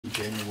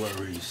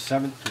January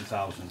 7th,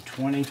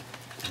 2020.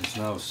 It's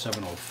now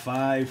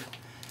 7:05.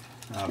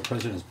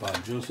 President is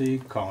Bob Josie,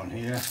 Colin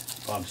here,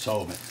 Bob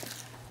Sullivan.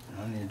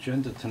 On the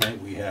agenda tonight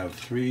we have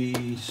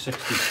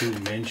 362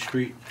 Main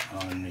Street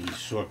on the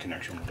sewer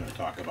connection we're going to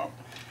talk about.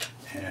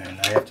 And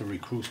I have to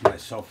recuse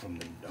myself from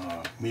the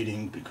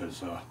meeting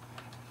because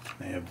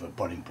I have a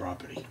budding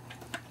property.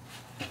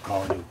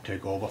 Colin, you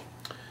take over?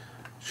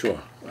 Sure.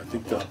 I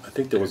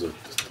think there was a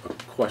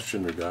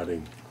question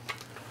regarding.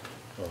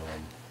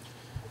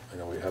 I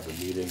know we have a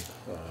meeting.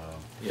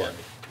 Yeah,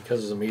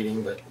 because it's a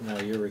meeting, but now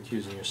you're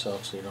recusing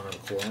yourself, so you don't have a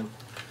quorum.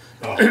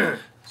 Oh,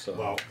 So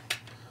well,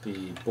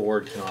 the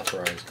board can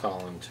authorize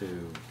Colin to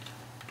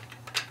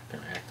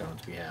kind of act on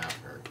his behalf,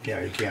 or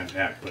yeah, he can't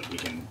act, but we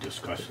can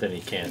discuss it. then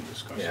he can't.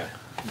 Discuss Yeah,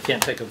 it. you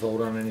can't take a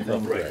vote on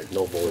anything. Right,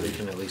 no But you voting.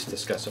 can at least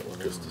discuss it with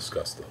him. Just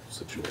discuss the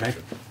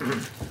situation. Okay.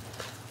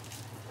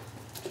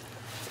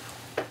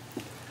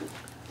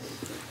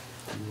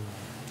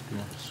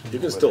 You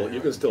can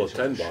still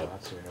attend, Bob.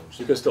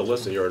 You can still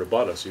listen. You're in a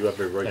butter, so you have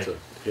every right to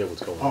hear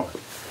what's going on. Oh,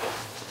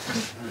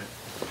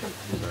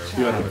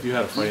 If you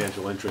had a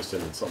financial interest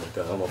in it, something like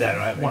that, I don't know. that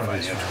I don't have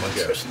any financial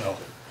interest, no.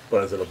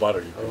 But as in a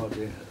butter, you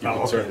okay.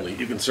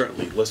 can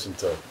certainly listen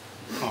to.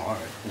 Oh, all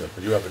right. You know,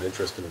 but you have an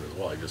interest in it as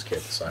well. You just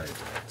can't decide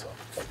anything. So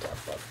I'll talk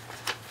about it.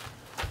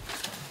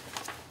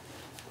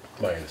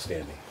 My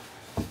understanding.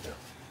 Yeah.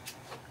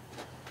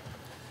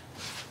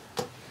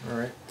 All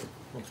right.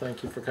 Well,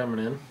 thank you for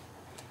coming in.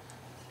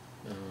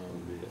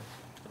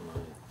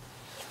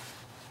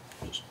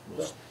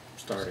 We'll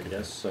start, I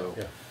guess. So,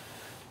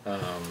 Yeah.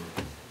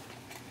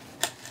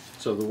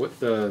 so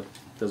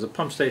there's a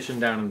pump station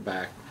down in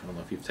back. I don't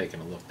know if you've taken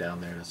a look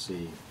down there to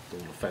see the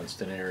little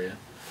fenced-in area.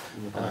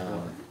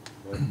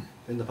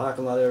 In the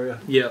parking lot area?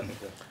 Yep.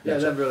 Yeah,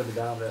 I've never really been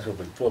down there. So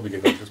before we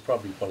get going, just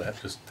probably want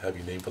to just have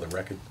your name for the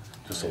record,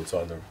 just so it's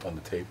on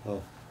the tape,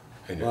 Oh,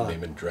 and your Wow.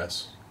 name and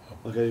address.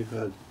 okay, you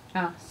could.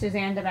 Oh,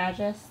 Suzanne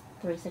DeBagis,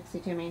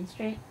 362 Main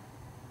Street.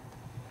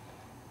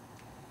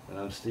 And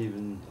I'm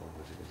Stephen,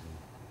 what's his name?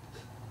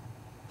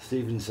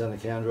 Stephen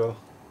Senecandro.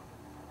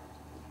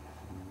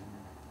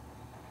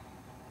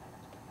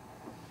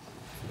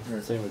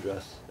 Same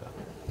address. Yeah.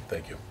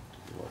 Thank you.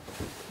 You're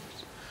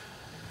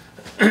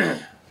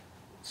welcome.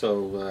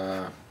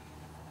 So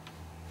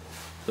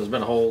there's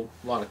been a whole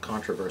lot of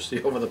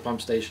controversy over the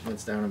pump station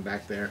that's down and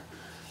back there,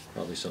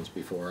 probably since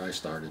before I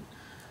started.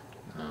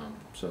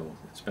 So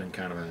it's been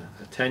kind of a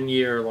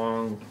 10-year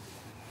long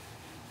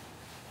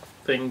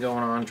thing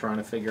going on, trying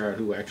to figure out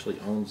who actually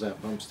owns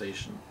that pump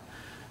station.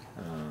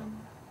 And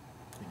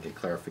get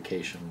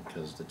clarification,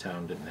 because the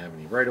town didn't have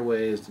any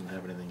right-of-ways, didn't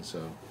have anything,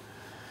 so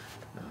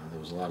there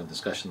was a lot of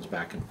discussions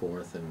back and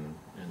forth, and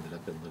ended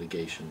up in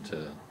litigation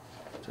to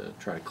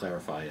try to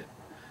clarify it.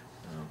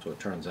 So it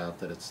turns out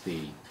that it's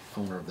the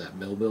owner of that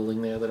mill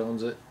building there that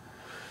owns it.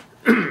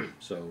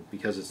 So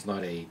because it's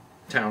not a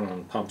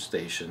town-owned pump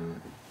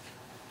station,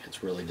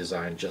 it's really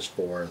designed just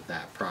for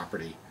that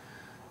property.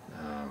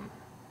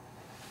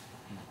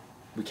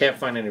 We can't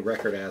find any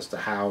record as to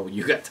how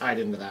you got tied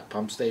into that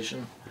pump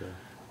station, Yeah.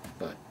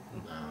 but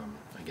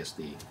I guess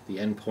the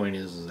end point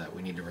is that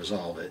we need to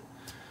resolve it,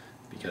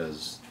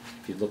 because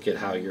if you look at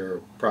how your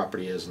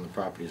property is and the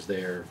property is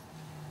there,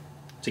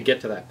 to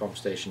get to that pump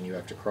station you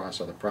have to cross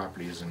other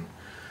properties, and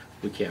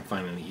we can't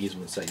find any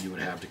easements that you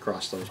would have to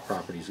cross those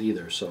properties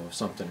either. So if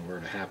something were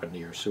to happen to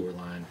your sewer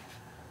line,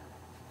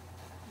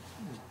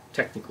 you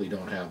technically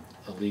don't have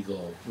a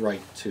legal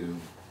right to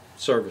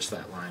service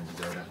that line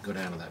to go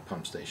down to that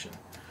pump station,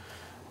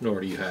 nor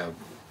do you have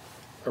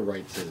a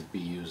right to be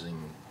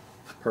using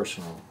a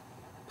personal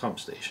pump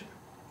station,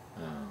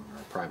 or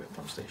a private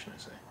pump station,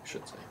 I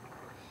should say.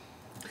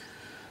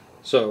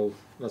 So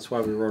that's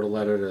why we wrote a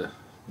letter to,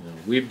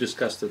 we've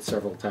discussed it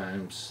several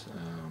times,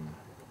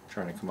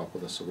 trying to come up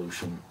with a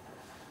solution,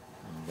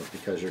 but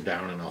because you're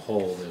down in a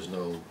hole, there's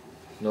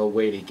no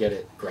way to get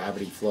it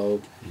gravity flow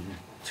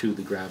to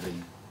the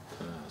gravity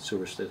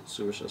sewer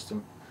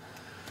system.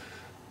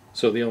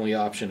 So the only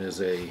option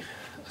is a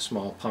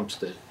small pump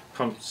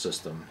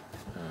system.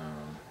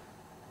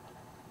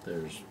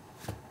 There's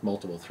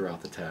multiple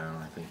throughout the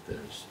town. I think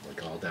there's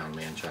like all down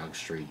Manchog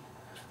Street.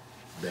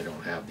 They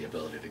don't have the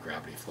ability to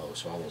gravity flow,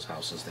 so all those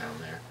houses down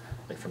there,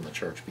 like from the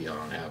church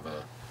beyond, have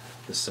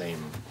the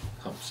same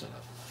pump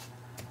setup.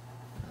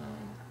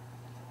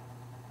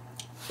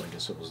 So I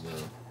guess it was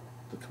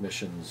the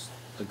commission's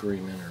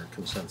agreement or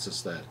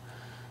consensus that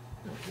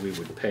we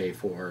would pay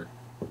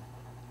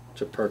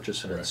to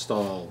purchase and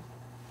install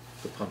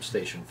the pump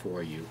station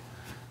for you.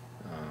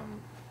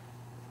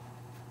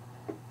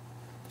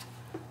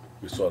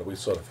 We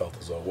sort of felt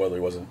as though whether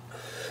it wasn't,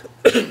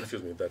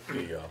 excuse me, that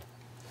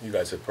you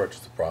guys had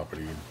purchased the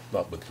property,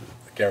 not with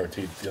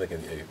guaranteed.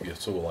 Your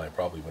sewer line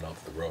probably went out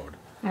to the road.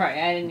 Right,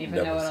 I didn't even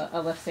That know was- what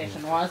a lift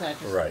station was. I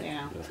just, Right.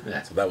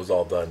 Yeah. So that was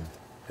all done.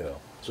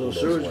 So who knows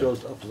sewage when.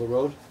 goes up to the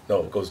road?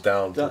 No, it goes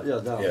down. Down, yeah,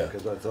 down, Yeah.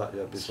 because I thought,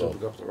 yeah, it'd be So- super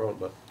go up the road,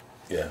 but.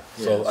 Yeah.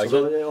 Yeah, So I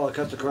So got. it all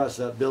cuts across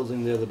that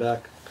building near the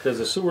back. There's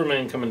a sewer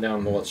main coming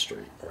down North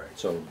Street. Right.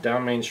 So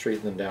down Main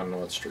Street and then down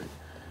North Street.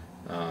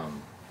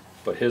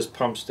 But his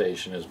pump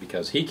station is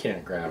because he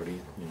can't gravity,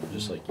 you know,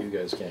 just like you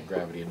guys can't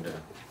gravity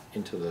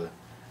into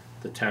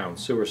the town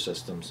sewer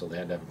system, so they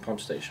had to have a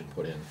pump station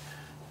put in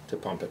to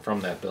pump it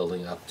from that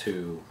building up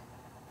to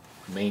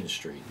Main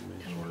Street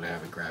in order to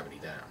have it gravity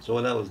down. So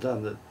when that was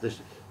done,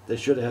 they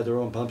should have had their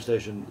own pump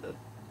station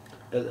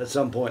at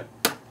some point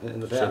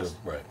in the past.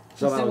 Right,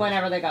 So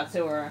whenever they got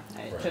sewer,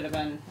 it Right. should have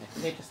been,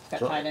 they just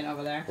got So- tied in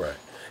over there. right.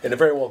 And it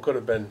very well could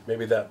have been,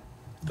 maybe the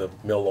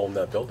mill owned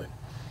that building.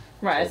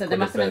 Right, So so it there could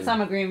must have have been been-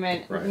 some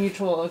agreement, Right.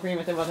 mutual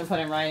agreement that wasn't put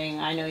in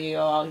writing. I know you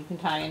all, you can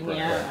tie in here.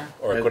 Right.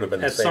 Or it could have been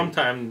the At same. some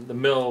time, the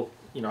mill,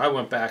 you know, I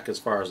went back as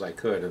far as I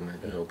could, and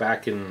you know,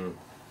 back in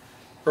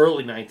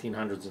early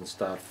 1900s and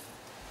stuff,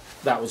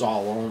 that was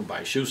all owned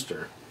by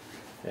Schuster,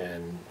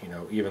 and you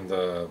know, even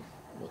the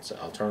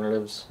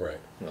alternatives, Right,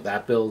 you know,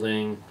 that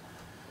building,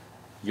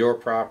 your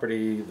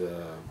property,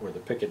 where the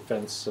picket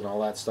fence and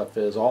all that stuff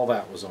is, all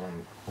that was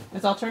on.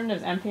 Is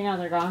alternatives empty now?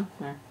 They're gone.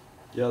 Or?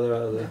 Yeah, they're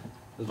out of there.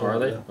 There's Are one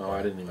they? there. Oh,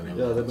 I didn't even know.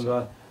 Yeah, that. they've been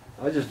gone.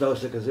 I just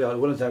noticed it because the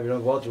wintertime you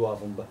don't go out too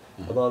often, but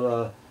Mm-hmm.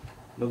 about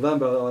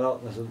November I went out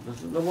and I said,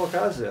 there's no more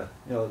cars there.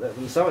 You know,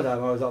 in the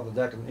summertime I was out on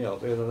the deck and, you know,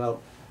 in and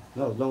out.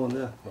 No, there's no one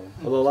there.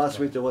 Although last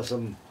week there was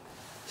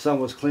sun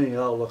was cleaning it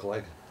out, looked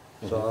like.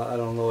 So Mm-hmm. I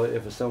don't know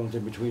if it's someone's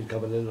in between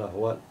coming in or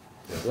what.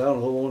 But I don't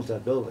know who owns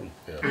that building.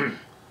 yeah. I mean,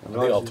 The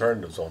obviously-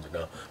 alternatives owned it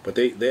now, but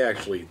they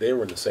actually, they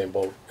were in the same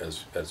boat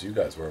as you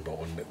guys were, but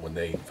when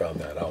they found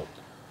that out,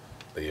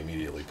 they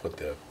immediately put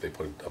a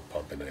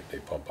pump in, they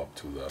pump up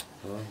to that,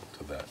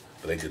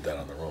 but they did that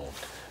on their own.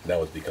 And that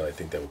was because I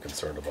think they were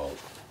concerned about,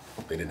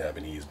 they didn't have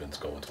any easements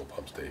going to a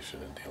pump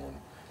station and dealing,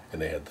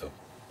 and they had to,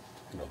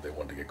 you know, they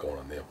wanted to get going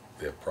on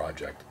their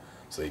project,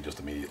 so they just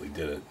immediately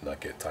did it,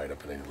 not get tied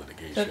up in any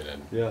litigation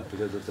and. Yeah,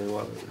 because if they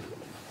want to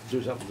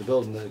do something to the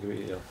building, they could be,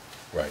 you know.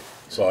 Right,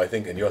 so I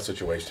think in your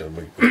situation,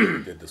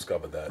 we did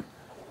discover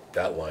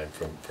that line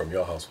from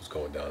your house was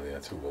going down there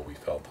too, what we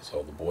felt,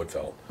 so the board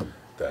felt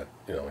that,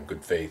 you know, in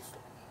good faith,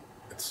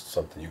 it's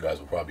something you guys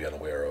were probably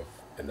unaware of,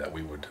 and that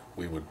we would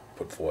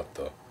put forth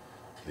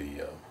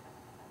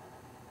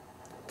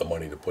the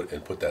money to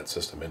put that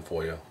system in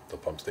for you, the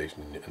pump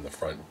station in the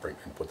front,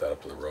 and put that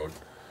up to the road,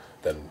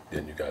 then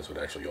you guys would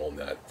actually own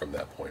that from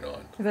that point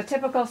on. The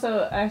typical.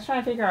 So I was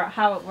trying to figure out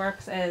how it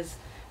works. Are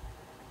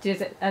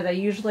they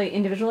usually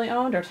individually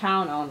owned or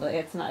town owned?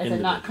 It's not. Is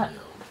it not cut?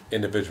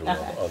 Individually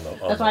Okay. on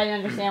the. That's why I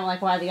didn't understand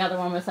like why the other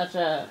one was such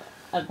a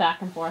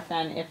back and forth.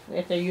 Then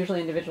if they're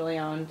usually individually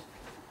owned.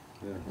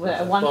 Yeah.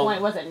 At one Well,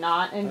 point was it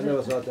not? I know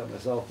it's not that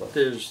myself, but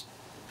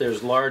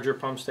There's larger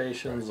pump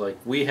stations, like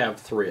we have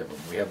 3 of them.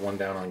 We have one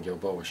down on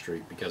Gilboa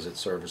Street because it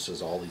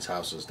services all these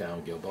houses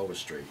down Gilboa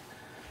Street.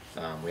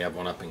 We have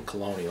one up in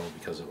Colonial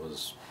because it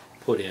was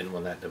put in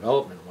when that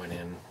development went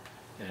in,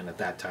 and at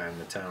that time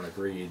the town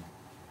agreed,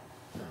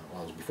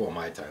 well it was before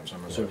my time, so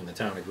I'm assuming the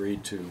town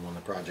agreed to, when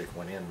the project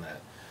went in,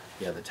 that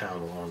yeah, the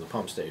town will own the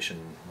pump station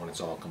when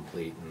it's all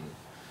complete and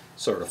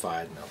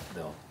certified, and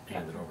they'll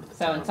hand it over to the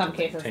So town. in some to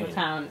cases the maintain.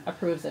 town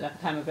approves it at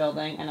the time of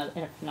building, and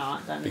if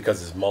not, then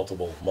Because there's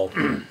multiple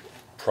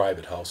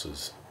private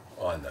houses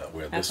on that,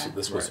 where this Okay.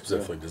 was Right.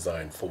 specifically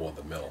designed for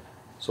the mill.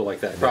 So like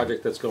that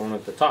project that's going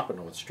at the top of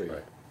North Street,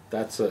 Right.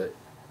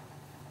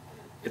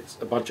 it's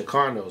a bunch of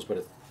condos, but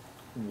it's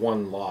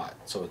one lot,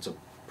 so it's a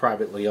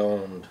privately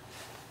owned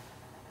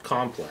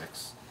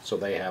complex, so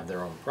they have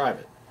their own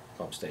private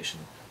pump station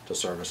to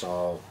service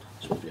all,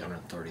 supposed to be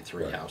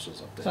 133 Right.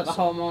 houses up there. so the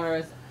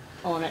homeowners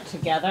own it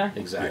together.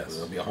 Exactly, Yes.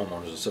 there'll be a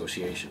homeowners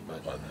association, but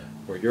On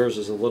that. where yours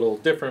is a little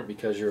different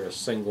because you're a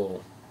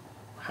single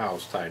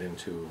house tied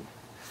into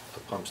a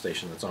pump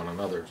station that's on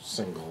another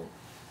single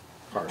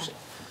parcel,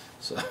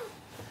 so.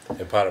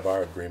 And part of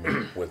our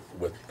agreement with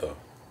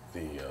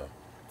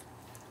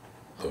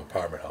the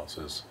apartment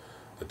houses,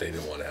 that they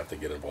didn't wanna have to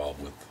get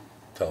involved with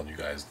telling you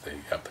guys they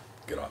have to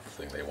get off the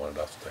thing, they wanted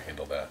us to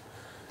handle that.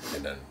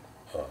 And then,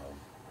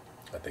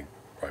 I think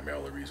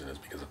primarily the reason is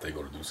because if they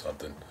go to do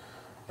something,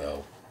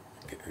 now,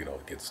 you know,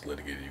 it gets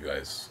litigated, you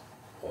guys,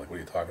 like, what are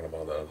you talking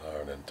about,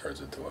 and then it turns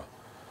into a.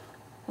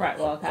 Right.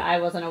 Well, okay, I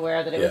wasn't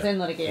aware that it was Yeah, in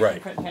litigation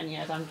right. for 10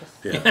 years. I'm just.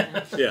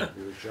 Yeah, yeah.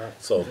 you were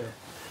shocked. So,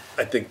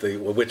 I think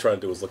what we're trying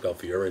to do is look out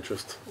for your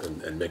interest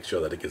and make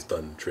sure that it gets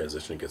done,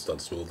 transition gets done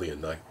smoothly,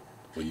 and not,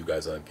 where you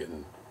guys aren't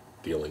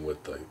dealing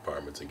with the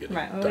apartments and getting.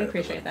 Right, well, we tied up in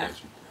appreciate that.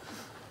 litigation.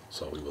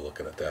 So we were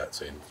looking at that,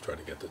 saying, try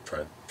to get the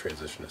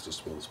transition as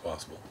smooth as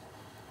possible,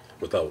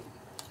 without,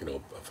 you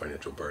know, a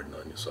financial burden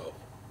on yourself.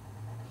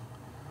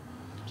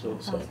 So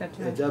Sounds good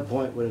to me. at that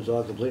point, when it's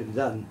all complete and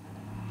done,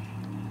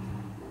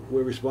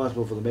 we're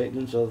responsible for the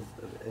maintenance of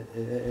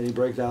any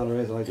breakdown or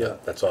anything like Yeah,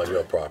 that. that's on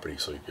your property,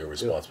 so you're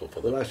responsible for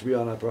Well, that the, should be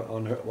on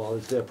on her, well,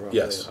 it's their property.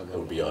 yes, I it don't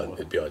would be know.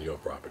 it'd be on your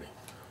property,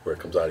 where it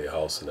comes out of your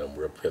house, and then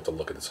we have to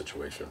look at the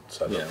situation,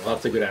 set it Yeah, up. we'll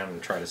have to go down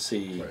and try to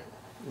see Right.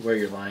 where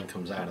your line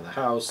comes out of the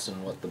house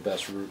and what the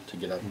best route to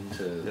get up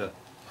Yeah.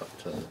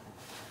 to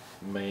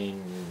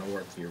Main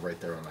North. You're right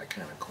there on that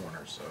kind of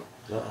corner, so.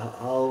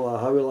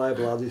 How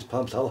reliable are these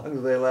pumps? How long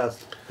do they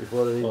last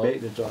before they need Well,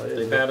 maintenance on it?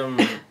 They've had them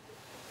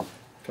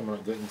coming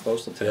up, getting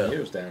close to 10 Yeah.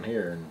 years down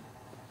here, and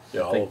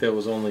Yeah, I think there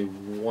was only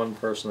one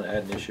person that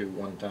had an issue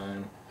one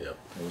time. yeah.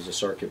 It was a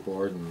circuit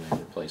board, and they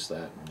replaced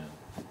that, and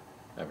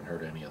I haven't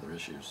heard any other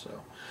issues.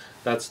 So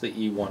that's the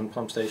E1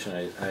 pump station.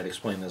 I had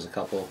explained there's a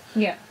couple.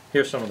 Yeah.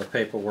 Here's some of the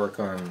paperwork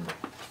on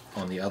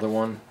the other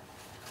one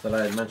that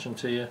I had mentioned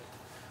to you.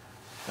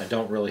 I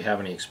don't really have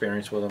any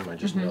experience with them. I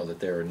just know that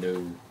they're a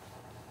new,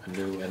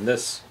 and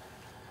this,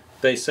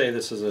 they say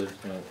this is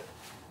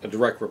a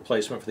direct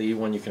replacement for the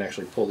E1. You can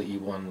actually pull the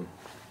E1,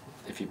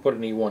 if you put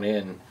an E1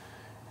 in,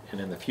 and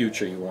in the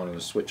future you wanted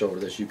to switch over to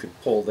this, you could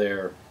pull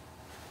the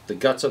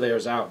guts of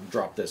theirs out and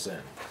drop this in.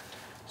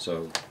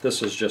 So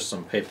this is just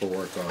some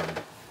paperwork on, I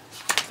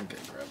think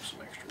I grabbed some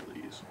extra of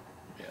these.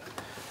 Yeah,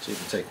 so you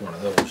can take one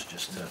of those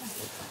just to,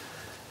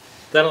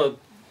 that'll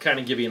kind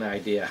of give you an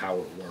idea how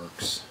it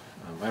works.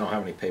 I don't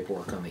have any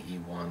paperwork on the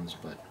E1s,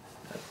 but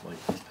that's like,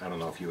 I don't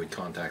know if you had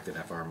contacted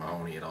FR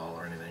Mahoney at all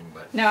or anything,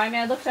 but No, I mean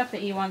I looked up the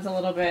E1s a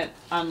little bit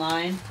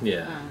online.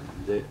 yeah.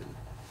 Is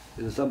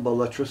it something about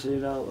electricity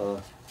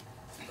now?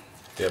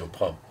 They have a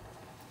pump.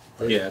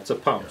 Yeah, it's a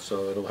pump,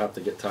 so it'll have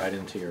to get tied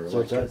into your So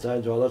it's electric.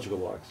 tied to electrical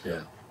box.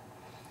 Yeah.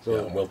 So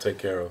Yeah, and we'll take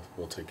care of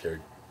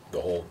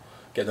the whole,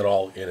 getting it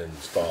all in and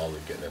installed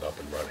and getting it up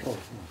and running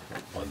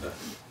on that.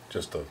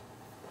 Just to.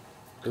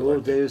 the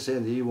little Dave was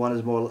saying the E1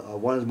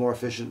 is more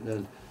efficient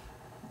than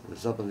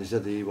something they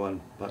said the E1.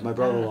 But my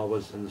brother-in-law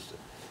was in this,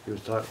 he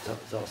was talking.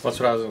 That's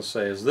what I was gonna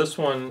say, is this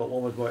But one,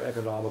 one was more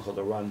economical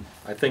to run.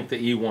 I think the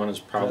E1 is I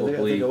think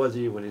probably, it was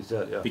the E1 he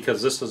said, yeah.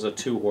 because this is a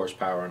 2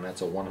 horsepower and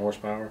that's a 1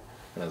 horsepower.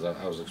 And as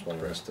I was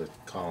explaining this to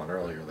Colin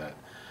earlier, that,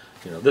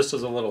 you know, this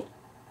is a little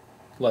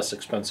less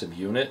expensive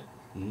unit.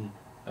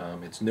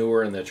 It's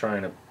newer and they're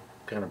trying to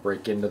kind of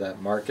break into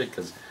that market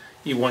because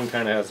E1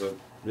 kind of has a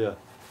Yeah.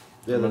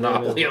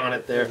 monopoly on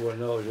it there. Everyone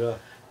knows, yeah.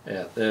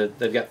 Yeah,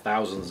 they've got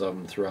thousands of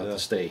them throughout Yeah. the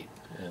state,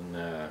 and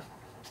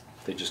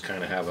they just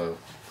kind of have the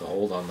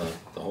hold on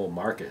the whole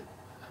market.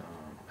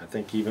 I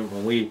think even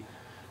when we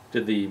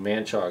did the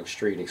Manchog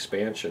Street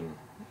expansion,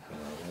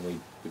 when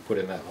we put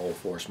in that whole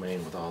force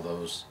main with all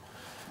those,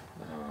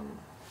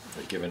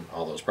 given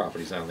all those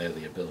properties down there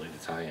the ability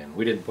to tie in.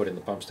 We didn't put in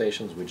the pump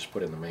stations, we just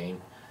put in the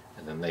main,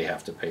 and then they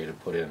have to pay to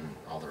put in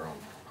all their own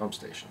pump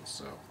stations.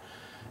 So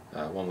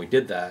when we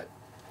did that,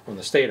 when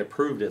the state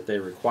approved it, they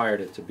required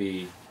it to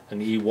be an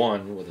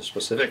E1 with a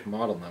specific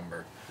model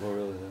number. Oh,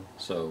 really, yeah.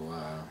 So,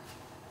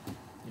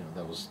 you know,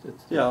 that was,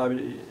 Yeah, I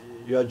mean,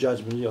 your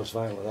judgment, you know, is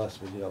fine with us,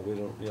 but, you know, we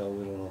don't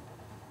know.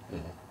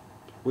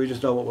 We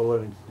just know what we're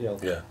learning, you know,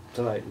 Yeah.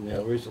 tonight and, you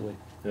know, Yeah. recently.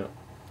 yeah,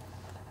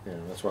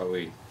 that's why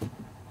we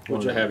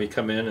wanted to have you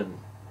come in and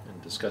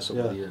discuss it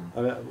Yeah, with you. And,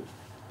 I mean,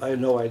 I had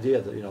no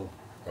idea that, you know.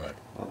 Right.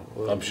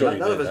 Well, I'm sure you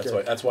none of did.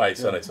 us That's why I You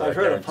said know, I I've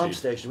heard of pump guaranteed.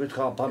 stations, we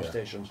call them pump Yeah.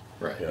 stations.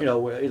 right. Yeah. You know,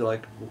 where, you know,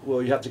 like,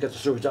 well, you have to get the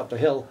sewage up the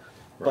hill.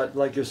 But Right.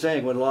 like you're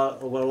saying, when a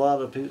lot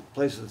of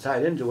places are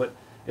tied into it,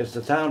 it's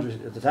the town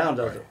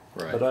does it.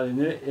 Right. But on an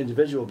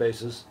individual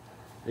basis,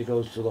 it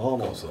goes to the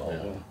homeowner. Goes to the you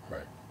home. know,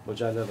 Right.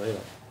 Which I never, you know,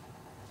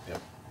 Yeah.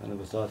 I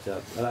never thought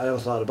that. And I never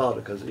thought about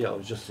it because, you know, it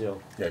was just, you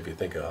know, Yeah. If you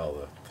think of how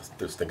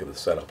just think of the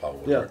setup, how it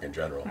would Yeah. work in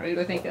general. Or you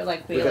would think that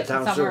like We be got like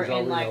town somewhere sewers, all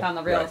in we like know. on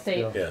the real Right,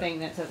 estate yeah. thing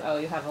that says, oh,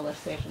 you have a lift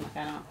station. Like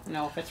I don't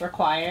know if it's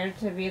required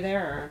to be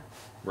there or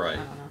Right. I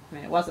don't know. I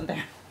mean, it wasn't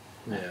there.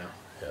 Yeah.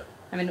 Yeah.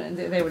 I mean,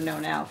 they would know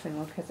now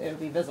because it would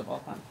be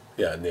visible. But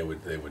Yeah, and they would.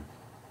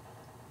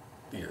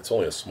 Yeah, it's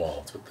only a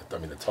small. I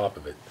mean, the top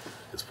of it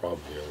is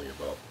probably only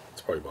about.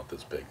 It's probably about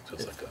this big,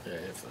 just like a. Yeah,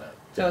 if that.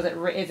 so is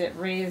it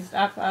raised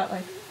up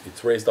like?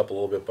 It's raised up a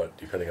little bit, but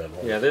depending on.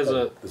 Yeah, there's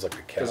like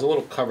a cap. There's a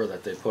little cover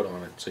that they put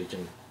on it, so you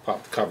can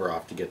pop the cover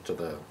off to get to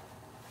the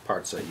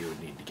parts that you would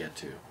need to get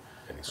to.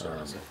 Any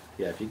service.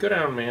 Yeah, if you go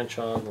down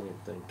Manchog, let me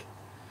think.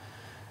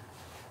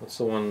 What's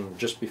the one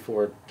just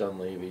before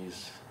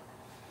Dunleavy's?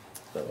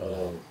 That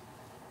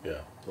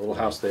Yeah. the little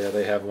house there,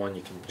 they have one.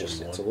 You can just.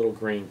 41. It's a little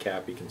green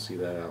cap. You can see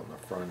that out in the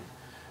front.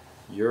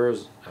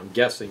 Yours, I'm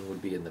guessing,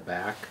 would be in the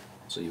back,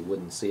 so you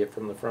wouldn't see it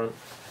from the front.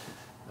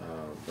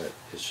 But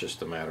it's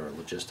just a matter of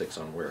logistics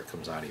on where it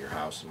comes out of your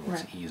house and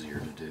what's Right. easier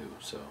to do.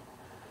 So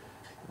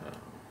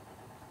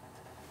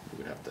we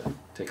would have to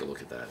take a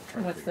look at that. And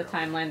try to What's the figure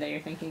out. timeline that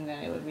you're thinking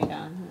that it would be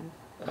done?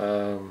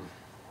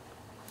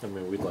 I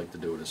mean, we'd like to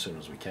do it as soon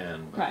as we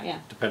can, but Right, yeah.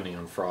 depending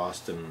on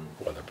frost and,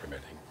 Weather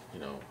permitting. you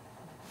know,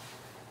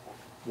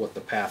 what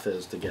the path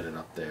is to get it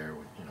up there,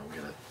 you know,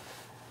 gotta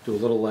do a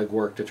little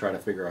legwork to try to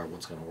figure out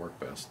what's gonna work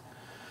best.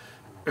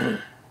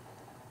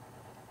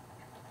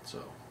 So,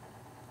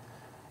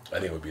 I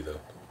think it would be the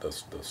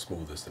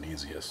smoothest and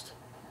easiest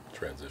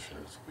transition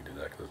is if we did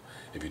that. Because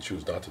if you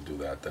choose not to do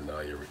that, then now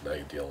you're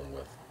dealing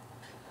with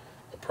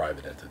a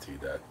private entity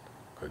that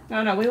could.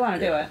 No, we want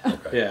to do it.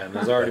 Okay. yeah, and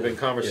there's already been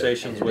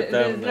conversations with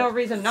There's them. no that-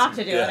 reason not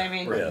to do it. Yeah, I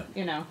mean, right.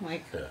 you know,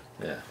 like Yeah.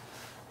 Yeah,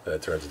 And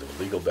it turns into a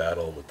legal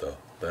battle with them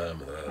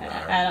and then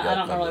I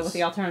don't know really what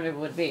the alternative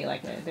would be.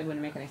 Like it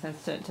wouldn't make any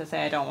sense to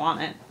say I don't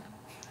want it.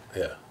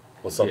 Yeah.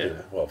 Well, some Yeah.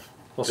 people.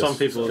 well, some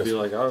people would be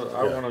just- like,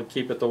 I yeah. wanna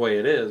keep it the way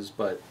it is,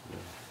 but,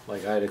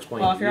 like I had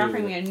explained Well, to if you're you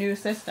offering me that- a new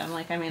system,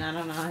 like I mean, I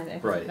don't know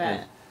if Right, it's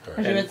that.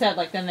 Because you had said,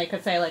 like, then they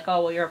could say, like,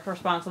 oh, well, you're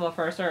responsible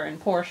for a certain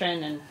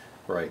portion, and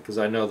Right, because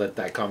I know that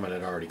that comment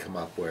had already come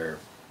up where,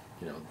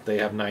 you know, they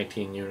have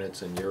 19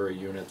 units and you're a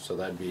unit, so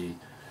that'd be,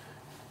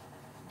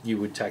 you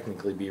would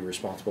technically be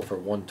responsible for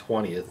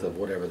 1/20th of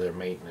whatever their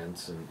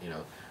maintenance, and, you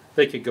know,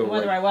 they could go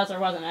whether right. I was or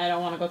wasn't, I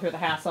don't want to go through the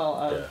hassle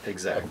of. Yeah,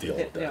 Exactly. I'm dealing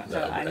with Yeah, that.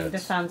 so I mean,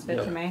 this sounds good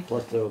to yeah. me.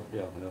 Plus the,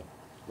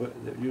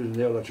 they're using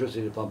their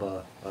electricity to pump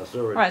a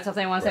sewer. Right, so if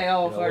they want to say, Right.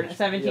 oh, You know, for which,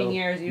 17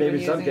 years you've maybe been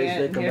in some using cases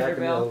they it, come here's back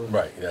your and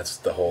bill. Right, that's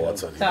the whole,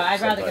 that's a. So I'd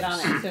rather get on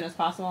sometimes- it as soon as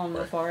possible and move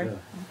Right. forward.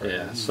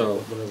 Yeah, so,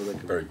 Whatever they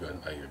can. Very good,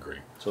 I agree.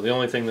 so the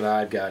only thing that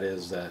I've got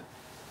is that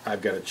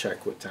I've got to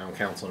check with town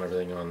council and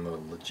everything on the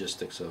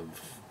logistics of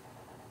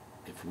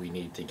if we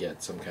need to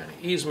get some kind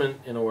of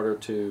easement in order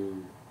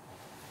to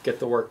get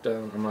the work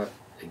done. I'm not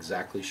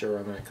exactly sure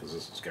on that because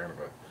this is kind of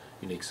a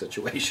unique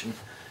situation.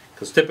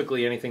 Because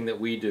typically anything that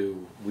we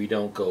do, we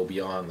don't go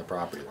beyond the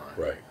property line.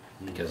 Right,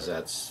 Because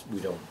that's, we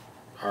don't,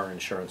 our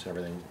insurance and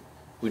everything,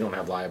 we don't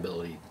have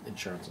liability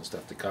insurance and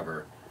stuff to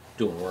cover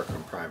doing work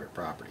on private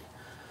property.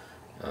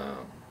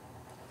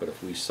 But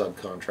if we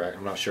subcontract,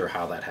 I'm not sure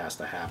how that has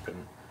to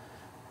happen,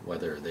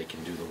 whether they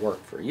can do the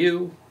work for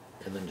you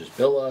and then just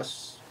bill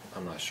us.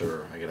 I'm not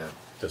sure.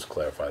 just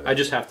clarify that. I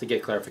just have to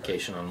get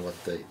clarification on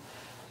what the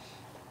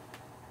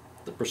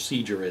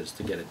procedure is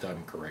to get it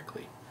done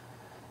correctly,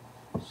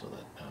 so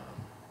that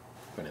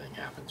if anything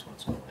happens when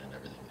it's going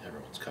in,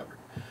 everyone's covered.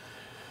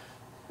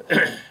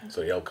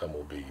 So the outcome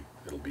will be,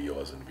 it'll be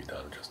yours and it'll be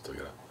done, just to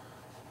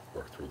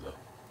work through the,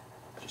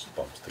 just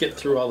bumps. to Get it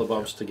through out. all the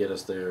bumps to get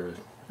us there.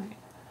 Right.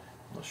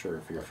 I'm not sure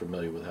if you're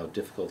familiar with how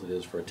difficult it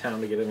is for a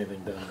town to get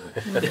anything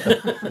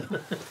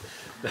done.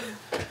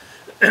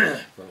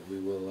 But we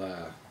will,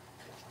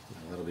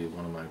 that'll be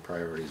one of my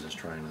priorities, is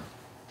trying to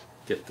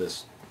get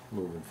this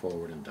moving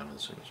forward and done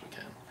as soon as we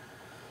can.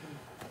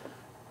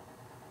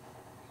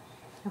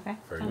 Okay,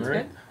 Very sounds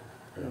good.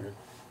 good. Very good.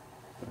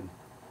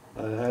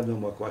 I have no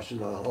more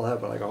questions. I'll have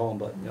it when I go home,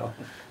 but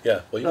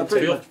Yeah, well, you No, can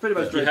pretty take, much, pretty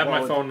much You have my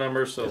straightforward. phone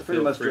number, so It's pretty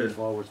feel much free to.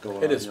 straightforward what's going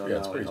on. it is, you know, yeah,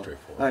 it's now, pretty you know.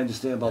 straightforward. I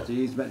understand about the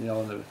easement,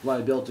 and the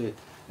liability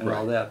and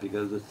all Right. that,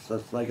 because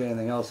it's like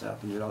anything else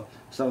happens,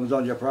 Someone's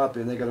on your property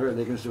and they get hurt,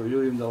 they can sue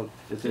you even though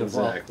it's their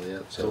fault. Exactly, yeah.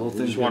 So So those we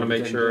things just wanna gotta be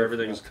make taken sure care of,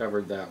 everything's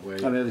covered that way.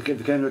 I mean, if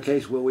it came to a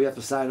case where we have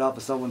to sign off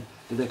for someone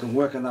that they can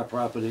work on that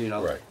property,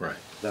 Right, Right.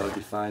 that would be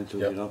fine too,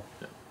 Yep.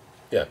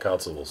 Yeah.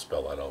 council will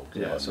spell that out.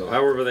 Yeah, on so the-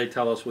 however they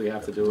tell us we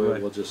have to do it,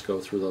 Right. we'll just go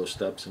through those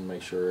steps and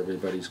make sure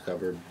everybody's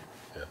covered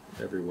Yeah.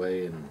 every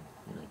way, and,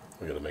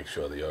 We gotta make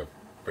sure that you're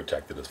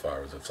protected as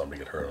far as if somebody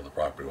get hurt on the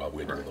property while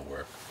we're doing the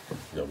work.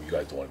 You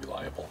guys don't wanna be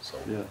liable, so,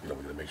 Yeah. we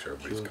gotta make sure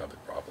everybody's Sure.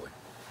 covered properly.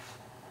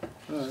 All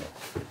right,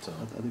 so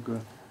I think we're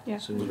Yeah.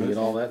 as soon as we get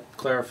all that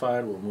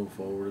clarified, we'll move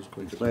forward as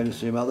quick as we planning to can.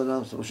 see him other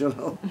now, so she'll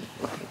know.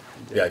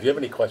 Yeah, if you have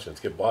any questions,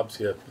 give Bob's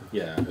here,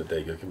 Yeah.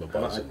 today, give him a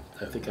buzz and.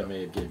 I think I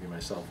may have gave you my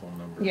cell phone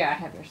number. Yeah, I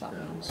have your cell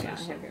Yeah, phone. so- Yeah,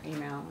 I have your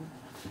email.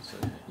 So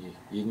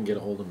you can get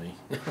a hold of me.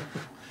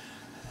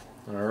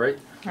 All right.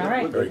 All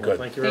right. Very Well, good.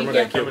 thank you very Thank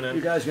much you. for coming in.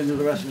 You guys can do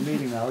the rest of the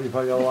meeting now, you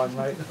probably got a long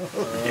night.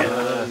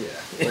 Yeah.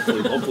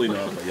 Hopefully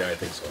not, but yeah, I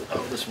think so.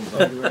 Oh, this one's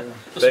always,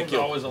 this Thank one's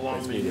you. always a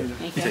long meeting.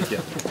 Thank you. Take care.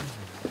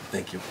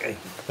 Thank you.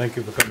 Thank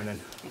you for coming in.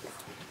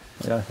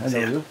 Yeah, I know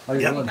you. How you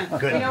doing?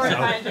 Good. You know where to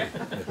find you.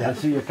 Yeah, I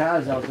see your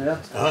cars out there.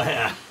 Oh,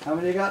 yeah, How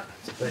many you got?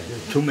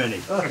 too many.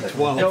 Tell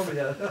 12. me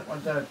that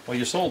one time. Well,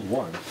 you sold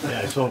one.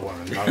 Yeah, I sold one,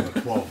 and now I'm at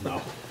 12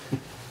 now.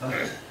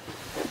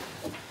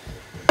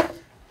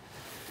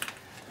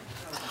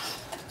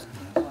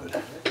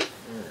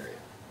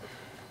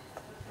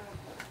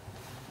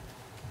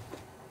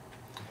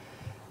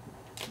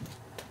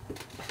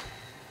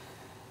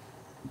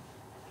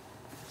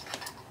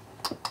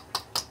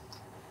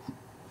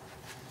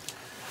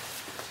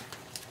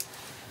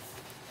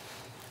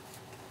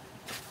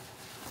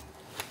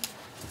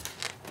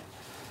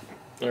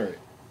 All right.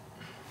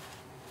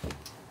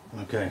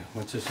 Okay,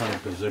 what's this under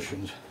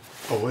positions?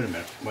 Oh, wait a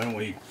minute, why don't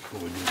we,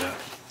 before we do that,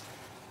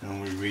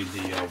 and we read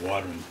the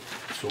water and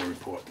sewer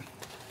report?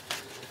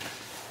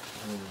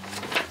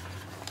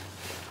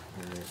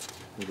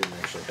 We didn't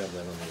actually have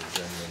that on the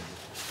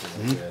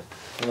agenda. I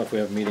don't know if we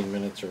have meeting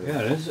minutes or. Yeah,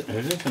 it isn't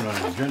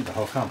on the agenda,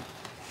 how come?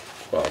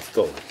 Well, it's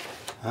still,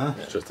 Huh?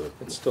 it's just a,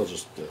 It's still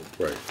just a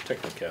right,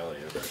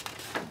 technicality of it.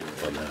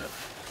 on that.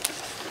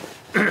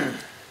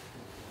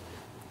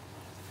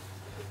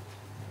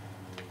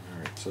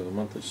 Alright, so the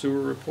monthly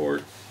sewer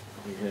report,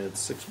 we had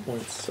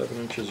 6.7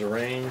 inches of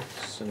rain,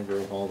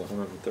 Centerville hauled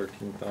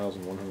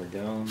 113,100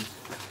 gallons.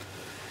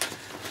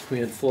 We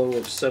had flow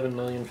of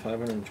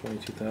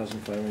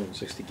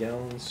 7,522,560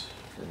 gallons,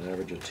 for an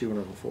average of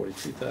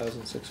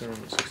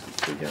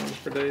 242,663 gallons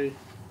per day.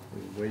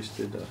 We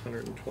wasted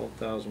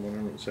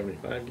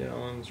 112,175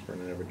 gallons, for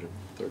an average of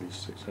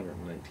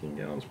 3,619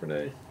 gallons per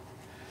day.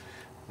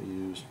 We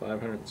used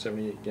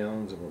 578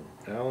 gallons of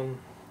alum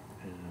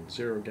and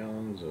 0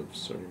 gallons of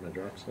sodium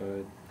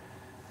hydroxide,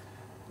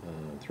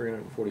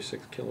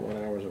 346 kilowatt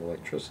hours of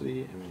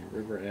electricity, and the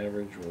river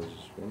average was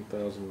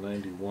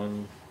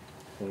 1,091.821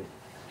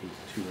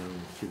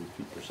 cubic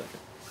feet per second.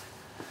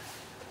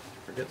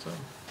 Forget some?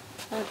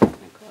 Oh, my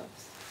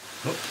gloves.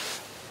 Oh,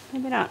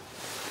 Maybe not.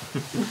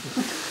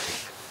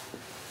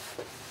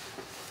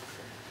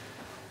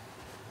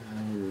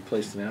 We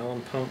replaced an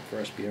Allen pump for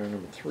SBR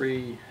number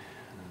 3,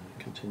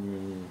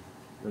 continuing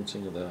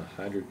rinsing of the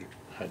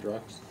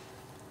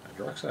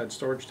hydroxide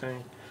storage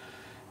tank,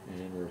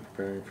 and we're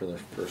preparing for the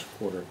first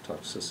quarter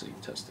toxicity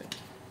testing,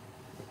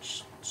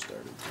 which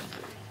started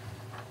Monday.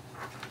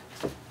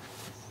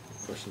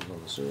 Questions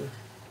on the sewer?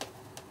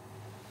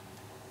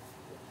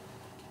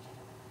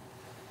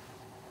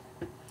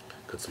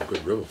 Got some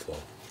good river flow.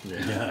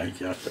 yeah, I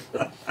guess.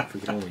 If we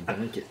could only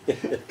bank it.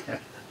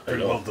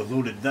 Pretty well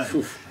diluted then.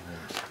 Oof.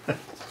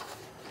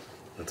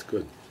 That's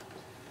good.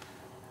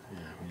 Yeah,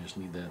 we just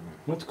need that.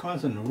 What's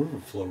causing the river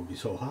flow to be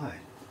so high?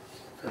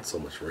 Had so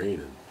much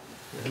rain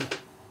and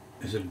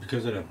Is it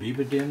because of the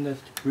beaver dam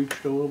that's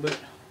breached a little bit?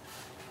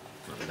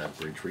 Did that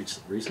breach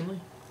recently?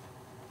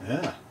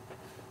 Yeah.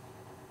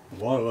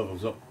 The water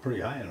level's up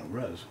pretty high in the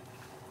res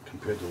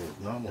compared to what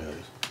it normally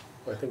is.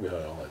 I think we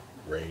had all that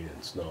rain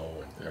and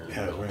snow and everything.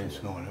 Yeah, melting rain, and-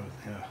 snow, and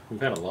everything. Yeah.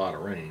 We've had a lot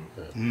of rain.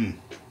 Mm.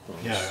 Well,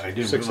 Yeah, I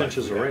didn't 6 realize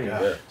inches of we had rain.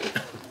 that.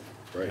 Yeah.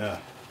 Right. Yeah.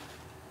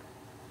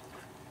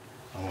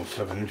 Almost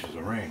 7 inches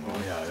of rain. Well,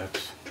 yeah,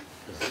 that's.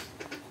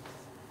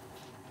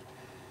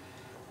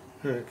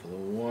 Alright, for the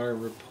water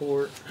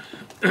report.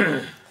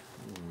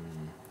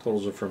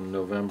 Totals are from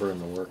November and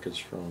the work is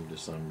from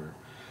December.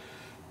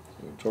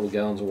 So total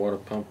gallons of water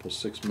pumped was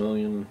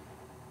 6,900,000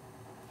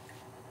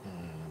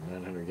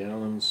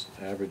 gallons,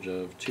 average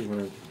of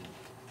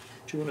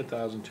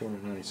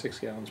 200,296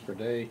 gallons per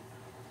day.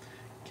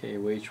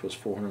 KOH was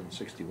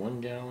 461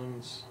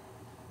 gallons.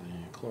 The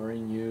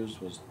chlorine used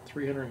was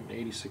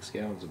 386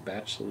 gallons of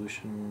batch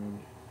solution.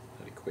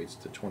 That equates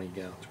to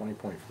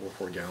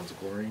 20.44 gallons of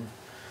chlorine.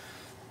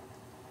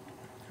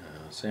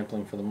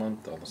 Sampling for the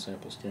month, all the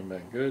samples came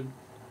back good.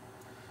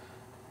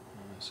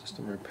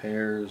 System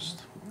repairs,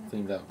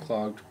 cleaned out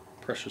clogged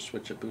pressure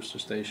switch at booster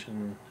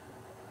station.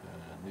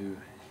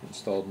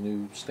 Installed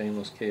new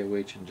stainless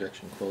KOH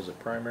injection coils at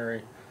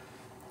primary.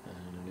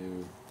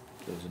 And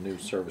there was a new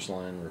service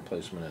line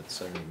replacement at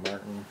 70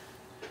 Martin.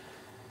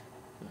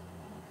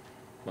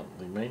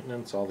 Monthly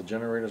maintenance, all the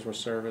generators were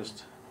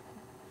serviced.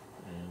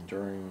 And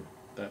during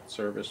that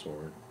service,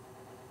 or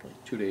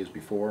like 2 days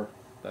before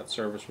that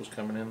service was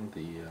coming in,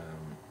 the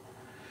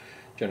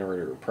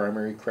generator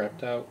primary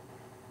crapped out.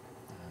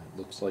 It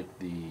looks like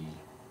the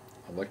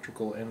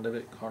electrical end of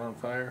it caught on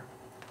fire,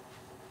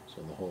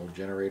 so the whole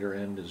generator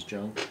end is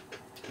junk.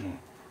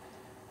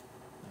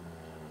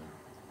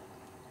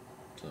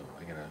 So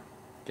I gotta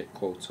get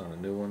quotes on a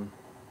new one.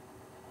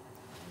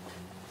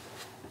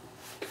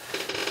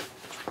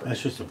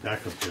 That's just a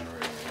backup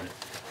generator, right?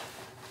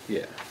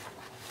 Yeah.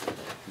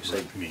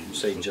 I mean, You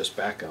say just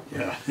backup.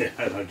 Yeah, yeah,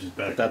 not just backup.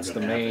 But that's the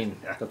gonna happen. main.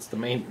 Yeah. That's the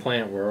main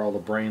plant where all the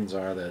brains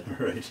are that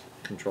Right.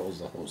 controls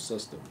the whole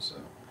system. So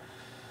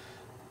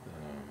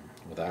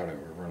without it,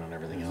 we're running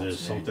everything Is else. there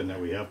something that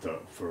we have to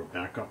for a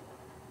backup?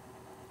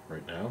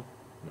 right now?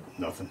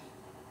 Nothing.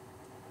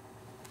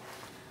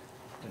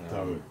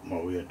 Thought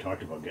well, we had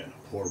talked about getting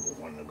a portable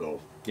one to go.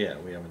 Yeah,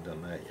 we haven't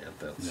done that yet.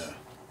 That's Yeah.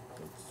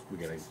 we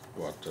gotta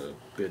go out to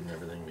bid and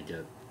everything to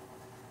get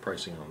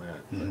pricing on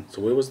that. Mhm.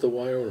 So where was the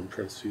wire? I'm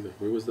trying to see that.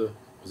 Where was that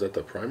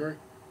the primary?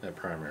 That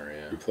primary,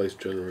 yeah. Replace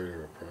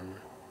generator or primary?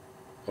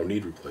 Oh,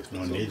 need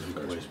replacement. No, needs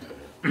Something.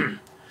 replacement.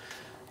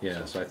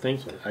 Yeah, so I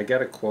think I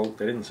got a quote.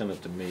 They didn't send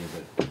it to me,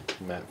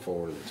 but Matt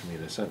forwarded it to me.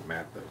 They sent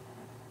Matt the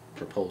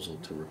proposal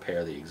to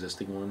repair the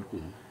existing one,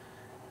 Mhm.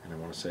 and I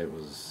want to say it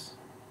was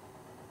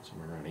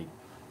somewhere around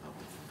I'll have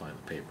to find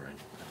the paper. I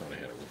thought I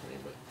had it with me,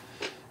 but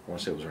I want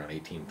to say it was around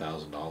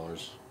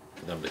 $18,000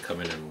 for them to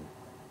come in and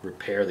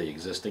repair the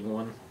existing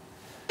one,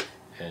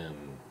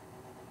 and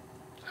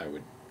I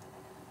would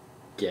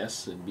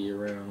guess it'd be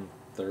around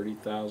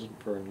 30,000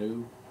 for a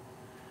new.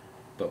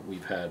 But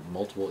we've had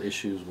multiple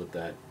issues with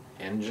that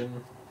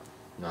engine,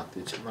 not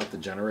the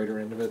generator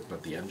end of it,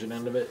 but the engine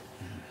end of it.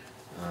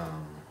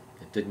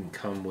 It didn't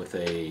come with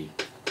a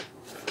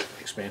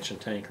expansion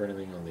tank or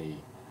anything on the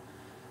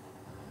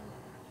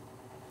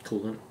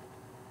coolant,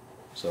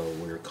 so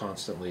we were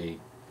constantly.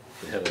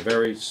 It had a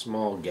very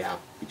small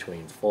gap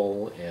between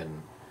full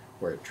and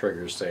where it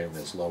triggers saying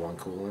it's low on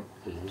coolant,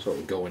 so it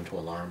would go into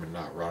alarm and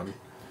not run.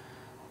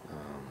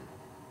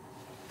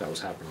 That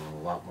was happening a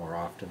lot more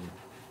often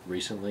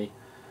recently.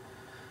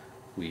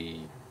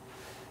 We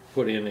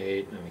put in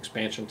an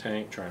expansion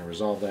tank trying to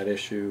resolve that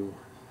issue.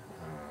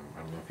 I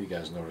don't know if you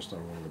guys noticed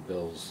on one of the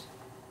bills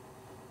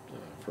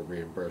for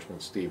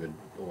reimbursement, Steve had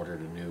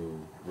ordered a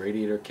new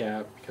radiator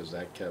cap because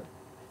that kept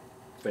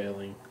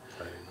failing.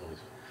 I didn't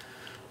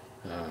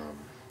know.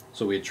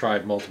 So we had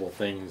tried multiple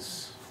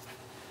things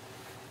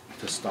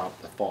to stop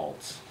the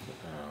faults.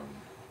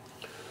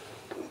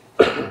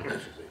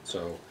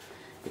 So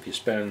if you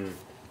spend,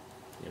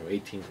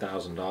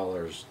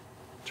 $18,000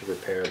 to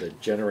repair the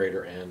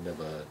generator end of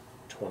a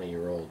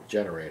 20-year-old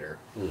generator,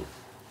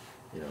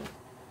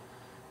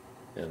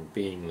 and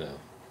being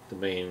the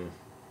main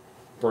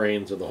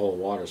brains of the whole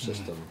water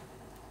system,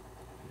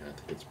 I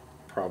think it's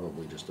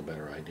probably just a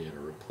better idea to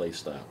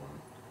replace that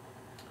one.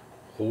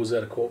 Who was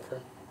that a quote from?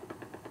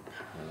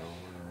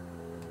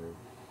 Power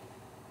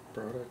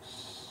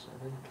products,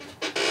 I think.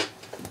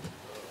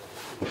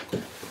 I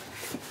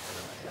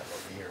have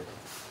over here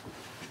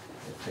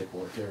the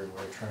paperwork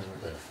everywhere trying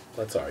Yeah, to.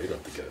 that's all right, you don't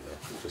have to get it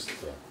now, just,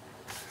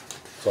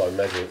 so I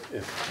imagine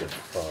if,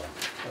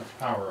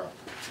 Power up.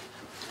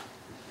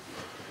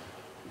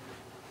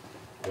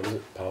 what is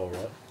it, Power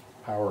Up?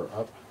 Power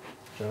up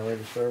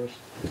generator service.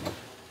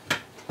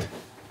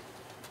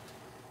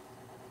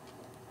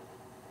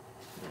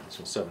 Yeah,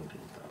 so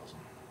 17,000.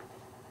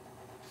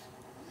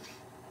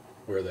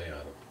 Where are they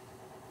out of?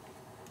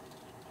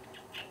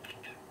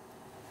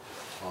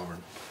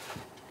 Auburn.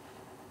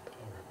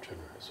 Power Up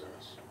Generator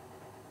Service.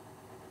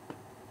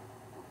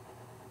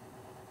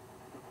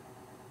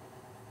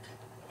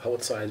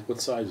 What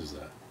size is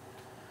that?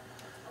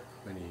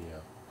 How many,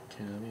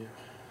 County.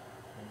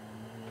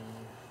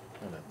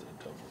 I'd have to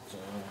double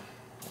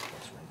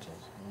plus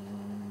rentals.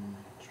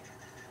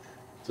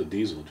 it's a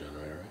diesel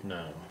generator, right?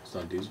 No, It's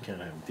not diesel?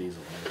 can't have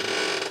diesel.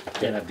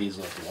 Can't have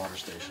diesel at the water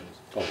stations.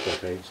 Oh,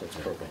 propane? So it's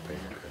Yeah.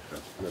 propane.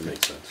 Okay, that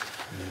makes sense.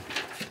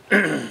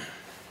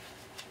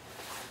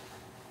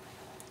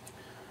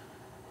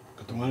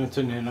 But the one that's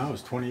in there now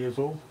is 20 years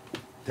old?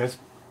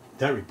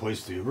 That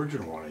replaced the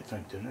original one, I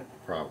think, didn't it?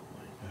 Probably.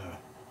 Yeah.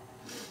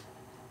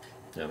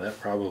 Yeah, that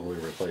probably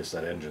replaced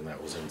that engine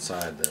that was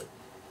inside that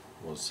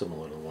was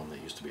similar to the one that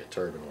used to be a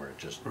turbine where it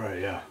just Right,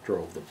 yeah.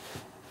 drove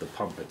the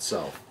pump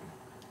itself.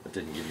 It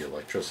didn't give you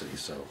electricity,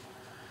 so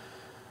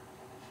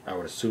I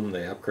would assume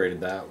they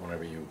upgraded that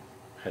whenever you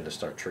had to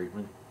start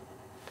treatment.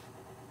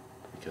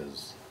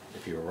 Because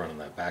if you were running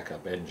that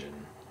backup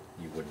engine,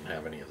 you wouldn't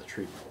have any of the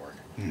treatment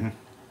working. Mm-hmm.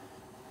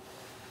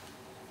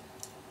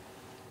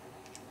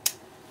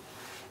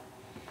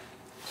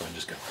 So I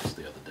just got this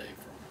the other day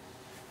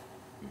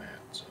from Matt,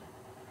 so.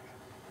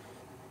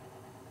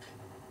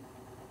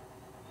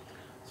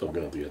 So we're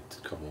gonna be at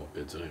a couple more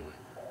bids anyway.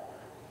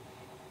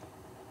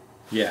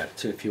 Yeah,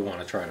 if you want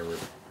to try to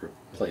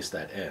replace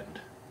that end,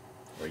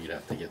 or you'd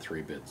have to get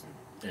 3 bids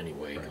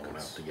anyway Right, going out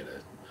 'cause- to get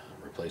a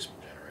replacement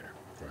generator.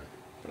 Right.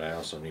 But I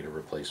also need not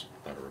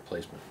a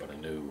replacement, but a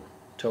new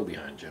tow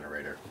behind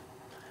generator.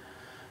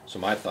 So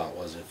my thought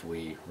was if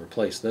we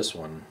replace this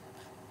one,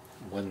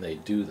 when they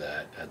do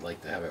that, I'd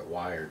like to have it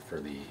wired for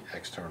the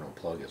external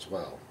plug as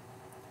well.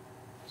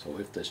 So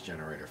if this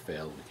generator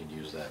failed, we could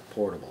use that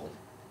portable,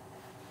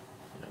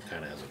 you know,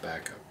 kind of as a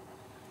backup.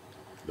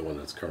 The one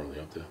that's currently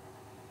up there.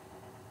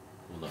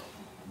 Well, no,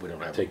 we don't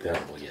have a Take that,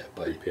 portable yet,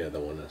 but repair the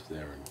one that's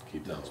there and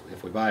keep no, that.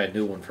 if we buy a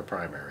new one for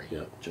primary,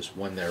 Yeah. just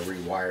when they're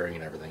rewiring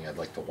and everything, I'd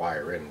like to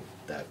wire in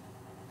that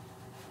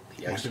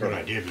the That's a good external.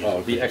 idea. because Oh,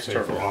 we the could say for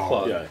external all-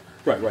 plug. Yeah,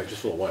 right,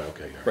 just for a while,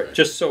 okay. all Right,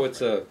 just so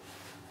it's a,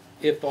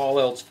 if all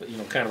else, you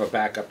know, kind of a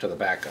backup to the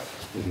backup.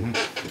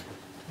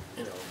 Mm-hmm.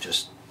 You know,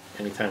 just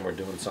anytime we're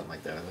doing something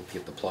like that, I'd like to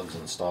get the plugs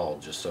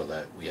installed just so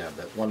that we have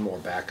that one more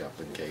backup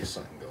in case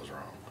something goes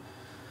wrong.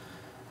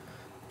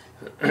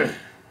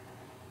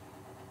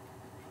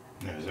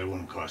 Yeah, that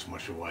wouldn't cost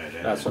much to wire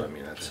that. That's in. what I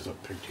mean, that's, Just a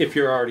picture. if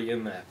you're already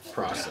in that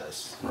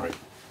process. Right.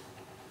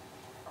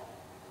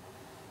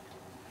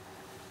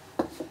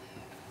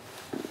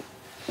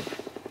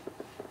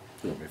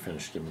 You want me to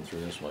finish skimming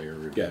through this while you're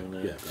reviewing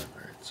that? yeah, go ahead.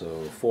 Alright,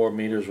 so 4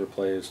 meters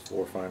replaced,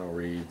 4 final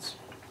reads,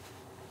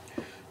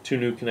 2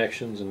 new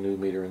connections and new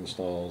meter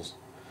installs.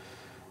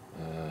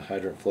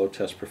 Hydrant flow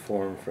test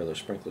performed for the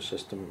sprinkler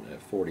system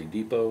at 40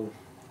 Depot,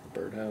 the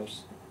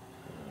birdhouse.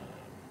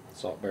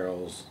 Salt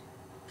barrels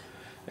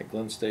at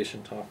Glen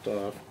Station topped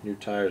off. New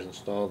tires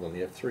installed on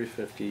the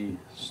F-350.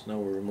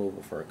 Snow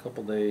removal for a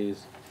couple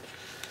days.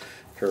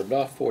 Curbed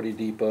off 40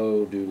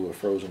 Depot due to a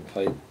frozen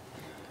pipe.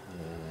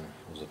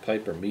 It was a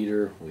pipe or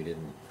meter we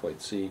didn't quite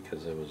see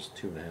because there was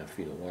 2.5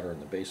 feet of water in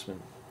the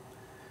basement.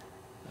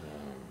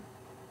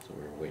 So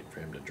we were waiting for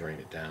him to drain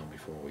it down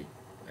before we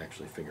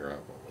actually figure out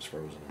what was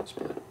frozen and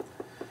split.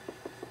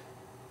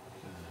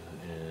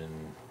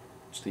 And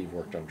Steve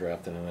worked on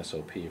drafting an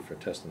SOP for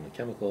testing the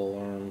chemical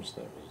alarms.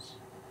 That was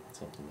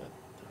something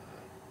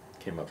that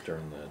came up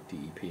during the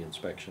DEP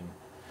inspection.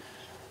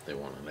 They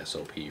want an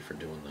SOP for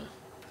doing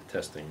the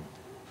testing.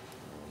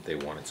 They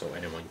want it so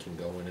anyone can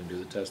go in and do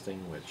the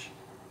testing, which,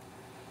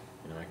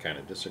 you know, I kind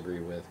of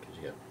disagree with,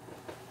 because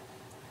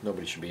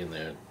nobody should be in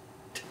there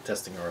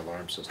testing our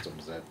alarm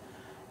systems that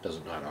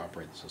doesn't know how to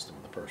operate the system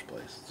in the first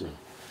place. So.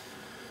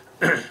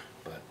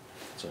 But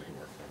so he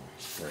worked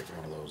on writing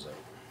one of those out.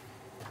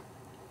 So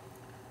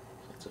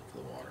that's it for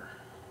the water.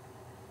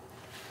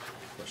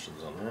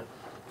 Questions on that?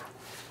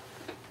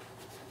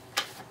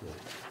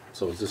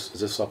 So is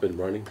this up and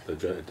running?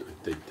 Did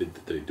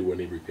they do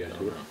any repair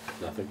to it?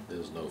 No. Nothing?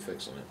 There's no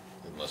fixing it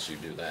unless you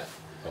do that.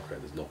 Okay,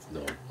 there's no,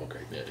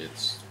 okay. Yeah,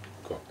 it's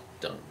Cool.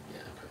 done.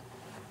 Yeah.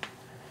 Okay.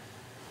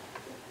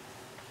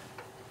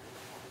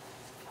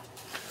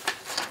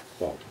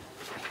 Well,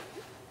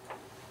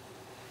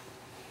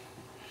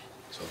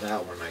 So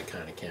that one I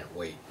kind of can't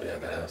wait. yeah,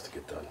 that has to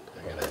get done.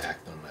 I gotta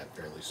act on that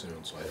fairly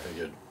soon, so I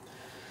figured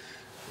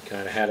we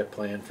kind of had it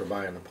planned for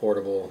buying the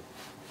portable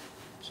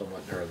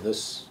somewhat during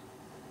this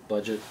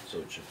budget, so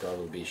it should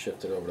probably be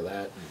shifted over to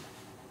that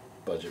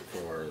and budget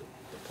for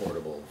the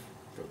portable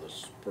for the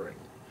spring.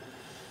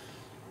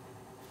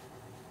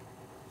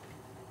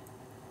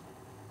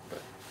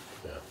 But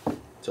Yeah.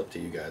 it's up to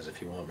you guys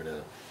if you want me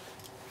to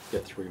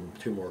get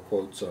two more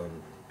quotes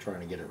on trying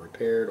to get it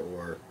repaired,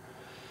 or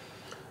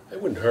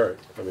It wouldn't hurt.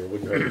 I mean, it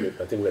wouldn't hurt. To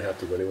get, I think we'd have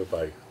to go anyway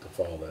to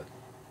follow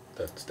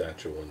that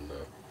statute on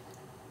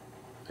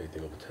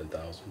anything over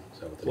 10,000. Is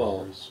that what the Well,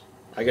 number is?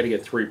 I got to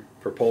get 3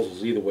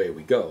 proposals either way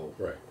we go.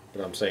 Right.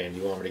 But I'm saying, do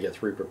you want me to get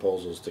 3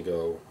 proposals to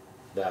go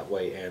that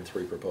way and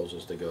 3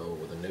 proposals to go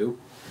with a new,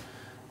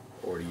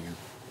 or do you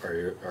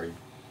are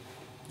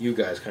you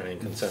guys kind of in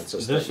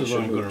consensus This that you is should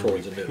only move gonna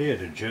towards a new? repair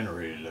the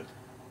generator,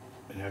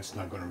 and that's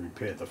not gonna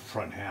repair the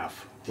front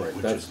half. Right,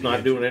 which that's is the not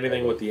engine. doing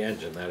anything with the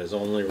engine. That is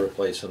only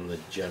replacing the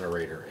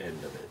generator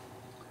end of it.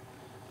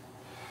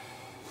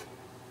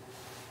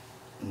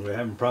 We're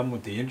having a problem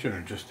with the engine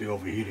or just the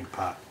overheating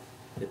part,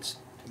 It's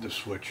the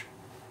switch?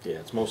 yeah,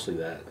 it's mostly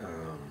that.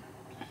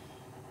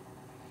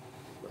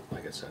 But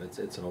like I said,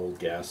 it's an old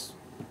gas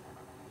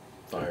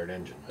fired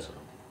engine, so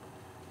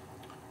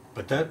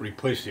But that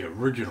replaced the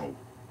original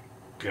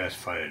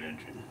gas-fired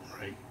engine,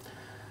 right?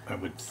 I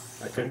would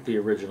I think the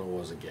original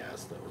was a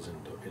gas that was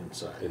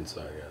inside.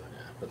 Inside, yeah.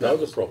 Yeah, but That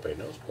was a propane.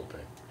 That was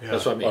propane. Yeah.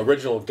 That's what I mean.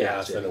 Original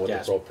gas, yeah, then it went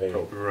gas, to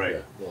propane. Right.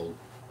 Yeah. Well,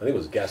 I think it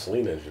was a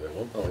gasoline engine at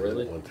one point. Oh,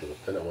 really?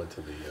 Then it went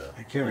to the.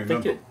 I can't I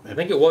think remember. I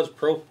think it was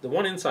the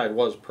one inside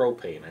was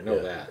propane. I know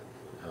Yeah. that.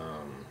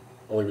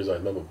 Only reason I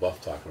remember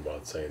Buff talking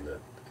about saying that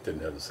it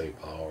didn't have the same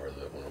power as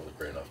when it was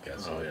ran off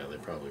gasoline. Oh yeah, they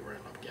probably ran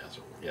up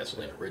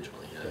gasoline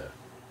originally. Yeah.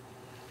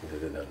 Yeah. They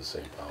didn't have the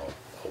same power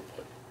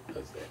output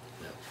as the.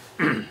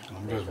 Yeah.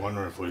 I'm just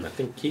wondering if we, I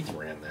think Keith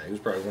ran that. He was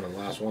probably one of the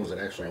last ones that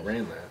actually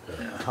ran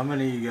that. how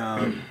many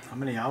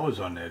hours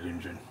on that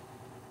engine?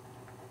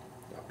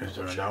 Is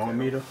there an Check hour that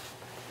meter? out.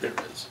 There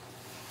is.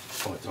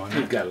 Oh, it's on We've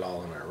there? got it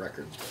all in our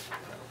records, but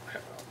I don't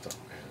have it off the top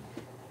of my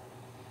head.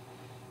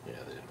 Yeah,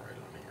 they didn't write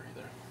it on here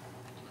either.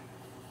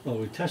 Well,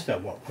 we test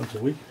that, what, once a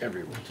week?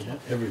 Every week. Yeah.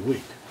 Every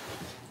week.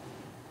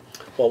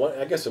 Well,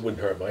 I guess it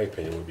wouldn't hurt. My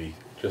opinion would be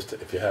just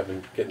if you're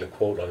getting a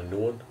quote on a new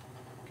one,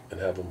 and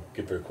have them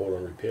give you a quote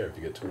on repair if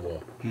you get 2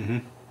 more. Mm-hmm.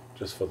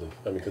 Just for the,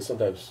 I mean, because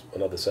sometimes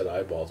another set of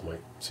eyeballs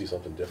might see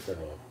something different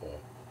or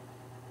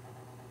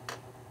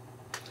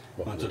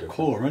Well, it's a different.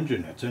 Kohler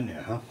engine that's in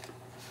there, huh?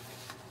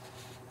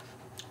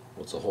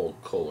 What's the whole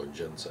Kohler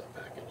genset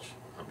package?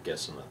 I'm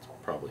guessing that's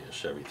probably a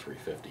Chevy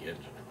 350 engine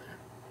in there.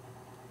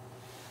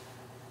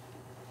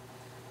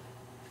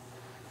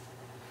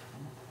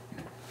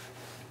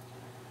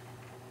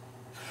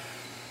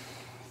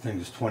 Thing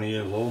is 20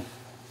 years old.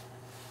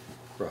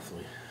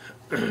 Roughly.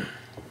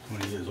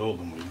 20 years old,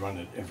 and we run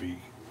it every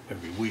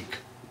week.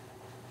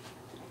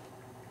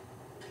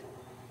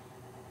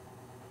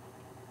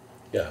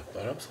 Yeah,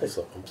 but I'm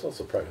still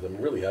surprised. I mean,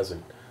 it really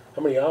hasn't.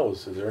 How many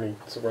hours? Is there any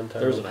runtime?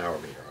 There's on an it? hour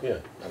meter on it.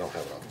 Yeah. I don't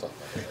have it off the top of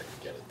my head. I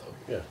can get it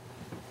though. Yeah.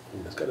 I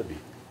mean, there's got to be.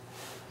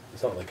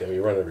 It's not like, I mean,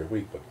 you run every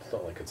week, but it's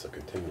not like it's a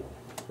continual.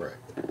 Right.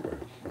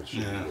 It should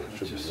Yeah, be, it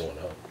should just- be going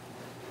up.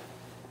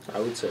 I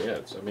would say, yeah.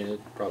 I mean,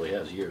 it probably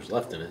has years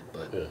left in it,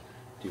 but Yeah,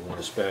 do you want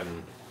to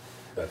spend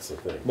that's the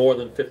thing. more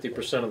than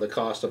 50% of the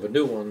cost of a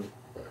new one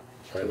Right.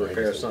 to I know,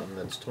 repair something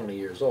that's 20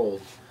 years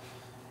old?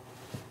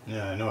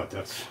 Yeah, I know it.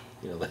 That's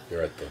You know,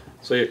 You're at the.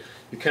 so you're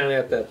kind of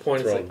at that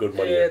point. It's Throwing like, good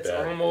money yeah, at it's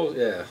bad. almost,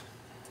 yeah,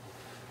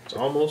 it's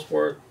almost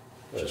worth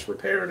just Yeah.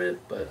 repairing it,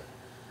 but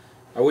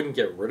I wouldn't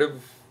get rid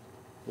of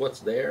what's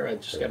there. I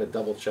just got to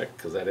double check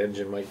because that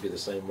engine might be the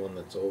same one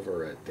that's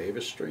over at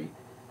Davis Street.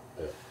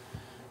 Yeah.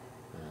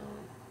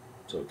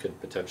 So it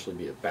could potentially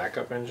be a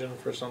backup engine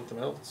for something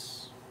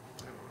else.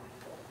 I don't know.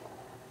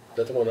 Is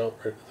that the one out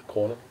right at the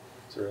corner?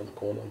 Is there on the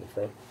corner on the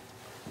front?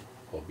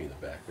 Well, be in the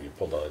back when you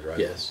pull down the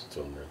driveway. Yes. It's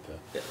on right there.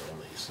 Yeah, the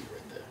one that you see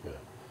right there. Yeah.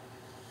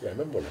 Yeah, I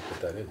remember when I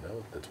put that in.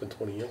 That's been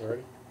 20 years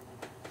already.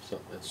 So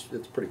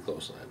it's pretty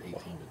close to that, 18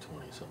 to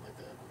 20, something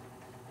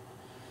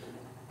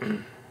like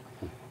that.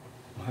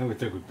 I would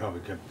think we'd probably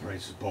get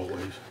prices both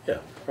ways. Yeah,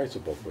 price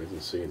of both ways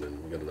and see, and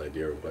then we got an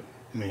idea of what.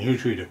 I mean,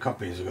 usually the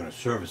companies are going to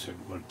service it,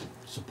 would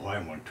supply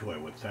one too, I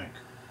would think.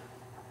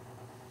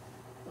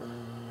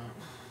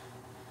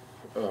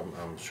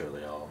 I'm sure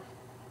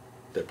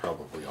they're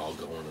probably all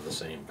going to the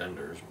same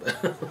vendors, but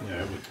Yeah,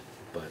 I would.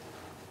 but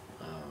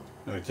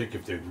I would think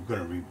if they're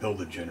going to rebuild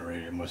the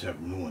generator, they must have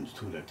new ones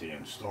too that they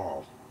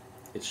install.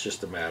 it's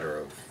just a matter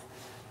of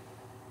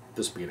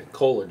this being a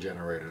Kohler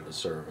generator to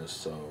service,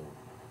 so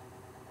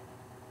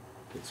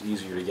it's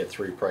easier to get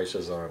 3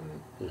 prices on.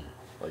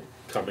 Like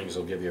Cummings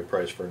will give you a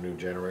price for a new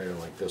generator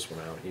like this one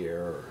out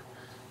here, or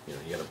you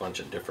got a bunch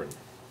of different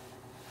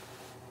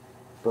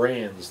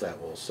brands that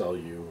will sell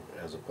you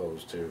as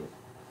opposed to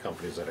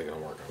companies that are going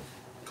to work on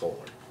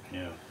Kohler.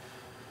 Yeah.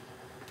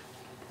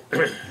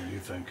 What do you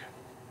think?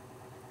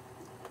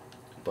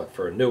 But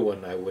for a new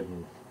one, I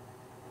wouldn't.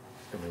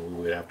 I mean,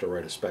 we would have to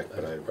write a spec,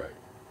 but I Right.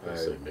 I-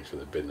 So make sure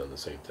they're bidding on the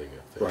same thing.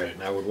 If they, right,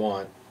 and I would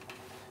want,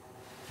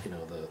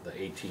 the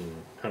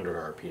 1800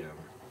 RPM,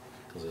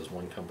 because there's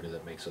one company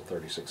that makes a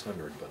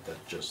 3600, but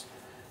that just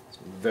It's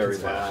very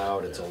It's fast,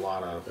 loud. It's a yeah.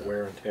 lot of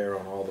wear and tear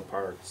on all the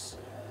parts.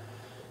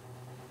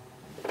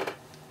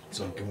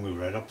 So can we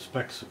write up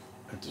specs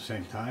at the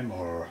same time,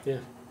 or? Yeah.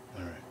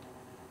 All right.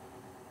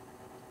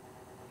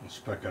 We'll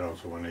spec it out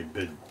so when they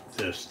bid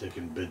this, they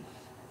can bid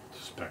the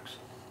specs.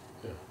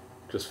 Yeah,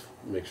 just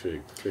make sure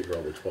you figure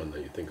out which one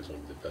that you think is gonna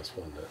be the best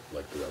one, that,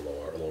 like the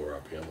lower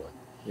RPM one.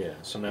 Yeah.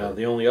 So now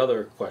the only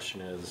other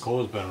question is.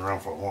 Kohler's been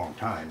around for a long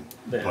time,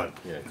 Yeah, but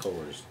yeah,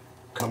 Kohler's.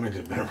 Cummins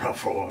has been around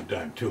for a long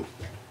time too.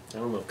 I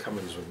don't know if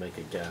Cummins would make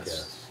a gas.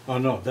 Yes. Oh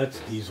no, that's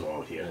diesel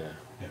out here.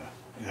 Yeah.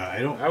 Yeah, I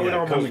don't. I would yeah,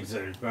 almost-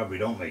 Cummins probably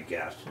don't make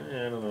gas.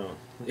 I don't know.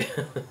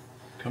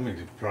 Cummins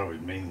is probably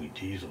mainly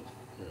diesel.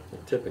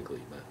 Typically,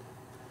 but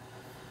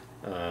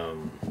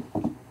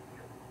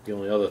the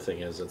only other thing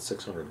is it's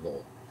 600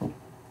 volt,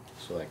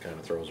 so that kind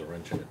of throws a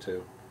wrench in it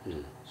too. Hmm.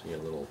 So you get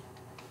a little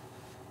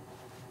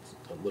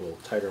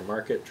tighter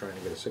market trying to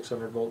get a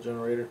 600 volt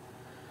generator.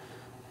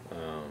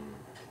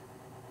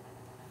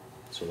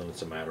 So then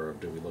it's a matter of,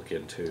 do we look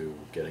into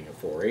getting a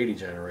 480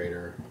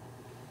 generator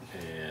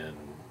and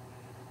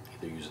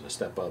either using a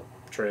step up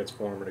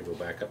transformer to go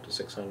back up to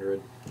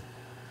 600. I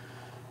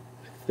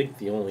think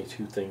the only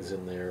two things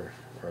in there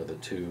are the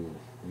two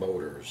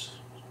motors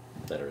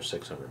that are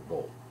 600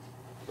 volt,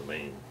 the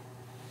main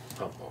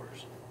pump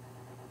motors,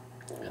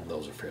 and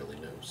those are fairly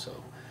new. So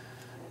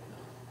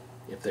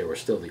if they were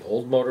still the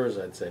old motors,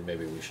 I'd say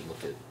maybe we should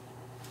look at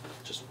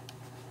just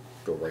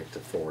go right to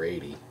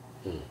 480,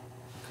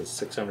 because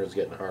 600 is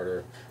getting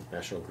harder.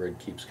 National Grid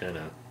keeps kind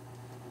of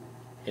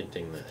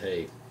hinting that,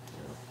 hey,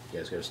 you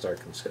guys got to start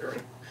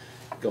considering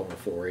going to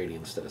 480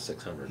 instead of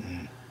 600.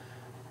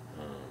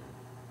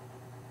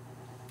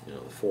 The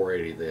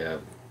 480, they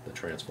have the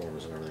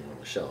transformers and everything on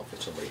the shelf.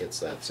 If somebody hits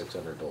that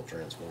 600 volt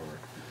transformer,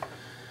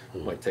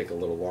 it might take a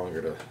little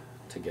longer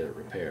to get it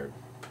repaired.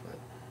 But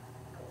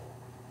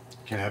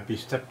Can that be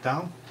stepped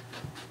down?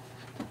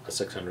 a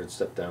 600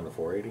 step down to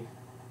 480,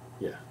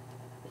 yeah.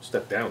 Well,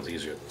 step down is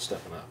easier than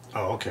stepping up.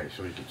 Oh, okay,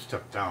 so you can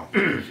step down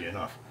easy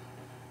enough.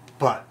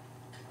 But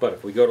But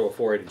if we go to a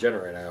 480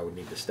 generator, I would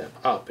need to step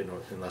up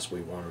unless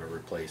we wanted to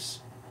replace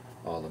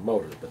all the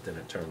motors. But then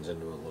it turns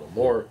into a little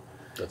more.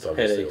 That's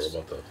obviously Headaches.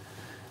 about the,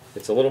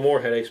 It's a little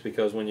more headaches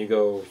because when you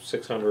go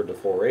 600 to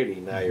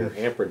 480, now your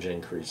amperage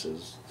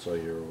increases, so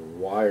your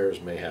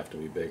wires may have to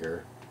be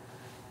bigger.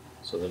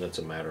 So then it's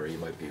a matter of, you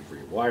might be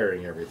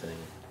rewiring everything.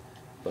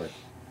 But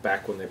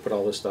back when they put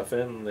all this stuff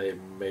in, they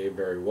may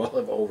very well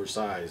have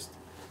oversized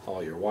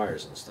all your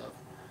wires and stuff.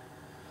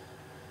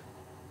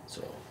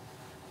 So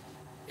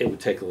it would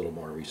take a little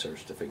more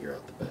research to figure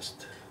out the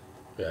best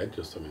yeah,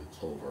 I mean,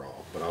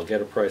 overall. But I'll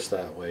get a price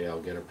that way.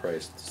 I'll get a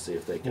price to see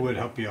if they who can. would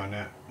help you on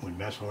that? With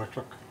Mass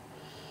Electric?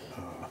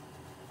 I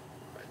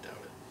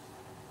doubt it.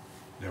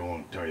 They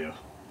won't tell you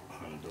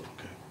how to do it,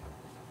 okay?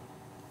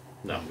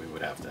 No, we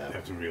would have to You have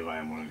have to rely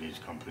on one of these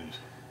companies.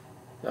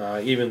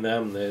 even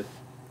them,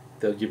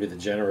 they'll give you the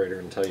generator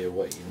and tell you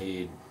what you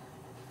need,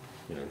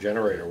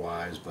 generator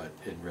wise, but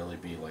it'd really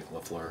be like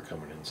LaFleur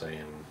coming in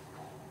saying,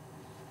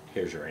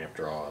 here's your amp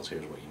draws,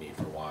 here's what you need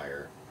for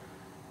wire,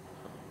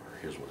 or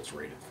here's what it's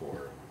rated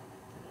for.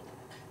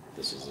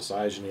 This is the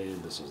size you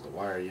need, this is the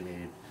wire you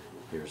need,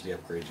 here's the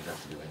upgrades you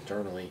have to do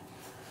internally.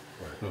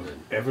 So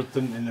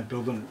everything in the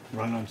building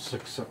run on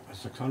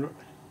 600?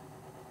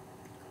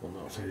 Well,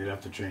 no, So you'd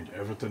have to change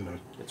everything to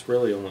it's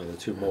really only the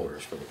two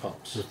motors for the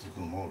pumps. just the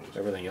motors.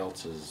 Everything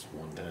else is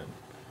 110.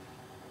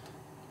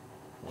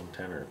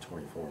 110 or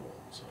 24 volt,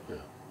 so.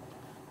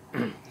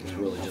 yeah. It's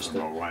really Nothing just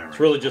about wiring. it's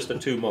really just the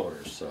two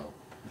motors, so.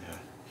 Yeah.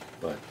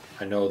 But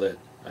I know that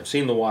I've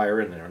seen the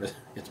wire in there, and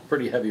it's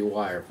pretty heavy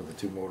wire for the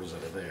two motors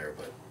that are there,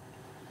 but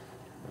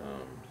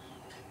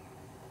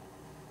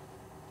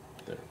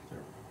they're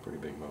pretty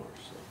big motors.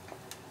 So.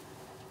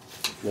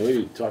 Well,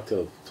 maybe talk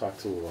to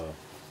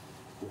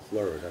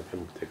LaFleur and have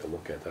him take a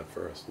look at that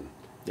first and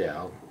Yeah,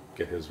 I'll,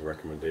 get his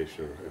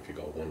recommendation if you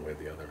go one way or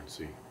the other and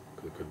see.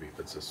 'Cause it could be, if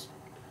it's just,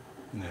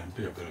 Yeah, it'd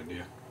be a good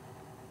idea.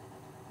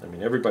 I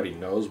mean, everybody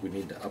knows we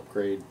need to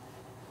upgrade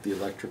the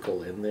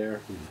electrical in there.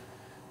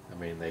 I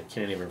mean, they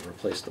can't even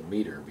replace the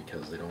meter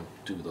because they don't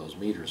do those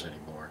meters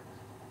anymore.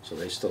 So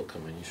they still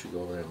come in. You should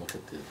go over there and look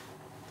at the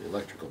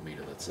electrical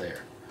meter that's there.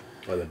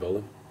 by the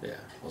building? Yeah,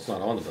 well, it's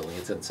not on the building,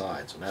 it's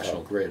inside, so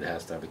National Oh. Grid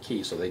has to have a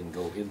key so they can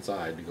go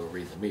inside to go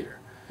read the meter,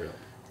 Yeah.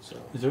 so.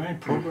 Is there any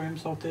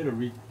programs out there to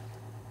read,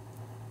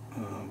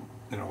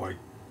 like,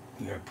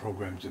 you have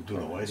programs that do the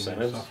lighting and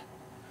Incentives? stuff?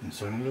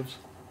 Incentives?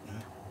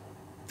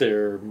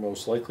 There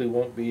most likely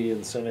won't be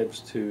incentives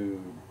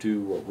to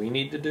do what we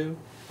need to do.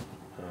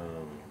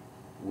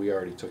 We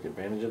already took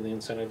advantage of the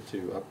incentive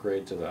to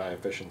upgrade to the high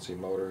efficiency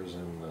motors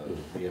and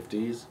the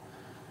VFDs,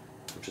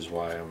 which is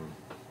why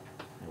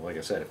like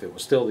I said, if it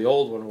was still the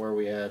old one where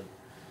we had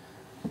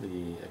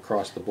the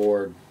across the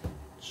board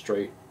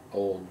straight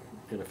old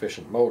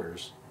inefficient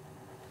motors,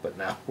 but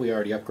now we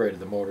already upgraded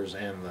the motors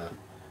and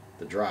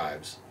the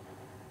drives,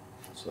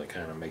 so that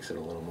kind of makes it a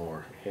little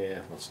more,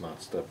 let's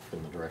not step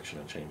in the direction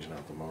of changing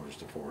out the motors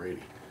to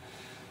 480.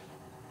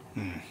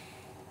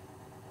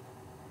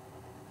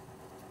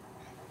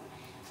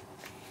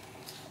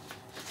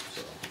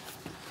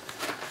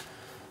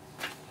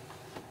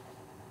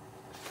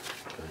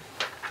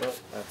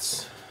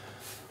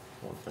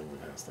 thing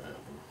that has to happen.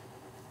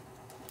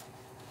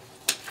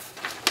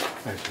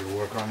 Thanks for your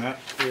work on that.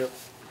 Yep.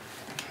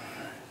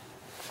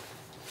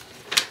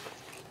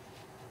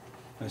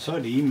 I saw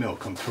the email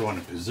come through on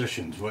the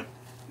positions. What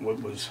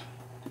was?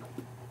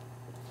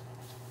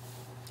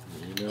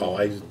 Oh,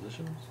 I-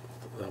 Positions?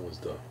 That was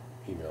the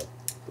email.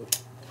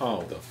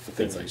 Oh, The the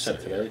things thing I you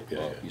sent sent, today? yeah,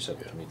 Well, yeah, you sent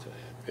it yeah. to me today.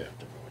 Yeah. I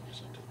don't know when you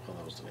sent it. Oh,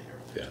 that was today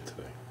earlier. Yeah,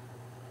 today.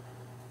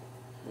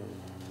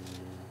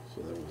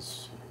 So that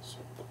was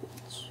some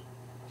quotes.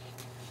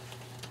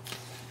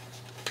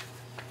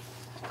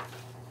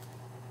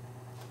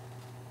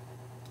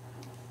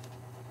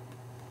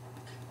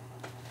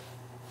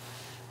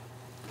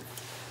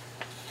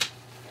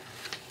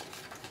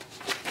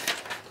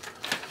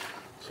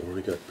 So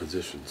we got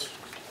positions.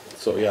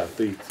 So yeah, I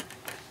don't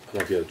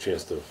know if you had a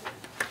chance to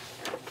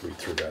read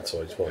through that,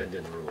 so I just I want to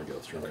didn't really go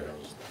through Okay. it. I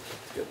was,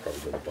 get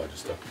probably the budget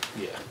stuff.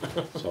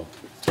 yeah. So,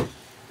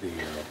 the,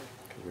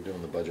 'Cause we're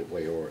doing the budget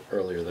way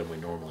earlier than we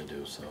normally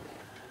do, so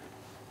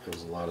there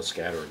was a lot of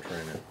scattering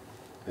trying to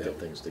Yeah. get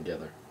things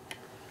together.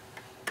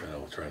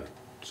 we're trying to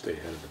stay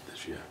ahead of it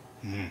this year.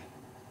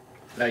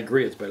 I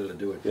agree, it's better to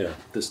do it Yeah.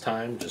 this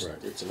time, just,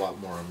 Right. it's a lot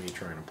more on me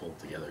trying to pull it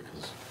together,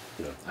 because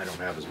Yeah. I don't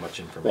have as much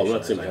Well, information we're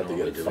not as saying I we have to get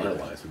normally it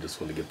do. finalized, we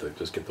just want to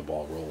get the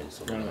ball rolling,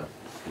 so we're No,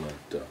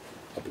 not,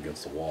 up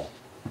against the wall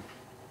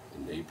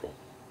in April.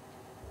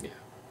 Yeah,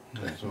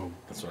 So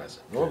that's what I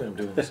said. Normally I'm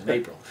doing this in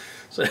April,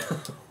 so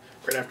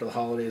right after the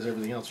holidays,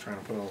 everything else, trying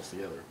to put all this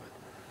together,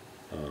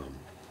 but.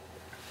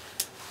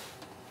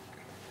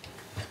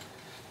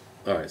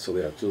 All right, so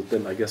yeah, so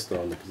then I guess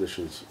on the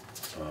positions,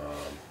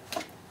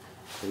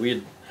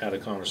 We had a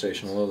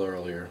conversation a little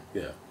earlier.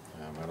 yeah,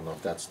 I don't know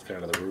if that's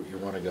kind of the route you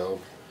want to go.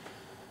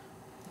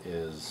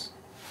 Is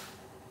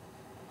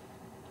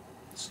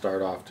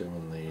start off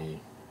doing the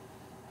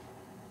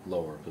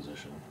lower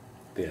position.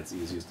 it's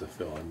easiest to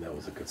fill, and that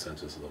was the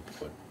consensus of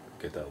the,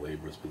 get that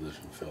laborer's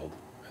position filled,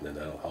 and then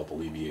that'll help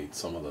alleviate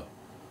some of the,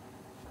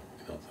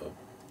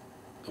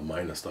 the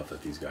minor stuff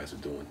that these guys are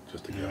doing,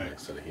 just to get an Right.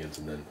 extra set of hands,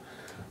 and then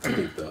I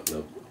think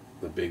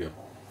the bigger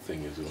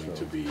thing is going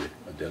to be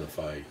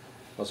identify.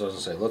 That's what I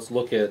was gonna say. Let's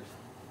look at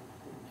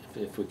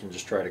if we can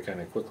just try to kind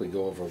of quickly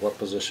go over what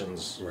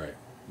positions Right.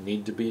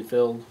 need to be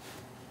filled.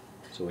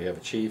 So we have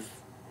a chief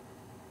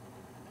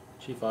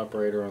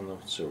operator on the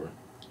sewer,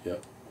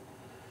 Yep.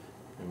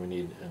 and we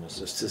need an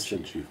assistant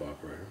Assistant chief. chief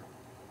operator.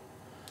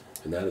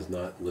 And that is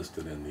not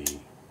listed in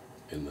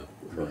the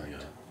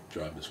Correct.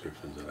 job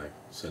descriptions that I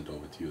sent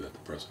over to you that the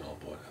personnel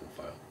board had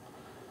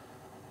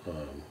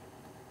filed.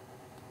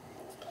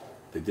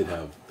 They did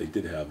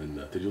have in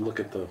the, did you look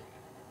at the,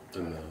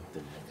 in the,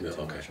 Didn't yeah, look at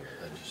too okay. much of it.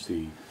 I just-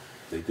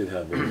 they did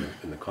have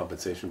in the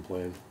compensation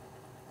plan,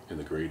 in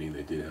the grading,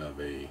 they did have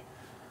I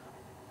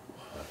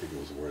think it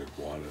was worded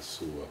water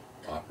sewer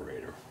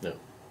operator. No.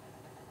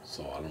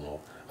 So I don't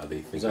know, are they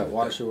thinking? Is that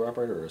water sewer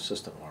operator or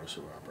assistant water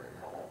sewer operator?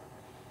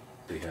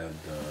 They had,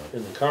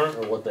 In the current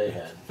or what they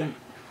had?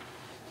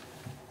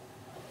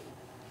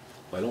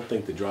 I don't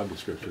think the job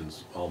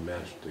descriptions all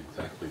matched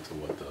exactly to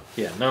what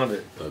Yeah, none of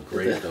it. the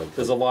grade of.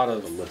 There's a lot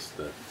of the list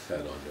that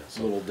had on there,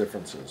 so. little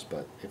differences,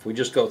 but if we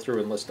just go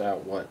through and list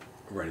out what,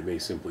 Right, it may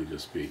simply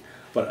just be,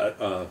 but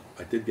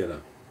I did get a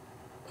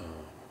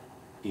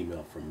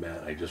email from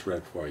Matt, I just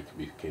read before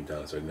we came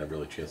down, so I didn't have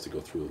really a chance to go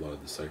through a lot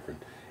of deciphering,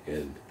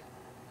 and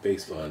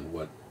based on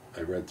what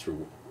I read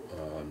through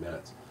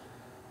Matt's,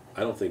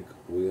 I don't think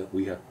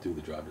we have to do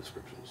the job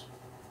descriptions.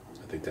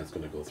 I think that's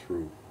gonna go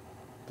through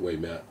the way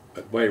the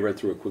way I read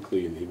through it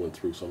quickly, and he went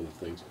through some of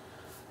the things.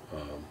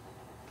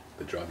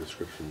 The job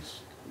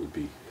descriptions would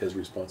be his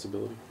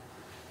responsibility.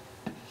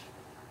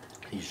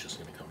 he's just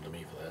gonna come to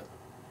me for that.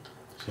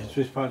 it's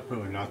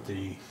responsibility, not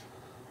the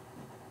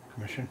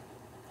commission.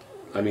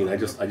 I mean, I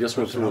just went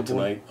through Personnel it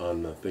tonight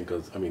on the thing,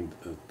 'cause, I mean,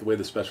 the way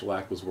the special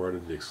act was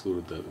worded, it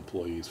excluded the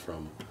employees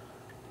from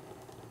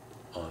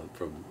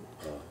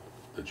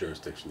the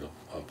jurisdiction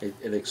of.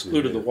 It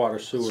excluded the water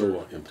sewer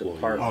Sewer employees.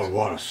 department. Oh,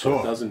 water It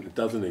sewer.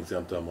 doesn't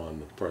exempt them on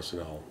the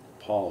personnel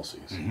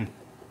policies.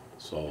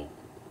 So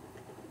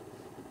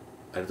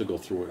I have to go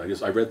through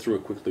it. I read through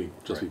it quickly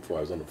just Right. before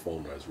I was on the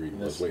phone. I was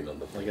reading. I was waiting on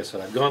the. Like I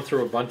said, I've gone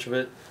through a bunch of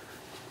it.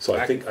 So I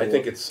back think and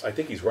forth. I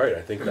think he's right.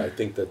 I think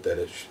that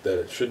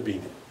it should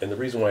be, and the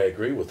reason why I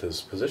agree with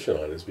his position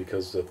on it is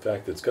because the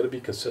fact that it's got to be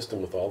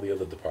consistent with all the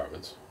other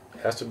departments.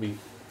 There has to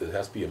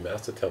be a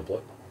master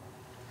template.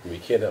 I mean, you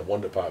can't have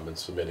one department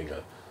submitting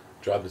a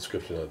job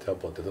description on a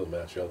template that doesn't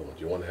match the other ones.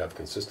 You want to have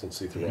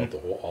consistency throughout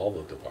all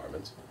the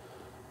departments.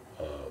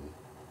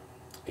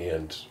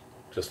 And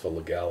just for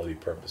legality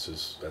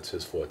purposes, that's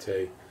his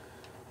forte.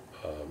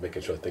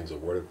 Making sure things are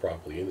worded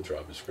properly in the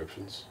job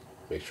descriptions,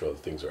 make sure that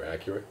things are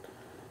accurate,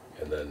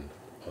 and then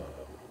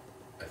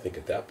I think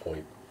at that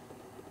point,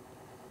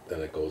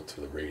 then it goes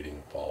to the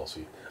rating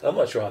policy. I'm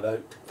not sure how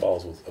that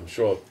falls with. I'm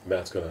sure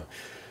Matt's gonna,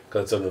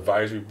 because it's an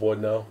advisory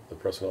board now. The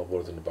personnel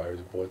board is an advisory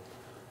board,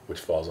 which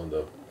falls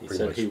under He pretty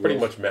said much. he Pretty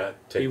will- much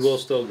Matt takes. He will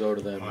still go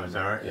to them Oh, is and,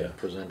 that right? and Yeah.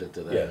 present it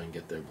to them Yeah. and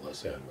get their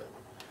blessing, Yeah. but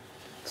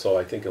So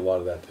I think a lot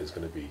of that is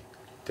going to be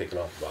taken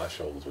off of our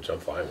shoulders, which I'm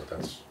fine with.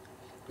 That's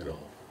you know.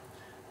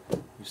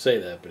 You say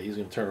that, but he's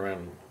gonna turn around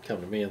and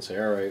come to me and say,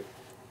 all right,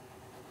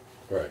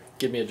 Right.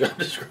 give me a job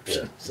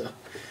description. Yeah. So,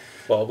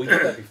 Well, we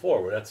did that before.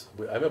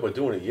 I remember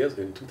doing it years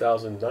in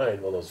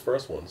 2009, one of those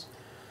first ones,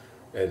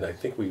 and I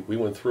think we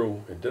went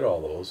through and did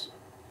all those,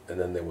 and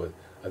then there were,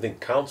 I think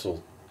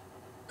council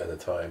at the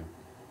time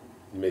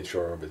made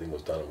sure everything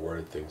was done and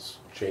worded things,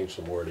 changed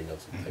some wording on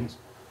some things.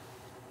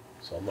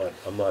 So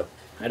I'm not.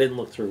 I didn't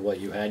look through what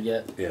you had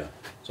yet, Yeah.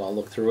 so I'll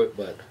look through it,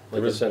 but like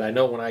There I is- said, I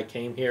know when I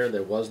came here,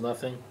 there was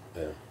nothing.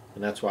 Yeah.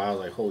 And that's why I was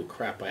like, holy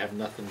crap, I have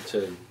nothing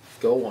to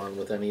go on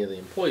with any of the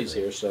employees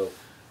here. So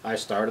I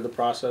started the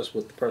process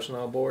with the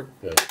personnel board,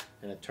 Yeah.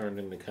 and it turned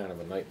into kind of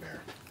a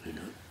nightmare.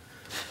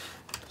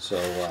 So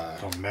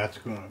So Matt's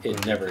gonna.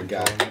 it never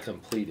got control it.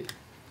 completed.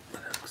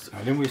 Now,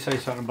 didn't we say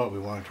something about we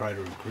wanna try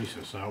to increase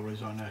the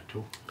salaries on that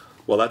too?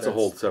 Well, that's a That's-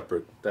 whole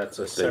separate. That's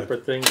a I think-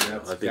 separate thing, and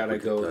that's I think got to we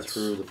could- go that's-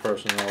 through the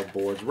personnel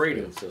board's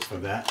rating For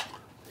system. that?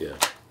 Yeah.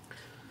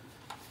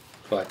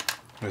 But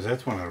Cause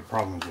that's one of the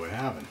problems we're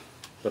having.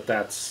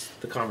 that's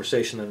the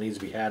conversation that needs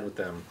to be had with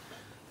them.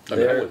 I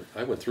mean, They're-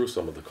 I went through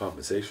some of the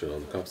compensation on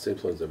the compensation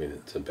plans. I mean,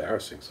 it's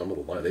embarrassing. Some of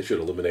the line they should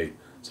eliminate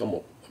some.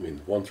 I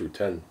mean, 1 through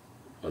 10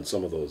 on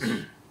some of those.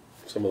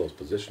 Some of those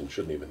positions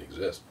shouldn't even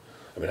exist.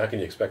 I mean, how can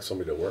you expect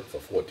somebody to work for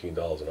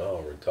 $14 an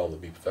hour and tell them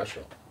to be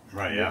professional?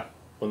 Right, yeah.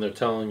 When they're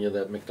telling you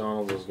that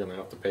McDonald's is going to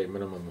have to pay a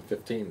minimum of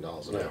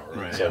 $15 an hour.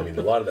 Right. So I mean,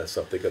 a lot of that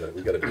stuff we gotta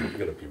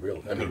be real. I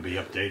It's gonna mean, be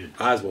updated.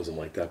 ours wasn't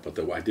like that, but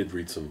I did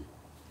read some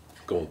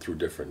going through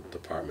different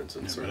departments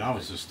and Yeah, but certain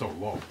ours is still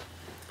low.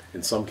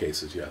 in some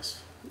cases,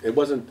 yes. It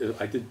wasn't.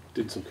 I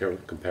did some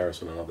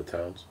comparison on other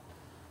towns,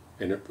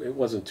 and it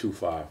wasn't too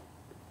far.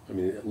 I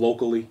mean,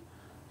 locally,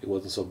 it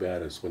wasn't so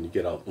bad as when you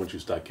get out. Once you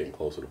start getting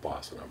closer to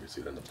Boston,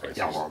 obviously, then the prices.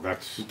 Yeah, well,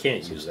 that's, You you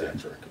can't use that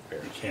for a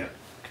comparison. can't.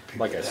 compete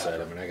Like I with that.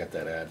 said, I mean, I got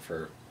that ad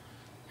for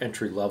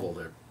entry level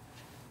there.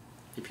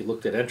 If you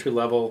looked at entry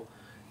level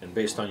and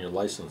based on your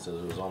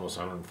licenses, it was almost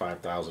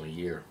 105,000 a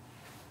year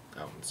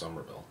out in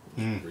Somerville.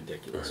 It's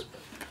ridiculous.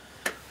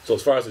 So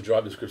as far as the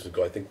job descriptions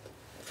go, I think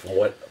from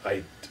what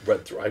I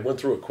read through, I went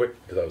through it quick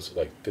because I was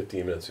like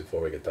 15 minutes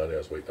before we get down there. I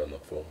was waiting on the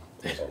phone.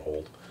 I was on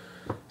hold.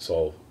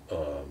 So,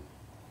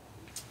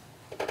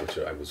 which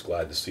I was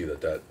glad to see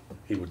that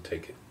he would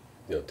take it,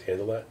 to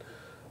handle that.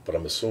 But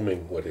I'm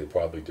assuming what he'll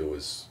probably do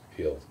is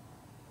he'll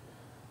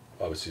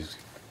obviously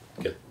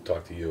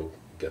talk to you,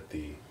 get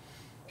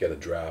a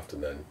draft,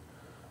 and then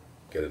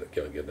get it.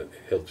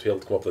 He'll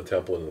come up with a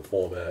template and the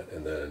format,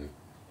 and then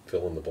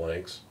fill in the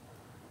blanks,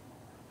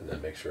 and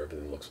then make sure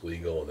everything looks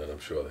legal. And then I'm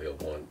sure he'll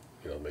want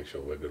make sure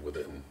we're good with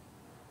it, and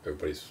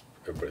everybody's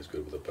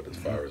good with it. But as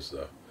far as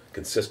the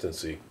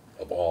consistency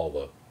of all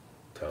the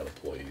town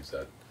employees,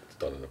 that it's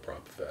done in a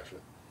proper fashion.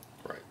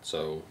 Right.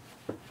 So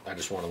I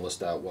just want to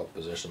list out what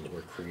positions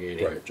we're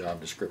creating Right.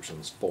 job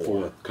descriptions for.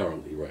 For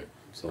currently, right.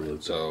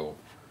 So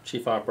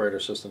chief operator,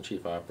 assistant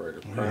chief operator,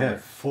 We primary,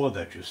 had 4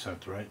 that you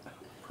sent, right?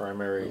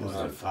 primary. Or was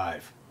it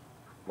 5?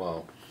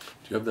 Well,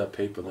 Do you have that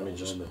paper? let me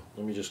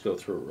just go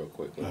through it real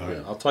quickly. All right.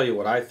 I'll tell you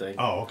what I think,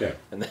 Oh, okay.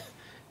 and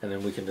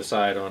then we can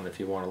decide on if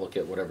you want to look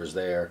at whatever's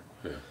there.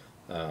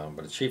 Yeah.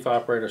 But it's chief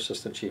operator,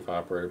 assistant chief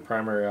operator,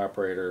 primary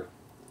operator,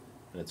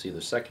 and it's either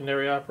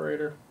secondary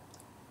operator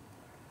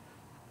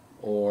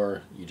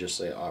or you just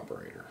say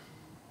operator.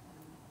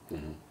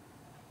 Mhm.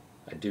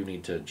 I do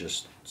need to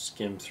just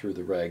skim through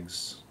the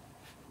regs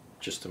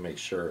just to make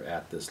sure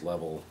at this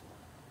level,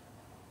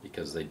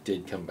 because they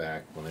did come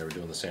back when they were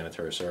doing the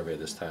sanitary survey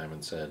this time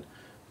and said,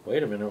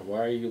 wait a minute,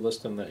 why are you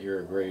listing that you're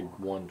a grade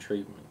 1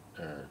 treatment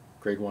or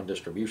grade 1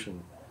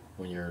 distribution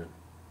when you're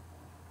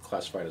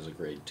classified as a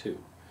grade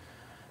 2?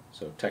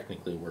 So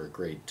technically we're a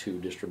grade 2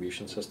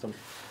 distribution system.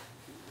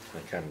 I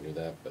kind of knew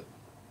that, but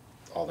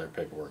all their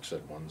paperwork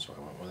said 1, so I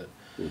went with it.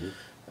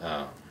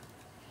 Mhm.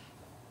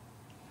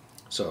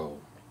 So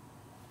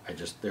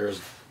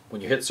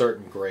when you hit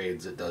certain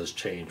grades, it does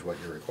change what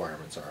your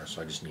requirements are.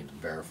 So I just need to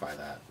verify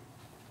that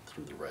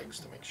through the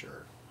regs to make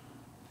sure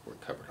we're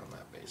covered on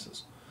that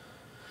basis.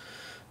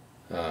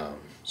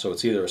 So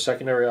it's either a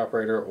secondary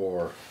operator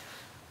or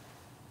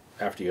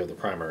after you have the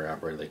primary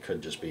operator, they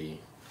could just be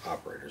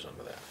operators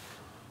under that.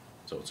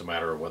 So it's a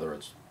matter of whether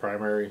it's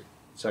primary,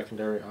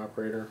 secondary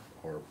operator,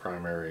 or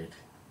primary,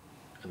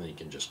 and then you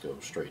can just go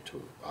straight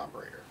to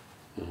operator.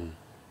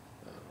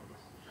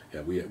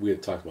 Yeah, we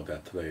had talked about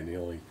that today, and the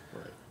only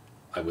Right.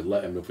 I would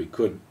let him if we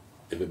could,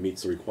 if it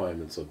meets the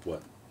requirements of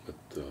what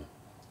the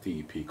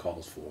DEP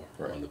calls for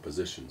Right. on the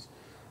positions,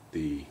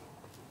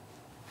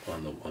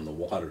 on the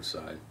water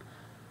side.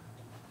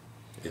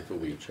 If We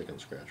we chicken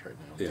scratch right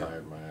now. I'm Yeah.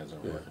 tired, my eyes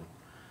aren't Yeah. working.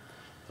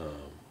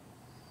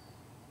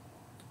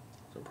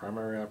 So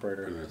primary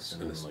operator, And and it's-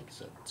 then and it's like you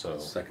said, so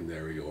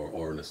secondary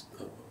or an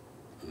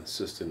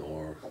assistant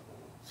or yeah,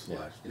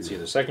 slash it's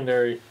either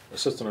secondary,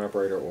 assistant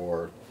operator,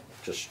 or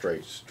just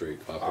straight straight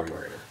operator.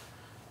 operator.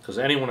 Because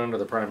anyone under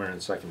the primary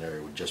and secondary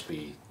would just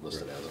be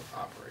listed as an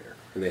operator.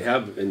 And they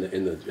have in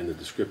the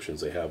descriptions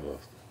they have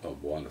a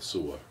water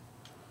sewer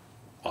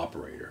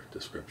operator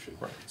description.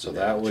 Right. So And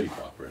they that have a would- chief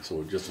operator.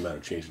 So it's just a matter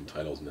of changing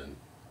titles and then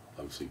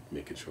obviously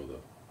making sure the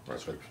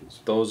descriptions.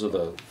 Those are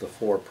the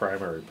four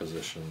primary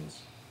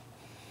positions,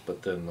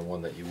 but then the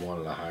one that you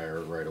wanted to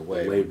hire right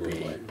away would be,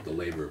 The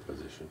labor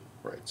position,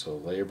 right, so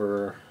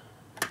labor,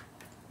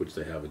 which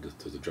they have,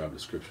 there's a job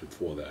description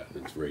for that,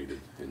 and it's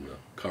rated in the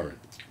current.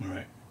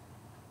 Right.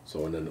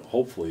 So, and then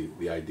hopefully,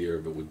 the idea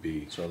of it would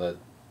be,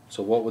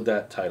 so what would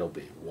that title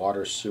be?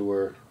 Water,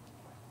 sewer,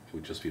 it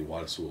would just be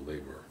water sewer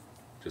laborer,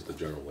 just a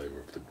general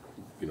laborer to,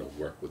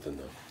 work within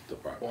the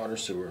department. water,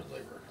 sewer,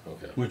 labor,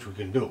 okay. Which we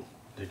can do.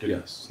 They did it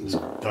Yes,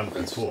 done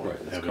that's before. right,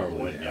 that's Have it currently,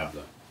 going, they yeah. have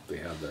they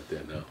have that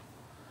there now,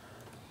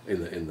 in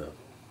the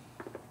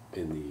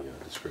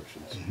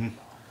descriptions.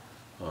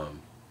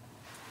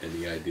 And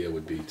the idea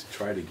would be to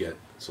try to get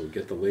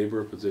the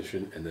laborer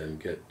position, and then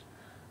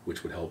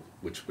which would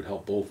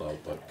help both out,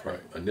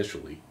 but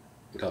initially,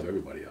 and help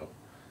everybody out,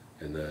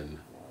 and then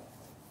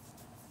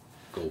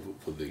go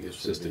for the This would be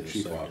assistant the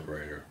chief second.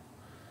 operator,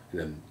 and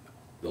then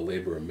the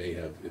laborer may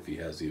have, if he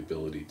has the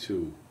ability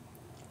to,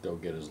 Go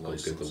get his go get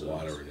license. the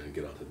water, and then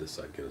get onto this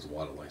side, get his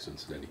water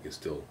license, and then he can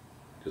still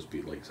just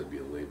be, like I said, be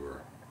a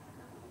laborer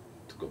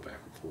to go back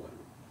and forth.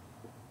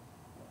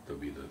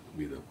 There'll be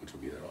which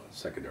would be the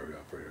secondary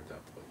operator at that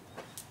point.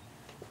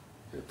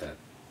 And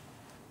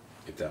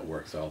if that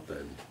works out,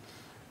 then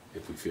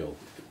if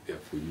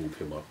we move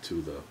him up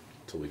till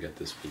we get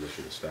this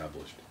position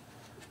established,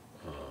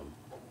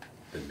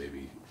 then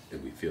maybe,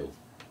 and we feel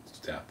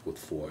staffed with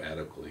 4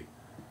 adequately,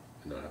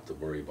 and not have to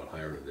worry about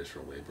hiring an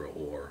additional laborer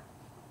or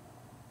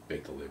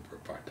make the laborer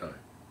part-time.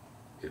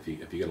 If you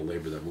get a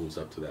laborer that moves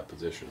up to that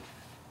position,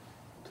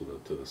 to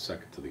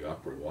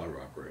the water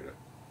operator,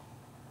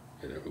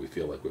 and if we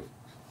feel like we're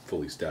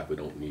fully staffed, we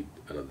don't need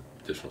another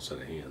additional set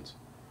of hands,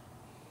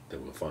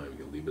 then we're fine, we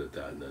can leave it at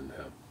that, and then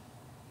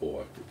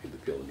or if you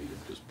feel the need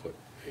to just put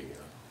a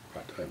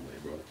part-time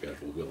laborer, like we had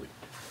with Willie.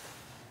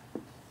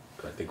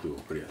 I think we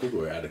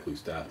were adequately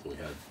staffed when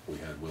we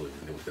had Willie,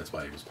 and that's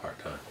why he was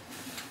part-time.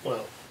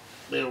 Well,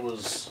 there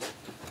was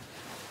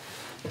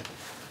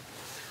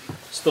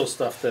still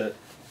stuff that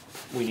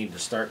we need to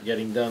start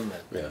getting done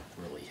that Yeah.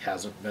 really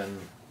hasn't been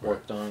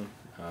worked on.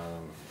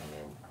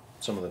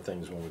 Some of the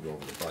things when we go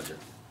over the budget,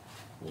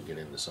 we'll get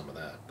into some of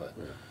that, but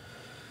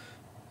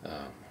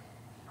Yeah.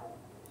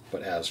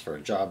 but as for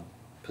job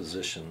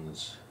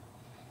positions,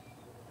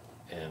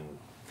 and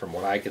from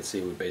what I could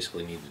see, we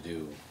basically need to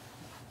do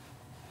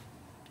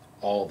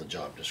all the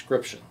job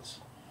descriptions.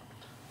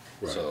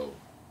 Right. So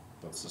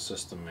that's the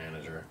system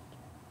manager,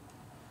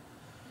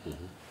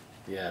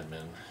 the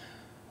admin,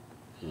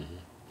 and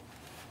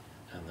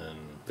then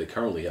They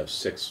currently have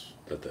 6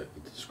 that the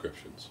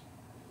descriptions,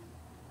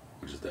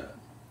 which is that.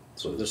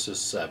 so this is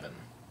 7.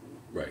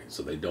 Right,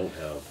 so they don't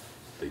have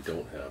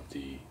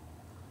the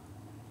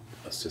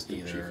assistant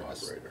Either chief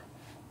as- operator.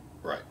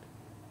 Right.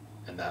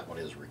 And that one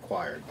is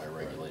required by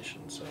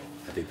regulation, so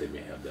I think they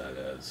may have that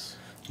as,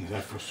 Is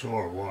that for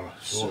sewer or water?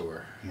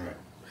 sewer. Right.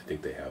 I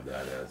think they have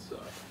that as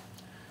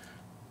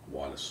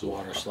water sewer.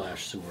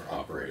 Water/sewer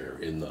operator.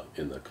 in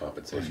the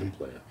compensation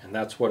plan. And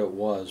that's what it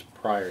was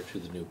prior to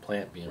the new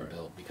plant being Right.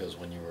 built, because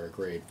when you were a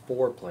grade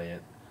 4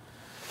 plant,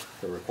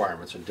 the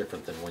requirements are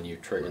different than when you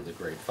triggered the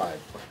grade 5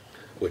 plant.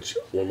 Which,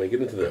 when we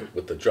get into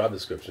with the job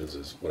descriptions,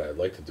 is what I'd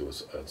like to do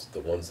is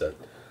the ones that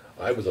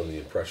I was under the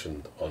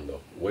impression on the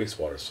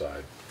wastewater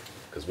side,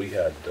 because we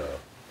had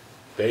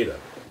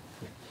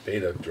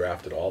Beta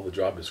drafted all the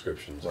job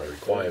descriptions and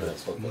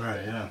requirements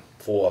Right, yeah.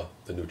 for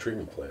the new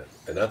treatment plant,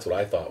 and that's what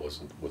I thought was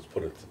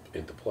put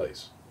into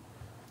place.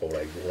 But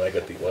when I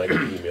got the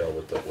email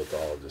with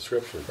all the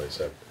descriptions, I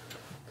said,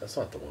 that's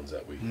not the ones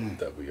that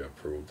we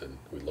approved and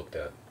we looked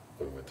at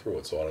when we went through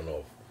it. So I don't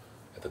know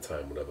if at the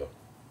time,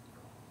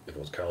 if it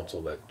was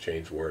council that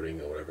changed wording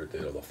or whatever,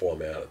 the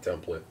format, a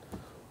template,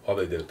 how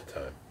they did at the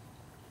time.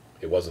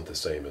 It wasn't the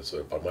same as,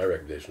 but my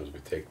recommendation was we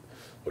take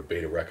what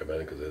Beta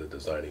recommended, because they're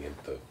designing it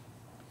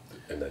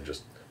and then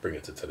just bring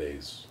it to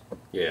today's.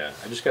 Yeah,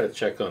 I just gotta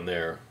check on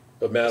their,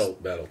 But Matt'll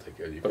take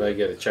care of you. but I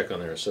gotta check on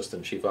their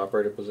assistant chief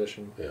operator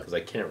position, Yeah. because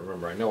I can't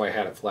remember. I know I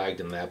had it flagged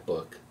in that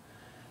book,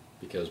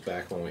 because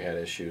back when we had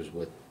issues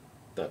with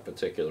that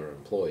particular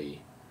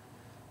employee,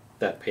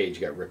 that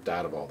page got ripped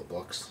out of all the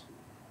books.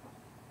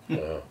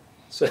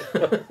 So,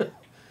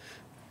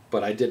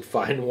 but I did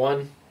find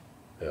one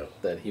Yeah.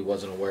 that he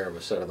wasn't aware of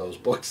a set of those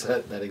books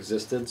that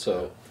existed,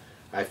 so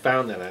I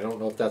found that. I don't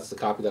know if that's the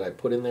copy that I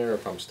put in there, or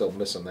if I'm still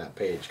missing that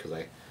page, because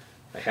I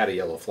had a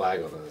yellow flag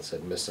on it that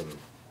said missing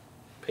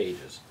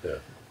pages. Yeah.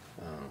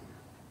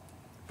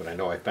 But I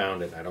know I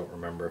found it. I don't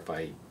remember if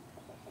I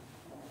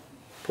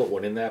put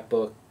one in that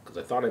book, because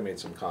I thought I made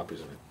some copies,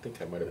 and I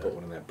think I might have put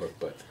one in that book,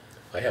 but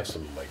I have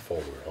some in my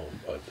folder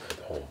at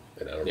home,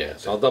 and I don't know. yeah, if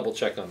so I'll they're- double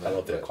check on I that. don't know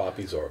if they're but-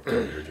 copies or if they're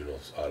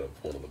originals out of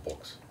one of the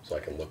books, so I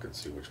can look and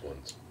see which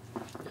ones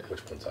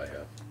I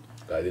have.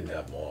 I didn't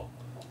have them all.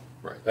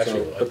 Right,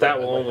 Actually, so, I but that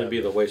might will only have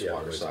be the the- yeah,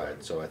 wastewater wastewater.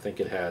 side, so I think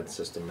it had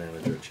system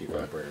manager, chief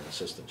Right. operator, and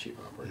assistant chief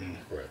operator.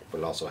 Right. But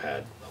it also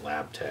had a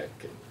lab tech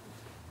and,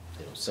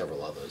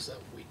 several others that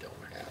we don't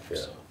have, Yeah.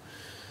 so.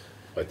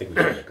 I think we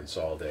kind of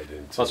consolidated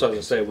into. Also, I was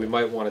gonna say, we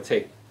might wanna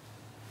take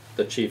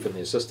the chief and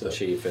the assistant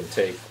chief and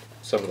take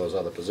some of those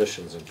other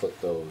positions and put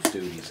those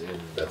duties in.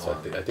 That's,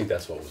 I think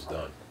that's what was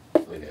done.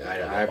 Okay,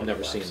 I've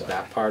never seen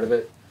that part of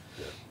it.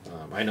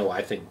 Yeah.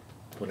 I think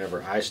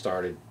whenever I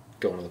started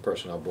going to the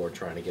personnel board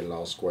trying to get it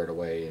all squared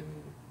away in,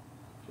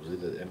 it was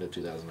either the end of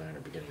 2009 or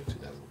beginning of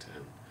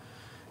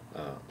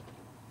 2010,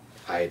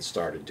 I had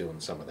started doing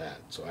some of that.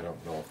 So I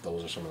don't know if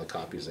those are some of the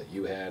copies that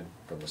you had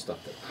from the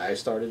stuff that I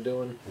started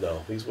doing.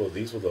 No, these were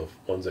the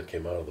ones that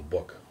came out of the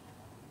book.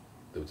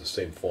 It was the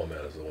same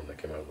format as the one that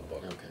came out of the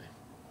book. Okay.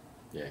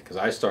 Yeah, because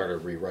I started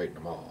rewriting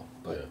them all,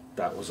 but Yeah.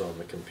 that was on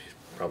the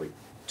probably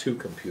 2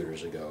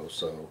 computers ago,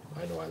 so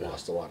I know I Yeah.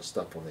 lost a lot of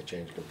stuff when they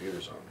changed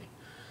computers on me.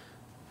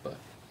 But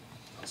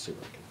I'll see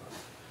what I can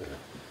find.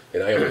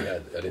 Yeah.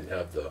 And I didn't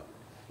have the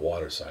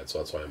water side, so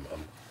that's why I'm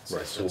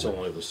Right, it's assuming.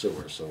 only the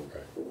sewer, so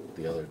Right.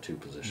 the other 2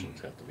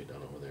 positions have to be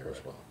done over there as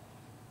Right. well.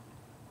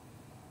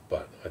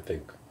 But I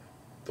think,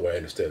 the way I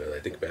understand it, I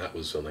think Matt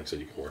was, like I said,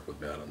 you can work with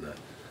Matt on that.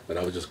 And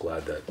I was just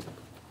glad that,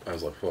 I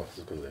was like, oh, this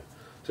is gonna be,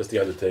 just the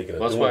undertaking of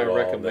That's doing why I it all,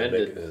 and then recommended-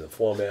 making it in the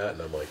format,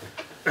 and I'm like,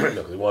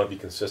 because we want to be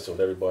consistent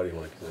with everybody,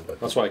 but.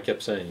 That's why I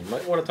kept saying, you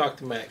might want to talk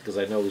to Matt, because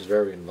I know he's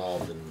very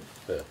involved in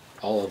Yeah,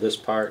 all of this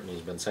part, and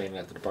he's been saying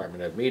at the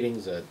department head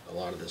meetings that a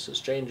lot of this is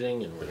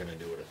changing, and we're gonna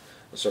do it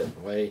a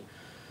certain way.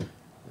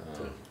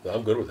 no,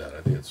 I'm good with that,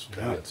 I think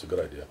Yeah. it's a good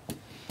idea.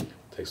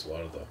 Takes a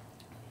lot of the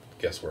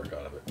guesswork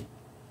out of it.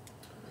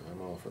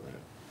 I'm all for that.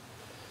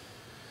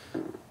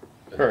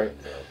 And All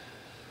right. then,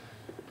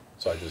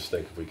 so I just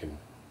think if we can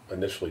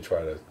initially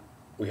try to,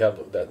 we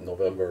have that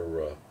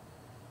November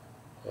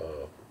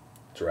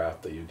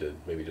draft that you did,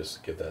 maybe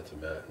just give that to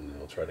Matt, and then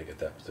we'll try to get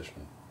that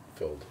position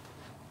filled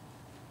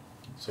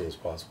as soon as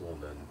possible,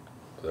 and then,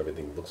 because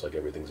everything, looks like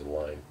everything's in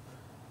line,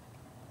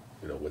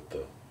 with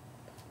the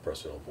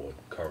personnel board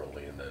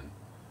currently, and then,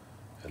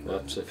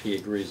 That's if he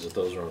agrees that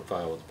those are on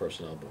file with the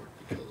personnel board,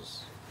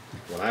 because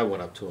when I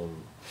went up to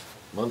him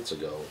months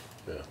ago,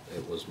 yeah,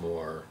 it was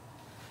more,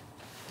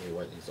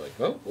 he's like,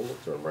 oh, we'll look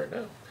through them right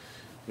now.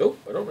 Nope,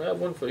 I don't have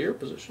one for your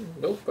position.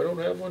 Nope, I don't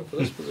have one for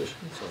this position.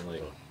 So I'm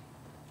like,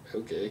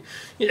 okay.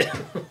 Yeah.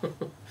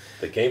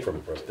 they came from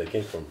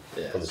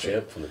Yeah, the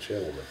so- from the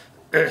chairwoman.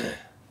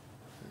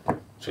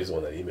 She's the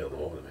one that emailed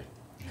them over to me,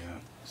 Yeah.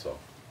 so,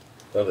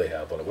 whatever they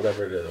have, but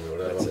whatever it is, I mean,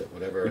 whatever. That's it,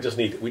 whatever.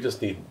 We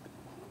just need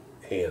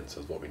hands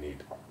is what we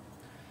need.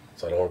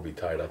 So I don't wanna be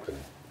tied up in.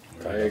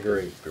 I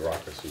agree.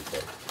 Bureaucracy,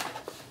 but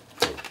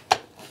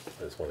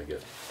I just wanna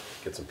get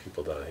some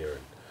people down here,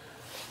 and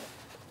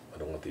I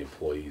don't want the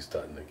employees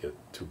starting to get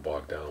too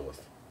bogged down with,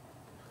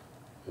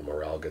 the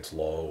morale gets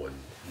low, and,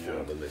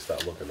 Yeah. then they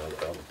start looking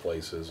at other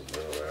places, and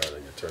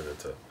then you turn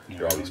into, Yeah,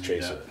 you're I always don't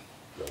need chasing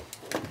that.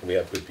 it, And we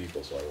have good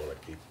people, so I wanna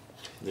keep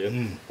Yep.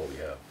 what we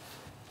have.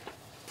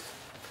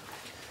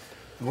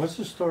 What's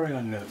the story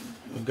on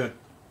we've got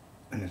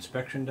an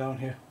inspection down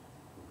here?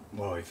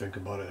 Well, I think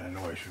about it, I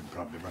know I should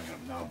probably bring it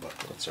up now, but,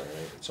 That's all right.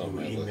 It's on You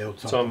my emailed list.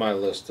 It's something? on my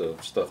list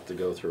of stuff to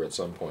go through at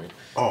some point.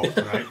 oh,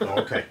 right, oh,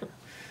 okay.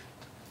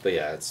 But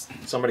yeah, it's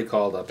somebody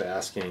called up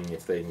asking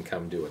if they can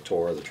come do a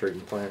tour of the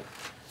treatment plant.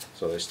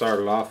 So they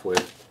started off with,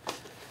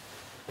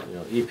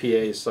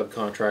 EPA is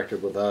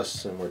subcontracted with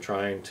us, and we're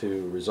trying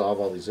to resolve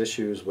all these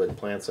issues with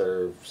plants that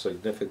are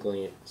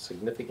significantly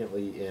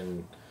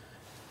in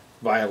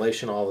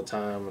violation all the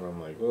time. And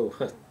I'm like, oh,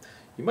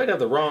 you might have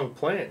the wrong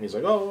plant. And he's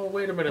like, oh,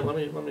 wait a minute, let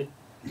me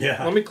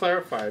Yeah. let me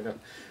clarify. Now,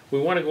 we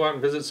want to go out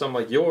and visit some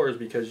like yours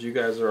because you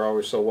guys are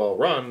always so well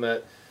run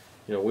that,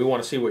 we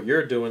want to see what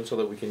you're doing so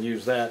that we can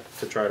use that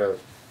to try to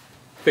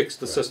fix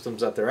the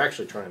systems that they're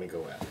actually trying to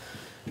go at.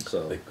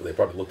 So, They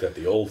probably looked at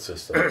the old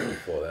system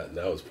before that, and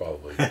that was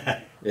probably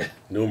yeah,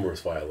 numerous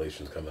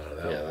violations coming out of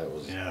that yeah, one. that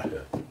was, Yeah.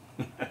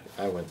 Yeah,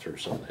 I went through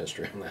some of the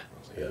history on that.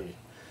 I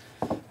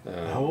was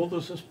like, How old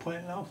is this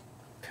plant now?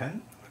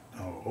 10?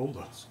 Oh,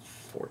 older.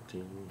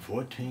 14,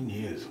 14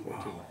 years. 14,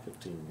 Wow.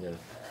 15, yeah,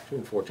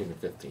 between 14 and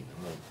 15.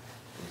 I'm not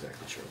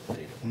exactly sure what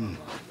date it was on,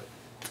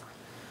 but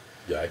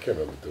yeah, I can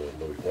remember doing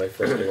it when I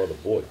first came on the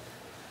board,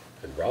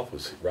 and Ralph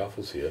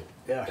was here.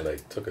 Yeah. And I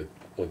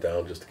went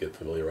down just to get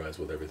familiarized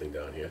with everything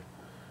down here.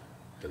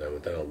 And I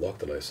went down and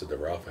looked, and I said to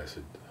Ralph,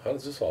 how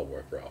does this all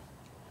work, Ralph?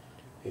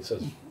 He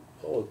says,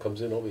 oh, it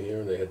comes in over here,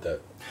 and they had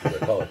that, what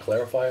they call it,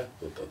 clarifier.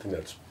 I think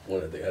that's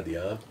one that they had the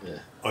arm. yeah.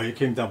 Oh, you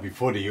came down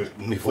before the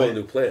new Before the plant?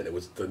 new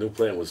plant, the new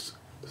plant was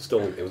still,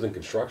 it was in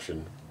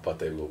construction, but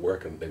they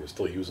were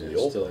still using the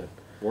old Still plant.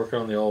 working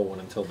on the old one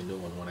until the new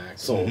one went active.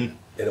 So, and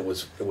it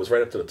was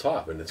right up to the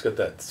top, and it's got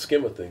that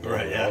skimmer thing going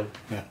Right, yeah, on.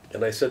 yeah.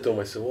 And I said to him,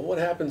 well, what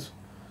happens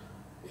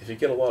if you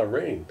get a lot of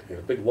rain, a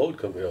big load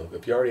comes,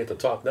 if you're already at the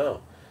top now?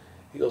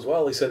 He goes,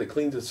 well, he said it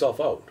cleans itself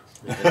out.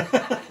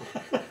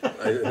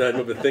 And I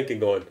remember thinking,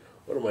 going,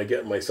 what am I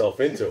getting myself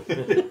into?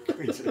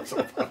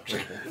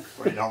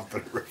 Right off the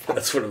river.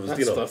 That's what it was,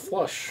 That's the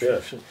flush. Yeah,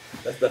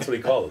 that's what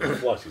he called it, the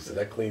flush. He said,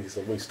 that cleans, he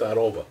said, let me start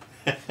over.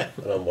 And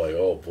I'm like,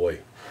 oh boy,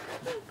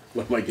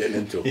 what am I getting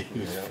into?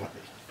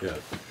 Yeah.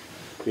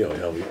 Yeah.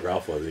 How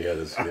Ralph was, he had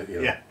his,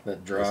 Yeah.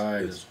 That dry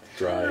it's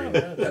dry, and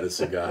had a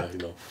cigar,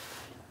 Yeah.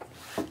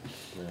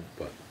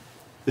 But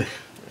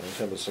always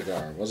have a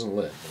cigar. It wasn't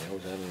lit, but he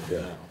always had it in his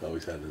Yeah, mouth.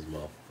 always had in his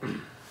mouth.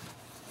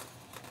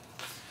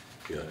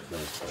 Yeah, no,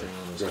 it's fine.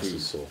 Jingle his Rest his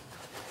keys. soul.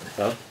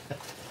 Huh?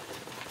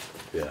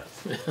 Yeah.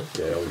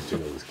 Yeah, always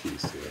jingle his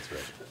keys too, that's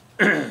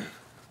right.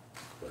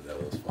 But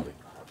that was funny.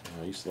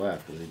 I used to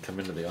laugh because he'd come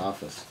into the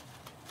office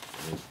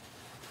and he'd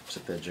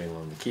sit there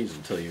jingling the keys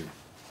until you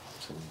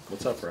said,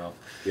 "What's up, Ralph?"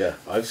 Yeah,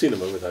 I've seen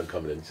him every time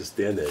coming in, just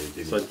stand there and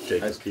he'd So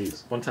shake I- his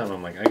keys. One time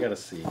I'm like, I gotta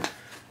see.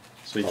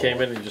 So he Oh, came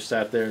wow. in and he just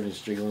sat there and he's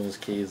jiggling his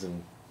keys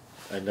and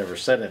I never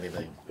said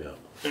anything. Yeah.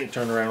 And he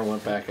turned around and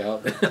went back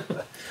out.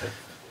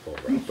 Oh,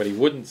 Ralph. But he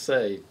wouldn't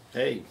say,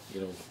 "Hey,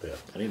 you know, Yeah,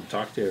 I need to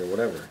talk to you," or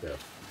whatever. yeah.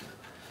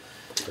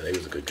 And he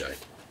was a good guy.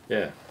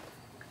 Yeah.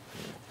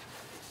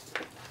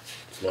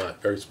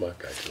 Smart, very smart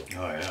guy too.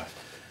 Oh, yeah.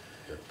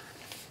 Yeah.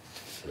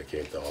 When it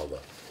came to all the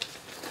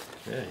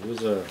Yeah, he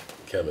was a. I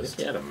think chemists.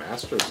 he had a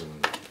master's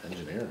in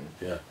engineering.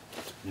 Yeah,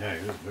 Yeah,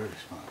 he was very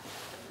smart.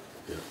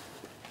 yeah.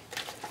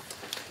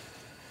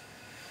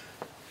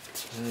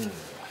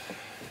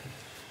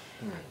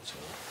 Alright, so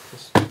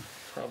this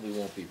probably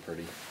won't be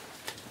pretty.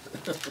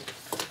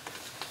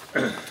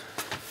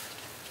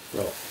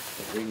 Well,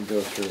 But we can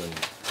go through and.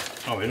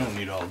 Oh, we don't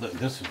need all this.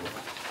 This is what.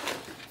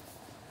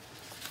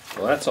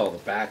 Well, that's all the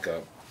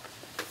backup.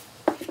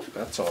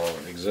 That's all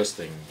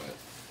existing, but.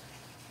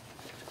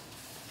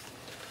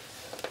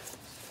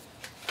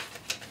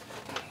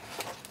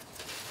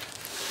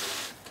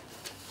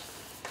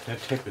 That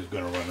tape is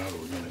gonna run out.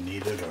 We're gonna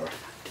need it, or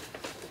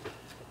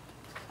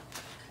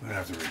we're gonna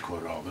have to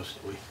record all this,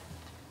 do we?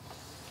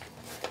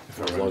 If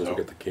it as long runs as we out.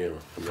 get the camera.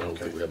 I mean, I don't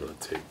Okay. think we have it on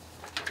tape.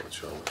 Not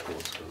sure how much more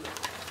it's gonna.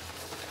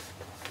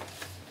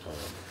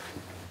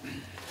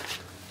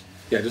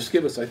 Yeah, just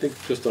give us, I think,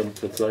 just on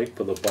for tonight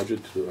for the budget,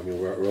 I mean,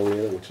 we're early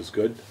in it, which is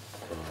good.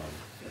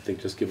 I think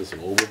just give us an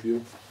overview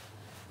of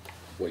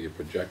what you're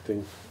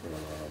projecting.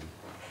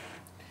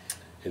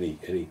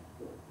 Any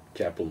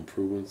capital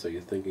improvements that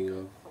you're thinking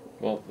of?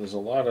 Well, there's a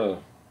lot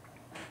of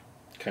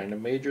kind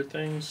of major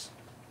things.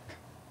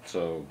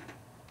 So.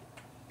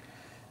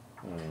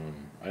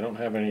 I don't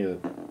have any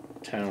of the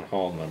town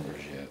hall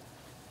numbers yet.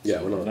 Yeah,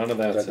 So we're not, none of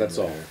that's that's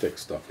in all there. thick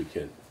stuff, we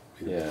can't.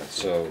 Yeah,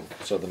 so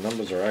the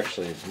numbers are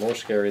actually more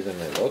scary than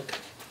they look.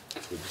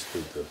 We just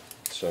need to,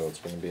 So it's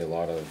going to be a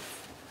lot of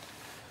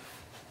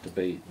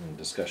debate and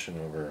discussion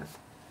over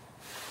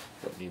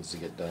what needs to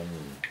get done.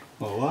 And,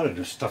 Well, a lot of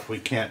this stuff we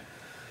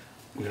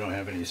don't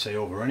have any say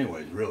over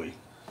anyways, really.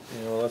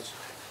 you know, that's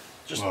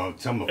just Well,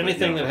 some of it,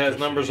 anything yeah, that has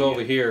electricity, numbers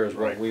over yeah. here is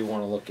what Right. we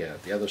want to look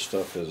at. The other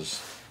stuff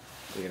is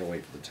we're going to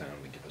wait for the town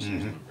to give us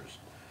those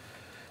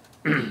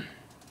numbers.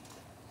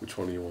 which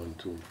one do you want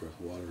to do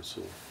first, water or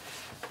sewer?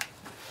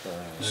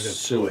 got two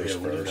Sewers here,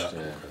 what do you first.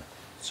 got? Yeah.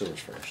 Sewers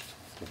first.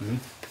 Hmm?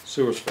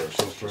 Sewers first. Sewers That's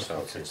just first, how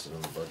it's okay. listed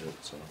in the budget.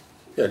 So.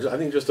 Yeah, I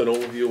think just an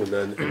overview,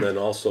 and then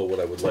also what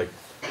I would like,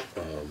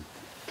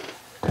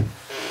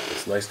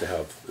 it's nice to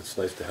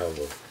have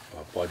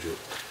a budget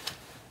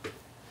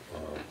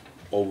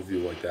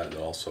overview like that, and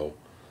also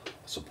a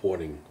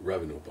supporting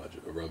revenue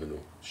budget, a revenue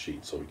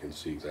sheet, so we can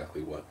see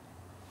exactly what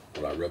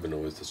our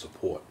revenue is to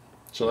support.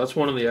 So that's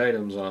one of the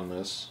items on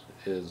this.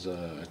 Is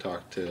I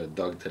talked to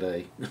Doug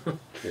today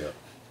Yeah,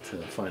 to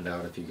find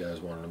out if you guys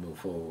wanted to move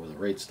forward with a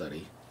rate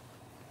study.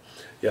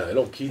 yeah. I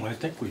know Keith. Well, I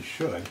think we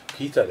should.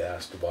 Keith had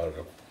asked about it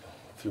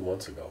a few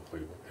months ago.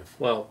 If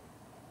Well,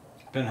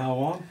 Been how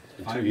long?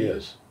 in 5 2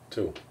 years,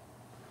 2.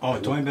 Oh,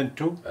 it's only been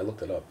 2? I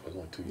looked it up. It was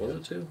only 2 was years.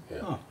 it two? Yeah.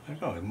 Oh, I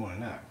thought it was more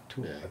than that.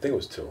 2. Yeah. I think it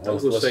was 2. I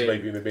was gonna say-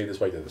 Maybe this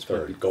might be the This might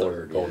third. be Going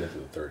third, going yeah. into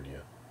the third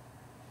year.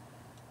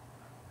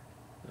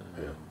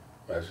 Yeah.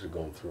 I was actually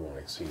going through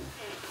when I seen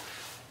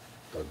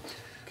Doug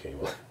came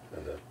up,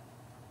 and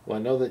Well,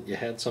 I know that you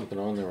had something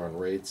on there on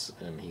rates,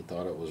 and he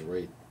thought it was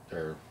rate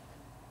or.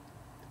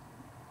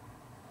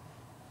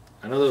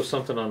 I know there was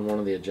something on one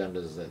of the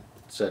agendas that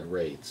said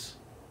rates,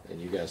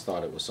 and you guys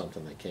thought it was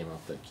something that came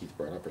up that Keith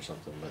brought up or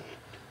something.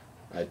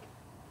 But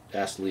I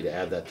asked Lee to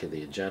add that to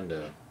the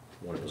agenda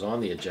when it was on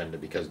the agenda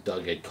because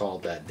Doug had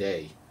called that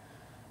day,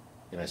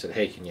 and I said,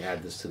 "Hey, can you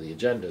add this to the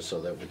agenda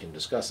so that we can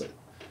discuss it?"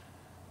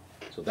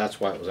 So that's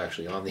why it was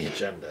actually on the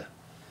agenda.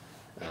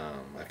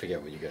 I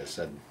forget what you guys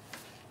said,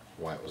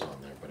 why it was on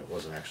there, but it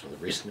wasn't actually the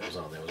reason it was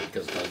on there. It was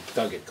because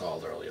Doug had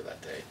called earlier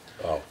that day.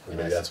 oh, And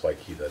maybe I- that's why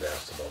Keith had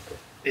asked about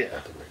the Yeah.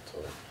 about the rate.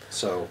 So,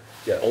 So,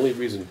 yeah, only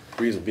reason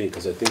being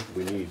because I think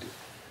we need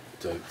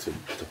to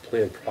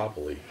plan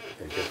properly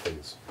and get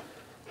things.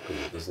 'Cause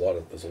there's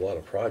a lot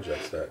of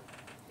projects that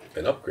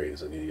and upgrades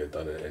that need to get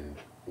done, and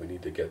we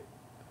need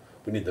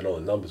to know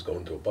the numbers going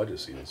into a budget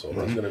season. So if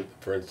it's gonna,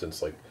 for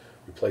instance, like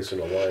replacing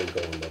a line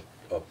going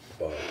up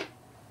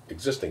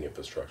existing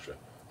infrastructure,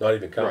 not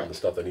even counting the Right.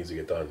 stuff that needs to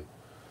get done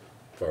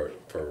for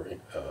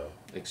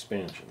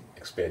expansion.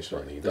 expansion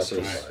on the Right, this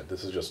industrial is- side.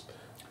 This is just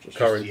Just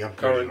current the upgrade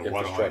current of the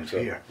water lines infrastructure,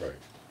 here. right?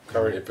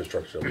 Current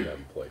infrastructure that we have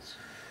in place.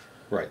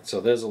 Right,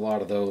 so there's a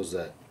lot of those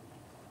that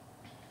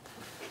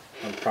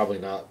I'm probably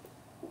not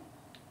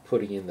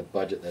putting in the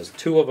budget. There's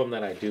two of them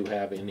that I do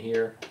have in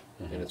here,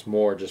 and it's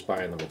more just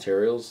buying the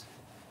materials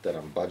that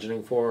I'm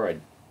budgeting for. I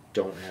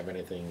don't have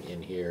anything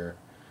in here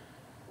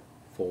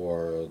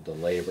for the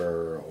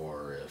labor,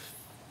 or if,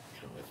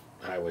 you know,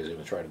 if Highway's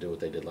gonna try to do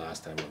what they did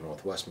last time on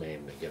Northwest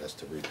Main and get us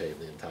to repave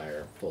the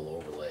entire full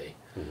overlay.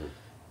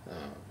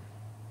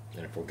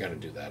 And if we're gonna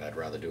do that, I'd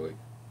rather do it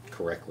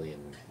correctly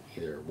and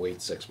either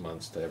wait 6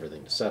 months to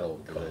everything to settle,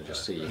 because I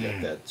just see you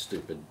get that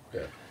stupid,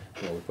 Yeah.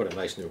 you know, we put a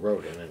nice new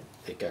road in and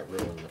it got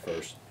ruined in the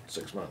first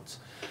 6 months.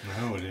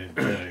 No,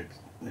 the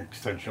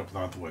extension up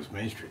Northwest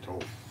Main Street, the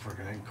whole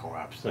freaking thing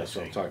collapsed. That's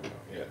what I'm talking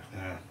about, yeah.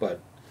 Yeah. But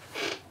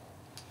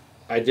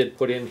I did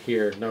put in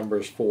here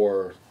numbers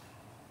for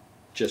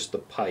just the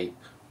pipe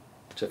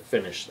to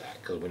finish that,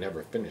 because we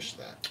never finished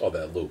that. Oh,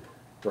 that loop.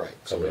 Right,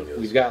 so Coming is-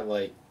 we've got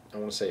like, I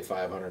wanna say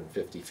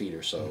 550 feet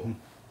or so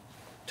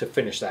to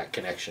finish that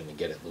connection and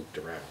get it looped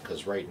around,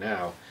 because right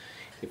now,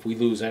 if we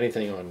lose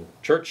anything on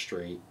Church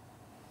Street,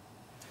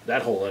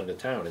 that whole end of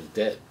town is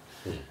dead,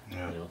 Yeah.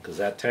 you know, because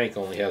that tank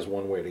only has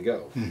one way to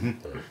go.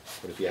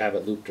 But if you have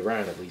it looped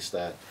around, at least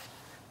that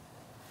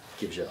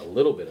gives you a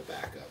little bit of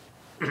backup.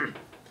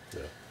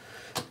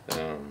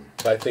 Yeah.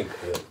 I think,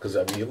 because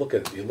I mean, you look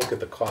at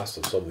the cost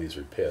of some of these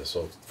repairs.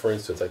 So, for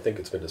instance, I think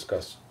it's been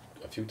discussed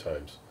a few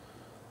times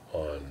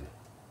on,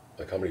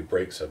 like, how many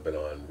breaks have been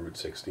on Route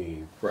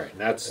 16 Right, and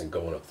that's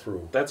going up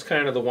through. that's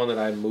kind of the one that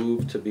I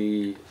moved to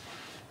be.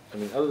 I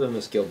mean, other than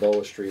this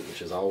Gilboa Street, which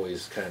has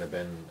always kind of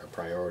been a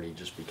priority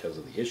just because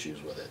of the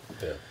issues with it.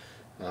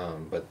 Yeah.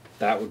 But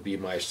that would be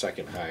my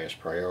second highest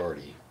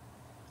priority.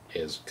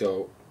 Is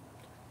go.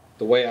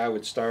 The way I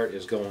would start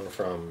is going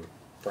from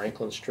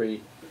Franklin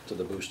Street to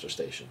the booster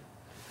station,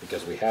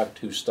 because we have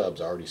 2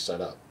 stubs already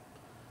set up,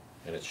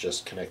 and it's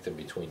just connected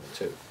between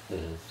the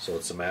 2. So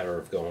it's a matter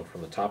of going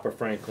from the top of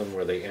Franklin,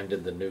 where they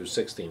ended the new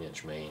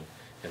 16-inch main,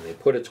 and they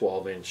put a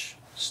 12-inch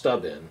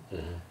stub in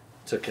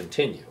to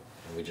continue,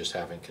 and we just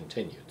haven't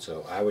continued.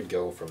 So I would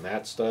go from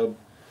that stub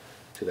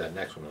to that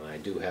next one, and I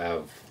do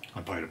have,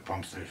 Up by the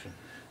pump station.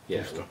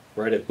 yeah, Booster.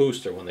 right at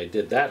Booster, when they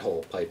did that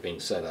whole piping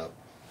setup,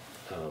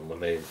 when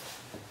they, I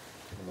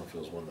don't know if it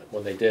was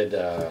when they did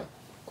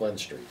Glen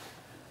Street,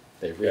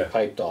 they Yeah.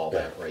 repiped all Yeah.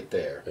 that right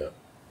there, Yeah.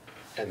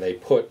 and they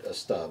put a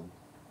stub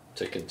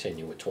to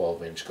continue with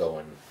 12-inch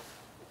going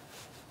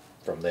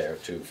from there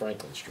to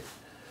Franklin Street.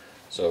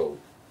 So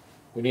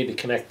we need to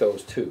connect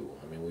those 2.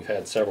 I mean, we've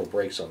had several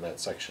breaks on that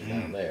section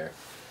down there,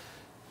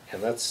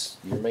 and that's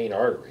your main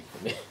artery.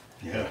 I mean,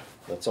 Yeah.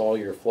 that's all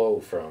your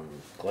flow from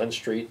Glen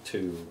Street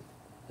to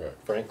Right.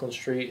 Franklin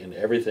Street, and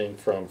everything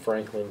from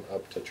Franklin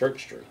up to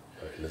Church Street.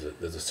 Right. And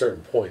there's a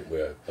certain point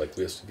where, like,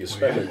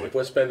 if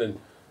we're spending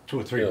 2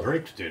 or 3 You know,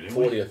 breaks did, didn't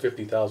 $40,000 we? or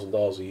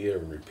 $50,000 a year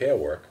in repair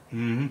work.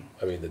 Mm-hmm.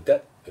 I mean, the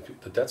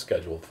debt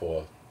schedule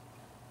for,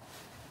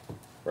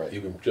 Right. you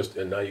can just,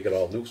 and now you get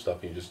all new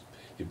stuff, and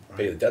you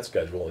pay the debt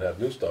schedule and have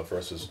new stuff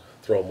versus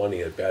throwing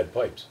money at bad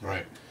pipes,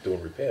 Right.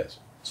 doing repairs.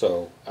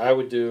 So I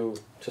would do,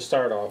 to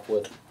start off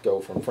with, go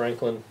from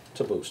Franklin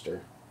to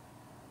Booster,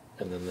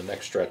 and then the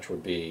next stretch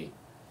would be,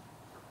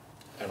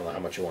 I don't know how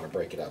much you want to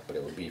break it up, but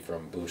it would be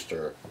from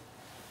Booster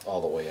all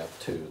the way up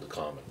to the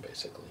Common,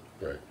 basically.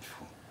 Right.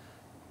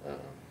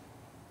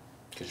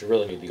 Because you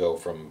really need to go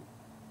from,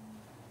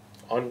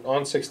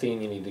 on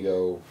 16, you need to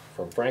go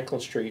from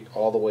Franklin Street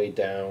all the way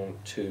down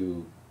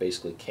to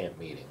basically Camp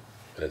Meeting.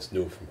 And it's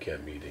new from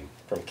camp meeting.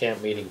 From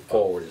Camp Meeting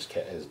forward is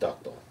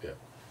ductile, Yeah.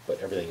 but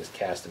everything is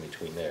cast in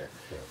between there.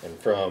 Yeah. And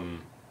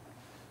from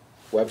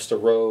Webster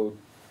Road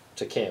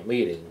to Camp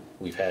Meeting,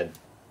 we've had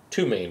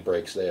 2 main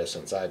breaks there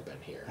since I've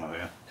been here, Oh,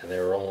 yeah. and they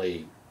were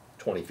only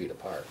 20 feet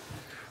apart.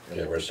 And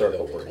Yeah, they were right at the hill,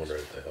 circle there's one breaks, right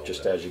at the hill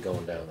just there. as you're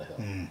going down the hill.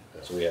 Mm.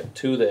 So we had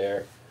 2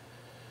 there.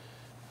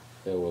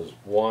 There was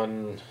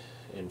one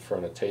in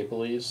front of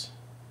Tapley's.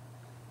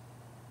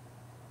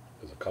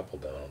 There's a couple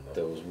down on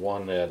There was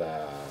one at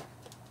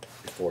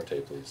before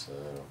Tapley's.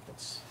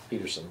 It's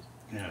Peterson.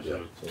 Yeah. Yeah.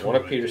 So 2 one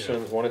at right there.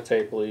 Peterson's, one at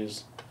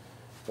Tapley's,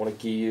 one at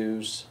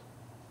Giyu's,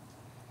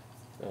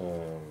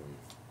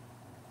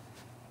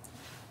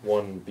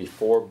 one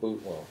before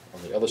well,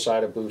 on the other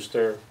side of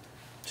Booster,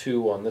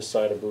 2 on this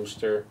side of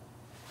Booster.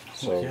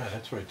 So Oh, yeah,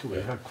 that's right, too.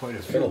 We had quite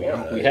a been a few.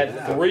 lot. we had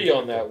Yeah. 3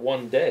 on that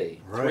one day,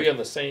 3 Right. on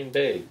the same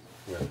day.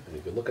 Yeah. And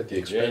if you look at the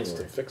In expense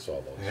January. to fix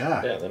all those.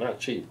 Yeah. Yeah, they're not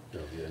cheap. You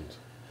know,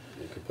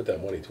 you could put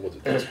that money towards a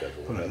debt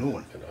schedule. Put a new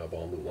one. And have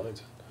all new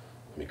lines in.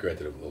 I mean,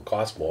 granted, it will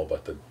cost more,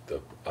 but the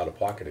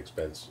out-of-pocket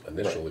expense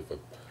initially for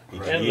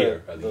each And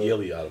year, the- the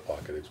yearly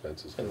out-of-pocket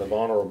expenses. And the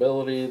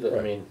vulnerability, I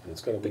Right. mean, And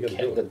it's gonna, the, we gotta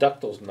do the it.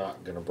 ductile's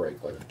not going to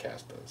break like the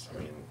cast does. I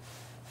mean,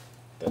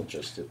 that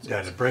just,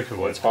 Yeah, the breaker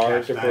was it's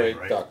hard cast to iron, break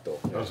right?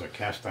 ductal. Those yeah. are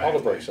cast iron. All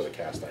the brakes are blades.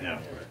 the cast iron. Yeah.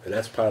 yeah. And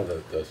that's part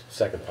of the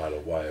second part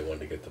of why I wanted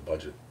to get the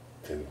budget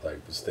thing. Like, I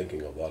was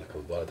thinking a lot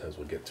of times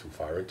we'll get too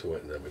far into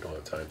it and then we don't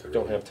have time to.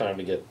 Don't really- have time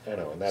to get, I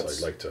know, and So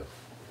that's I'd like to.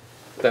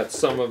 that's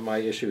some of my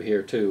issue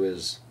here too.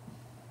 Is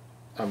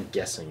I'm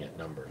guessing at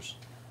numbers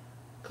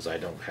because I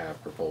don't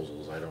have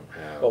proposals. I don't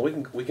have. Well,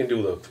 we can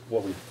do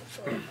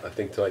I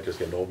think tonight, just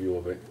get an overview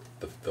of it.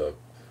 The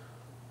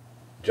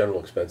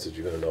general expenses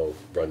you're gonna know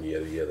run year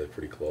to year. They're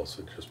pretty close.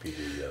 It'd just be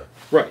the.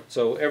 Right.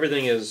 So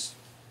everything is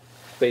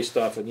based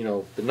off of,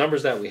 the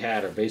numbers that we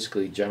had are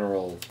basically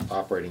general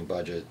operating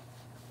budget.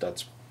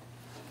 That's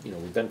you know,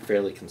 we've been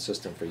fairly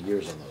consistent for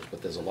years on those,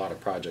 but there's a lot of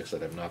projects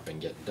that have not been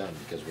getting done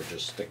because we're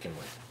just sticking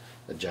with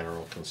a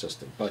general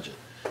consistent budget.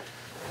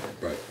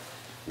 Right.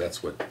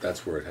 That's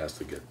where it has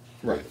to get.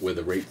 Right. Where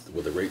the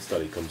rate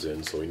study comes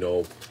in, so we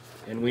know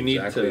And we need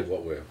exactly to,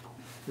 what we're,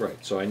 right,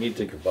 so I need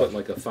to Your put budget.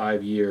 like a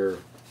 5-year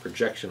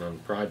projection on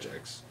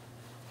projects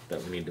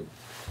that we need to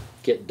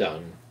get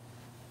done.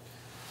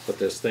 But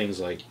there's things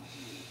like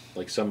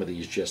some of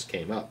these just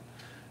came up,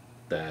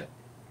 that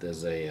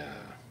there's a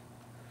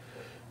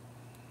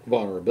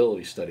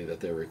vulnerability study that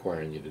they're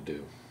requiring you to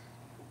do.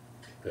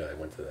 yeah, I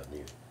went to that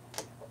meeting.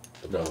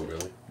 The No.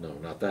 vulnerability? No,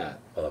 not that.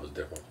 Oh, that was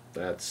different.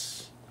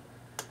 That's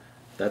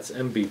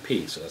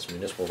MVP, so that's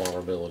Municipal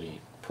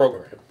Vulnerability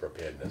Program.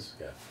 Preparedness,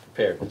 yeah.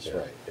 Preparedness, Yeah,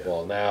 right. yeah.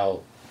 Well,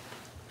 now,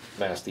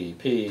 Mass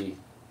DEP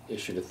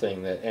issued a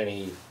thing that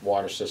any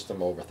water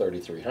system over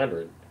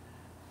 3,300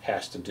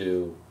 has to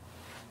do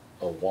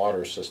a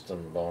water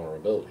system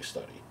vulnerability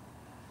study.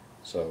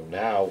 So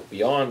now,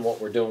 beyond what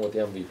we're doing with the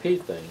MVP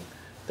thing,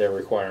 they're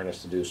requiring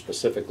us to do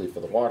specifically for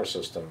the water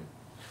system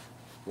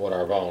what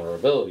our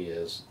vulnerability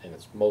is, and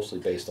it's mostly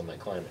based on that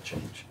climate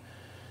change.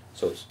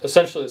 So it's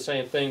essentially the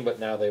same thing, but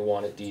now they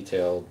want it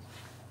detailed,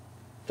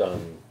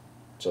 done.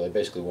 So they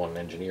basically want an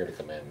engineer to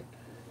come in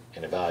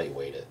and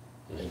evaluate it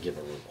and give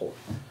a report.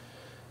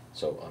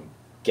 So I'm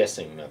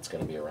guessing that's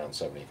going to be around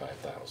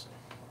 75,000,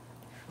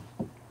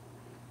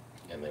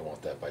 and they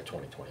want that by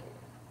 2021.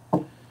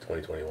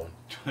 2021.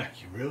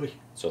 You really?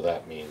 So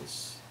that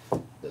means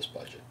this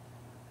budget.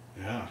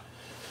 Yeah.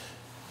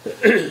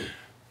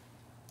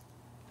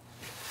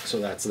 So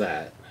that's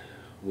that.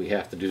 We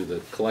have to do the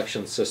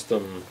collection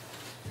system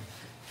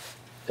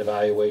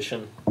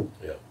evaluation,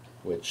 Yeah.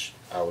 which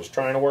I was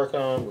trying to work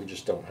on. We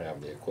just don't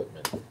have the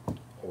equipment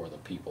or the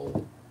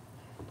people.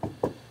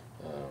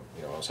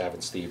 You know, I was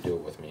having Steve do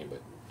it with me,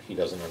 but he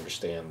doesn't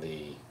understand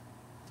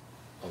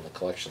on the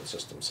collection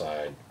system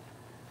side,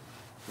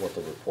 what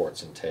the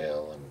reports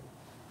entail and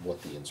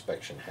what the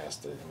inspection has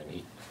to. I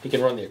mean, he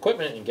can run the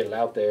equipment and get it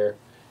out there.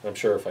 And I'm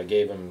sure if I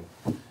gave him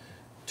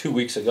 2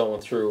 weeks of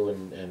going through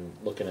and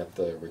looking at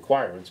the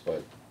requirements,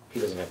 but he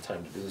doesn't have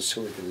time to do the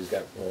sewer because he's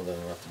got more than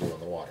enough to do on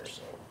the water.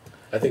 So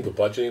I think for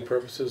budgeting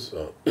purposes,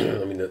 I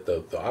mean,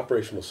 the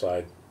operational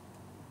side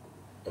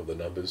of the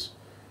numbers,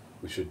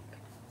 we should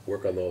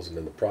work on those, and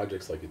then the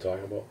projects like you're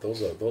talking about,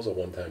 those are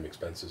one-time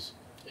expenses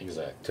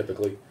exactly.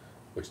 typically,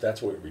 which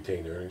that's what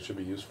retained earnings should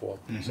be used for.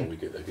 So we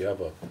could, if you have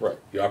Right.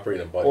 you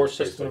operate a budget. Or based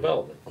system on-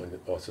 development.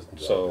 Or system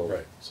So, development,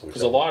 right. So we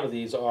because a should- lot of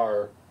these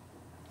are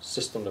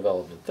system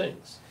development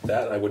things.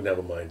 That I would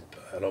never mind,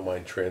 I don't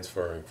mind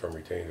transferring from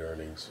retained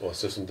earnings or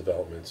system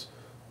developments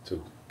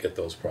to get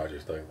those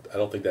projects done. I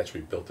don't think that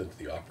should be built into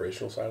the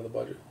operational side of the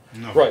budget.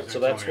 No, Right, so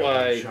that's only a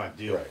why- one-shot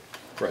deal.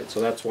 Right,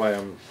 so that's why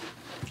I'm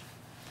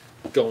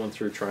going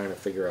through trying to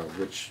figure out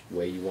which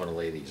way you want to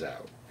lay these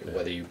out. Yeah.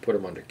 Whether you put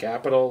them under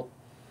capital,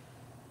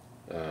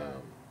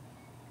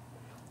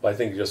 But I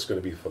think just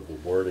gonna be for the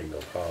wording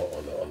of how,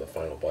 on the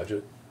final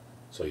budget.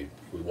 So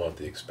we want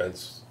the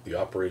expense, the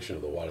operation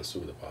of the water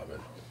sewer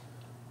department.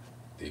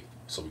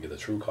 So we get the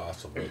true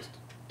cost of what's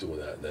doing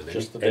that, and then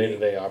just the any,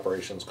 day-to-day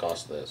operations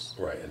cost this.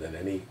 right, and then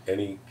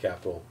any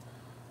capital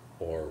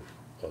or,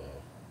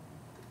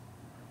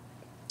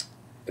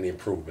 any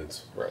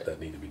improvements Right. that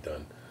need to be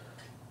done.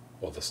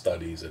 Or the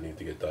studies that need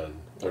to get done,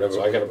 whatever.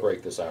 So I gotta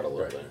break this out a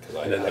little Right. bit, because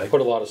And then I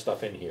put a lot of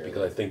stuff in here.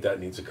 Because I think that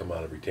needs to come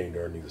out of retained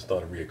earnings, it's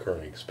not a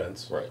reoccurring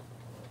expense. Right.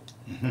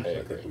 I I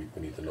think agree,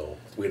 we need to know,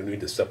 we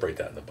need to separate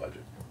that in the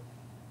budget.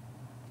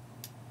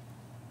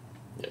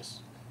 yes.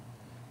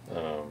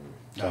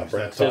 That's There's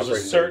a Operating,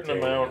 certain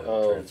maintain, amount and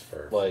of,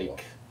 transfer for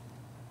like,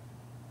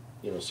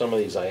 you know, some of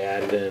these I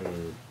added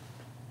in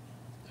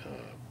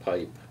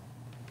pipe,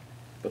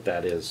 but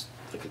that is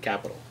like a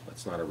capital,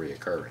 that's not a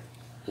reoccurring.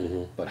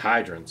 Mhm. But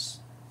hydrants,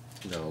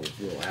 you know,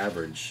 will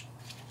average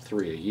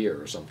 3 a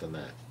year or something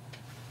that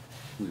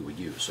we would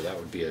use, so that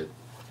would be a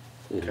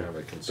kind of a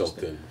Built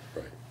consistent in,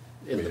 right.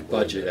 in the Maybe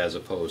budget one, as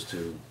opposed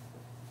to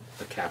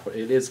a capital.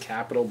 It is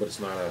capital, but it's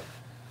not a,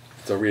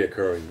 It's a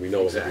reoccurring, we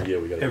know Exactly. every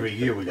year we gotta. Every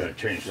year we gotta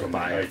change some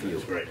Buy a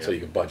items, few. right? So you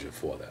can budget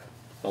for that.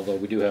 although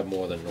we do have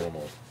more than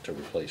normal to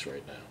replace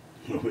right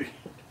now. We-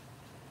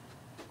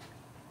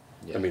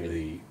 Yeah. I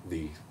mean,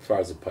 as far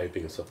as the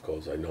piping and stuff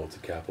goes, I know it's a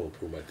capital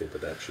improvement, I think,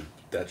 but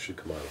that should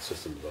come out of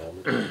system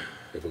development,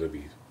 if we're gonna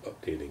be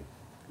updating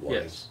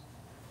lines.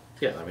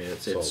 Yeah, I mean,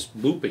 it's So-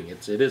 looping,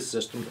 it is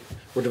system,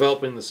 we're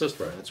developing the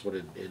system, Right. that's what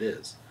it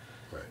is.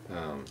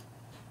 Right.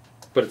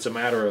 But it's a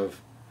matter of,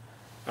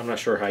 I'm not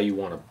sure how you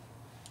wanna,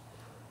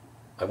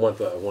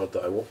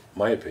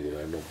 my opinion,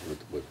 I know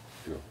with,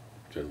 you know,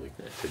 generally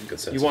take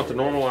consensus. you want the on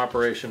normal it.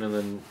 operation and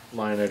then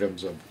line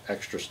items of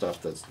extra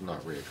stuff that's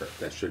not reoccurring.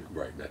 That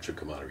should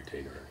come out of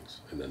retained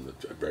earnings, and then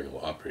the regular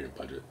operating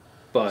budget.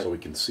 But, So we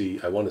can see,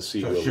 I wanna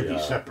see So where it we should be are.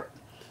 separate.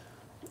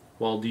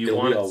 well, do you It'll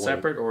be want all it one.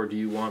 separate, or do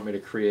you want me to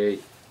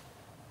create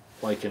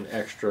like an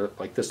extra,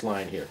 like this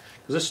line here?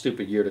 Cause this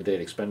stupid year-to-date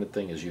expended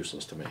thing is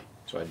useless to me,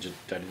 so I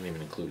didn't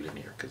even include it in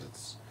here, cause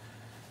it's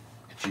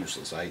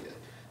useless.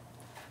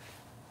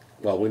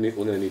 Well, we're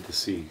gonna need to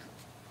see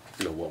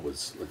you know, what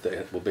was,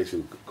 we'll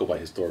basically go by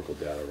historical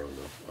data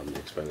on the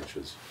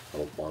expenditures,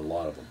 on a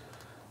lot of them.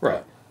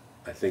 Right.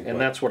 I think. And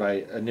that's what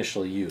I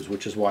initially used,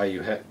 which is why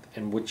you had,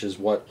 and which is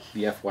what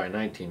the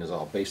FY19 is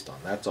all based on.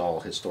 That's all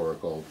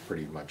historical,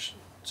 pretty much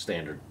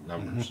standard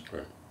numbers.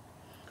 Right.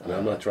 And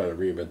I'm not trying to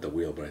reinvent the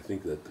wheel, but I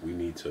think that we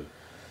need to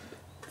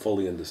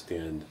fully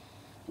understand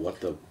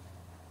what the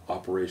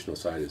operational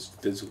side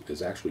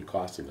is actually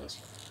costing us.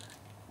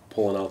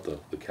 Pulling out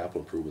the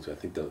capital improvements, I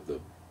think the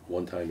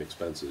one-time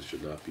expenses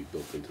should not be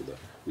built into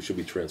we should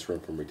be transferring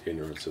from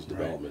retainer and assist Right.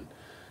 development.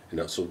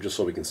 And so just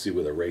so we can see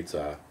where the rates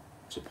are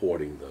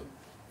supporting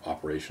the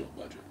operational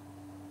budget.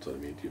 So I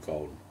mean, do you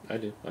follow? I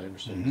do. I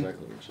understand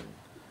exactly what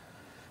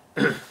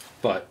you're saying.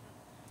 But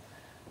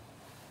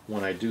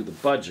when I do the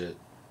budget,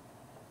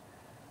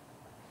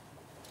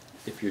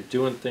 if you're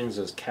doing things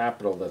as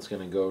capital, that's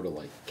going to go to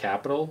like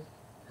capital.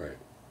 Right.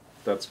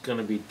 That's going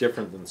to be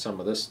different than some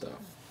of this stuff.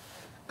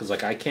 Because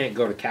like I can't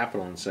go to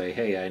capital and say,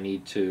 hey, I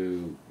need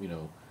to, you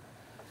know,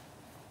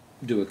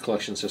 do a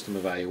collection system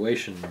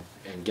evaluation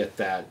and get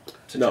that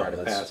to No, try to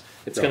that's- pass.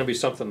 It's no. going to be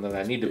something that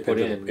I need to put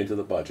into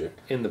the budget.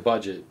 in the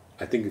budget.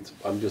 I think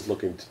I'm just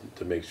looking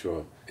to make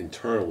sure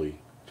internally,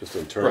 just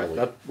Right.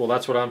 internally.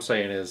 That's what I'm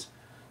saying is,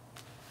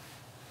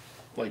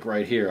 like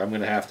right here, I'm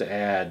going to have to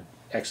add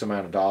X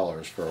amount of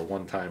dollars for a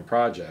one-time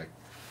project.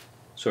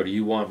 So do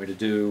you want me to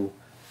do?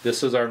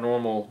 This is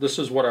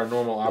what our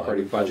normal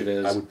operating budget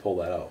is. I would pull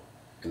that out,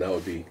 and that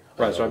would be.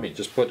 Right, so I mean,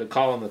 just put a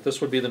column that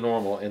this would be the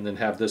normal, and then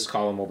have this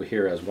column over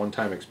here as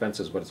one-time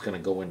expenses, but it's gonna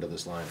go into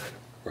this line item.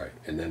 Right,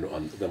 and then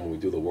then when we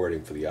do the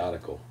wording for the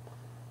article,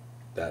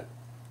 that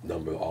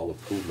number, all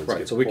improvements. Right,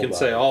 get so we can pulled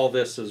say out. all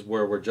this is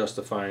where we're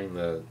justifying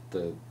the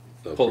The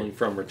pulling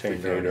from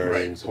retained retained earnings.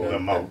 earnings, pull and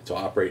them then out. to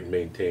operate and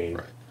maintain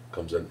Right.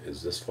 comes in,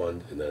 is this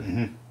fund, and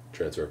then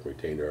transfer from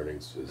retained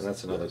earnings is. And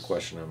that's another this.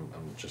 question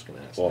I'm just gonna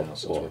ask Well, now,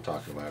 since well. we're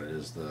talking about it,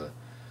 is the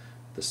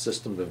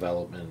system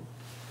development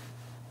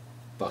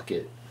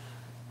bucket,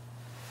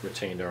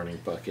 retained earning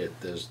bucket.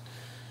 There's,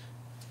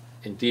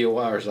 in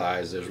DOR's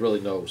eyes, there's really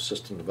no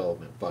system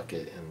development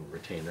bucket and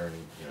retained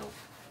earning, you know,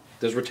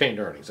 there's retained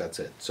earnings, that's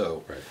it.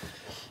 So Right,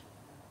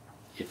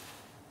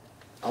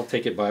 I'll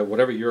take it by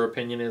whatever your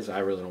opinion is. I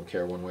really don't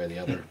care one way or the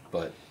other,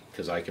 but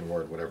because I can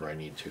word whatever I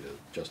need to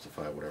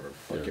justify whatever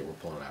bucket Yeah. we're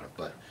pulling out of.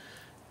 But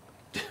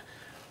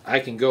I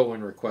can go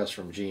and request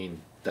from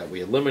Gene that we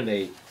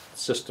eliminate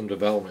system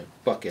development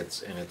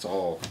buckets and it's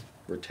all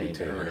retained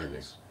Retained earnings.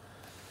 earnings.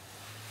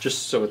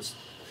 Just so it's,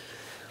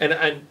 and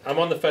I'm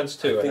on the fence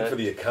too. I think and for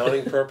the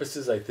accounting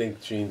purposes, I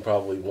think Gene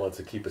probably wants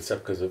to keep it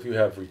separate, because if you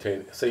have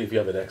retained, say if you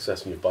have an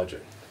excess in your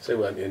budget, say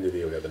at the end of the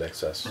year we have an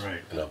excess. Right.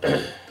 In our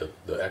budget,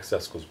 the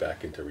excess goes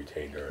back into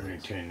retained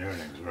earnings. Retained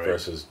earnings, right?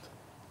 Versus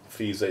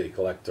fees that you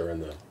collect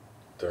during the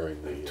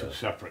Two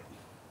separate.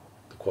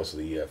 the course of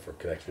the year for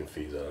connection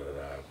fees,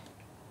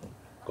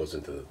 goes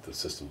into the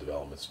system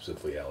development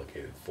specifically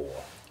allocated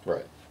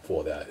right.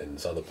 for that, and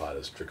this other part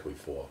is strictly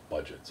for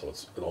budget, so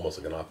it's almost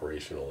like an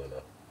operational and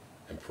a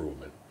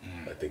improvement.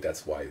 I think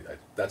that's why,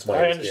 that's my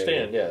I understanding.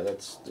 understand. Yeah,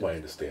 that's My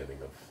understanding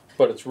of,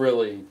 but it's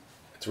really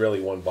it's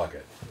really one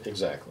bucket,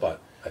 exactly.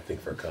 but I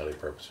think for accounting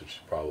purposes, she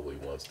probably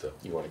wants to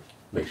you want to.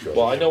 make sure.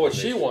 Well, that I know what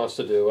she information- wants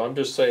to do. I'm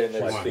just saying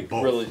Well, it's I think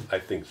both. really I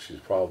think she's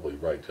probably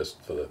right, just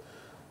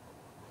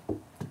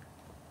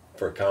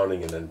for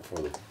accounting, and then for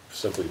the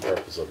simply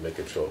purpose of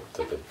making sure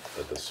that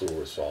the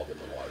sewer is solvent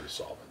and the water is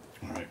solvent.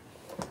 Right.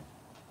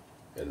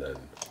 And then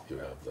you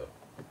have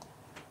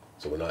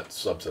so we're not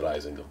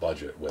subsidizing the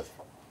budget with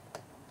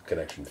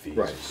connection fees.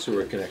 right.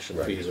 Sewer connection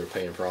Right. fees are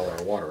paying for all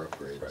our water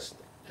upgrades. Right.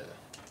 Yeah.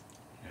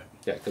 Yeah.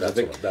 Yeah, because I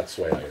think. That's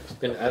the way I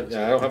And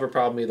understand. I don't have a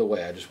problem either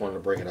way. I just wanted to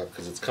bring it up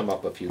because it's come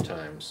up a few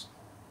times,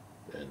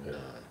 and you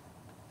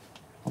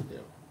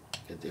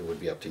know, it would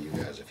be up to you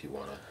guys if you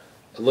want to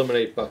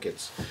eliminate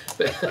buckets.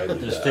 I do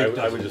The that. state I would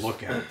doesn't just,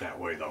 look at it that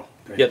way, though.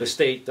 Yeah, the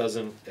state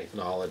doesn't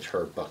acknowledge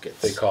her buckets.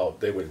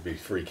 they would be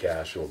free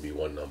cash, it would be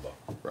one number.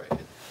 Right.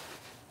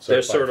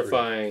 They're Certified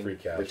certifying free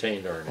cash.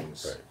 retained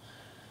earnings Right,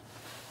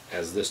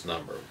 as this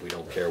number. We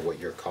don't care what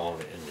you're calling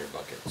it in your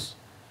buckets.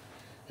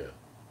 yeah.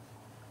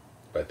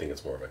 But I think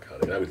it's more of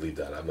accounting. I would leave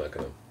that, I'm not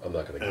gonna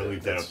get I'll it.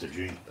 leave that up to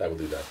Gene. I would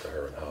leave that to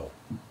her and how.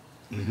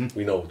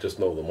 We just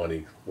know the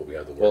money, what we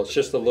have to work. Well, it's with.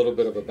 just a little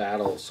bit of a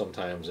battle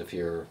sometimes if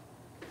you're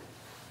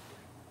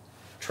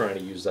trying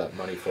to use that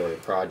money for a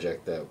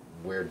project that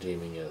we're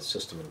deeming a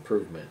system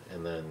improvement,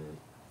 and then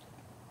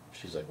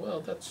she's like, well,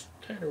 that's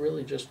kind of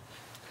really just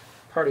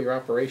part of your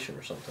operation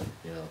or something,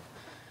 you know.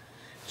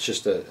 It's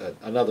just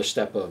another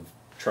step of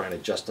trying to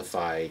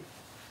justify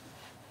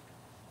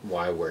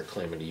why we're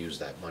claiming to use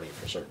that money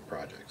for certain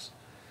projects.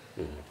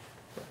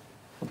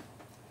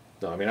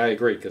 No, I mean, I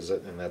agree,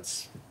 and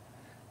that's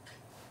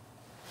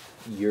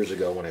years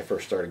ago when I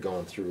first started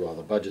going through all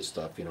the budget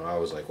stuff, you know, I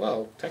was like,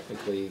 well,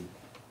 technically,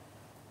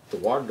 the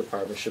water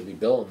department should be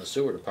billing the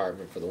sewer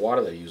department for the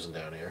water they're using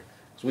down here,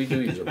 because we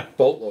do use a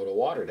boatload of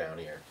water down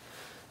here.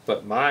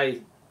 But my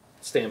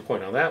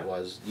standpoint on that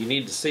was, you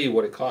need to see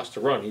what it costs to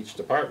run each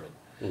department.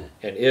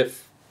 And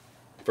if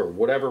for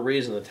whatever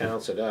reason the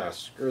town said,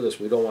 screw this,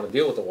 we don't want to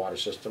deal with the water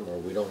system, or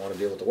we don't want to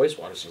deal with the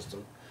wastewater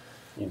system,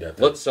 You'd have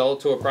to- let's sell it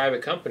to a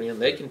private company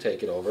and they can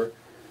take it over.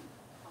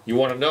 You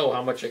want to know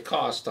how much it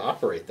costs to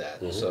operate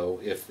that.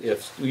 So if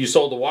you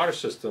sold the water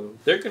system,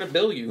 they're going to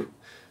bill you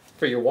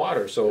for your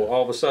water. So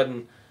all of a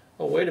sudden,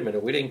 oh wait a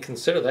minute, we didn't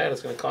consider that.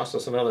 It's going to cost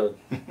us another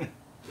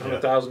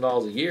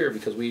 $100,000 a year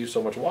because we use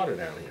so much water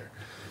down here.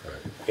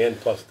 Right. And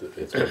plus,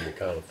 it's going to be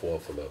accounted for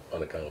the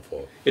unaccounted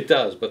for. It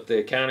does, but the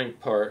accounting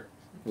part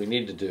we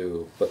need to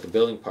do, but the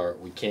billing part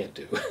we can't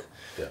do.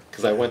 Yeah.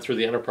 Because I went through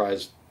the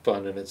enterprise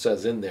fund and it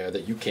says in there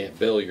that you can't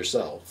bill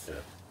yourself. Yeah.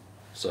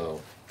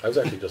 So I was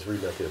actually just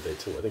reading that the other day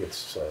too. I think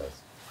it's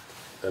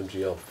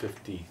MGL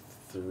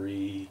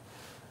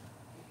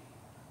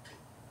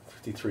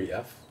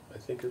 53F, I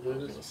think it I was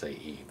is. going to say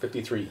E.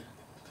 53E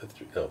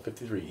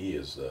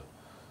is the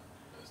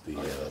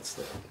Oh, yeah,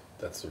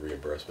 that's the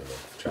reimbursement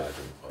of charging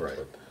funds. Right.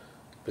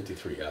 But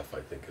 53F,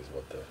 I think, is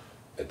what the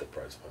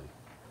enterprise fund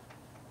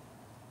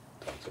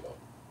talks about.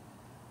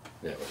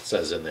 Yeah, but it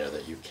says in there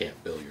that you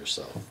can't bill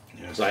yourself.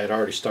 Yeah. Because I had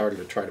already started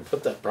to try to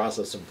put that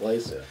process in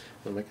place. Yeah.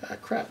 I'm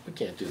like, crap, we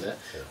can't do that.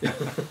 Yeah.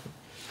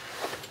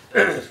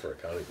 Just for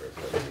accounting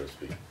purposes, I just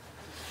be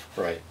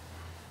Right.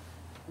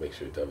 make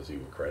sure it does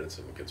even credits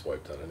and it gets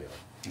wiped out anyway.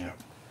 Yeah.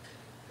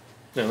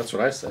 No, that's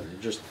what I said.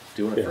 You're just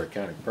doing it for Yeah.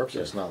 accounting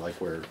purposes. It's not like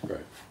we're Right.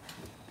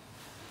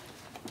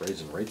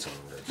 raising rates on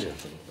it or Yeah.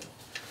 something.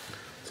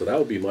 So that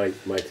would be my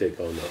take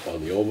on the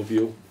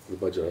overview of the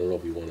budget. I don't know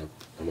if you want to,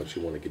 how much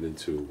you want to get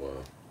into,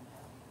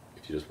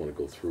 if you just want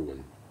to go through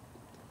and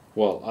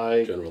Well,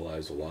 I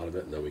generalize a lot of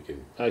it, and then we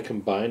can.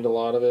 combined a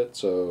lot of it,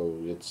 so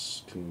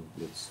it's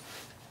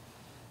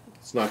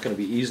not going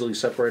to be easily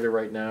separated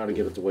right now to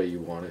get it the way you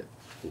want it.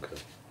 Okay.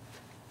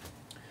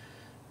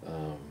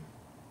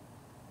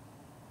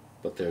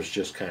 But there's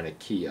just kind of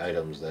key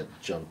items that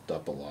jumped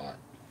up a lot.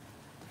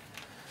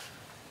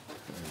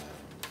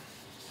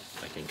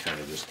 I can kind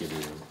of just give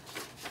you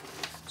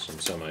some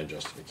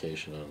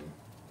semi-justification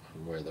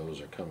on where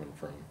those are coming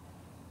from.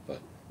 But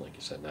like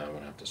you said, now I'm going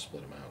to have to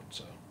split them out,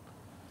 so.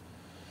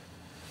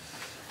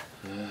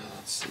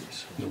 Let's see.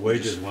 So The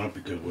wages went up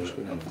because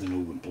of the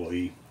new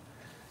employee.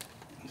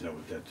 Is that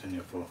what that's in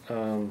there for?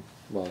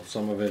 well,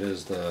 some of it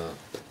is the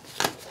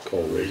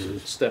Coal Raises.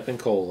 raises. step in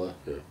COLA.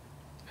 Yeah.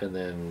 And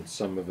then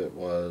some of it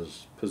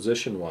was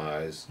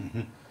position-wise,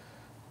 Mm-hmm.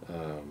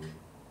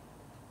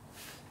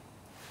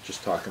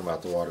 just talking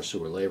about the water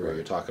sewer labor, Right.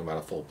 you're talking about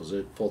a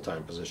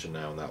full-time position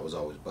now, and that was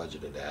always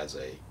budgeted as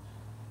a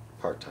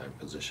part-time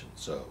position,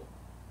 so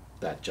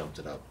that jumped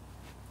it up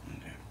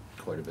Okay.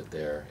 quite a bit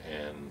there,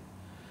 and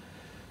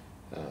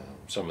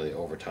some of the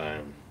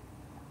overtime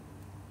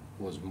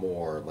was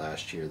more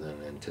last year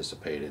than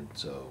anticipated,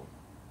 so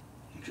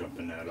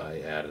Jumping that up. I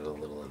added a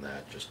little in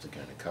that just to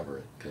kind of cover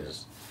it,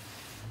 because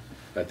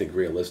I think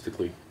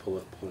realistically, pull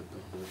it.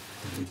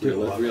 We did a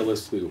lot of-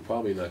 Realistically, we're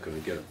probably not going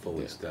to get it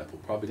fully Yeah. staffed. We're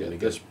probably going to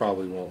this get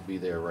probably won't be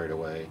there right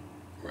away.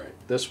 right.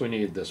 This we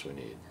need, this we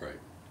need. Right.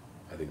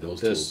 I think those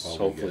This two will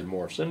probably hopefully get.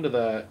 morphs into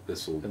that,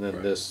 This will. and then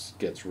right. this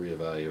gets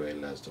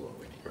reevaluated as to what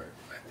we need. Right.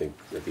 I think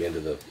at the end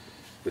of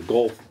the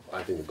goal,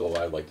 I think the goal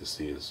I'd like to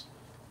see is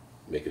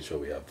making sure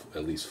we have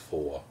at least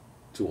 4,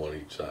 2 on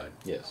each side.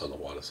 Yes. On the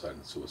water side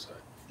and the sewer side.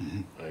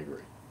 I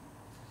agree.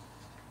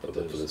 For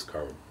But this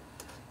current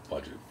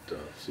budget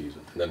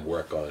season, and then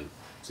work on,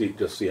 see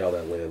how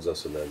that lands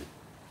us, and then,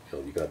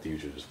 you can have to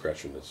use your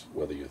discretion as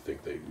whether you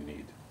think that you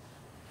need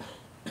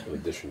an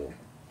additional.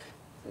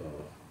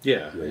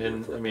 Yeah, Labor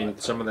and for I mean,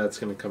 part-time. some of that's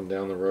gonna come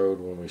down the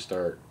road when we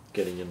start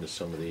getting into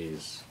some of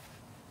these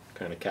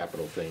kind of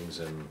capital things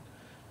and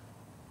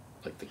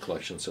like the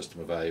collection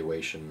system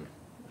evaluation.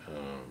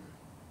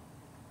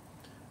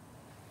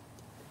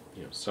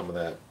 Some of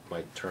that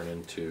might turn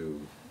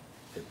into,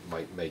 it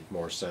might make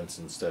more sense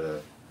instead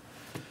of,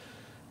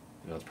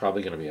 it's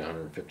probably gonna be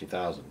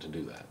 150,000 to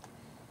do that.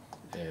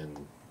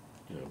 And,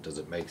 does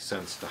it make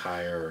sense to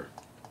hire,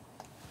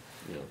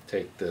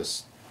 take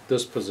this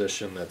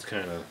position that's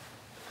kind of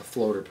a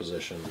floater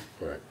position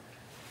Right.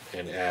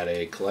 and add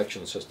a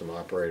collection system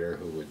operator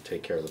who would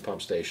take care of the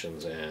pump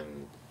stations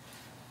and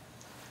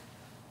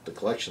the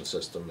collection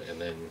system, and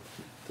then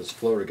this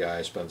floater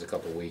guy spends a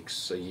couple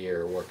weeks a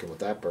year working with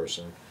that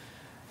person,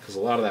 because a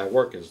lot of that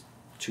work is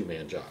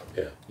two-man job.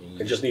 Yeah. You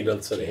You just need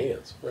another set of can't-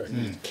 hands. Right.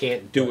 You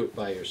can't do it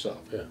by yourself.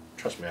 Yeah.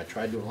 Trust me, I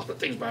tried doing a lot of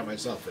things by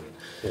myself, and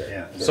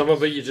Yeah. some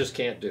of it you just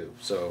can't do.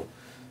 So,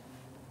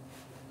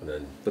 And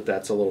then. but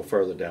that's a little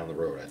further down the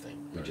road, I think.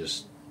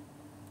 Right.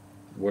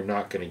 We're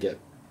not going to get.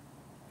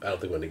 I don't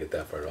think we're gonna get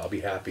that far. I'll be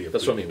happy if.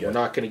 That's we what I can mean. We're get-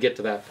 not going to get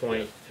to that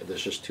point.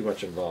 There's just too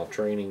much involved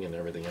training and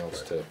everything else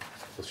Right. to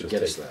Let's just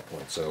get us take- to that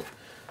point. So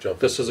Jump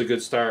this in. is a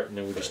good start, and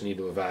then we just Right. need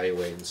to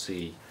evaluate and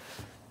see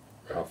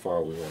how Right.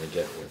 far we want to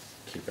get with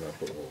keeping up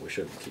with what we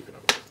should be keeping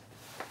up with.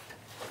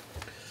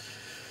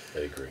 I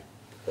agree.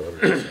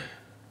 100%.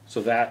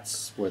 So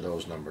that's where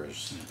those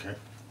numbers. Okay.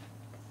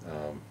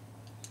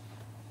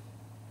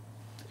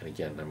 And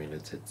again, I mean,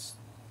 it's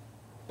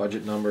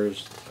budget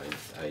numbers.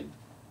 I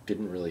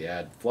didn't really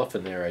add fluff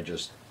in there. I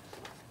just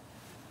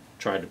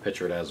tried to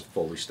picture it as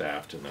fully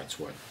staffed, and that's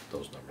what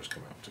those numbers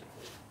come out to.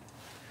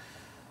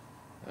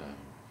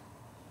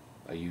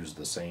 I used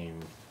the same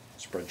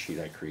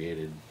spreadsheet I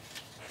created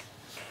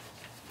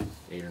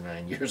 8 or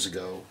 9 years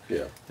ago,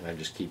 Yeah, and I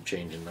just keep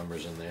changing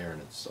numbers in there,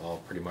 and it's all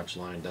pretty much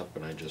lined up,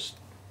 and I just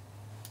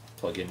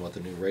plug in what the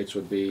new rates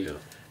would be, Yeah.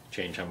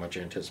 change how much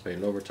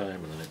anticipated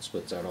overtime, and then it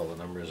splits out all the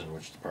numbers and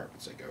which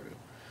departments they go to.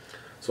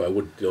 so I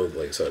would, you know,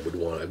 like I said, I would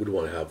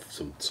want to have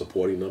some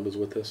supporting numbers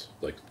with this,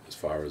 like as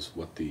far as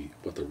what the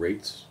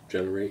rates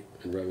generate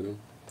in revenue,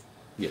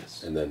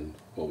 Yes. and then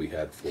what we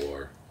had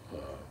for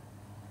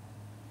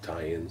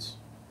tie-ins,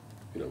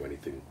 you know,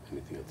 anything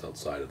that's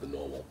outside of the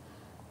normal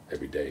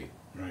everyday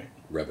Right.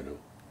 revenue.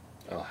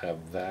 I'll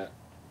have that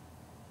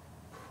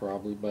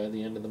probably by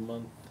the end of the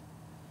month.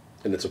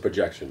 And it's a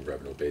projection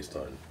revenue based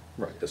on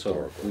Right.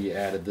 historical. So we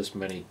added this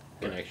many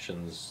Right.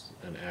 connections,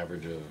 an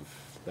average of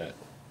that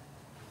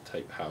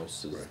type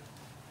house is Right.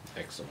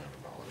 X amount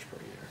of dollars per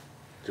year.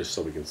 Just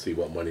so we can see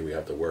what money we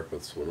have to work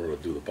with. So in order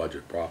to do the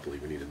budget properly,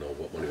 we need to know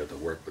what money we have to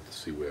work with to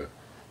see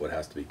what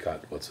has to be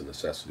cut, what's a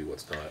necessity,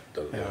 what's not.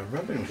 Yeah,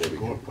 revenue What should we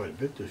go can- up quite a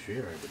bit this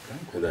year, I would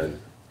think.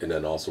 And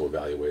then also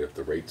evaluate if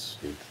the rates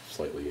need to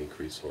slightly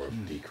increase or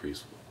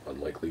decrease.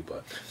 Unlikely,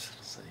 but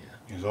So yeah,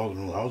 There's all the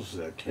new houses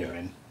that came Yeah.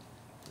 in.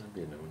 that'd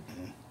be a new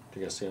one. Did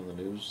you guys see on the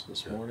news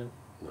this Yeah. morning?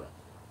 no,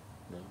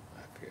 No,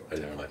 I forget I what town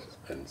didn't, it was.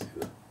 I didn't see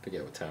that.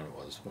 Forget what town it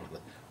was.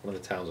 One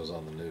of the towns was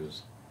on the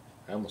news.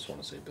 I almost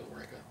want to say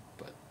Billerica,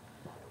 but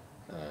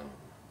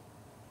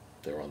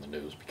they were on the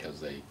news because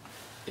they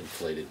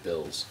inflated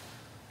bills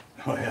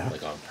Oh, yeah.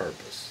 like on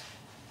purpose.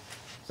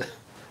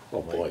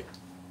 Oh boy,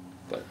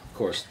 But of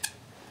course,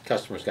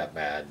 customers got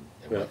mad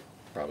and Yeah.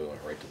 probably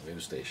went right to the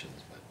news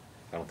stations. But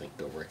I don't think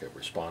Billerica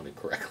responded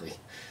correctly.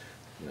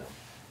 You know,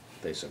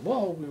 they said,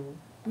 "Well,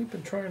 we've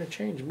been trying to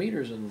change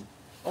meters, and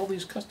all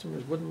these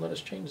customers wouldn't let us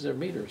change their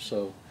meters,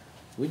 so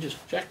we just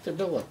jacked their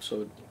bill up.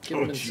 So give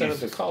them Oh, incentive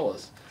to Jesus. call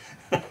us."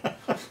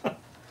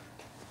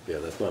 yeah,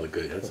 that's not a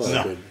good. That's not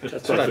No. a good.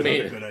 That's what not I good.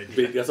 mean. Good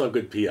idea. That's not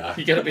good PR.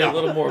 You got to be a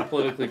little more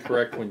politically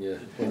correct when you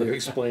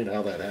explain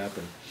how that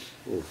happened.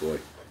 Oh boy.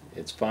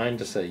 It's fine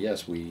to say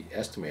yes, we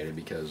estimated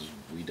because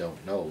we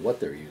don't know what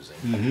they're using.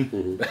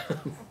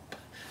 Mm-hmm.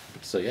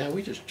 So yeah,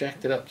 we just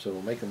jacked it up, so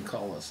we'll make them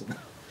call us.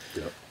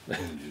 Yep. Oh,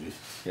 geez.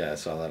 Yeah, I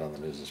saw that on the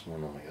news this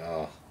morning. I'm like,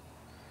 oh,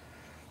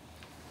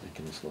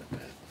 making us look bad.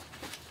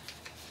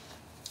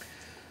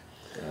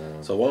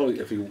 So why don't we,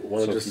 if you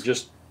want So to if you just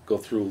just, go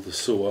through the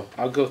sewer.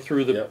 I'll go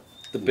through the Yep.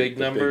 the big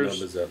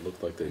numbers, that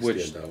look like they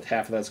which stand out.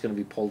 half of that's going to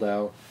be pulled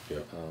out.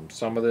 Yep.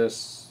 Some of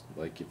this,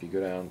 like if you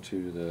go down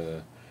to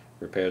the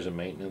repairs and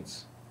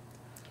maintenance,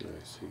 Yeah,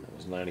 I see. it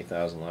was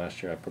 90,000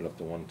 last year. I put it up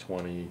to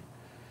 120.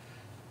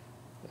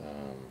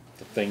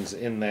 The things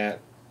in that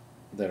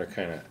are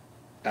kind of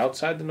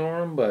outside the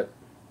norm, but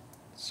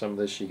some of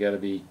this you got to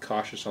be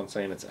cautious on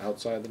saying it's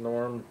outside the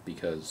norm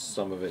because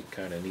some of it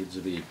kind of needs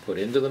to be put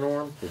into the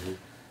norm.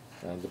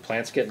 Mhm. The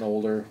plant's getting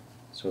older,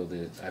 so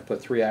I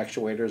put 3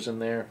 actuators in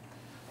there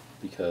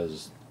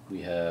because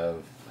we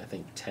have, I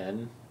think,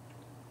 10.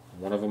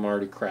 One of them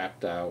already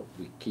crapped out.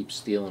 We keep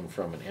stealing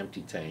from an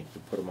empty tank to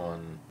put them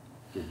on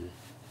Mhm.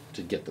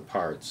 to get the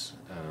parts,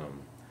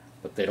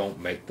 but they don't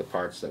make the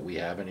parts that we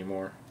have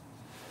anymore.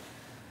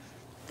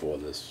 For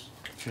this.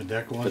 Should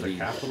that go For under the-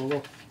 capital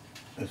though?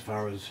 As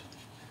far as,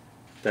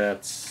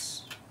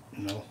 That's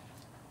no?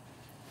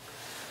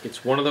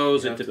 it's one of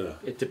those. You It, have to-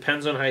 it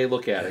depends on how you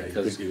look at Yeah, it you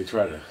because could- you could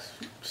try to.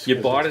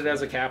 you bought it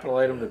as a capital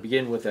item to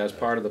begin with as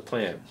part of the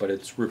plant, but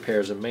it's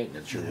repairs and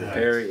maintenance. You're Yeah.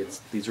 repairing.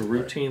 These are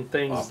routine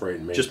things. Operate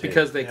and Just maintain.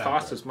 because they Yeah.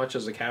 cost as much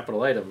as a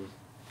capital item,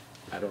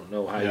 I don't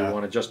know how Yeah. you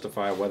want to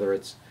justify whether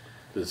it's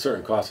There's a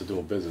certain cost of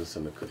doing business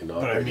and the, you know.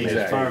 But I mean, as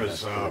operating far maintenance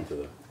as, has to go into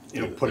the-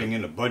 You know, the- putting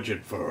in a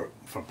budget for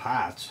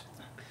parts,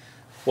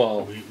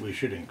 well. we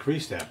should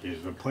increase that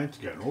because the plant's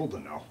getting older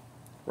now.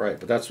 Right,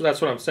 but that's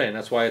what I'm saying.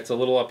 That's why it's a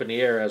little up in the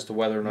air as to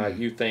whether or not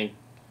you think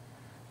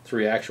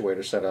 3 actuator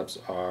setups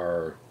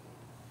are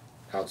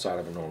outside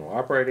of a normal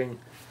operating.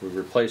 We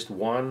replaced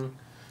one.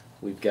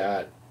 We've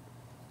got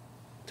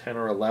 10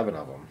 or 11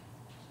 of them.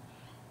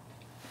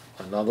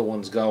 Another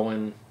one's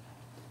going.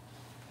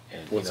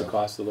 And What's the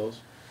cost of those?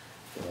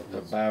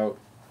 About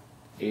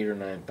 8 or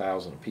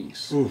 9,000 a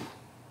piece. Ooh.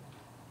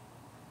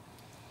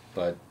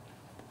 But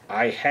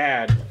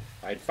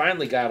I'd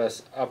finally got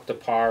us up to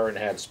par and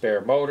had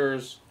spare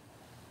motors,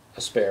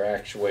 a spare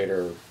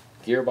actuator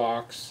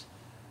gearbox,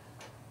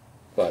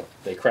 but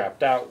they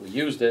crapped out. We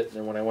used it, and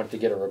then when I went to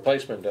get a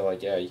replacement, they're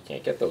like, yeah, you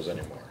can't get those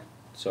anymore.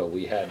 So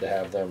we had to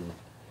have them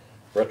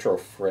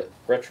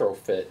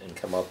retrofit and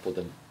come up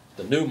with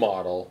the new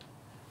model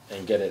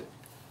and get it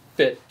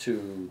fit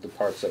to the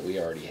parts that we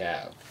already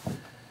have.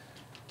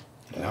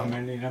 And how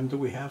many of them do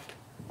we have?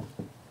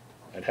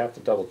 I'd have to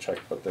double check,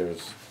 but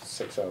there's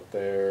 6 out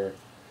there,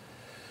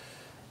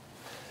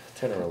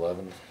 10 or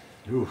 11.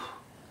 Ooh,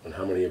 And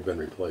how many have been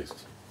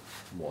replaced?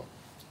 One.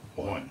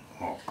 one.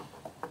 Oh,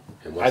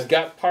 And what's, I've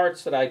got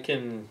parts that I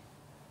can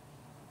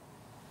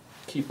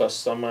keep us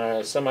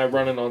semi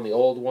running on the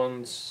old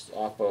ones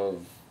off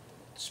of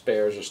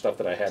spares or stuff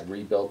that I had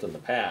rebuilt in the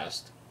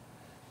past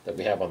that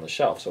we have on the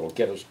shelf, so it'll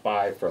get us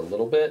by for a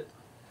little bit.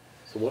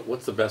 So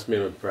what's the best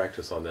minimum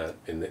practice on that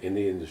in the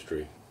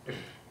industry?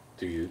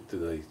 Do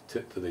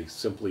they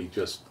simply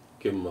just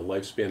give them a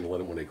lifespan and let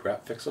them when they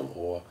crap fix them,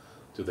 or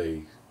do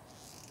they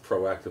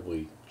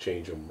proactively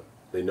change them?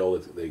 They know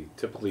that they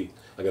typically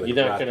are going to You're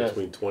not crap gonna-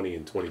 between 20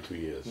 and 22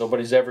 years.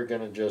 Nobody's ever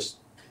gonna just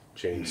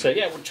Change. say,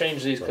 yeah, we'll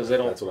change these because they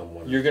don't. That's what I'm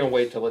wondering. You're gonna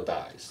wait till it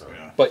dies,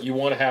 Yeah. but you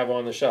want to have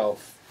on the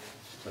shelf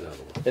Another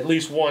one. at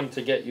least one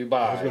to get you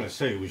I was by. gonna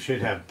say, we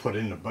should have put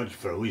in the budget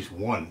for at least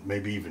one,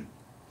 maybe even.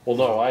 Well,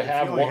 no, I If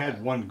have you only one.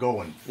 had one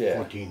going for Yeah.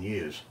 14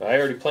 years. I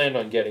already planned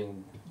on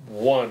getting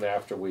one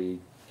after we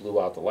blew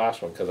out the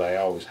last one because I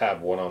always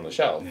have one on the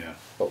shelf. Yeah.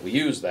 But we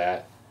used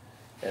that,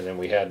 and then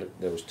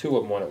there was two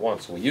of them one at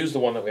once. So we used the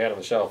one that we had on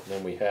the shelf, and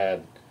then we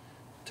had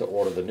to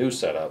order the new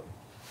setup.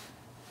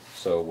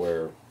 So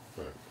we're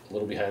Right. a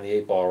little behind the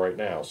eight ball right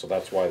now. So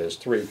that's why there's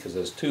three, because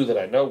there's two that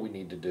I know we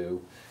need to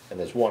do, and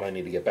there's one I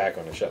need to get back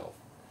on the shelf.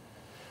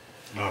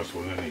 No, so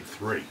we're gonna need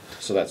three.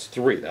 So that's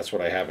three. That's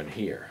what I have in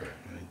here.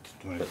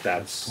 But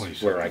that's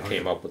where I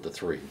came up with the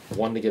three.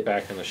 One to get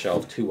back on the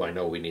shelf, two I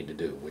know we need to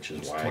do, which is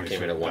It's why I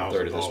came in at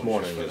 1:30 this $27,000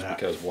 morning, for is that.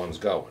 because one's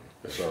going.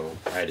 So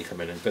I had to come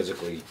in and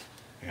physically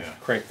Yeah.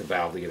 crank the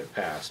valve to get it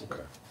passed.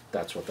 Okay.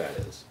 That's what that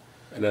is.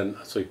 And then,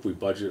 so if we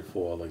budget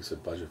for, like I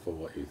said, budget for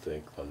what you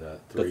think on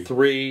that, The three?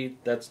 three,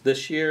 that's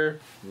this year.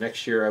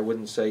 Next year, I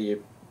wouldn't say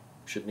you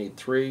should need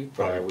three,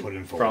 but I Probably put in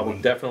would for probably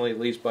one. definitely at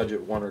least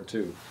budget one or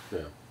two.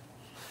 Yeah.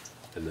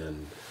 And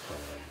then,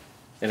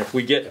 And if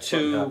we get if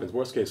something two, happens,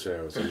 worst case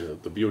scenario, so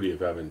the beauty of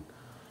having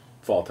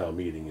fall town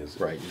meeting is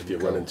right, if you you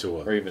can run go, into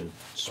or even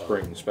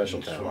spring special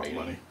And town swap meeting.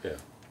 money. yeah.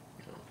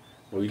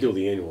 Well, you do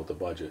the annual with the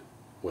budget,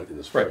 in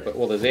the spring. Right, but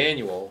well, there's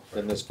annual,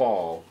 then there's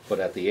fall, but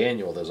at the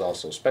annual, there's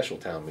also special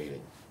town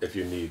meeting. If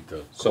you need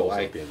to So close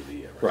I- at the end of the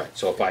year. Right,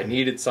 so if I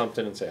needed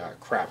something and say, ah,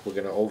 crap, we're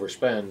gonna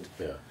overspend,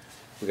 Yeah.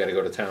 we gotta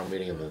go to town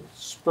meeting in the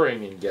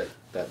spring and get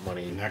that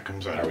money. And that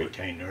comes out of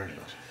retained earnings,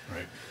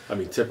 right? I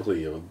mean,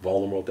 typically you're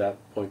vulnerable at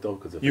that point though,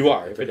 because You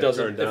are, if it got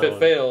doesn't, turned if it down,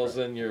 fails,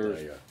 right. then you're Yeah,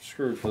 yeah.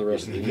 screwed for the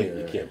rest of the You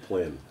year. can't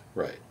plan.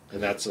 Right,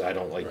 and that's, I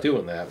don't like Right.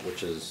 doing that,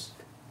 which is,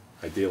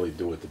 Ideally,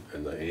 do it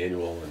in the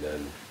annual, and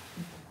then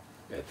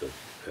at the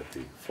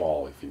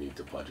fall, if you need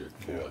to budget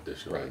for Yeah.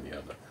 additional, Right. and you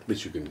have at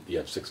least you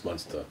have 6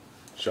 months to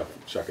shuck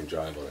and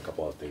jive on a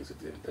couple of things that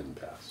didn't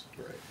pass.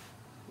 right.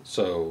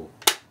 So,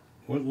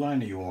 What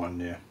line are you on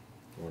there?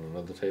 want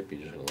another tape, you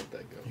just gonna let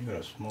that go? You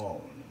got a small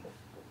one.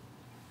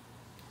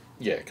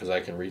 Yeah, cause I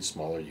can read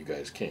smaller, you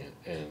guys can't,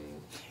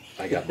 and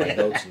I got my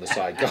notes in the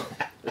side go.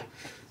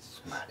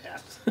 Smart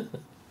ass.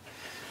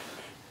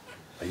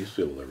 I used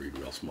to be able to read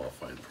real small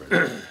fine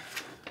print.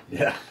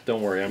 Yeah.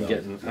 Don't worry, I'm No,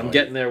 I'm no,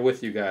 getting there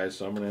with you guys,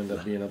 so I'm gonna end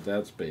up being up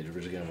that page, we're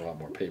just getting a lot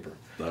more paper.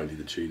 Now I need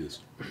the cheaters.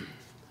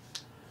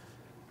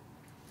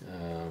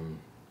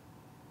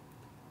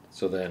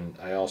 So then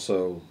I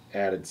also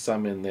added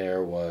some in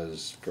there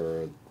was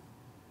for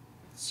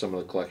some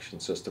of the collection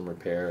system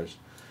repairs.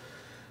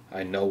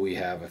 I know we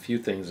have a few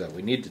things that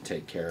we need to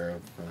take care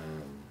of.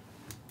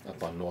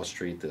 Up on North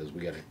Street,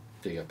 we gotta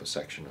dig up a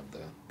section of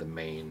the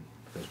main,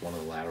 because one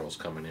of the laterals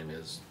coming in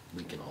is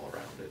leaking all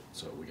around it,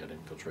 so we got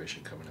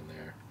infiltration coming in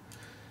there.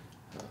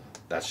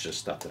 That's just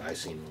stuff that I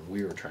seen when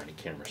we were trying to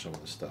camera some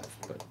of the stuff,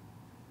 but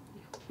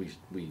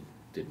we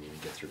didn't even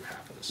get through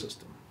half of the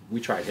system. We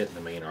tried hitting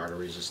the main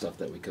arteries and stuff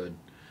that we could,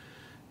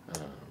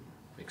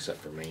 except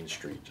for Main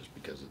Street, just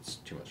because it's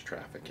too much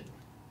traffic and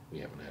we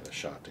haven't had a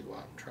shot to go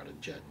out and try to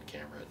jet and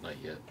camera at night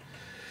yet.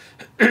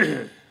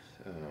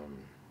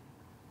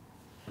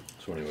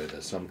 So anyway,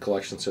 there's some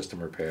collection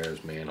system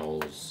repairs,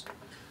 manholes.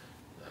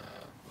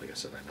 Like I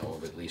said, I know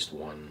of at least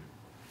one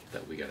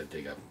that we gotta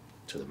dig up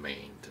to the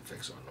main to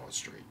fix on North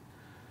Street.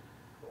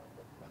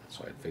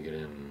 So I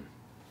figured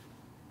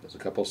there's a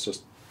couple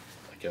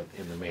like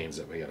in the mains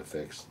that we gotta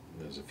fix.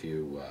 There's a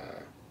few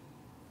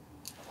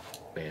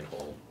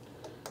manhole.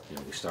 You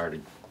know, we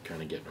started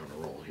kind of getting on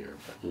a roll here,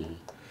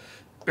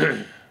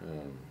 but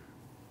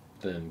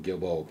then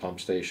Gilboa Pump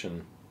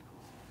Station.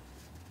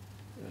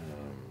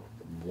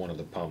 One of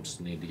the pumps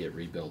need to get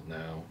rebuilt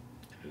now.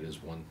 It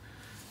is one.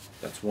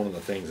 That's one of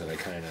the things that I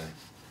kind of.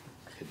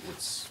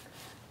 It's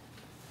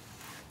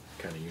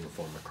kind of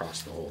uniform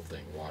across the whole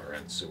thing, water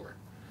and sewer.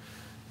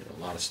 You know,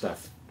 a lot of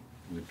stuff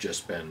we've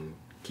just been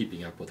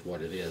keeping up with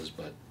what it is,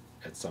 but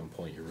at some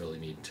point you really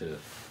need to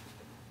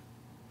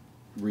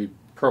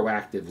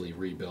proactively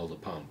rebuild a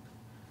pump.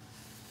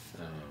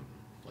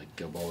 Like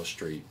Gilboa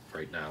Street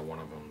right now, one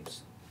of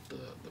them's the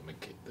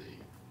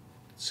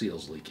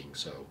seal's leaking,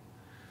 so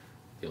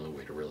the only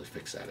way to really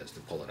fix that is to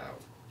pull it out,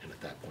 and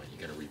at that point you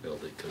got to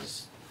rebuild it,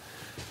 because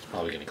it's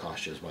probably going to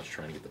cost you as much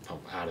trying to get the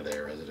pump out of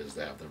there as it is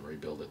to have them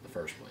rebuild it in the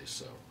first place.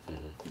 So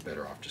you're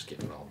better off just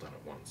getting it all done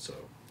at once. So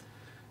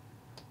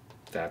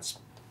that's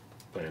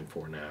planned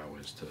for now,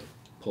 is to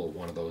pull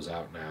one of those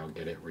out now,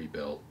 get it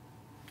rebuilt,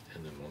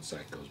 and then once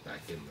that goes back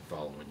in the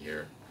following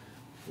year,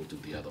 we'll do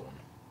the other one.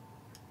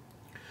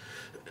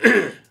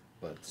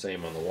 But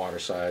same on the water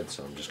side,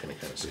 so I'm just gonna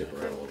kinda skip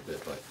around a little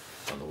bit, but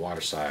on the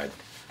water side,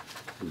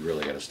 we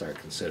really gotta start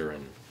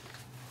considering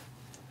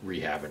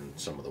rehabbing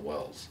some of the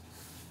wells.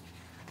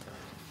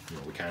 You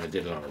know, we kinda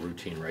did it on a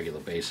routine, regular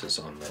basis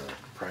on the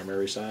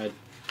primary side,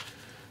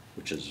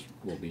 which is,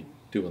 we'll be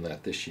doing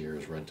that this year,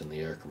 is renting the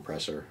air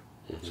compressor.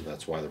 So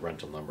that's why the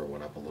rental number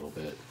went up a little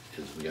bit,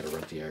 is we gotta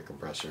rent the air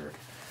compressor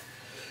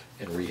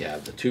and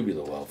rehab the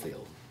tubular well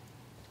field.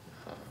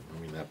 I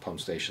mean, that pump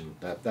station,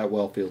 that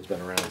well field's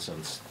been around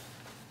since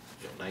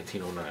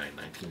 1909,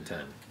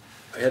 1910.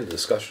 I had a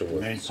discussion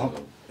with, Main pump,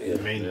 yeah.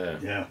 main, Yeah.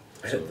 yeah.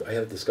 I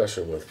had a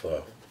discussion with,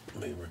 let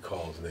me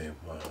recall his name,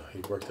 he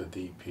worked at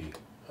DEP,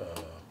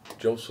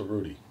 Joe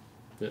Cerruti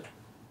Yeah.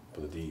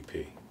 for the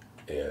DEP,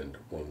 and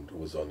when it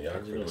was on the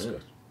How's he aquifer doing,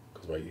 discussion,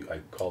 because I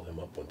called him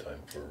up one time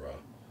for,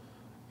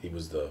 he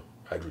was the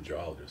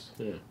hydrogeologist.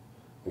 Yeah.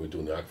 We were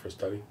doing the aquifer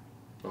study,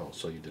 Oh,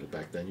 so you did it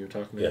back then, you were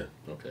talking Yeah.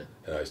 about? Okay.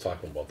 and I was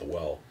talking about the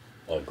well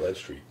on Glen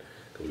Street,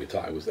 because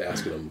I was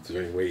asking him, is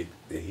there any way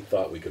that he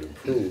thought we could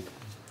improve?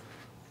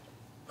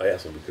 I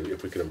asked him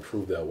if we could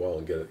improve that well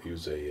and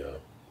use a,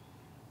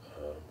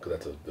 because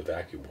that's the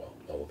vacuum well,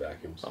 all the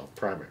vacuums. Oh,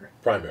 primary.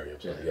 Primary,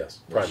 I'm sorry, yes,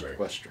 primary,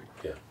 West Street.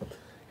 yeah.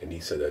 And he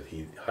said that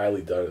he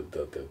highly doubted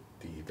that the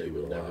They DEP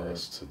would would allow never-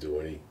 us to do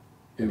any.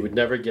 We would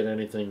never get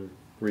anything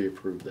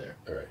reapproved there.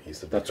 All right, he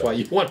said. That's why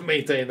you want to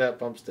maintain that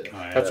pump station. Oh,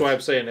 yeah. That's why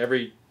I'm saying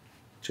every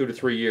 2 to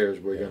 3 years,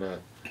 we're Yeah. gonna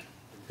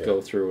Yeah.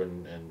 go through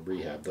and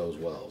rehab those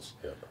wells.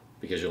 Yeah,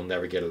 Because you'll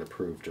never get it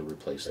approved to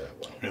replace that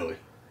well. Really?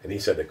 and he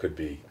said it could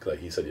be, like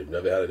he said, you've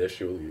never had an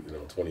issue, you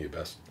know, it's one of your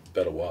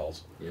better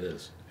wells. It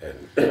is.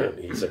 And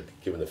he said,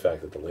 given the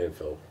fact that the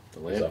landfill.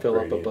 The is landfill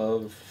up upgrading,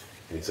 above,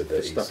 and he said the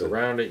that, stuff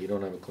around it, you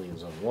don't have a clean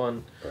zone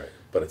 1. right,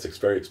 but it's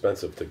very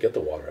expensive to get the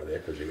water out of there,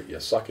 because you're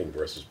sucking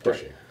versus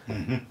pushing.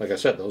 Like I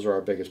said, those are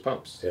our biggest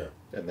pumps. Yeah,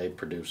 And they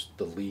produce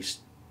the least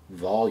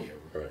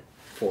volume right,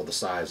 for the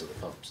size of the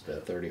pumps.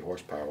 They're 30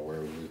 horsepower, where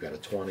we've got a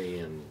 20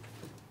 and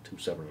 2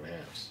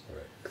 7.5s.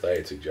 right. Because I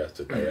had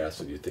suggested, I asked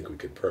him, do you think we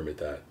could permit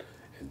that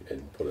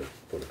and put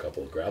a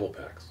couple of gravel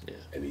packs? Yeah.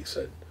 And he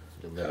said,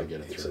 You'll never get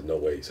it he through. said, no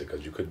way. He said,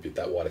 because you could be,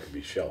 that water could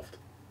be shelved.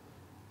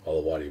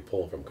 All the water you're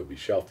pulling from could be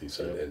shelved, he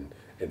said. Yep.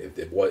 And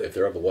if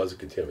there ever was a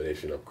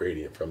contamination of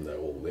gradient from that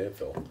old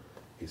landfill,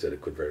 he said it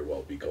could very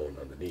well be going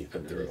underneath.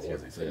 If there Underneath,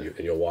 was, he said, yeah.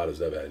 and your water's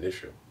never had an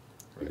issue.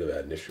 We've never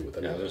had an issue with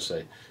any Yeah, I of was that.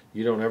 gonna say,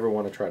 you don't ever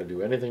want to try to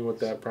do anything with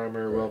that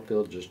primary well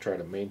field. Just try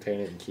to maintain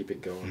it and keep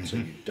it going, so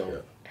you don't Yeah.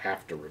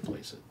 have to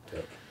replace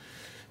it.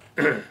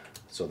 Yeah,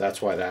 So that's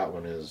why that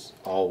one is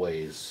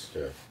always,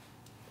 yeah,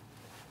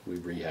 we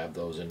rehab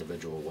those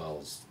individual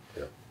wells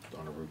yeah,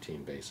 on a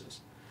routine basis.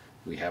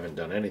 We haven't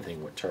done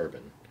anything with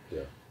turbine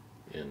yeah.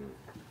 in,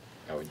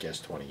 I would guess,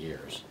 20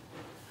 years.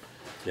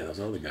 Yeah, there was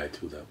another guy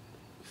too that,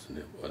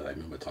 I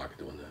remember talking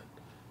to him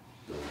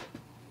that, Bill,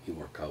 he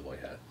wore a cowboy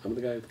hat. Remember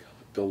the guy with the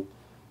cowboy,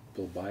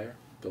 Bill Byer?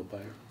 Bill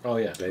Byer? Oh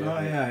yeah, Bayer? Oh,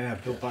 yeah,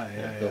 Bill Pye,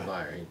 yeah, yeah, Bill yeah.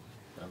 Meyer.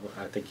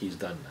 I think he's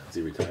done Is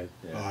now. he retired?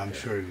 Yeah. Oh, I'm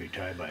sure he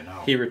retired by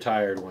now. He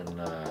retired when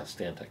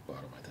Stantec bought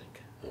him, I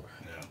think. Okay.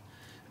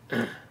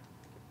 Yeah.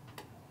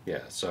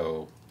 Yeah,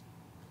 so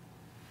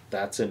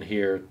that's in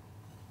here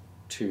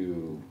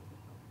to,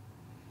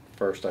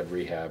 first I'd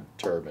rehab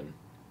turbine.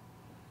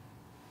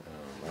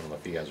 I don't know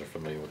if you guys are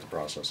familiar with the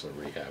process of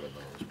rehabbing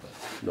those,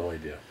 but, No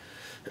idea.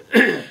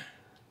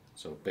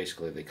 so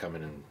basically they come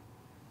in and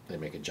they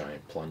make a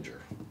giant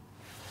plunger.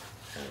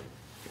 And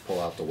you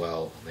pull out the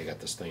well, and they got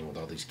this thing with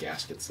all these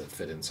gaskets that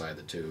fit inside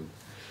the tube.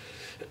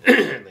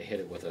 And they hit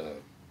it with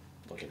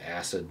like an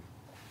acid,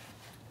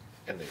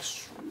 and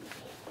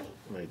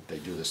they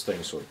do this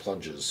thing so it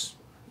plunges,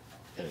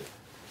 and it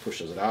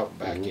pushes it out and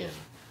back in,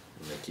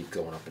 and they keep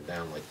going up and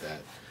down like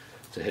that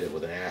to hit it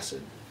with an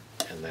acid,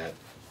 and that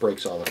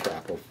breaks all the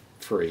crap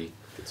free.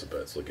 It's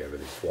about, it's like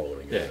everything's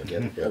flowing Yeah,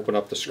 again. open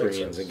up the Makes screens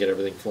sense. and get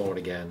everything flowing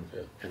again,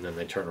 Yeah. and then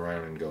they turn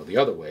around and go the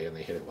other way and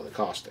they hit it with a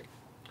caustic,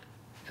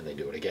 and they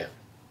do it again.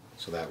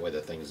 So that way the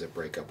things that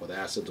break up with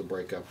acids will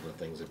break up, and the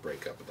things that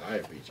break up with the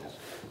higher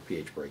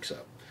pH breaks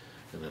up,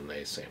 and then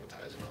they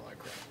sanitize and all that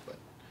crap. But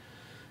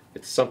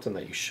it's something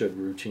that you should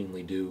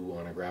routinely do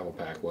on a gravel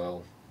pack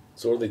well.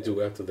 So what do they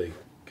do after they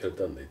get it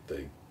done?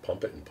 They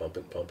pump it and pump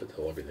it and pump it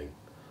till everything,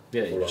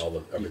 Yeah, you or just,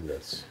 everything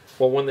that's,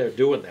 well, when they're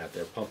doing that,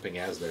 they're pumping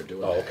as they're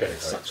doing Oh, that. okay, And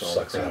it all right, sucks all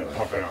sucks the it crap out. out.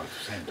 Pump it out at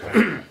the same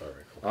time. all right.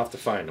 I'll have to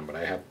find them, but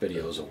I have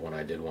videos of when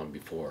I did one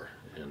before,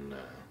 and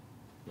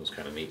it was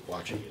kind of neat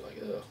watching you,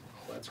 like, oh,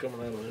 that's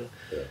coming out of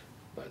there. Yeah.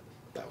 But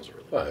that was a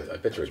really. Well, I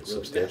bet you that it was a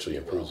really substantially nasty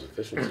improves well.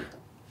 efficiency.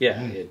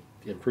 Yeah, it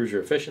improves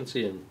your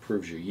efficiency,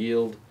 improves your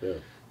yield. Yeah,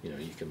 You know,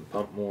 you can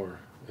pump more.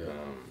 yeah.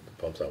 The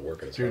pump's not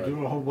working as Do you hard.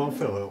 do a whole well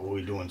fill, or are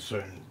we doing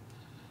certain,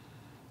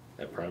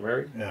 At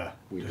primary, yeah,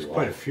 We there's do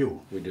quite all. a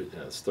few. we do.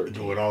 Yeah, it's We 13.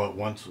 do it all at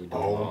once, We do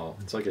all them of all.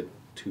 It's like a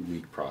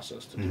 2-week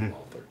process to do Mhm.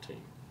 all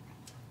 13.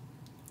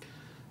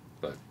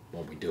 But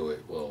when we do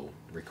it, we'll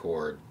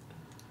record.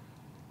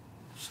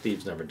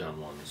 Steve's never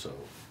done one, so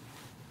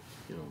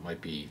you know, it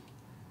might be.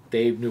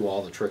 Dave knew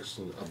all the tricks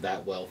of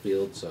that well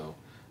field, so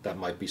that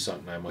might be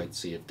something I might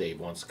see if Dave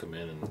wants to come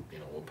in, and you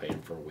know, we'll pay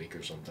him for a week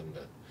or something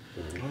to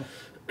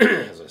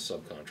as a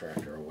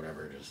subcontractor or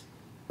whatever. Just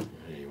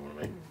you want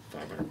to make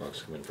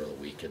 $500 come in for the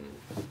week and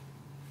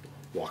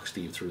walk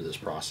Steve through this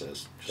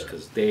process, just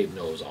because Dave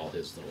knows all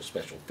his little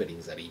special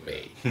fittings that he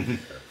made.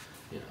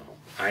 You know,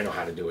 I know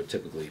how to do it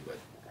typically, but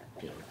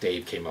you know,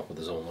 Dave came up with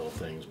his own little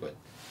things. But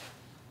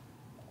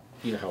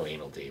you know how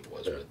anal Dave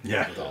was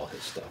with all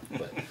his stuff.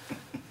 But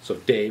so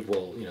Dave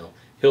will, you know,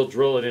 he'll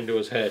drill it into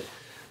his head.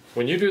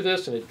 When you do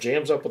this and it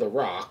jams up with a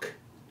rock,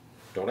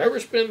 don't ever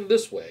spin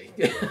this way.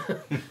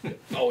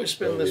 Always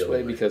spin this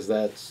way, because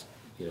that's,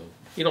 you know,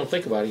 you don't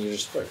think about it. You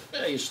just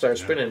you start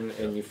spinning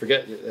and you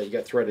forget that you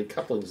got threaded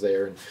couplings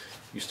there, and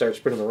you start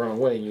spinning the wrong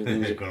way and you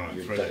lose it.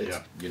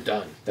 You're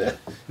done.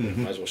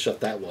 Might as well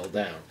shut that well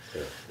down.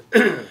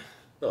 Yeah.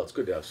 No, it's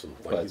good to have some.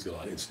 Like, he's got a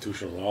lot of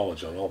institutional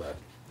knowledge on all that,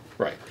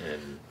 Right.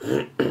 And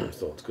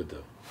so it's good to.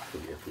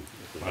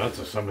 Well, that's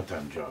a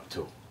summertime job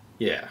too.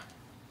 yeah,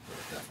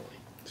 definitely.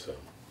 So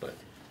But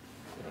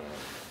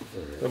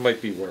it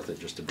might be worth it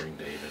just to bring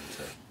Dave in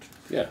to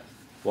yeah,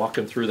 walk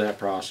him through that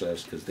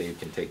process, because Dave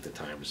can take the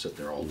time to sit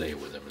there all day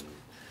with him,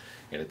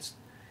 and it's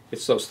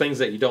those things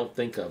that you don't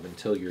think of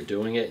until you're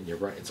doing it, and you're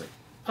right. It's like,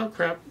 oh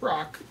crap,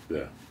 rock.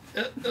 yeah,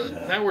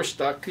 Now we're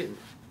stuck, and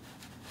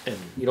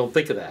you don't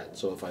think of that.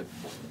 So if I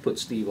put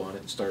Steve on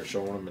it and start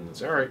showing him, and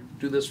say, all right,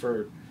 do this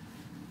for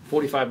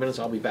 45 minutes,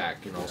 I'll be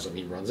back. You know, so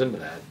he runs into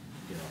that.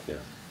 You know, yeah.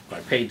 if I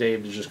pay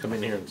Dave to just come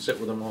in here and sit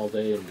with him all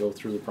day and go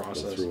through the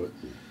process, Go through it.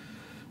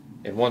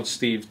 and once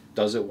Steve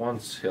does it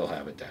once, he'll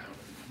have it down.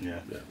 Yeah.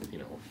 Yeah. You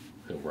know,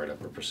 he'll write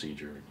up a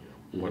procedure.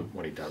 You know,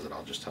 when he does it,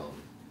 I'll just tell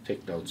him,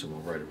 take notes, and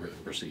we'll write a written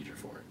procedure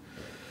for it.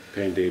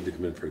 Paying Dave to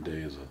come in for a day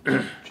is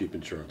a cheap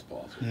insurance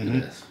policy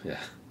It is, yeah.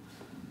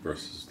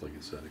 versus, like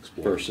you said,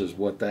 explore. Versus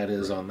what that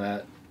is on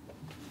that,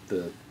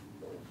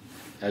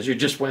 as you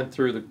just went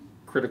through the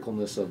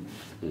criticalness of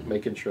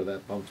making sure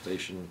that pump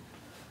station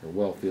or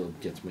well field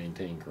gets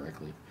maintained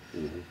correctly.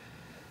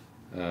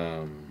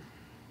 So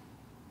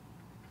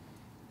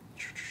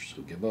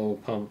Gilboa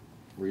pump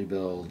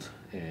rebuild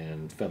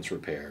and fence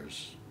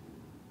repairs.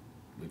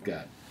 We've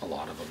got a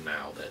lot of them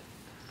now that,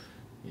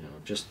 you know,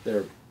 just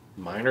they're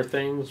minor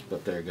things,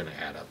 but they're going to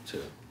add up to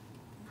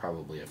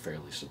probably a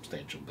fairly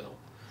substantial bill.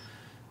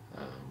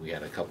 We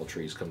had a couple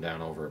trees come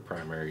down over at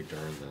Primary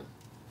during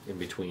the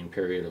in-between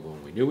period of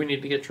when we knew we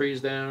needed to get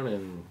trees down,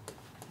 and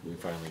we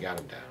finally got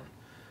them down.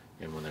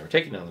 And when they were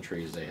taking down the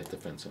trees, they hit the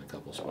fence in a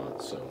couple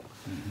spots. So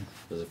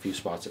there's a few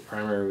spots at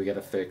Primary we got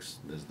to fix.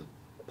 There's the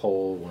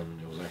pole when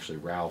it was actually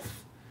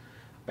Ralph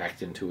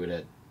backed into it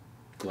at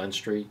Glen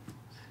Street,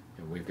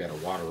 and we've got a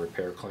water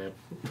repair clamp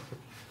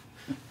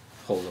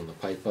holding the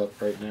pipe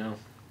up right now.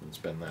 It's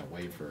been that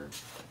way for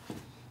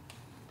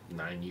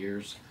 9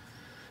 years.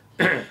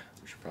 We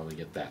should probably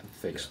get that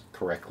fixed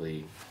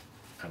correctly.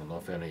 I don't know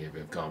if any of you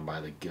have gone by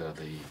the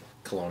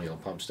Colonial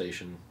pump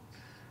station,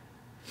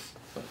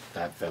 but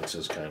that fence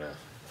is kind of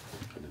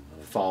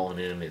fallen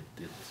in.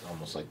 It's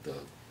almost like the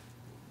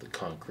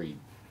concrete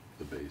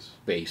The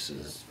base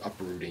is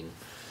uprooting.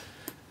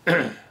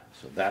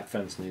 So that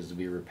fence needs to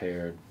be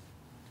repaired.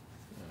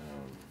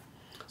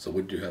 So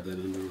would you have that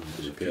in there?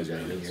 There's a few Repairs, down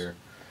maintenance? here.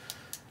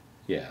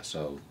 Yeah,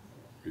 so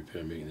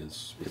Repair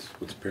maintenance.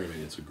 What's repair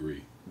maintenance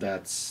agree?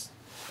 that's,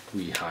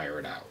 we hire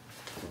it out.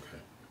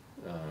 Okay.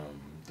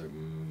 What's the other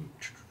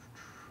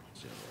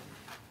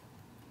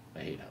one? I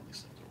hate how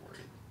these things are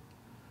worded.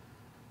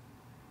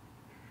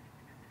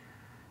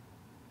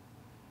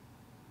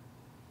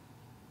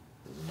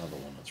 There's another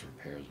one that's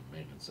repairs and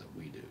maintenance that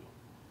we do.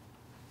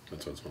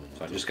 That's what's one.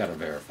 So I just gotta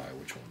verify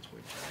which one's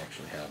which. I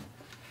actually have,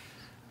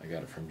 I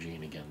got it from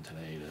Gene again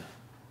today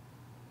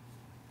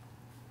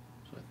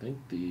so I think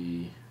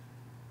the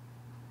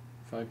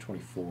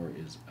 524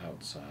 is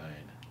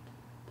outside.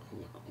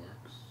 Public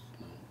Works.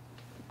 No.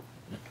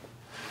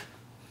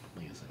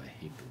 Like I said, I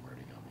hate the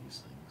wording on these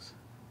things.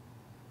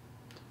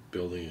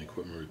 Building and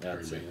equipment repair and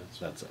That's it. maintenance.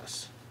 That's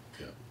us.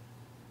 Yeah.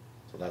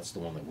 So that's the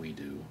one that we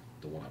do.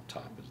 The one up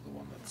top is the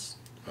one that's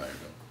Fired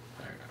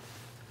up.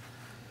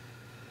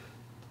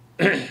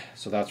 hired out.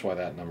 So that's why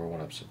that number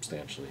went up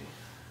substantially.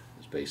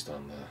 Is based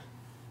on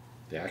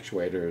the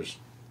actuators,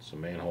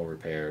 some manhole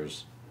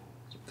repairs,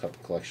 some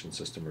cup collection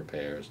system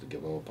repairs, the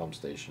Gilboa pump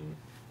station,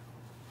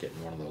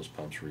 getting one of those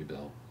pumps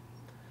rebuilt.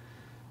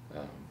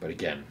 But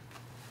again,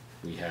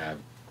 we have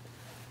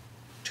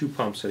 2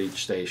 pumps at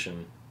each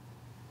station.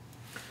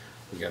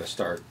 We got to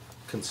start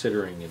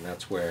considering, and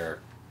that's where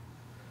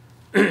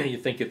you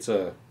think it's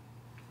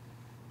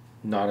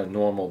not a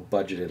normal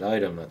budgeted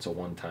item, that's a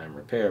one-time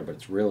repair, but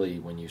it's really,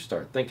 when you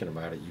start thinking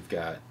about it, you've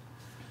got,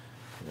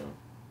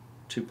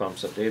 2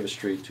 pumps at Davis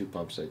Street, 2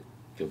 pumps at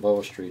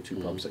Gilboa Street, 2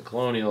 pumps at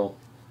Colonial,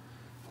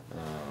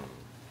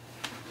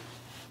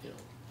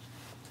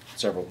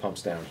 several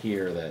pumps down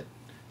here that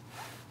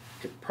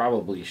it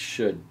probably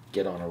should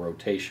get on a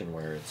rotation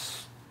where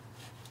it's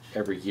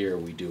every year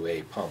we do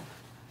a pump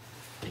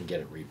and get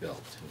it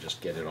rebuilt and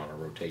just get it on a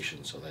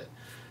rotation, so that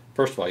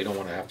first of all you don't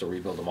want to have to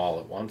rebuild them all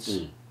at once,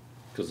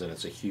 because then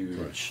it's a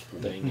huge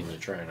thing, and you're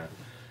trying to,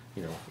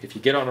 if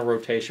you get on a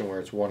rotation where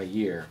it's one a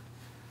year,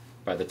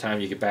 by the time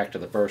you get back to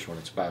the first one,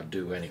 it's about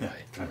due anyway.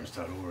 Time to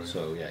start over.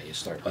 So yeah, you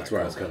start. That's back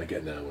where I was over. kinda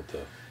getting at with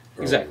the.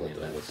 Exactly, With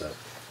that, with that's-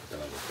 that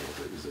other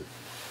thing, is it,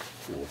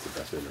 you know, what's the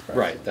best manufacturer?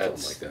 Right. Something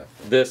That's like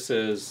that. this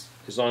is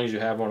as long as you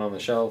have one on the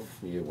shelf,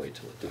 you wait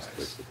till it Just dies.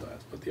 fix the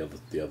glass, but the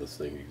other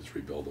thing, you just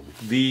rebuild them.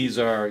 These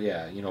are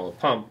a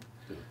pump.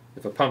 Yeah.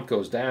 If a pump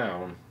goes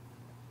down,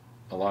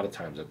 a lot of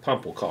times a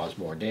pump will cause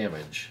more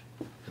damage,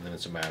 and then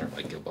it's a matter of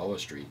like Gilboa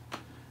Street.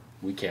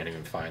 We can't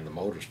even find the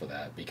motors for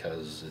that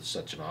because it's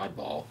such an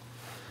oddball.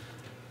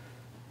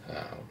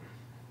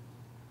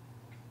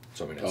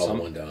 So I mean, at Oh, the some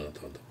one down at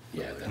the.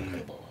 yeah, okay. that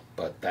Gilboa.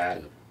 But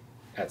that Yeah.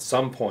 at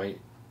some point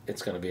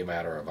it's going to be a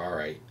matter of all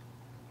right,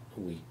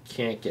 we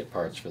can't get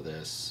parts for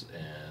this,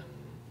 and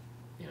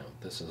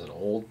this is an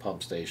old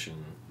pump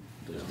station.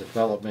 There's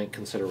development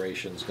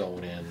considerations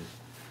going in,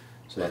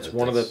 so Yeah, that's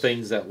one of the that's-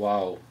 things that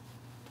while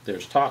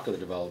there's talk of the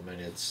development,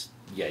 it's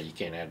you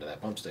can't add to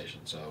that pump station,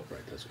 so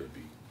Right, that's gonna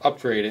be,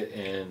 upgrade it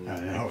and I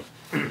know,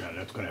 yeah,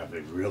 that's gonna have to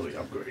be really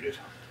upgraded.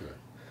 right.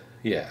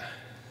 yeah,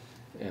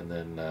 and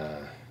then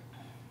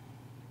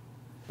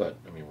but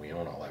I mean we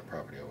own all that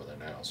property over there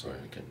now, so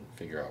Right. we can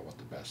figure out what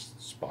the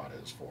best spot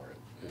is for it.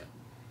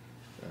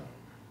 Yeah.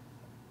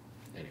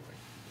 Anyway,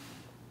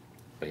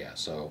 but yeah,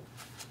 so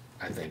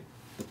I think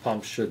the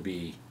pump should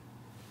be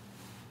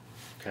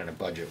kind of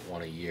budget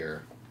one a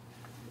year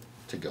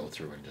to go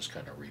through and just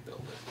kind of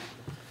rebuild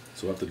it.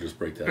 So we'll have to just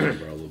break that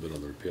number out a little bit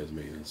on the repairs and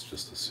maintenance,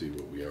 just to see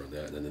what we are in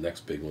that. And then the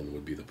next big one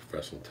would be the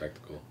professional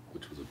technical,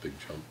 which was a big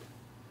jump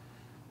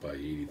by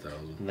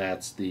 80,000. And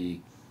that's the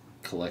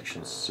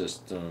collection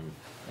system.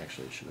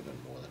 Actually, it should have been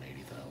more than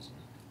 80,000.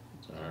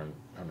 It's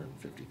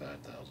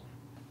 155,000.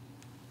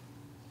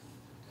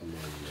 I'm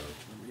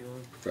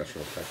on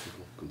professional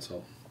technical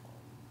consultant.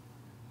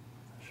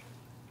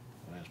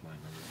 Where's my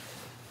number?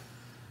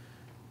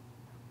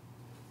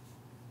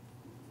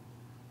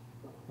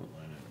 What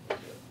line item was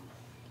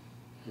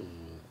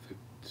it?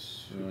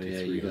 Oh, yeah,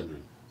 you got-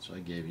 5,300. So I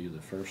gave you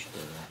the first.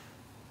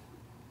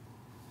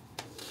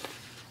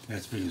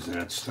 That's because of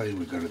that study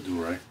we gotta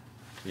do, right?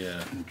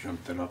 Yeah. And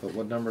jumped it up. But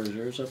what number is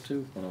yours up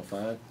to?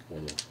 105?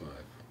 105.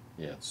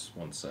 Yeah, it's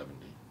 170.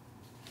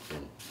 Oh.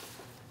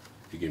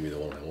 You gave me the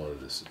one I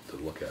wanted to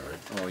look at, right?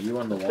 Oh, you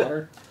on the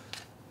water?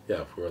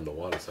 Yeah, if we're on the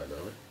water side,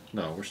 aren't we?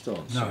 No, we're still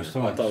in No, sewer.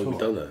 still I on thought we'd sewer.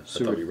 done that.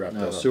 I thought we wrapped no,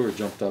 that up. sewer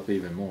jumped up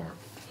even more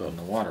Oh. on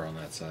the water on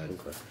that side.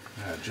 Okay.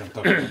 Yeah, it jumped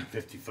up to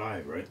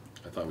 55, right?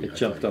 I thought It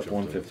jumped up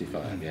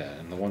 155, yeah,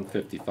 and the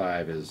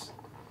 155 is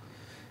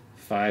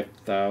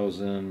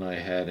 5,000 I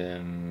had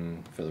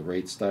in for the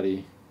rate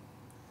study,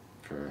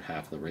 for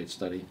half the rate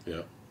study,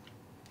 Yeah.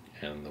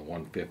 and the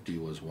 150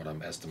 was what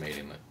I'm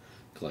estimating the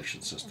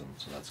collection system,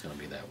 so that's gonna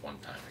be that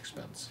one-time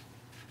expense.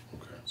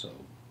 Okay. So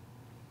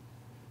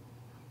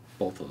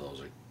both of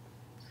those are,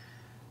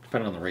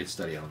 depending on the rate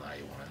study, I don't know how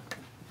you wanna,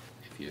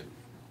 if you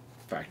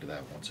factor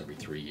that once every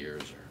 3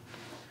 years, or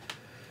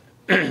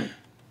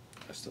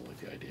I still like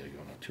the idea of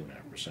going up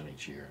 2.5%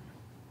 each year and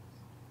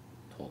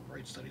holding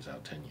rate studies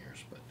out 10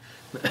 years, but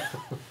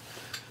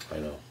I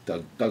know.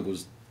 Doug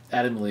was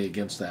adamantly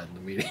against that in the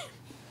meeting.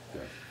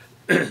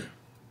 Yeah.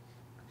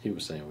 He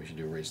was saying we should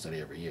do a rate study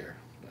every year,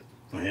 but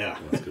Oh, yeah.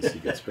 That's because he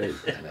gets paid.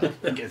 I know.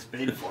 He gets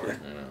paid for it.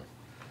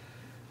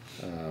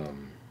 I know.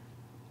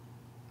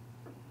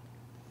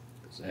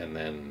 And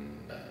then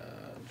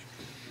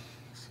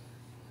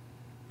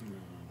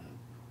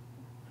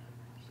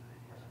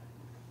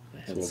I So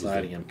had what was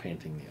siding the- and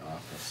painting the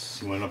office.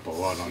 You went up a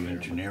lot on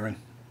engineering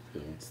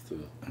Yeah, what's the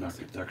and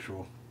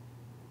architectural.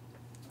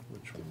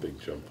 Which the one? big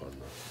jump on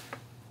the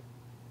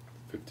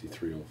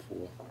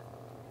 5304?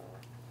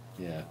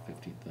 Yeah,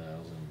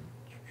 50,000.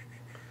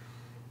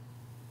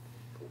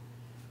 What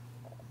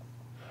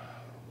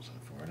was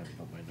that for? I didn't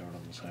put my note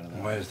on the side of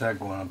that. Why is that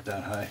going up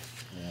that high?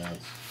 Yeah,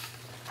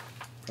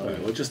 it's All right,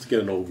 well, just to get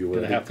an overview.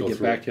 gonna I have to think go get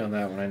through back it. to you on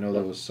that one. I know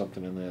there was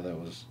something in there that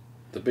was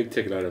The big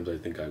ticket items I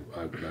think I'd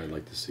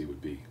like to see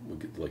would be,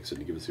 like I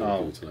said, give us the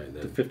Oh, overview tonight. And the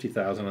then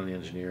 50,000 on the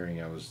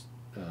engineering. I was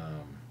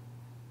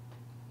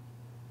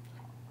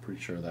pretty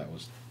sure that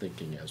was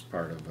thinking as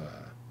part of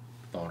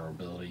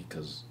vulnerability,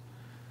 because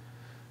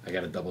I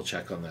got to double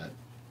check on that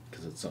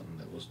because it's something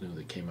that was new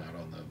that came out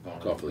on the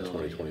off of the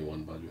vulnerability.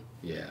 2021 budget.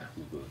 Yeah.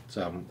 Good.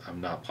 So I'm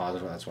not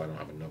positive. That's why I don't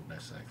have a note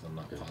next to that, 'cause I'm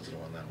not Yeah. positive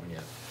on that one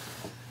yet.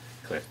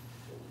 Clear.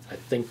 I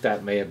think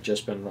that may have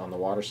just been on the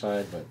water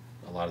side, but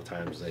a lot of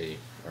times they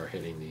are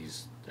hitting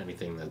these,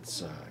 anything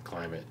that's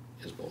climate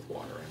is both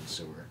water and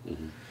sewer.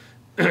 Mhm.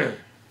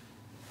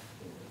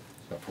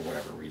 But for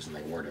whatever reason,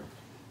 they word it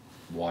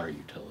water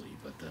utility,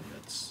 but then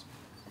it's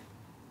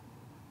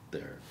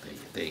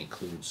they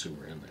include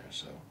sewer in there,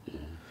 so.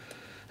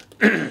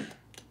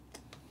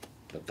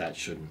 But that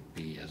shouldn't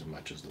be as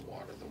much as the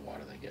water. The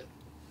water they get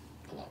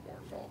a lot more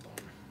involved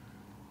on.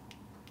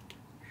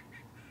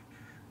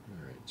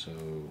 All right, so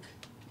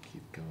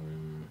keep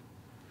going.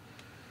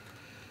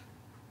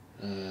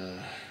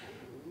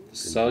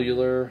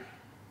 Cellular,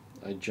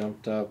 I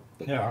jumped up.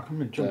 But Yeah, how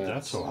come it jumped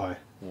that so high?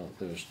 well,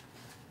 there's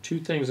two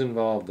things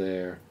involved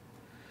there.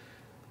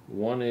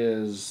 One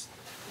is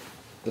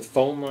the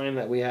phone line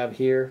that we have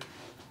here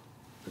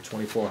the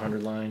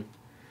 2400 line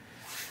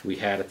we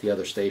had at the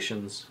other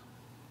stations.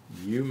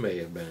 You may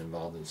have been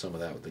involved in some of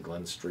that with the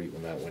Glen Street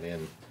when that went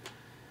in.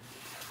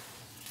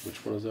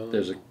 Which one is that?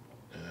 There's a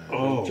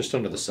Oh. just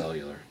under the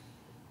cellular.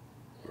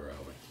 Where are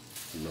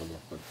we? Number,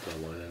 what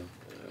line item?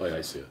 Oh, yeah,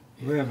 I see it.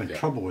 We're having Yeah.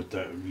 trouble with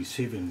the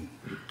receiving.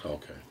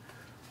 Okay.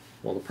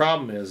 Well, the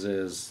problem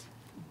is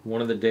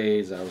one of the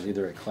days I was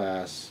either at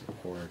class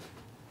or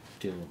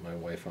dealing with my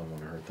wife on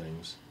one of her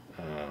things.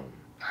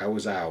 I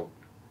was out,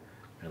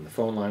 and the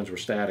phone lines were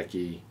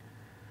staticky.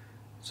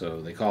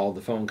 So they called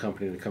the phone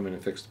company to come in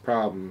and fix the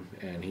problem,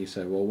 and he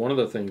said, "Well, one of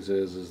the things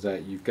is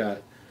that you've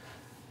got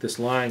this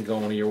line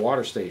going to your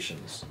water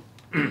stations."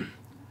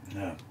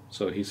 Yeah.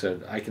 So he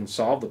said, "I can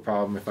solve the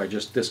problem if I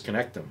just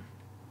disconnect them."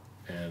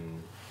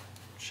 And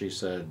she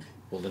said,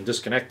 "Well, then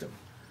disconnect them."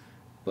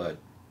 But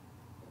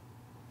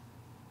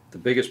the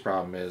biggest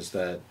problem is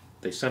that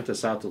they sent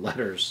us out the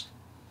letters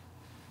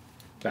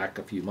back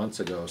a few months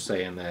ago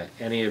saying that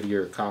any of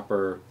your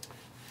copper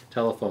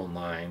telephone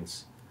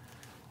lines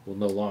will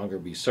no longer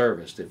be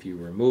serviced. If you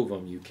remove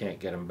them, you can't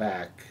get them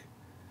back.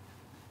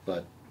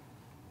 But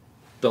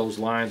those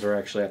lines are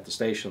actually at the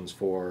stations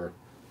for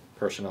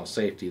personnel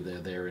safety. They're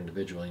there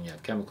individually, and you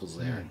have chemicals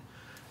there.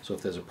 So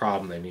if there's a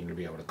problem, they need to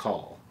be able to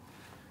call.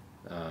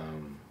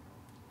 And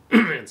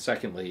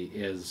secondly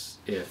is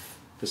if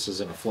this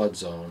is in a flood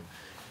zone,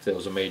 if there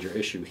was a major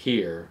issue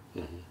here,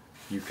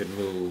 you could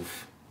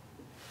move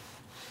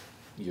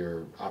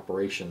your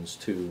operations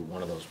to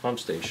one of those pump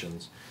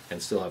stations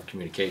and still have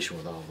communication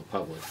with all the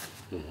public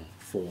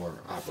for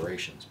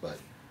operations. But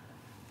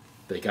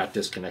they got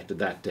disconnected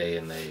that day,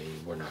 and they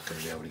were not going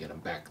to be able to get them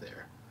back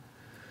there.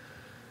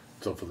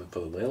 So for the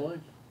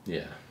landline,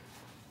 Yeah,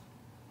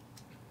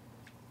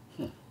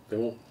 they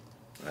won't.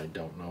 I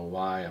don't know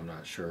why. I'm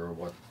not sure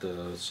what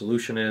the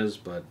solution is,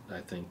 but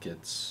I think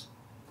it's.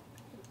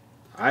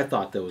 I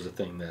thought there was a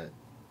thing that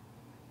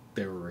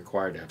they were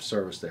required to have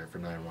service there for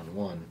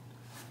 911,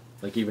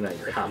 like even at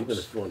your house.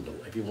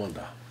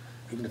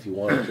 Even if you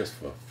wanted just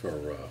for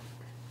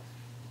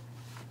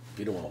if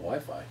you don't want a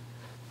Wi-Fi,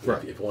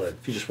 Right. If you wanted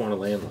If you just want a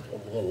landline.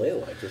 a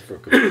landline just for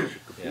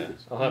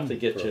computers. I'll have to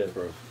get you.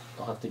 For-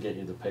 I'll have to get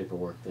you the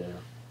paperwork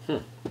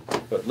there.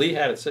 But Lee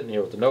had it sitting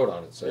here with the note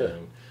on it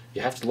saying,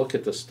 "You have to look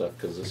at this stuff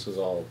because this is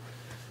all,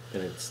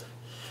 and it's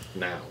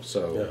now."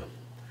 So,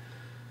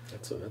 yeah,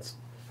 that's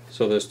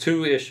so there's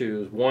two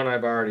issues. One,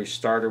 I've already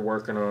started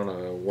working on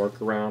a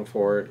workaround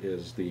for it.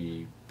 Is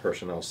the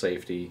personnel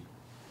safety.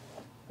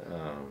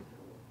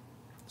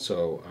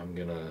 So I'm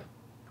gonna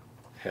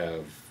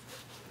have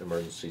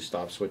emergency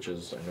stop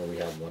switches. I know we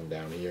have one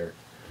down here.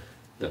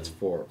 That's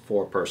for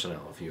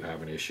personnel. If you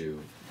have an issue,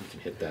 you can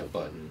hit that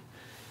button,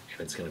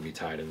 and it's going to be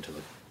tied into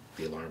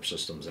the alarm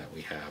systems that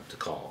we have to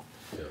call.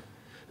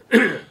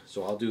 yeah.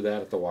 So I'll do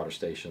that at the water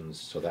stations.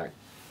 So that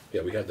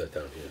Yeah, we have that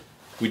down here.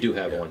 we do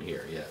have Yeah. one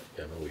here, yeah.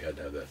 Yeah, no, we had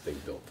to have that thing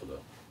built for the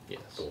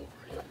Yes. door.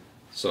 Yeah.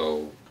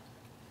 So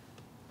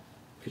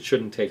it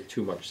shouldn't take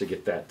too much to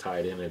get that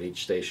tied in at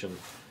each station.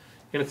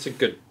 And it's a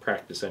good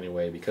practice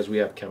anyway, because we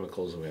have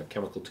chemicals and we have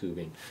chemical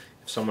tubing.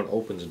 If someone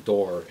opens a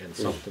door and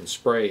something's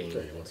spraying,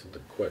 Okay, you want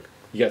something quick.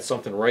 you got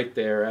something right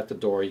there at the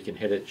door. You can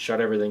hit it,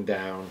 shut everything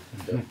down,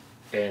 Yeah.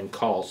 and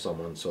call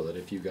someone so that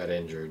if you got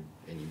injured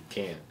and you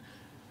can't,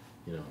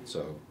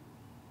 so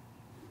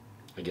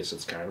I guess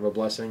it's kind of a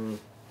blessing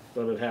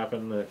that it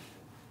happened, that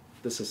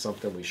this is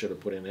something we should have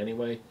put in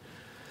anyway.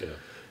 Yeah.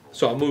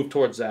 So I'll move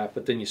towards that,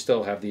 but then you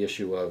still have the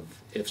issue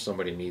of if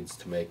somebody needs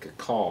to make a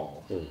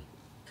call.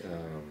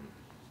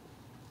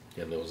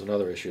 And there was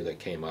another issue that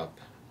came up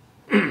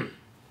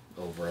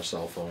over a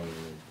cell phone,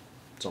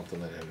 something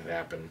that had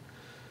happened.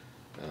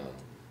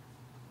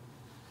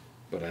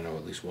 But I know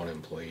at least one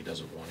employee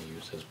doesn't want to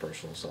use his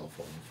personal cell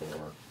phone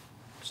for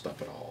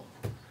stuff at all.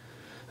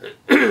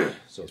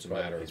 So it's a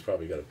matter He's of...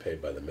 probably got to pay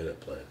by the minute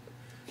plan.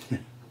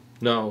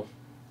 No,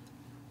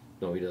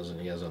 he doesn't.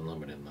 He has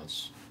unlimited, and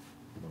that's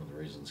one of the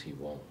reasons he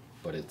won't.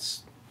 But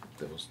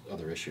there was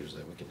other issues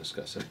that we can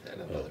discuss at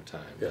another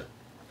time. Yeah.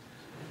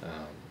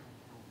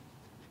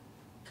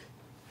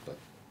 But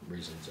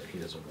reasons that he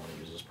doesn't want to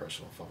use his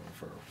personal phone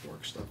for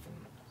work stuff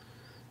and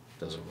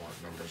doesn't want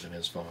numbers in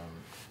his phone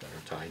that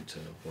are tied to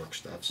work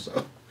stuff.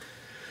 So,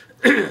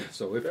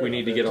 so if Fair we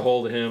need to enough. get a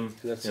hold of him,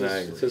 That's and I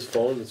it's agree. his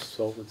phone.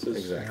 It's his.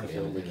 Exactly.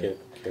 You know, we And-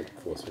 can't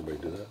force anybody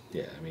to do that.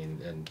 Yeah, I mean,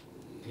 and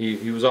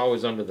he was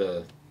always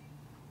under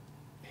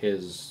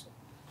his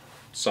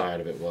side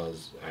of it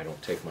was I don't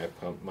take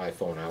my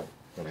phone out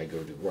when I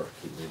go to work.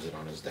 He leaves it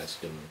on his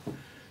desk and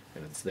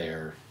it's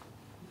there,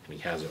 and he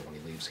has it when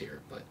he leaves here.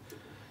 But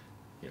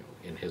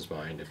in his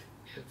mind,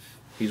 if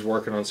he's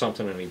working on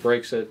something and he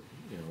breaks it,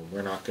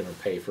 we're not going to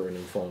pay for a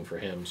new phone for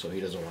him, so he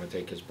doesn't want to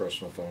take his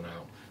personal phone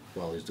out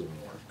while he's doing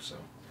work. So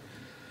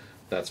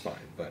that's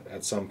fine. But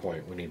at some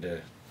point, we need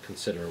to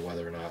consider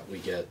whether or not we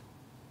get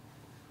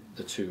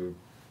the two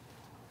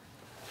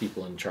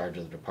people in charge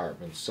of the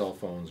department's cell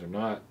phones or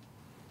not.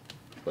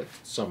 But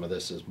some of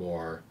this is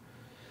more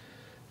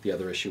the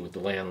other issue with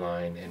the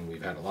landline, and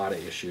we've had a lot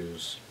of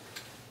issues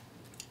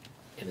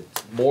and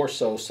it's more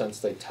so since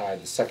they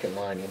tied the second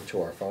line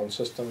into our phone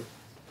system.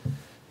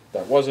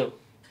 That wasn't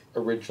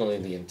originally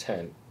the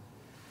intent,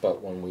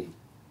 but when we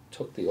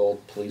took the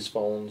old police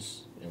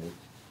phones and we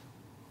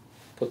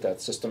put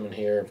that system in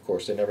here, of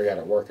course they never got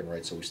it working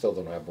right, so we still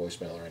don't have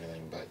voicemail or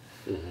anything,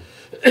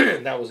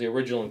 but that was the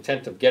original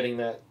intent of getting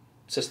that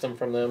system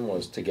from them,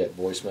 was to get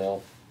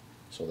voicemail,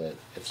 so that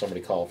if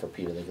somebody called for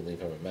Peter, they could leave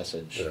him a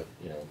message, Yeah.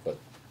 you know, but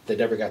they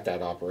never got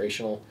that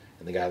operational.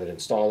 And the guy that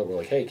installed it, we're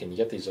like, hey, can you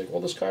get these? Like,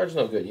 well, this card's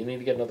no good. You need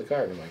to get another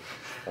card. And I'm like,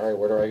 all right,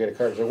 where do I get a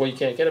card? He's like, well, you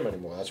can't get them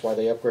anymore. That's why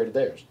they upgraded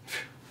theirs.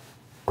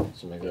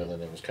 So maybe well, then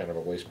it was kind of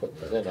a waste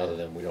putting it in, other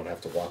than we don't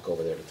have to walk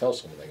over there to tell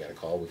someone they got a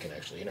call. We can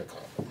actually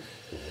intercom.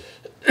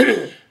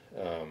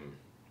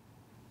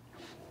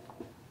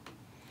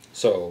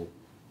 So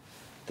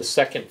the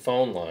second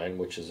phone line,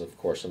 which is, of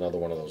course, another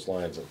one of those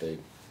lines that they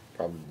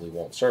probably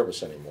won't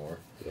service anymore,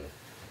 Yeah.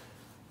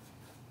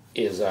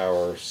 is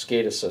our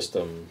SCADA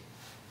system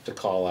to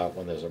call out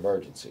when there's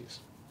emergencies.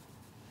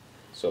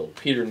 So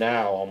Peter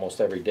now almost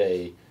every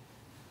day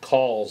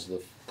calls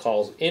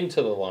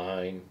into the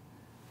line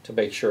to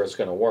make sure it's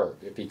going to work.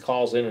 If he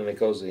calls in and it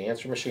goes to the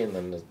answer machine,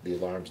 then the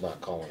alarm's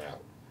not calling out.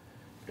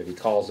 If he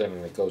calls in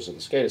and it goes to the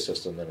SCADA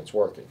system, then it's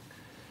working.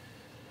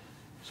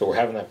 So we're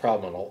having that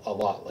problem a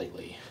lot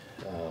lately.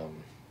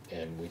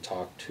 And we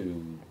talk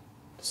to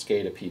the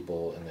SCADA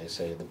people, and they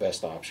say the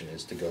best option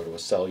is to go to a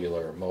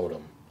cellular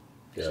modem.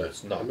 Yeah, So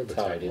it's I not remember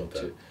tied talking about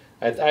into.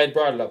 I had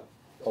brought it up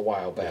a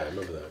while Yeah, I back.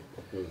 remember that.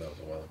 I remember that was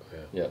a while ago,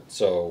 yeah. Yeah,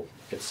 so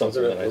it's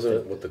something that I Wasn't it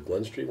think. with the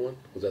Glen Street one?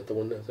 Was that the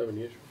one that's having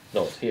the issue?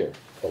 No, it's here.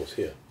 Oh, it's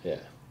here. Yeah.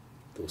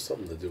 There was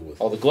something to do with.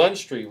 Oh, the Glen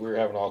Street, we were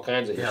having all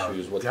kinds of Yeah,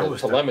 issues with that the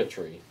was the-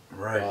 telemetry.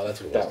 Right. Oh,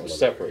 that's what it That was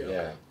separate,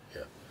 yeah.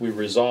 Yeah. We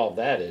resolved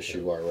that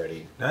issue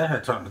already. That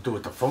had something to do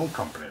with the phone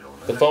company, though.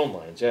 The didn't it? phone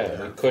lines, yeah, Yeah, we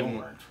phone couldn't.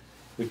 lines.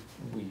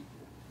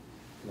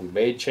 We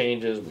made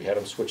changes. We had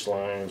them switch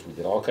lines. We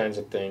did all kinds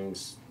of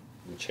things.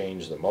 We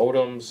changed the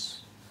modems,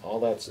 all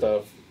that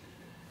stuff.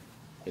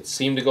 It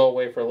seemed to go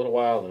away for a little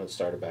while, then it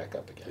started back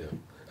up again. Yeah.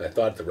 And I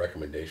thought the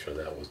recommendation of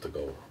that was to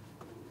go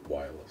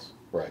wireless.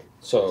 Right.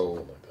 So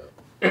Something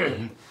like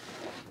that.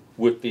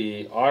 with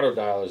the auto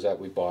dialers that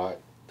we bought,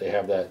 they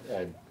have that.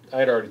 I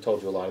had already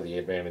told you a lot of the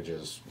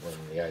advantages when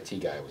the IT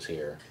guy was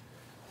here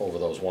over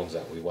those ones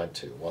that we went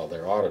to. Well,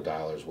 they're auto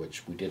dialers,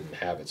 which we didn't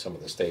have at some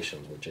of the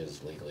stations, which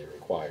is legally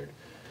required.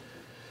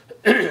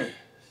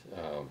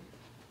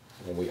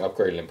 When we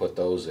upgraded and put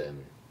those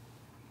in,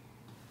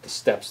 the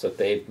steps that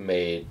they've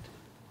made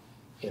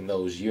in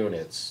those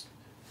units,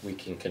 we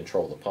can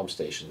control the pump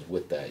stations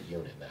with that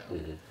unit now.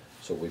 Mhm.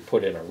 So we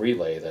put in a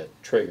relay that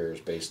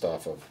triggers based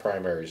off of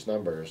primaries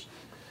numbers,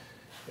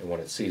 and when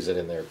it sees it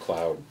in their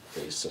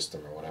cloud-based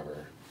system or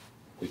whatever,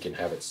 we can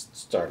have it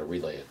start a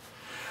relay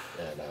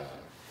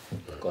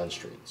at Glen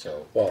Street.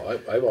 So Well,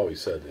 I've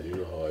always said, and you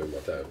know how I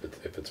want that,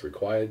 if it's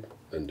required,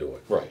 then do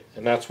it. right,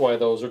 and that's why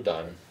those are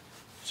done.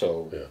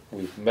 So Yeah.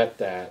 we've met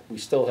that. We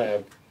still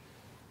have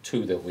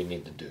two that we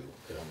need to do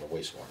Yeah. on the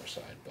wastewater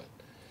side, but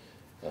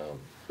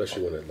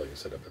Especially when, like I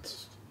said, if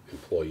it's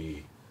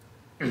employee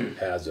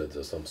hazards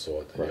of some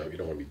sort, you know, Right. you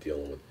don't want to be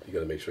dealing with, you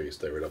gotta make sure you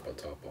stay right up on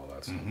top of all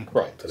that stuff.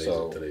 right.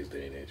 Today's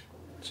day and age.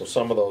 So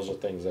some of those are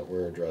things that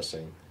we're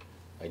addressing.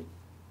 I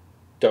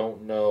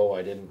don't know,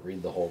 I didn't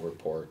read the whole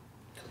report,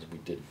 because we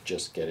did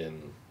just get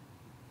in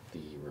the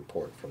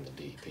report from the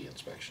DEP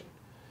inspection.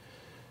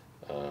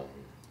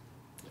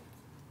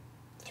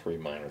 Three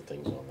minor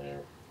things on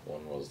there.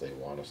 One was they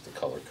want us to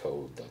color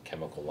code the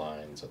chemical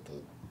lines at the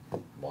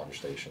water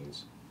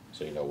stations,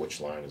 so you know which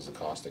line is the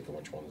caustic and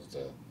which one is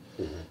the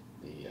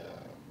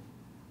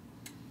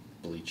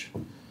bleach.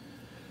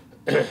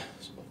 So,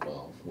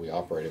 well, we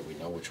operate it, we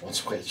know which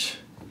one's which.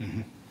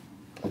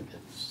 But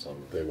if some,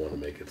 They wanna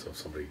make it so if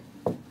somebody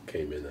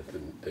came in that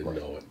didn't Right.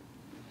 know it,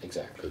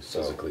 exactly. could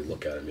So, physically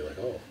look at it and be like,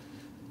 oh,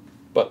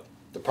 but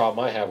the problem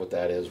I have with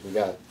that is we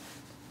got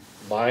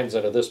lines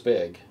that are this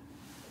big,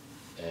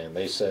 and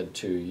they said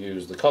to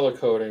use the color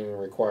coding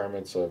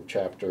requirements of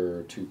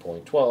chapter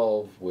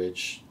 2.12,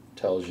 which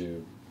tells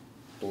you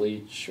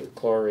bleach or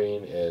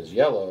chlorine is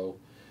yellow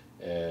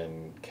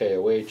and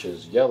KOH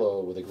is yellow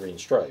with a green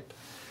stripe.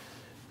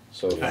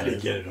 So if I you-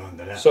 didn't get it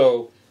onto that.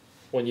 so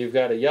when you've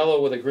got a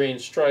yellow with a green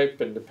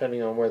stripe, and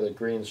depending on where the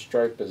green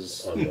stripe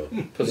is on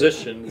the.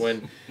 positioned,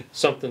 when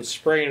something's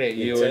spraying at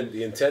you, and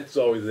The intent's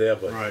always there,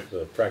 but Right.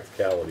 the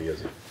practicality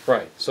isn't.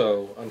 right.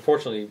 So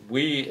unfortunately,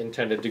 we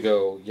intended to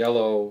go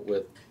yellow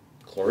with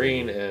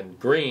chlorine and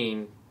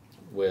green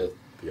with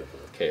The other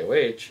one.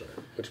 KOH,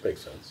 Right. Which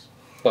makes sense.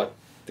 but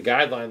the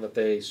guideline that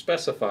they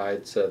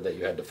specified said that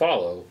you had to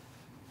follow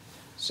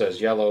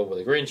says yellow with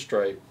a green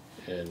stripe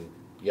and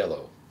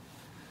yellow.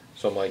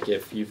 So I'm like,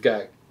 if you've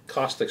got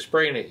caustic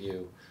spraying at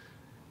you,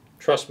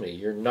 trust me,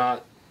 you're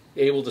not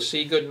able to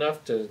see good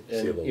enough to, See a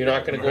and little you're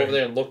not going to go Right. over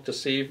there and look to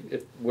see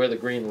if where the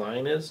green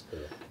line is, Yeah.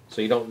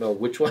 so you don't know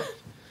which one.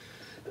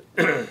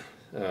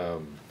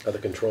 Are the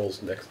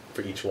controls next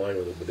for each line,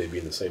 would they be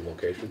in the same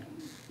location?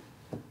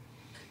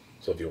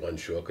 So if you're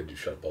unsure, could you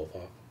shut both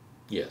off?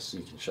 Yes,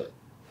 you can shut.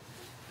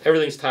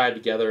 everything's tied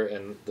together,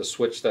 and the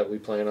switch that we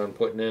plan on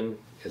putting in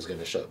is going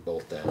to shut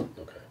both down.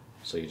 Okay.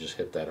 So you just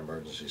hit that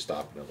emergency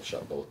stop and it'll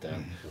shut both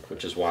down,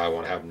 which is why I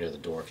want to have them near the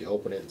door. If you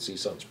open it and see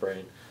something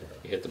spraying,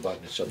 you hit the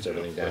button, it shuts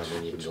everything down,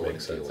 and you can Which go in and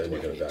makes deal sense, with then you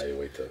what can you need to.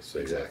 evaluate the,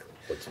 say Exactly.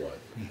 what's what,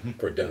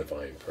 for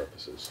identifying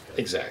purposes.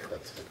 Yeah. Exactly.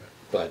 That's, okay.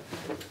 But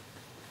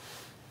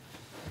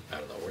I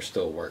don't know. We're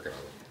still working on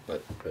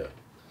it. But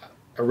Yeah,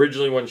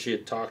 originally, when she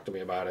had talked to me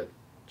about it,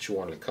 she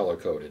wanted it color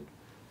coded.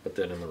 But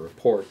then in the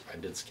report, I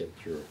did skip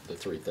through the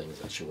 3 things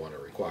that she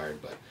wanted required.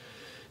 But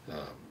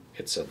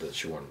it said that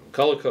she wanted them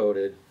color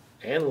coded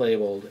and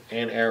labeled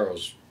and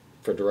arrows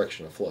for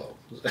direction of flow.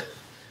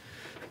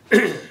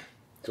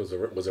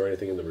 so was there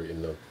anything in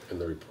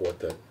the report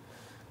that,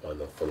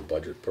 for the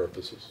budget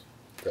purposes,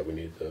 that we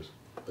need to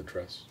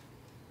address?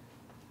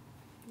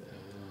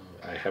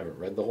 I haven't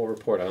read the whole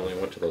report. I only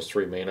went to those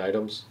 3 main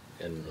items,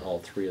 and all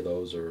 3 of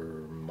those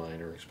are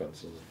minor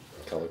expenses.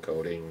 Color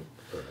coding,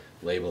 Right.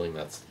 labeling.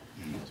 That's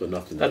So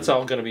nothing.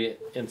 all going to be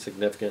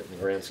insignificant in the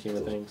grand scheme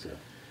of things. Yeah.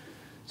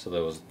 So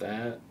there was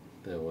that.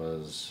 There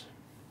was.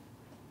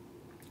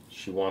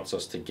 She wants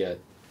us to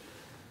get,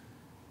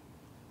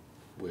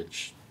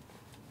 which,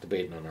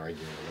 debating on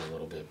arguing a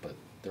little bit, but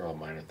they're all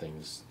minor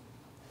things.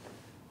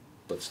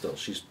 But still,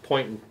 she's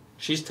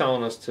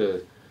telling us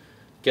to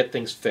get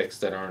things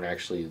fixed that aren't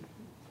actually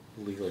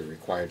legally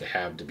required to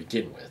have to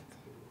begin with.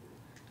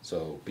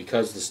 So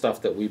because the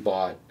stuff that we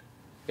bought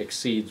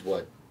exceeds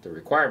what the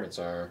requirements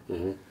are,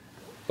 Mm-hmm.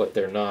 but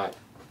they're not,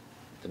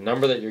 the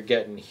number that you're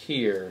getting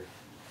here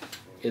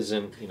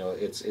isn't,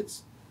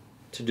 it's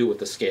to do with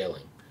the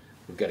scaling.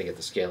 We've got to get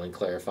the scaling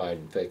clarified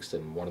and fixed,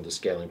 and one of the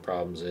scaling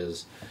problems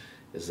is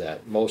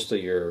that most of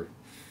your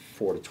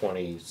 4 to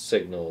 20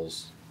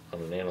 signals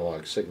on an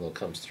analog signal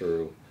comes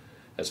through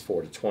as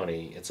 4 to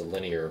 20. It's a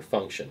linear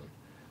function.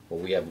 Well,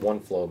 we have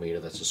one flow meter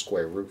that's a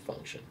square root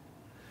function,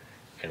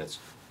 and it's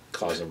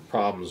causing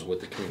problems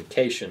with the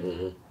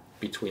communication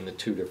between the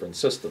 2 different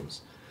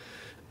systems.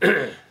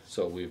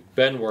 So we've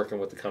been working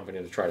with the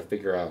company to try to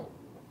figure out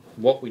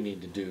what we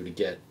need to do to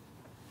get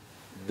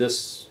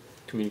this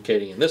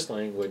communicating in this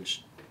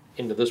language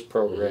into this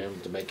program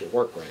to make it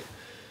work right.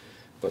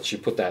 But she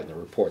put that in the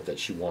report that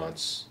she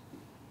wants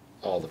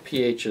all the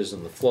pHs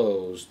and the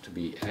flows to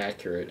be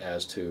accurate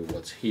as to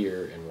what's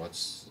here and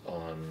what's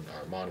on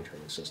our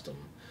monitoring system.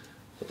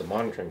 But the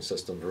monitoring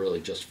system is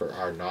really just for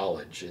our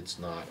knowledge. It's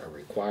not a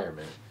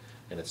requirement,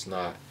 and it's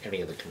not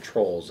any of the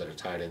controls that are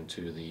tied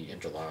into the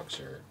interlocks,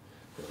 or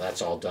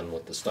that's all done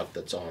with the stuff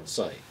that's on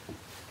site.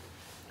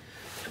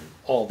 And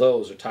all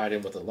those are tied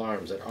in with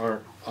alarms that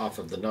aren't off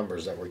of the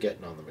numbers that we're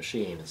getting on the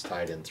machine. It's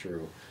tied in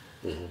through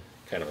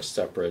kind of a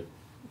separate,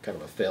 kind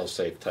of a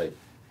fail-safe type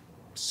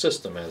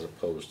system as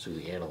opposed to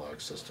the analog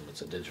system.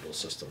 It's a digital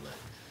system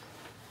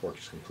that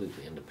works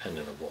completely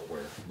independent of what we're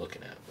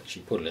looking at. But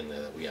she put it in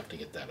there that we have to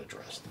get that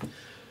addressed.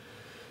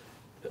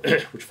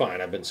 Which,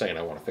 fine, I've been saying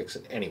I want to fix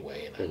it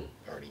anyway, and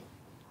I've already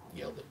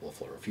yelled at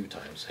Wolfler a few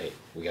times, hey,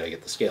 we got to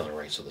get the scaling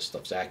right so this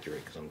stuff's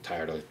accurate, because I'm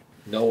tired of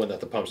knowing that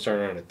the pump's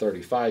turning on at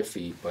 35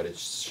 feet, but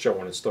it's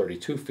showing it's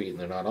 32 feet and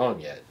they're not on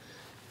yet.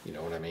 You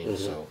know what I mean?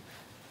 So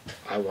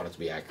I want it to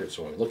be accurate,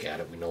 so when we look at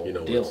it, we know what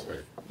we're dealing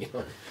with. You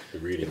know? The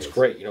reading It's is-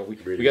 great, we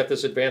reading. got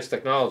this advanced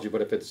technology,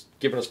 but if it's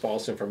giving us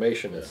false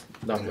information, it's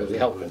not really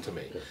helpful to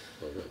me.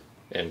 Okay.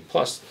 And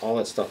plus, all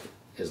that stuff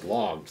is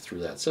logged through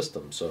that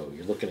system, so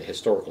you're looking at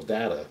historical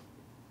data.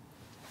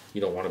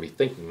 You don't want to be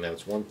thinking that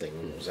it's one thing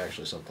when it was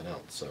actually something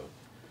else. So,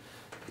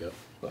 Yep.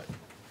 but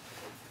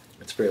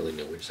it's fairly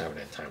new. We just haven't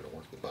had time to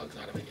work the bugs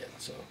out of it yet.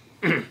 So,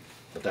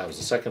 but that was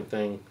the second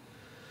thing,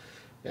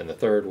 and the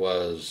third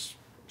was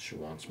she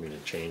wants me to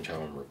change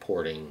how I'm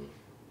reporting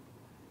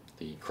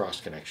the cross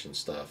connection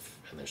stuff,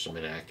 and there's some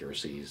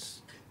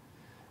inaccuracies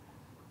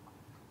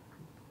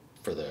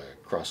for the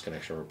cross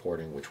connection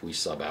reporting, which we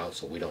sub out,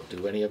 so we don't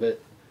do any of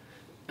it.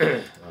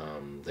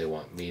 They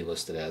want me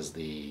listed as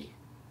the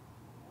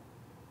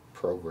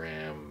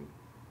program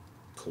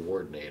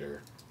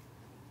coordinator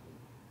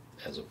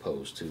as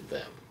opposed to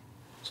them.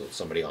 So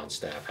somebody on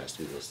staff has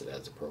to be listed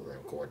as the program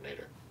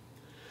coordinator.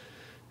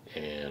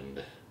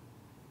 And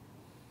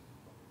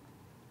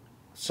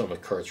some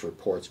of Kurt's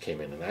reports came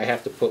in, and I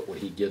have to put what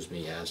he gives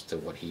me as to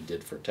what he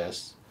did for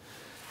tests.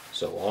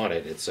 So on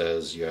it, it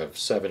says you have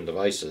 7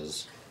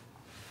 devices,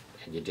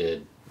 and you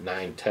did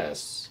 9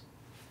 tests,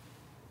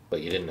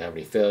 but you didn't have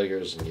any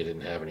failures and you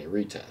didn't have any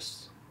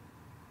retests.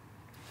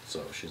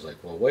 So she's like,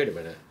 well, wait a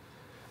minute.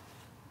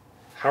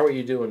 How are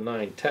you doing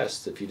 9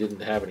 tests if you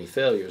didn't have any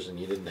failures and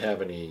you didn't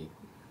have any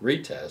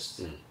retests,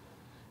 and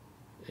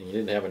you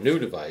didn't have a new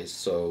device,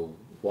 so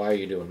why are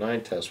you doing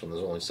 9 tests when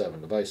there's only 7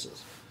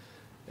 devices?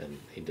 And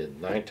he did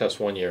 9 tests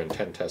one year and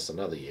 10 tests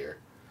another year.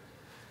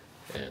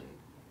 And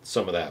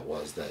some of that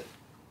was that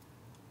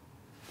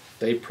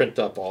they print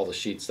up all the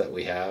sheets that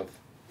we have,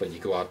 but you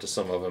go out to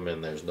some of them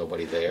and there's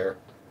nobody there.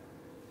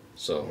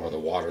 So, or the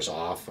water's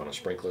off on a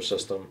sprinkler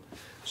system.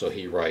 So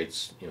he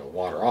writes,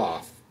 water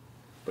off,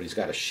 but he's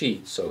got a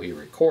sheet, so he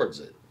records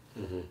it.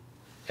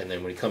 And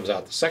then when he comes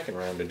out the second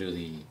round to do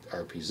the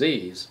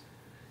RPZs,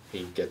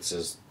 he gets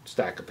his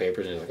stack of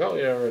papers and he's like, oh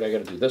yeah, all right, I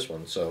got to do this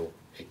one. So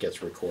it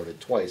gets recorded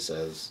twice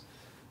as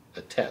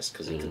a test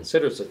because he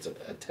considers it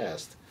a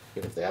test.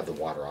 Even if they have the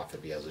water off,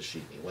 if he has a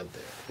sheet and he went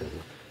there.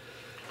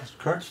 Is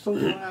Kurt still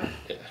doing that?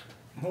 Yeah.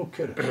 No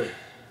kidding.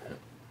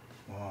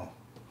 Wow.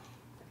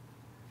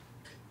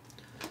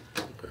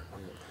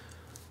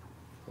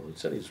 Well, he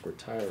said he's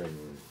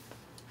retiring,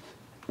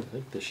 I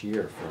think this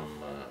year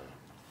from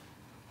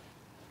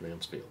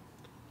Mansfield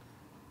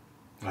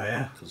Oh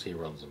yeah? because he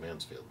runs the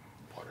Mansfield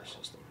water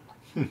system.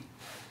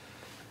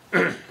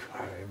 God,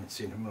 I haven't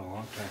seen him in a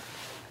long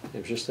time. He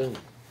was just in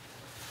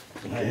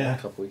Oh, yeah? a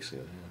couple weeks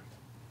ago.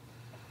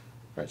 Yeah.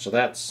 Right. So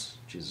that's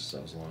Jesus.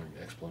 That was a long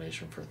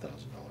explanation for $1,000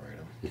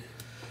 item.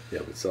 Yeah,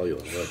 but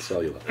cellular, not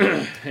cellular.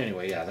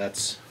 Anyway, yeah,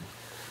 that's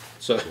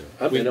so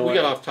I- we, you know we what?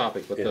 got off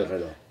topic, but Yeah, I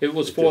know. it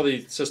was It for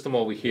did. the system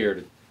over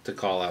here to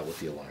call out with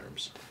the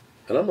alarms.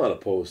 And I'm not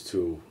opposed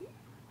to,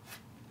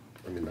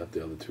 I mean, not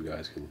the other two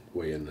guys can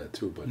weigh in that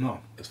too, but No.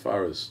 as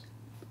far as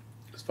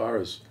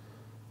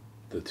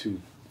the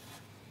two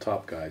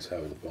top guys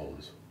having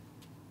phones,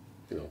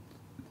 you know,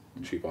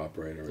 chief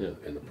operator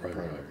Yeah, and the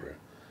primary primary. operator.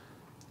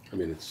 I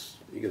mean,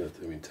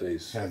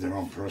 today's, Have their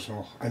own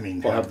personal, I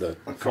mean, Well, have the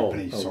a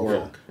company phone. cell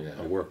Work. phone.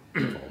 Yeah. a work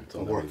phone,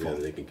 so A that work way phone.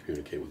 they can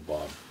communicate with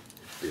Bob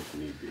if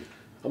need be.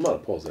 I'm not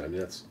opposed to that, I mean,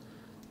 that's.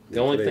 The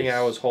only thing I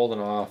today's- was holding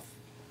off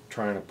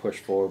trying to push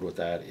forward with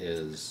that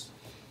is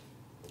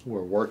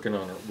we're working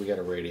on we got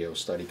a radio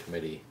study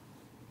committee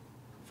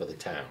for the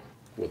town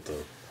With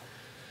the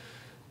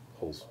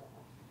holes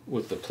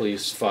with the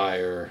police,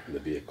 fire, in the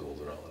vehicles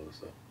and all that other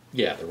stuff.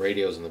 yeah, the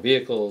radios in the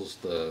vehicles,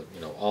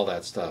 all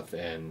that stuff.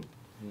 And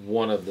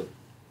one of the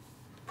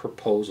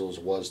proposals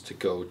was to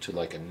go to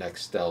like a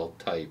Nextel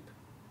type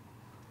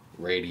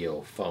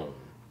radio phone.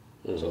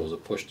 So it was a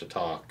push to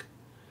talk.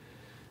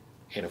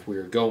 And if we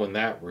were going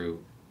that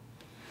route,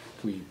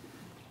 we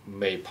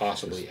may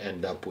possibly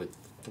end up with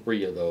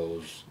 3 of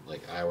those.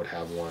 Like I would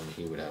have one,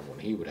 he would have one,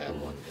 he would have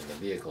one in the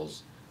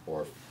vehicles,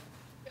 or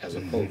as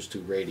opposed to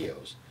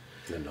radios.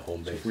 And then the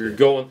home base. If we were yeah.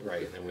 going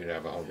right, and then we'd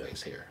have a home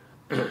base here.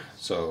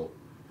 So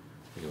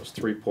I think it was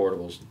 3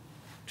 portables,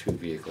 2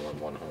 vehicle, and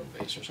 1 home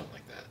base, or something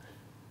like that.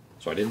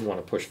 So I didn't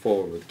want to push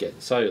forward with getting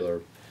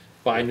cellular,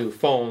 buy new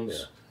phones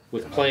Yeah.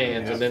 with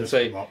plans, Yeah, and then just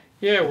say, come up.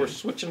 yeah, we're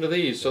switching to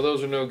these, so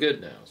those are no good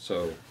now.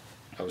 So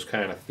I was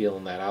kind of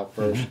feeling that out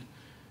 1st.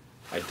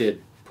 I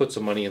did put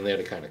some money in there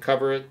to kind of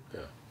cover it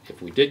Yeah,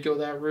 if we did go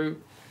that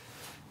route,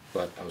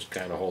 but I was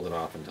kind of holding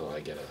off until I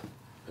get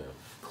a yeah.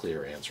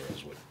 clear answer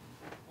as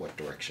what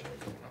direction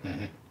we're going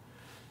on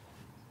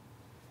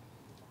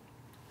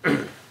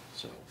that.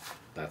 So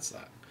that's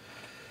that.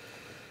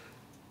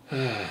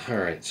 All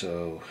right,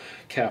 so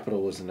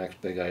capital was the next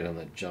big item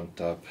that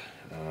jumped up.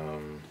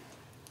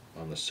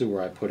 On the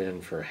sewer, I put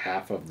in for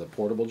half of the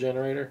portable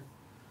generator.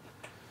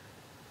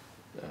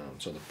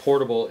 So the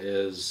portable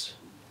is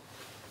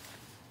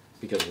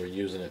because we're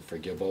using it for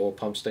Gilboa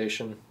Pump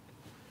Station.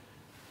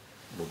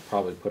 We'll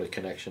probably put a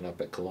connection up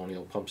at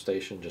Colonial Pump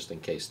Station just in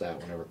case that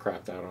one ever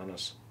crapped out on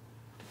us.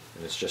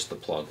 And it's just the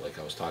plug, like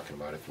I was talking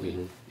about. If we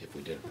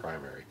did a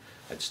primary,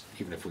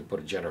 even if we put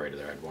a generator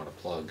there, I'd want a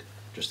plug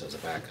just as a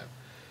backup.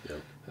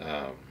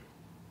 Yeah.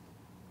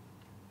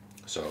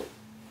 So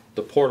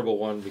the portable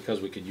one, because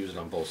we could use it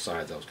on both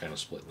sides, I was kind of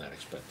splitting that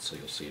expense, so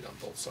you'll see it on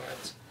both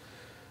sides.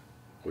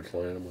 Which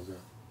line item was that?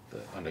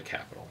 The under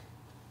capital.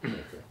 Okay.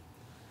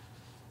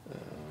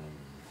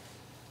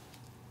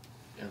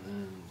 And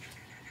then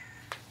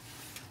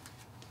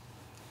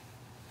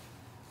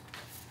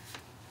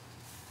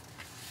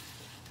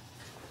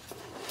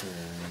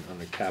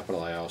under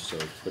capital, I also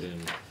put in.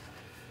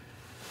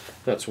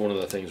 That's one of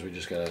the things we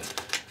just gotta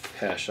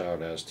hash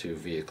out as to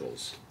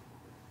vehicles.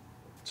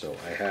 So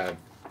I have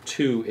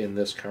 2 in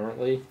this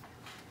currently.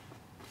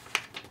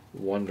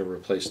 One to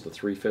replace the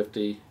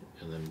 350,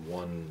 and then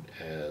one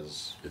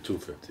as The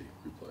 250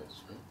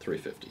 replaced, right?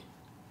 350.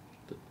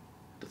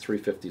 The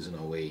 350 is an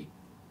 08.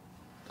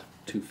 The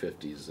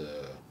 250 is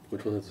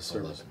Which one is the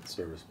service 11.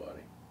 service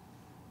body?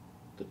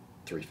 the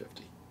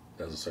 350.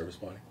 That's a service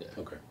body? Yeah.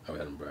 Okay, I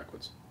had them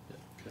backwards.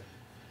 Okay.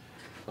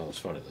 Oh, it's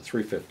funny. The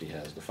 350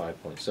 has the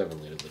 5.7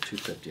 liter. The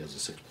 250 has a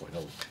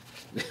 6.0.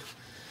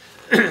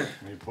 Are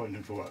you putting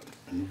in for what?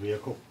 A new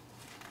vehicle?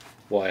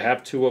 Well, I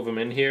have 2 of them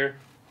in here.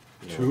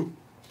 You know, 2?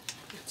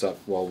 It's up.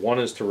 Well, one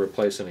is to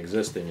replace an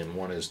existing, and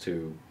one is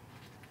to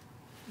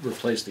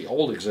replace the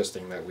old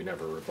existing that we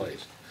never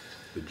replaced.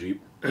 The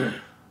Jeep?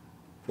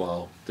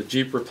 Well, the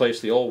Jeep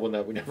replaced the old one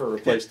that we never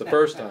replaced the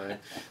first time.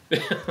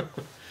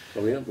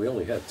 Well, we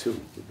only had 2.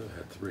 We never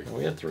had 3.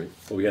 We had 3.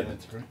 Well, we had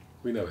That's right.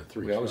 we never had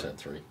 3. We always sorry. had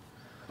 3.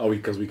 Oh,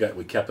 because we kept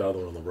the other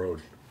one on the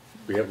road.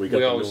 We got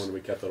the always- new one. We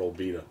kept that old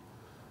Beta.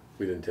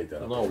 We didn't take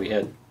that up. No, we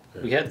had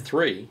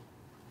 3.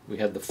 We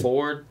had the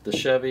Ford, the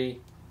Chevy,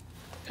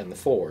 and the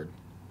Ford.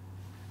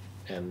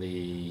 And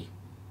the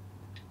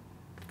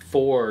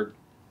Ford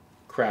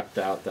crapped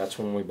out. That's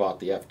when we bought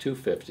the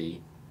F-250.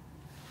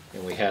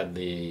 And we had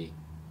the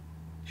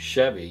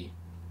Chevy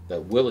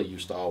that Willie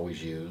used to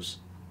always use.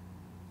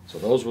 So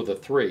those were the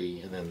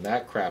 3. And then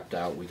that crapped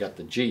out. We got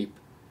the Jeep.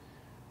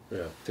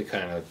 Yeah. to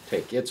kind of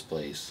take its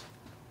place.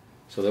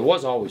 So there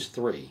was always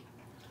three.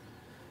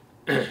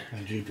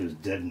 And Jeep is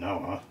dead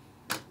now,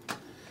 huh?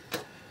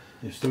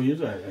 You still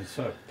use it? I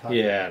saw it.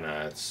 Yeah,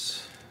 no,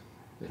 it's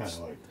Kinda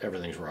like-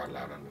 everything's rotted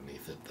out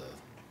underneath it.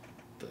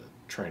 The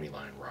tranny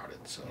line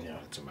rotted, so Yeah.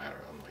 it's a matter.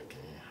 I'm like,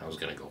 I was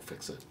gonna go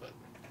fix it, but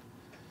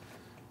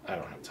I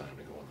don't have time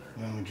to go in there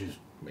Why don't we just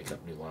and make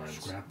up new lines.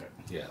 scrap it?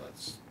 Yeah,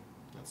 that's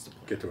the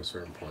plan. Get to a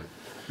certain point.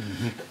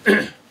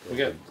 We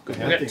got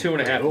Yeah, I think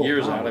 2.5 it's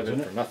years old out now, of it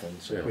isn't for it? nothing.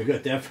 So Yeah. We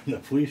got that from the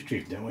police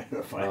chief, then we got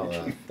a fire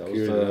well, chief. that was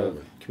Community the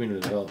development.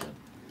 community development.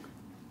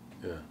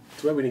 Yeah.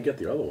 That's why we didn't get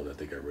the other one that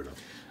they got rid of.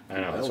 I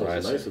know That that's one what I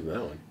was said. nicer than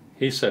that one.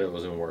 He said it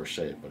was in worse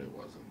shape, but it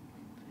wasn't.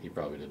 He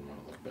probably didn't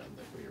want to look bad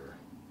that we were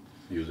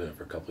Using it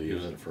for a couple of years.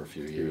 using it for a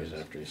few years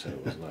after he said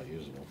it was not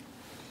usable.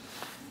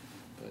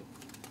 But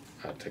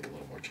I'd take a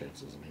little more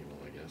chances than he will,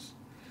 I guess.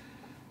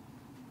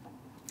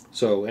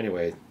 So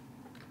anyway,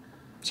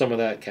 some of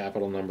that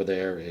capital number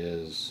there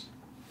is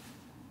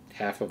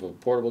half of a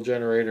portable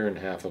generator and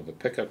half of a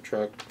pickup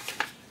truck,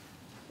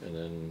 and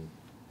then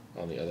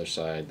on the other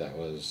side that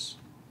was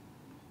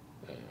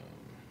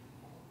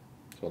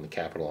so on the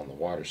capital on the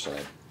water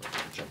side.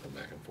 I'm jumping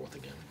back and forth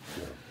again.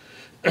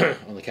 Yeah.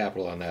 On the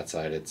capital on that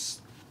side,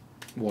 it's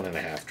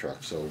 1.5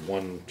 trucks. So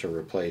one to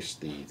replace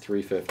the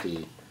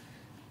 350,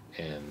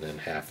 and then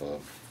half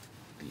of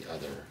the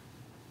other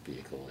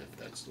vehicle, if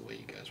that's the way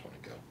you guys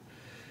want to go.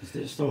 Is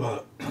there still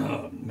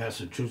a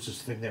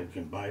Massachusetts thing that we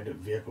can buy the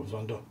vehicles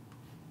under?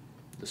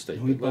 The state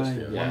Can we bid list. buy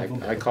Yeah, one of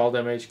them? I called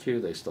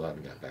MHQ. They still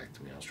haven't got back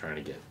to me. I was trying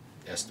to get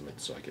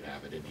estimates so I could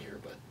have it in here,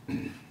 but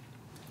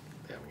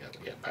they haven't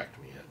got back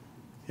to me yet.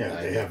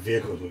 Yeah, they have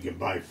vehicles we can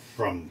buy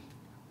from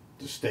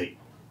the state.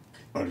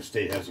 Or the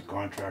state has a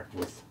contract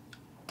with.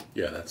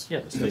 Yeah, that's. Yeah,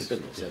 the state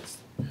bid list. That's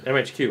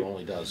MHQ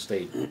only does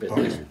state bid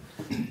list.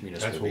 Municipal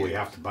That's where we vehicles.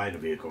 have to buy the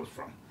vehicles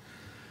from.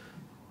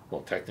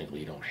 Well, technically,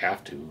 you don't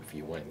have to. If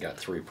you went and got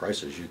 3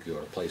 prices, you could go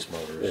to Place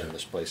Motors Yeah. and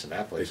this place and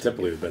that They place.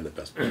 typically have been the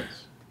best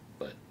price.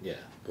 But yeah,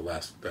 I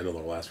know the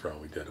last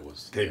round we did, it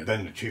was. They've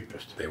been the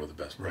cheapest. They were the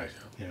best Right, price.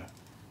 yeah.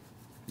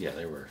 yeah,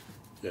 they were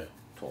Yeah.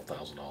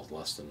 $12,000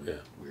 less than Yeah.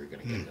 we were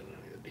going to get in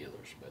any of the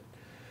dealers.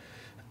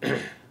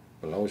 But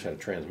but I always had a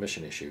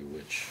transmission issue,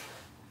 which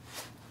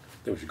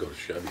I think we should go to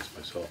Chevy's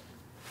myself.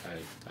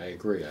 I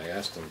agree. I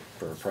asked them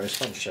for a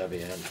price on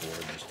Chevy and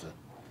Ford just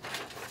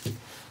to.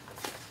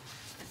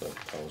 But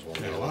that was one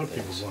of Yeah, the a lot other of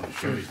people things. want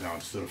Chevys now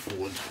instead of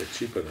Fords. They're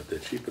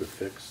cheaper to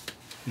fix.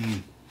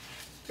 Mm.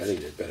 I think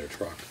they're a better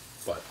truck,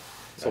 but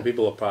some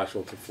people are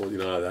partial to Ford. You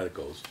know how that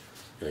goes.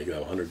 You know, you can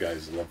have 100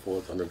 guys that love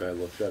Fords, 100 guys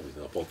that love Chevys.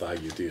 They'll both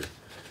argue to you,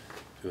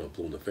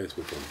 blue in the face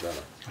which one's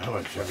better. I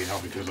like Chevy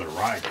now because of the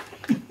ride.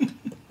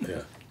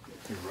 Yeah,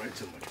 The ride's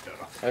so much better.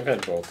 I've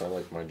had both. I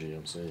like my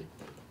GMC.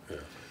 yeah.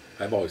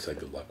 I've always had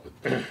good luck with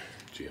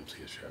GMC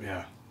and Chevy.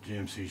 Yeah,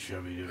 GMC,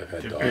 Chevy, I've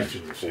had they're Dodge,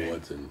 basically the same.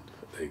 Fords, and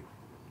they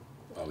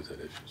always had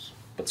issues.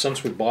 But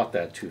since we bought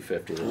that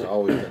 250, there's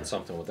always been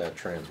something with that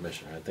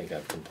transmission. I think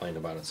I've complained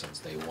about it since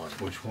day one.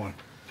 Which one?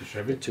 The The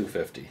Chevy?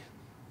 250.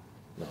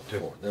 No, the Two-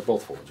 Ford. They're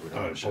both Fords. We don't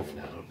Oh, have a both Chevy of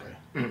now. them,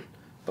 okay.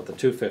 But the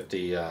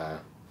 250,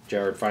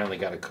 Jared finally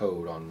got a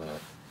code on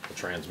the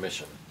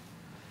transmission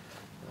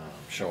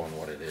showing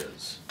what it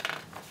is.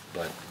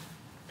 But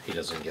he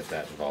doesn't get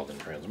that involved in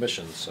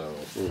transmission, so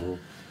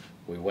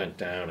we went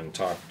down and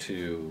talked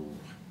to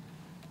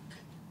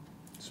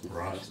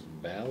Ross.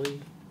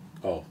 Valley?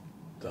 Oh,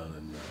 down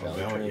in Oh, Valley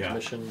Valley, yeah.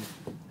 Transmission.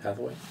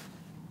 Hathaway?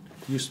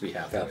 Used to be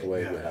Hathaway.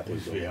 Hathaway, Yeah, where Hathaway's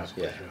used to be going.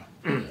 Hathaway,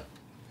 Yeah. yeah.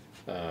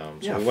 So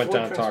Yeah, we went Ford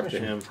down and talked to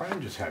transmission. him.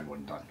 Prime just had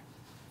one done.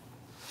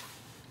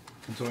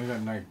 It's only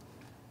got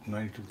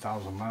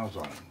 92,000 miles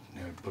on it.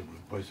 They had to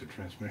replace the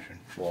transmission.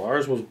 Well,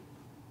 ours was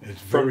It's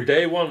from very,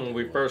 day one when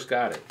we first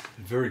got it.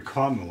 very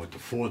common with the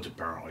Fords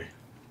apparently.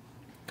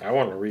 I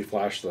wanted to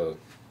reflash the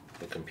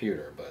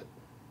computer, but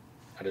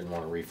I didn't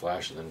want to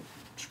reflash and then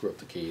screw up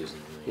the keys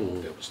and you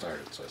won't be able to start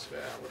it. So I said,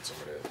 "Yeah, let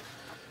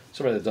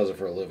somebody that does it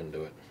for a living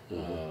do it."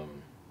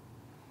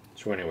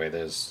 So anyway,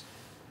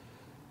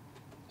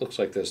 looks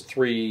like there's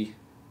three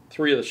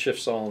of the shift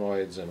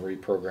solenoids and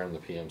reprogram the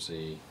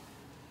PMC.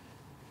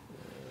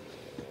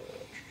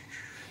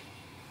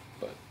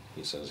 But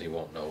he says he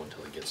won't know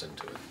until he gets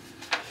into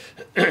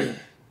it.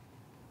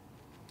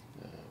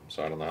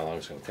 So I don't know how long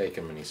it's going to take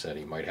him, and he said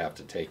he might have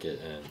to take it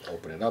and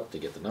open it up to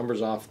get the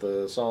numbers off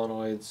the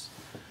solenoids.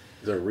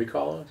 Is there a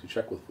recall on it? You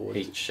check with Ford?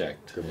 He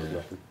checked. There was Yeah.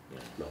 nothing? Yeah.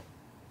 No.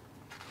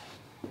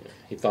 Yeah.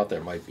 He thought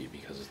there might be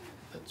because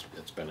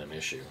it's been an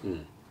issue.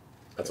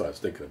 That's what I was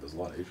thinking of. There's a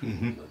lot of issues.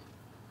 Mhm. with it.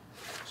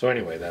 So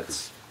anyway,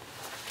 that's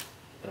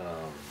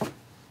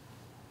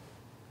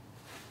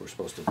we're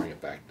supposed to bring it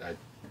back. I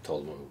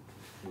told him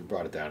we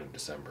brought it down in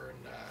December,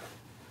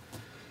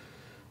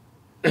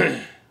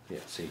 and yeah,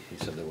 see, he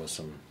said there was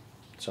some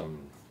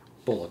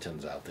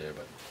bulletins out there,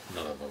 but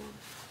none of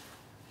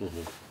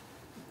them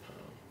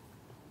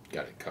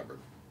got it covered.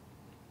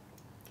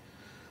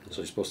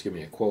 So he's supposed to give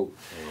me a quote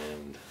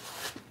and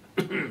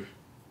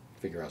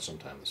figure out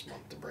sometime this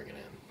month to bring it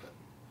in, but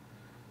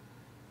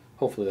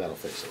hopefully that'll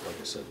fix it. Like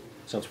I said,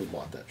 since we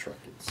bought that truck,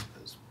 it's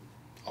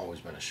always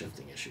been a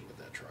shifting issue with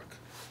that truck.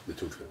 The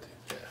 250.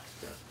 Yeah.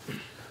 Yeah.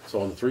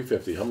 So on the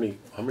 350,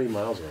 how many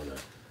miles are on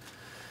that?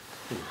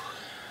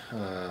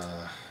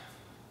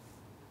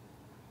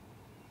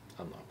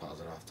 I'm not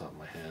positive off the top of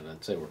my head.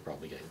 I'd say we're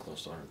probably getting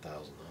close to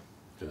 100,000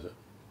 though. Is it?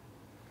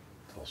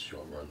 It's all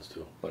short runs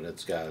too. But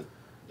it's got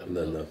And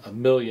then a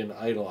million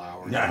idle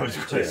hours. Yeah, I on was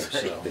it, gonna too,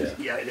 say. so Yeah.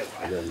 Yeah,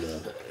 I know. And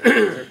then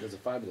there's a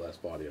fiberglass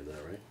body on that,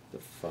 right? the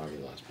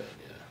fiberglass bed,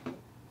 yeah.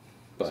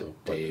 But So,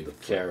 but Dave the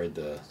front- carried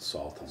the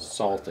Salt and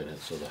salt in it,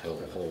 so the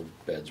whole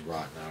bed's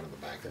rotting out in the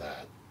back of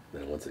that.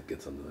 Then once it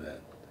gets under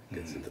that, it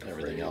gets into the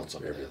Everything frame, else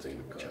under that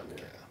everything gone, junk,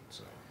 yeah. yeah.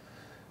 So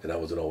And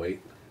that was an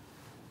 08?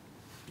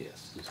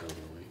 yes, This was an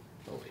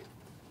 08? 08.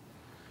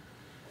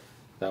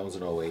 That was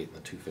an 08, and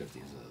the 250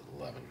 is an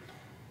 11.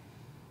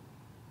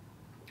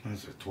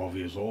 This is 12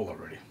 years old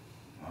already.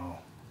 Wow.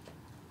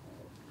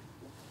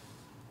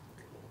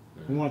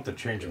 We want to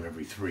change them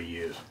every 3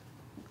 years.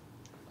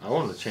 I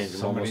wanted to change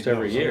them almost No,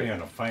 every somebody year. on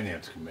the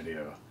finance committee.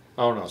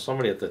 Oh no,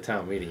 somebody at the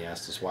town meeting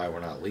asked us why we're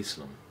not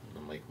leasing them.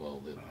 I'm like,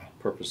 well, the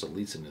purpose of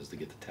leasing is to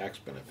get the tax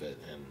benefit,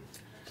 and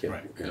Can't-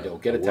 Right. yeah, You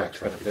don't get a work tax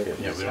truck, you benefit. can't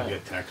Yeah, use we don't that.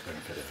 get tax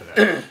benefit for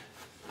that.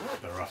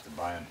 Better off to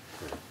buy them.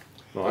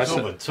 no, I No,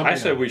 said, but somebody I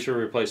said on- we should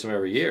replace them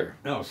every year.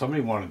 No,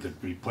 somebody wanted to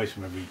replace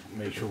them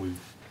make sure we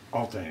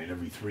alternate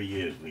every 3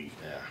 years. We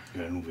Yeah.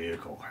 get a new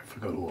vehicle. I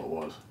forgot who it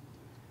was.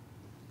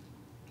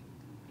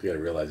 You gotta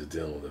realize you're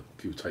dealing with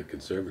a few tight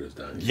conservatives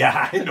down here.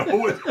 Yeah, I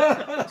know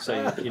it.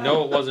 So you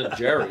know it wasn't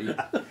Jerry.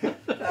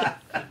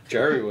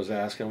 Jerry was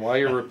asking why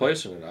you're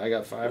replacing it. I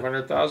got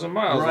 500,000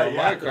 miles Right, on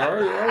my yeah. car.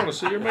 I want to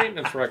see your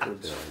maintenance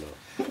records.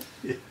 Yeah,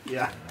 I know.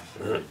 Yeah.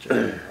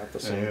 Jerry, not the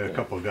Yeah, same a thing.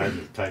 couple of guys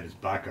as tight as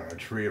bark on a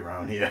tree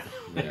around here.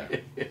 Yeah.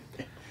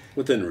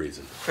 Within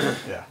reason.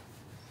 Yeah.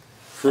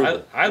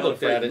 Frugal. I Not looked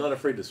afraid- at it- Not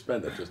afraid to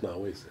spend it, just not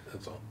waste it,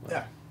 that's all.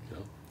 Yeah. You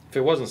know? If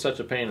it wasn't such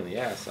a pain in the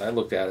ass, I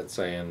looked at it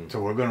saying,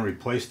 So we're gonna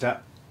replace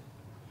that.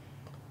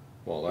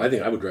 well, I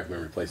think I would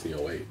recommend replacing the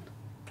 08.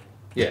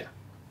 yeah,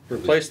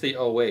 replace the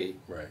 08,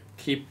 Right.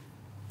 keep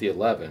the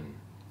 11,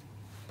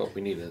 but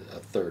we need a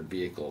third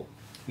vehicle.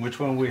 Which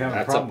one we have a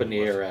That's problem up in the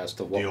with? air as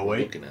to what The we're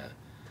 08? looking at.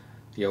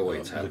 The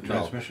 08's The have no.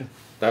 transmission?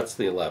 That's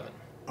the 11.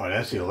 Oh,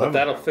 that's the But 11.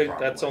 that'll we have a fit.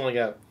 problem That's with. only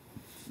got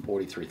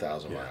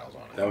 43,000 Yeah, miles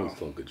on it. that one's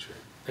still in good shape.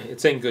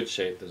 It's in good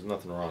shape. There's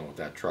nothing wrong with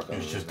that truck.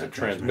 It's just the the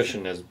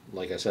transmission is,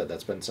 like I said,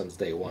 that's been since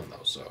day one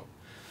though. So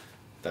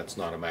that's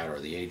not a matter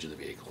of the age of the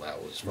vehicle.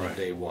 That was from Right.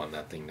 day one.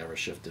 That thing never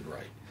shifted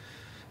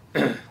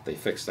right. They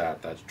fixed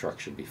that. That truck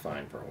should be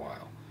fine for a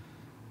while.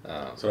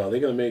 So now are they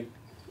gonna make,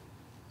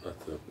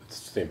 it's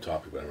the same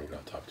topic, but I don't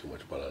gonna talk too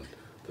much, but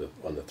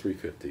on the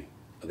 350,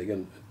 are they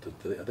gonna,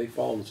 are they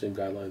following the same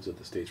guidelines that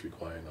the state's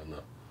requiring on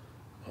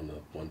the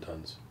 1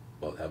 tons?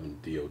 About having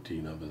DOT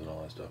numbers and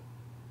all that stuff?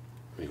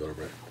 When you go to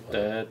Brett?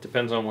 That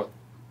depends on what.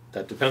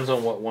 That depends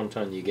on what 1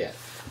 ton you get.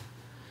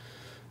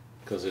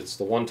 Because it's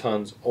the 1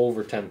 tons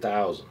over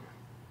 10,000.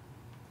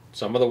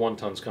 Some of the 1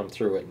 tons come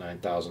through at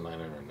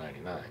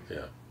 9,999. Yeah,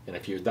 And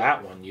if you're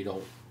that one, you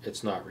don't.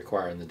 It's not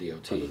requiring the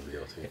DOT. under the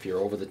DOT. If you're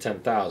over the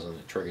 10,000,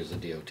 it triggers the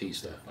DOT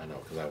stuff. I know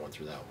because I went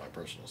through that with my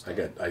personal stuff.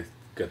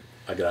 I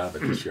got out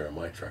of it this year on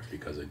my truck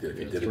because I did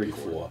You it got a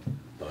before.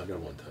 No, I got a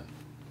 1 ton.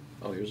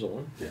 Oh, here's the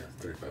one. Yeah,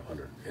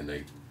 3,500, and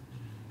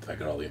I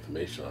got all the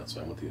information on it,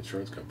 so I went to the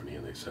insurance company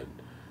and they said,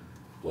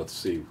 let's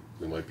see,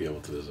 we might be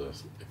able to,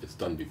 if it's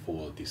done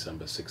before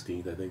December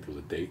 16th, I think there was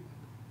a date,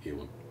 you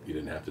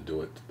didn't have to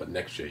do it, but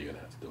next year you're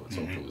gonna have to do it.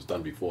 So if it was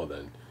done before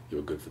then, you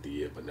were good for the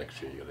year, but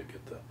next year you're gonna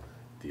get the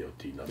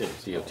DOT Yeah,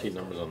 numbers. and all DOT that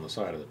numbers stuff. on the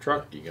side of the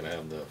truck. You're gonna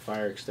have the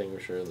fire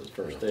extinguisher, the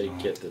first aid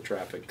kit, the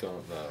traffic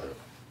cone, the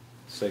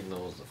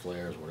signals, the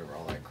flares, whatever,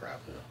 all that crap.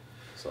 Yeah,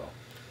 so,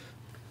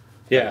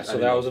 Yeah. I So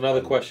didn't that know- was another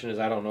I- question. Is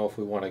I don't know if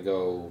we want to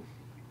go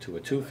to a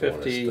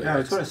 250. stay- Yeah,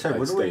 that's what I said. I'd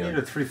What do we stay need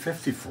on- a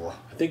 350 for?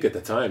 I think at the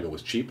time it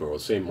was cheaper, or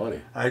same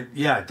money. I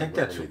think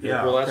that's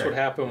yeah. Well, that's okay. what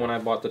happened when I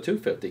bought the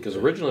 250 because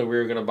originally we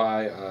were going to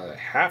buy a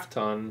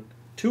half-ton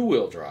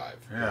 2-wheel drive,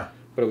 Yeah.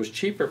 but it was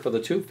cheaper for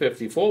the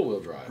 250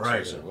 4-wheel drive. So I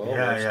Right. said, well,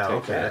 yeah. let's Yeah. take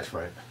Okay. that. That's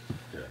right.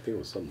 Yeah, I think it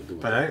was something to do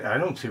with But it. I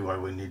don't see why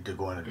we need to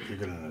go in and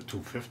get in a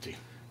 250.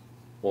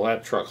 Well,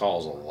 that truck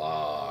hauls a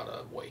lot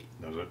of weight.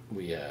 Does it?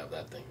 We have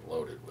that thing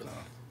loaded with.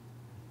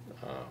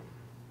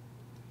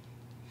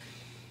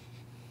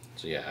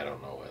 So yeah, I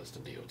don't know as to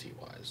DOT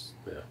wise.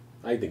 Yeah,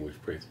 I think we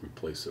should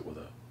replace it with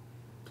a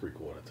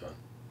 3/4 ton.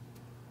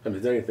 I mean,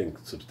 if there's anything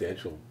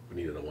substantial, we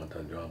needed a 1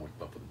 ton job, we'd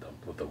bump with the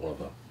dump, with the one of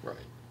the Right.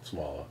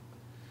 smaller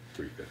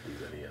 350s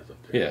that he has up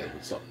there. Yeah. It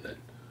was something that,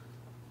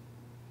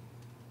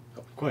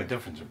 Quite a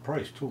difference in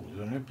price too,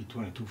 isn't it?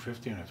 Between a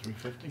 250 and a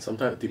 350.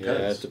 sometimes it Yeah, it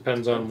depends.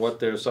 depends on what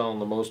they're selling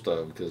the most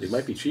of because They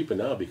might be cheaper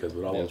now because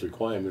with all Yeah. those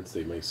requirements,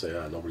 they may say,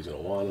 nobody's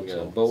gonna want them, we got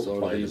so a boatload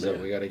supply of and these that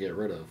demand. we got to get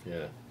rid of.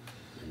 Yeah,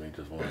 They may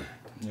just want,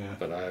 Yeah.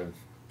 but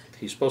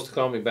he's supposed to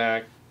call me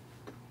back.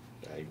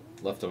 I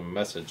left him a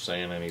message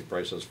saying I need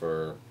prices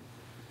for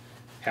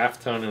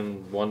half-ton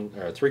and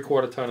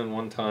 3/4 ton and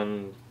 1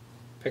 ton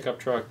pickup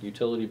truck,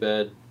 utility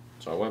bed.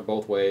 So I went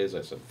both ways.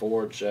 I said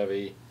Ford,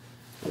 Chevy.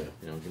 yeah.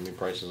 Give me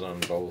prices on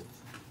both.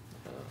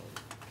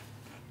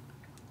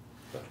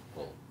 But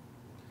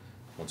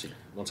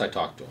once I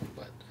talked to him,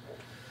 but,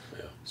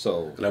 Yeah.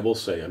 so, And I will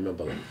say, I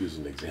remember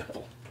using an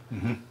example.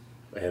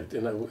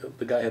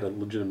 The guy had a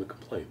legitimate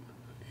complaint.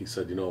 He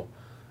said,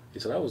 he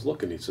said, I was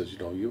looking, he says,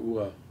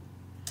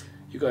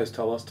 you guys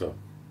tell us to, it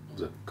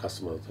was a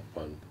customer up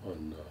on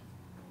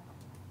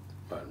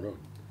Barton Road.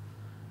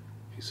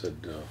 He said,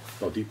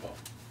 no, Depot.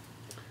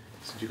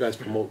 He said, you guys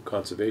promote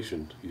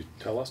conservation, you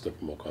tell us to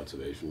promote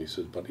conservation. He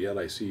said, but yet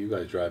I see you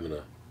guys driving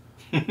a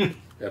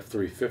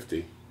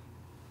F-350.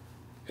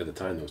 At the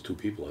time, there was 2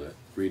 people in it,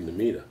 reading the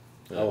meter.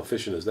 How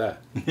efficient is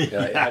that? And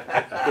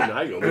I couldn't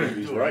argue with him.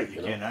 He's right.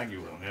 You can't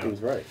argue with him, He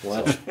was yeah. right.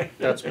 well,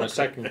 that's my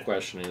second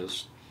question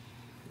is,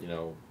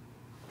 all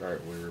right,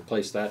 we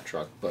replaced that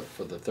truck, but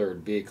for the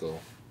third vehicle,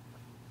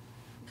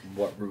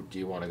 what route do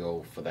you wanna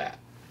go for that?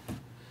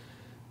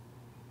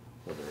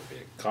 Whether it be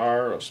a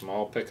car, a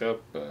small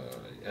pickup,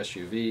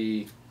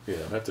 SUV, Yeah,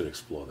 I have to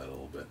explore that a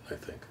little bit, I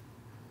think.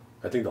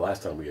 I think the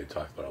last time we had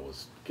talked about it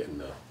was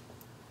getting,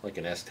 like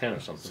an S10 or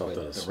something, Something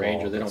but the small,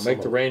 Ranger, they but don't make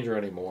the some of- Ranger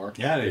anymore.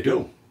 Yeah, they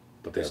do.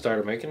 but They they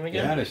started making it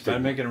again? Yeah, they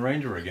started making a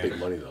Ranger big again.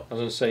 money though. I was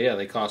gonna say, yeah,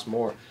 they cost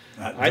more.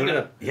 I did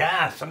a,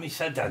 Yeah, somebody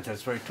said that,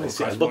 that's right too. I It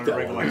see, I costs looked more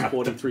at than one, it was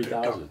regular.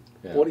 43,000.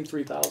 Yeah.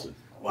 43,000.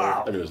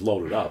 Wow. I mean, it was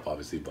loaded up,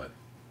 obviously, but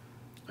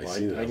I well,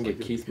 seen it. I can was get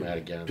like, Keith mad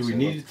again. and Do we say,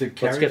 need "Look, it to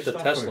carry Let's get the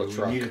stuff, Tesla or do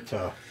truck. we need it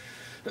to,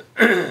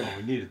 well,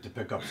 we need it to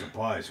pick up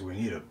supplies, so we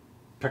need a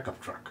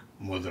pickup truck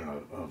more than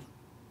a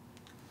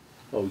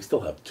Well, we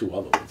still have 2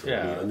 other ones.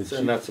 Yeah, and the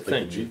and Jeep, that's the like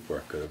thing. The Jeep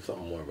work could have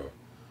something more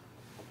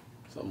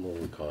more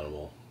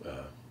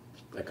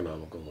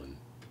economical and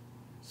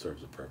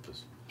serves a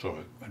purpose. so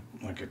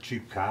like a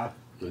cheap car.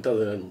 It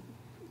doesn't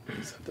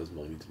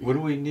really need to be. What do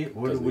we need?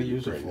 What do doesn't we need to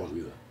use be it brand for?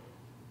 new either.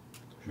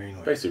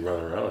 Mainly. Basically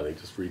running around, I think,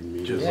 just reading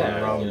meters. Just Yeah,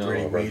 run around, you know,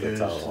 reading run to meters.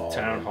 town hall.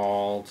 Town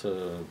hall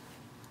to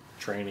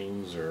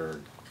trainings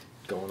or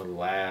going to the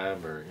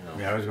lab or,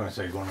 Yeah, I was gonna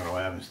say going to the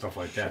lab and stuff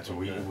like that. So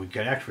we Yeah. we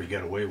could actually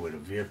get away with a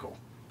vehicle,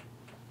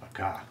 a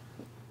car.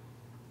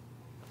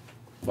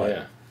 But-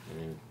 yeah. I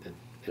mean, it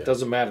Yeah.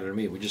 doesn't matter to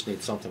me. We just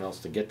need something else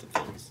to get to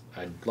things.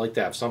 I'd like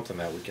to have something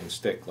that we can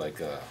stick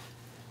like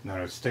Now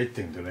the state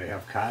thing, do they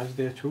have cars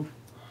there too?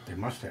 They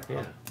must have.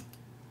 yeah. Huh?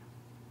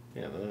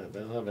 Yeah,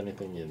 they'll have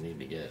anything you need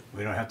to get.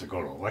 We don't have to go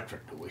to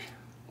electric, do we?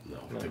 No.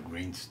 The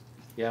greens.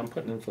 Yeah, I'm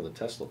putting in for the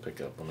Tesla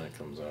pickup when that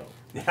comes out.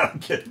 Yeah, I'm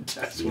kidding.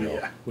 That's You what. know.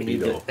 Yeah. We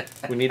need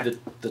Vito.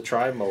 the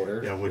tri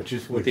motor. Yeah, we're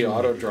just with the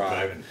auto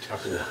drive. driving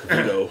Tesla.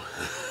 You know.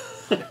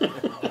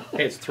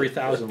 Hey, it's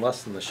 3,000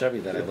 less than the Chevy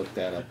that I looked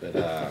at up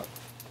at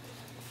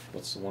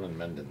what's the one in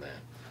Mendon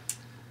there?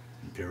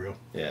 Imperial.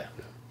 Yeah.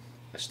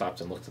 I stopped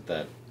and looked at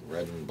that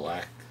red and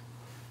black.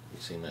 You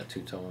seen that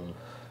 2-tone,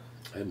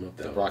 I hadn't looked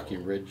the that Rocky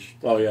one. Ridge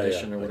Oh, yeah,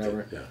 edition yeah. or I did,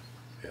 whatever? Yeah,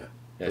 yeah. Yeah,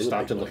 I Those are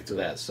stopped big and money, looked at too.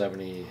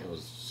 that. It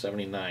was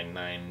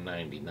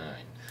 $79,999.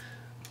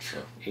 So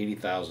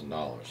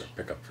 $80,000.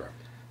 Pickup truck.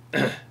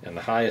 And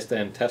the highest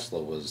end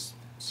Tesla was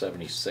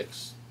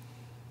 76.6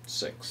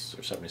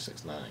 or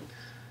 76.9.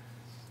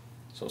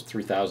 So it's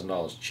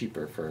 $3,000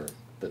 cheaper for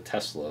the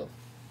Tesla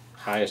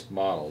highest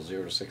model,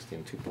 0 to 60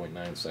 in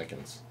 2.9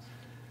 seconds.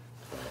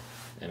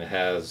 And it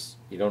has,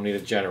 you don't need a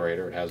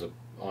generator, it has a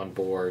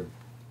onboard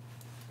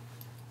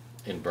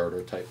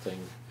inverter type thing.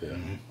 Yeah.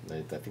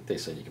 I think they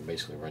said you can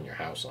basically run your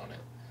house on it.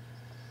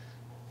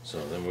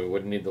 So then we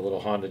wouldn't need the little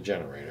Honda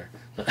generator.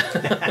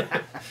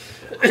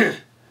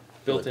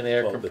 Built-in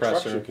air Well, compressor. The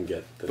trucks you can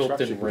get. The built-in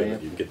trucks you can get,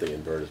 ramp. you can get the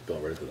inverters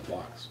built right into the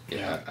box.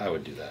 Yeah, I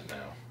would do that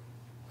now.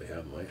 They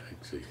have them.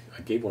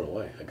 I gave one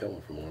away. I got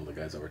one from one of the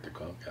guys that worked at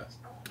Comcast.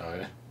 Oh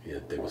yeah. Yeah,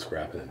 they were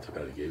scrapping it and took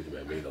it out and gave it to me.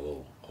 I made a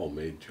little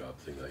homemade job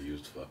thing that I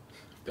used for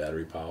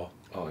battery power.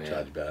 Oh yeah.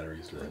 Charge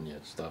batteries. And Run then, your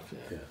stuff. Yeah.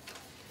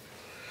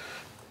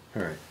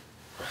 yeah. All right.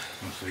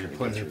 So you're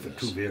putting in for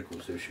 2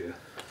 vehicles this year.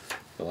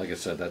 But like I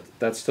said,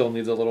 that still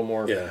needs a little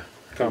more Yeah.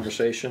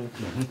 conversation.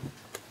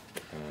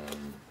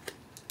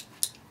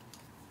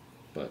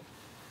 But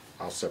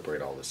I'll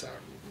separate all this out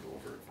and go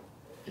over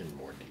it in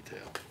more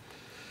detail.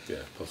 Yeah.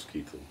 Plus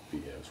Keith will be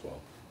here as well.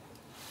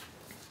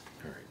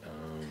 All right.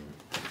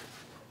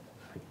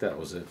 I think that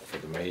was it for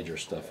the major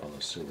stuff on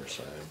the sewer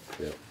side.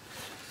 Yep.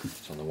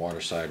 So on the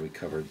water side, we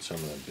covered some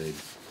of the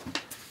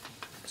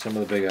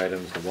big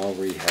items. The well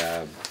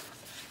rehab.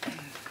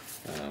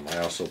 I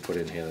also put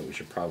in here that we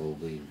should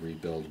probably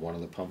rebuild one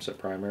of the pumps at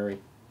Primary,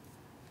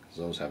 because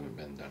those haven't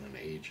been done in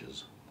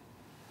ages.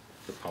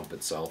 The pump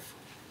itself,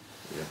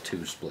 we have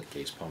 2 split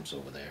case pumps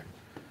over there.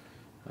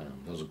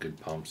 Those are good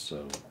pumps,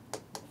 so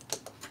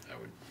I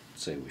would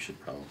say we should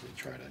probably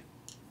try to,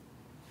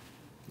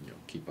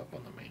 keep up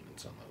on the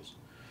maintenance on those.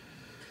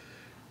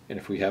 And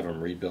if we have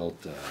them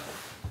rebuilt,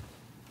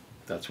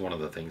 that's one of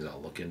the things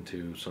I'll look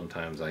into.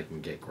 Sometimes I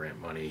can get grant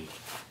money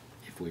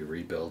if we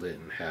rebuild it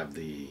and have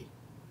the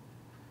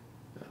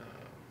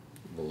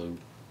volute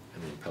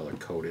and the impeller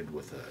coated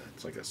with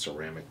it's like a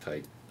ceramic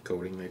type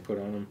coating they put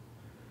on them,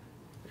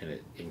 and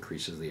it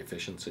increases the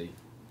efficiency.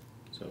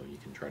 So you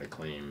can try to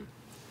claim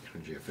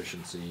energy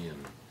efficiency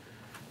and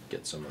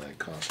get some of that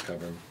cost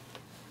covered.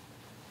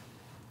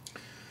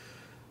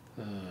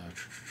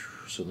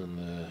 So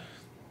then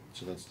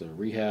so that's the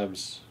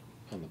rehabs.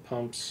 on the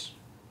pumps.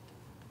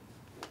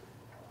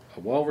 A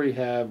well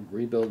rehab,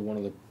 rebuild one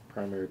of the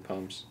primary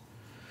pumps,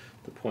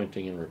 the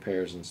pointing and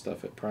repairs and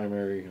stuff at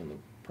primary, on the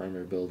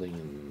primary building,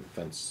 and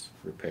fence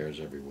repairs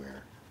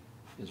everywhere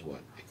is what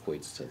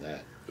equates to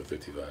that. The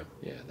 55.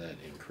 Yeah, that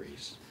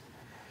increase.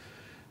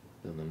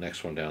 Then the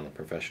next one down, the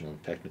professional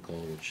and technical,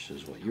 which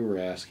is what you were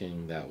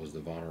asking, that was the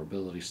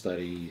vulnerability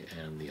study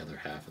and the other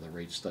half of the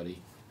rate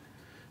study.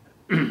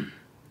 Because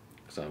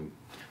I'm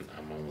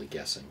only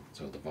guessing,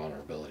 so the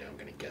vulnerability I'm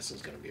going to guess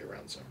is going to be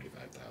around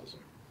 75,000.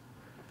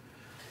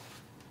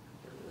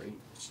 The rate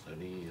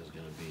study is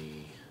going to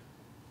be,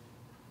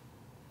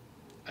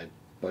 I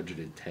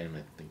budgeted 10.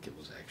 I think it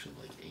was actually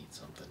like 8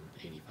 something,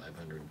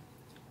 8,500.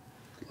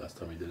 Last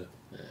time we did it.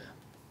 Yeah,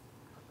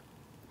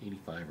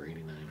 85 or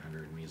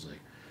 8,900, and he's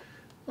like,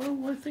 "Oh,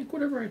 well, I think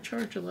whatever I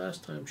charged you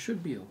last time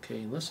should be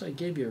okay, unless I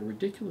gave you a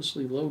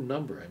ridiculously low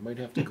number. I might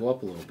have to go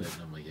up a little bit."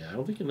 And I'm like, "Yeah, I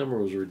don't think your number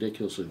was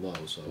ridiculously low,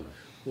 so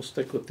we'll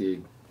stick with the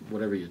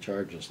whatever you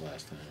charged us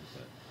last time."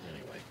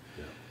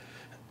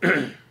 But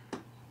anyway,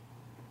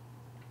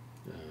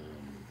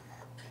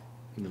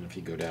 and then if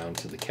you go down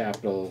to the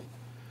capital,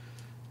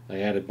 I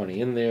added money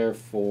in there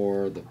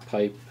for the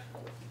pipe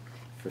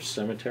for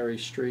Cemetery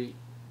Street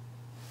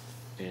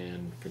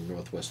and for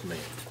Northwest Main.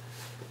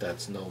 But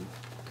that's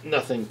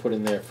nothing put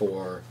in there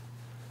for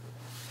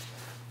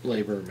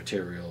labor,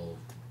 material,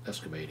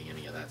 excavating,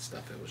 any of that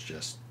stuff. It was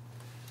just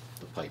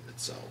the pipe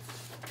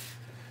itself.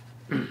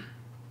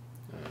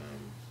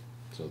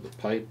 So the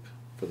pipe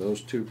for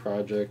those two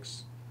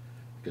projects,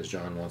 because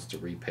John wants to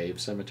repave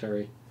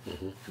Cemetery,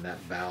 and that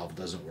valve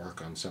doesn't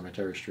work on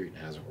Cemetery Street and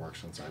hasn't worked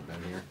since I've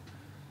been here.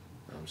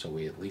 So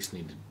we at least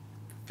need to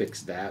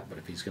fix that, but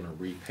if he's going to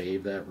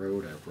repave that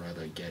road, I'd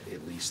rather get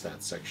at least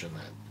that section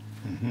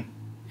that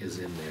is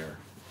in there,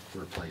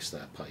 replace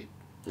that pipe.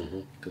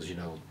 Because you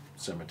know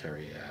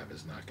Cemetery Ave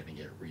is not going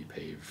to get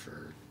repaved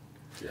for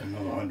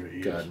Another 100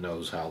 years. God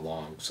knows how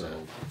long, so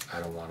I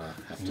don't want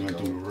to have You to want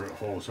to go. do a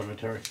whole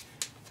cemetery?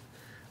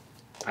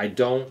 I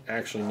don't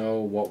actually know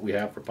what we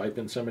have for pipe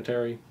in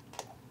Cemetery.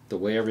 The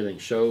way everything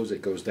shows,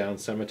 it goes down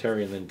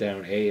Cemetery and then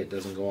down A, it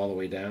doesn't go all the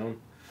way down.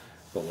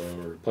 But when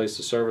we replace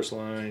the service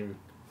line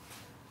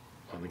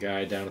on the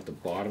guy down at the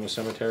bottom of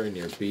Cemetery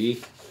near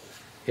B,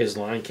 his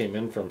line came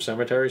in from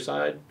Cemetery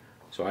side,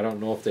 so I don't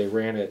know if they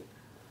ran it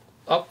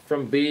up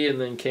from B and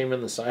then came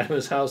in the side of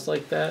his house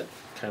like that,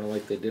 kind of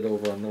like they did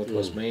over on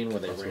Northwest Main where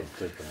they That's what I'm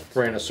thinking.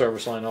 ran a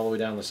service line all the way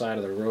down the side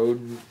of the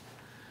road.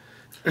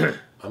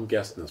 I'm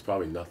guessing there's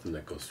probably nothing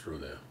that goes through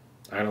there.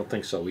 I don't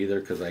think so either,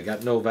 because I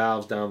got no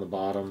valves down the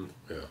bottom.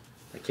 Yeah.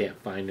 I can't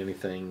find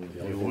anything.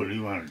 What do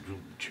you want to do?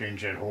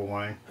 Change that whole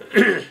line?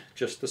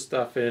 Just the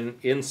stuff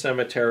in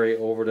Cemetery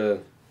over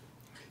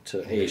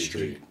to A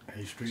Street.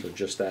 A Street. So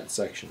just that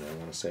section. I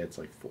want to say it's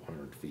like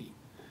 400 feet.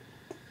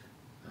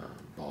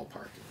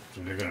 Ballparking.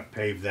 So they're gonna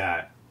pave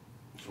that.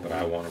 So But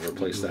I want to we'll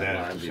replace do that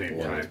at line the same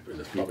before time. And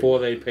it's probably before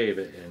they nothing. pave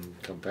it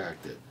and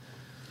compact it.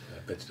 I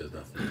bet you there's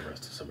nothing in the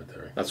rest of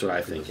Cemetery. That's what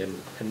I think. And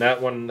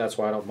that one, that's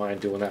why I don't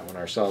mind doing that one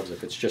ourselves.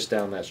 If it's just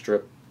down that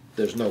strip,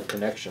 there's no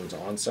connections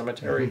on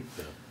Cemetery.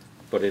 Yeah.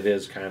 But it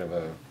is kind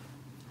of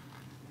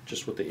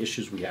just with the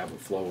issues we have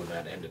with flow in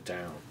that end of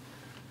town.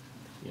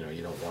 You know,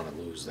 you don't want to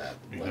lose that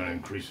You're gonna level.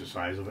 increase the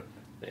size of it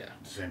Yeah,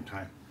 at the same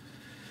time.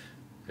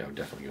 you know,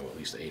 definitely go at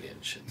least 8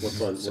 inch. It's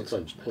What's on? 6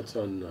 inch now. What's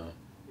on?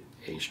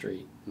 A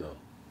Street, No.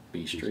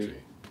 B Street. Street.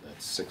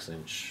 That's 6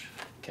 inch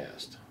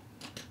cast.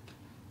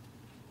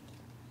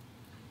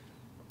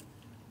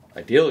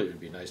 Ideally, it would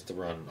be nice to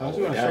run I all was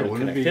the way gonna down say, and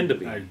wouldn't it connect into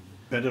be B.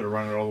 better to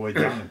run it all the way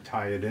down and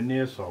tie it in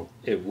there, so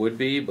It would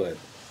be, but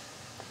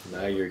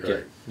now you're Right,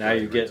 getting right,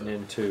 you're right, getting right.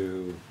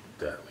 into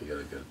That you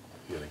gotta get.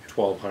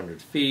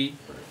 1,200 feet.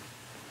 Right.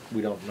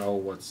 We don't know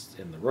what's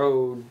in the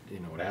road. You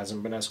know, it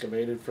hasn't been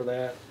excavated for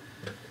that.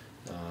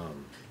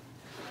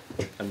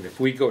 I mean, if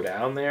we go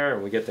down there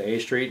and we get to A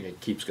Street and it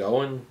keeps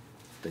going,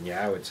 then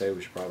yeah, I would say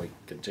we should probably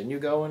continue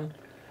going.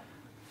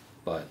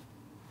 But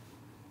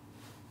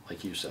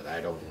like you said,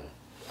 I don't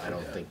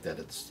Yeah. think that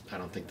I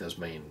don't think there's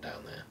main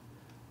down there.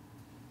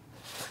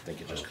 I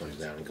think it just comes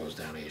down and goes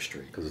down A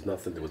Street. Because there's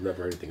nothing. There was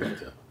never anything up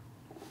there.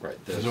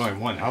 Right. there's only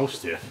one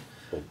house there.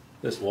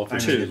 This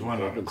Orphan's, I mean, there's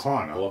one on the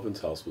corner.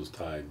 Orphan's house was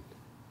tied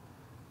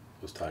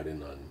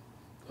in on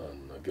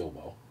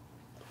Gilboa.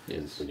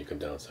 Yes. When you come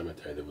down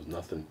Cemetery, there was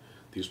nothing.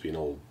 There used to be an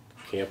old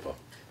camper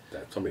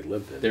that somebody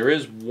lived in. There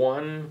is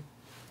one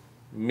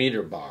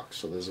meter box,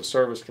 so there's a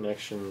service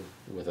connection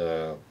with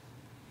a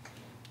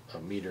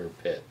meter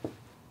pit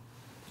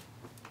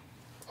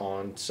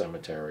on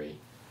Cemetery.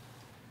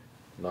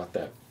 Not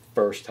that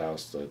first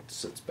house that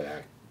sits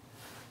back,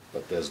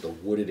 but there's the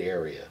wooded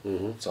area.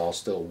 Mhm. It's all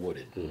still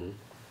wooded. Mhm.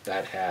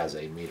 That has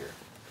a meter.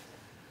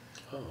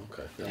 Oh,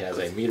 okay. It has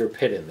a meter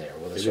pit in there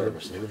with a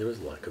service Maybe line. there is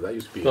a line because that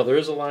used to be No, there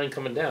is a line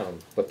coming down,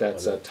 but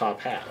that's Oh, a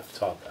top half.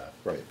 top half.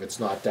 Right, it's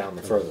not down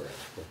the further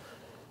end.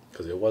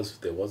 Because there was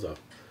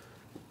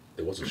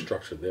a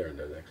structure there, and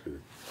then actually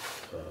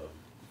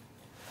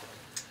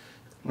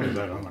What is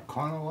that, on the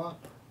corner lot?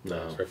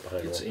 No, It's right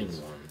behind it's in Orphans.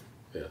 one.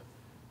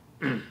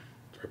 yeah,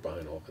 it's right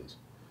behind Orphans.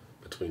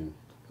 between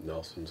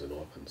Nelson's and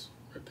Orphans,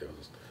 right there,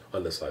 was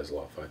undersized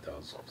lot,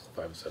 5,000,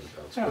 5 or 7,000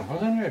 Yeah, square feet.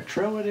 wasn't there a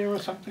trailer there or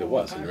something? It at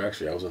one was, and time? they're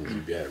actually, I was on the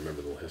ZBA, I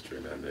remember the little history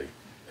of that, and they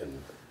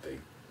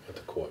went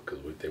to court, cause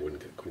they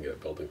couldn't get a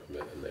building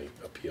permit, and they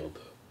appealed,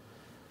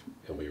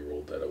 and we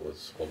ruled that it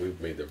was, well, we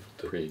made the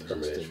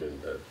Pre-existing.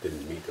 determination that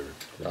didn't meet the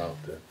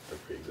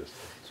pre-existing.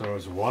 So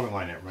there's a water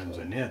line that runs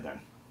in there then.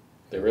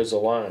 There is a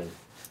line.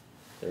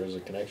 There is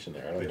a connection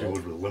there. I But don't you know.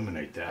 would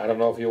eliminate that. I don't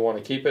know if you want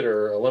to keep it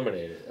or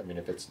eliminate it. I mean,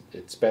 if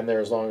it's been there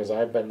as long as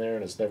I've been there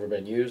and it's never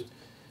been used,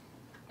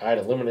 I'd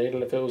eliminate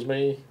it if it was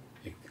me.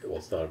 Well,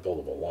 it's not a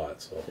buildable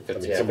lot, so, If I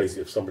it's- mean,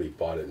 yeah, if somebody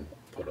bought it and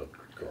put a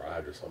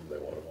garage or something,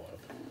 they want it.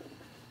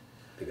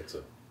 I think it's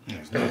a, Yeah,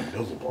 it's not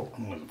buildable,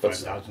 only But-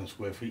 5,000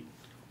 square feet.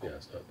 yeah,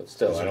 it's not, But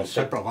still, Is I it a don't think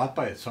separate lot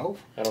by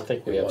itself? we It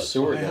have was.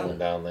 sewer Oh, yeah. going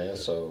down there.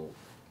 So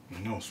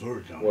No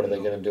storage down what are there,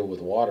 they going to do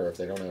with water if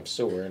they don't have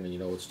sewer and you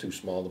know it's too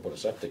small to put a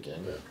septic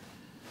in?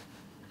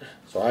 yeah.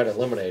 So I'd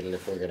eliminate it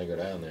if we're going to go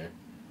down there.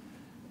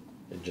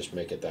 And just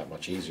make it that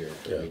much easier.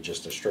 It could be Yeah.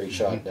 just a straight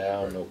shot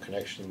down, no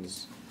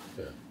connections.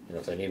 Yeah, You know,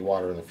 if they need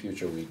water in the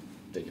future, we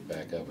dig it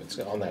back up. It's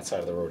on that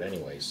side of the road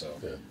anyway, so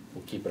yeah,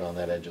 we'll keep it on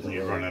that edge of the And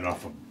you road. run it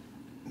off of,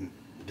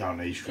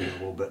 down A Street a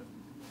little bit.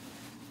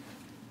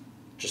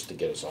 Just to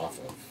get us off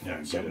of.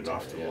 Yeah, get it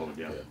off the Cemetery, road,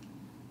 yeah. yeah.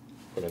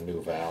 Put a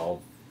new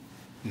valve.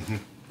 Mm-hmm.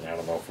 And I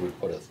don't know if we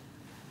put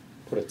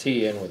a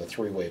T in with a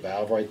three-way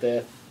valve right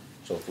there.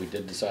 So if we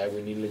did decide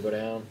we needed to go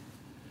down,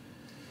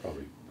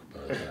 Probably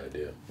not a bad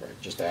idea.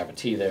 right, just to have a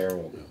T there,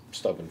 we'll Yeah.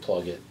 stub and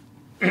plug it.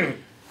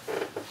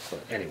 But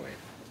anyway.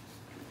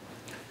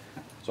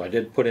 So I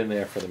did put in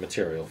there for the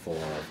material for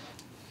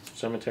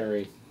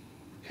cemetery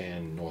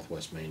and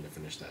Northwest Maine to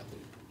finish that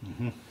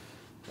loop.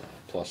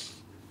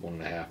 Plus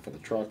 1.5 for the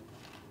truck,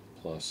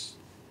 plus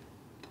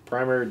the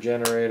primary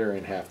generator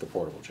and half the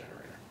portable generator.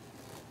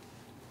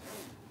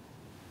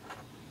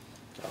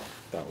 Oh,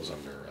 that was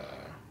under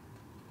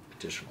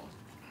additional.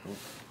 Oh,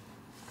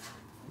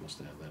 must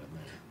have had that in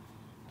there.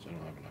 So I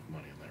don't have enough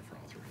money in there for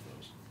all three of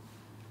those.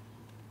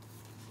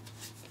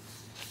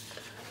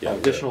 Yeah,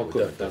 Additional we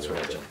equipment, that's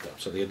definitely what I have jumped up.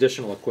 So the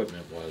additional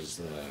equipment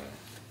was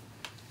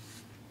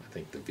I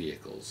think the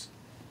vehicles.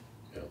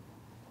 Yeah,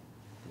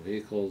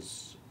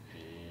 Vehicles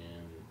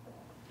and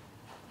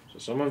so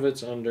some of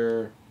it's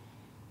under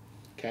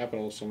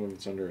capital, some of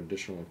it's under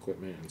additional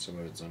equipment, and some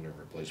of it's under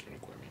replacement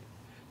equipment.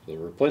 So the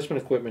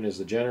replacement equipment is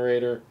the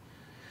generator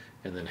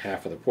and then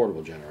half of the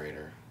portable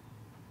generator.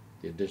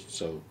 The addition,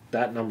 so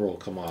that number will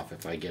come off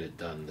if I get it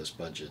done this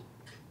budget.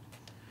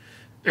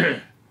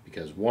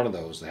 Because one of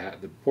those,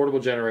 the portable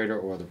generator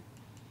or the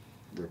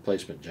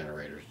replacement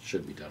generator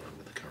should be done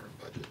under the current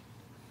budget.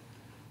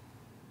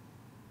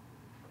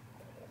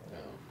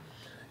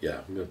 yeah,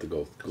 I'm gonna have to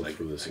go I-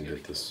 through this I and gotta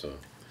get this,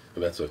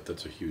 and that's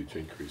a huge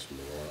increase from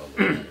the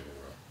one on the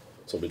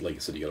so, but like you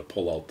said, you gotta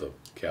pull out the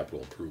capital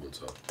improvements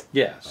out.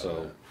 Yeah, of so,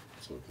 that,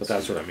 so we can but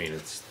that's see. what I mean,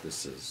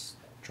 this is,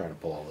 trying to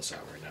pull all this out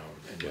right now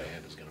in my Yeah.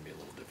 head is gonna be a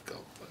little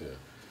difficult, but.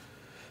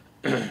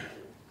 Yeah.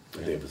 I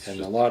think it's And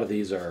just, a lot of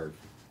these are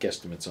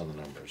guesstimates on the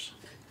numbers,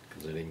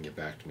 because they didn't get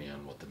back to me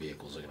on what the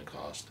vehicles are gonna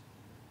cost.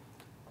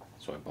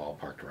 So I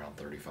ballparked around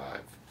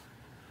 35.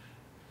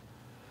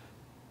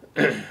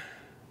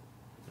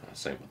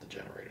 Same with the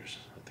generators,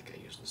 I think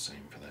I used the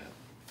same for that.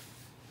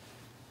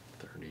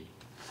 30.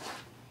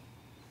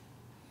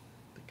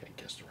 I think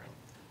I guessed around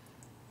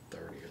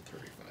 30 or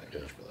 35 Yeah.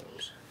 each for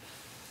those.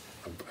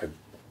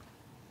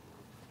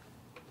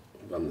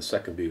 on the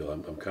second vehicle,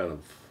 I'm kind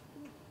of,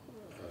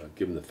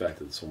 given the fact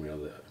that there's so many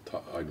other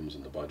items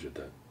in the budget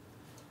that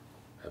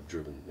have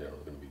driven,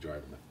 gonna be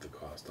driving the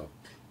cost up,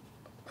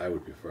 I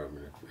would prefer, I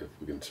mean, if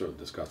we can certainly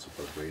discuss it,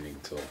 but waiting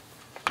until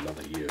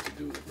another year to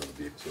do another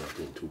vehicle, so we're not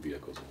doing two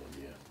vehicles in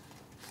 1 year.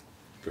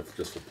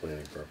 Just for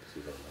planning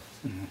purposes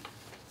on that.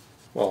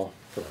 Well,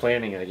 for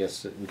planning, I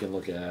guess we can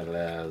look at it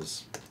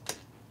as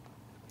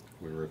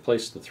we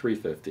replaced the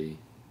 350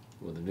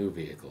 with a new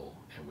vehicle,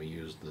 and we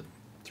use the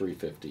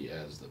 350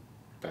 as the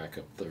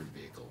backup third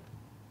vehicle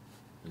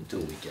until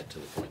we get to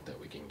the point that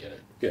we can get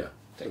it. Yeah,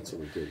 that's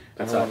what we did.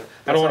 I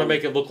don't want to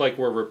make it look like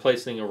we're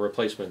replacing a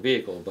replacement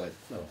vehicle, but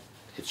No,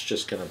 it's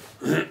just going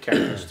to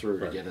carry us through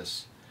to Right. get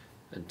us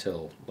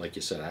until, like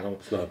you said, I don't,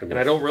 it's not gonna and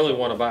I don't really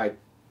want to buy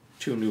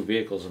 2 new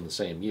vehicles in the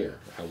same year.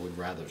 I would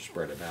rather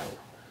spread it out.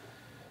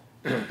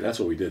 That's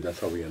what we did, that's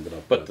how we ended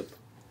up But with,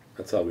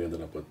 that's how we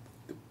ended up with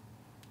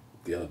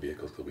the other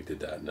vehicles, because we did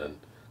that and then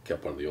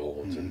kept one of the old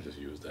ones and just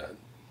used that.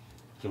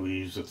 So we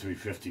use the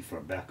 350 for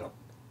a backup.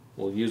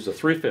 We'll use the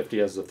 350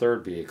 as the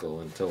third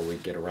vehicle until we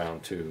get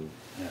around to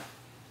Yeah.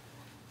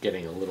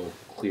 getting a little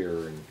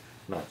clearer and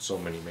not so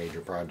many major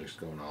projects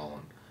going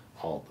all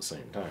at the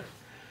same time.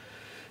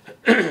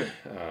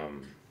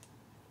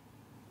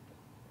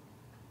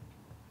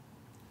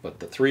 But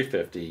the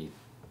 350,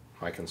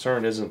 my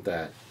concern isn't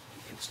that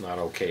it's not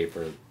okay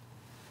for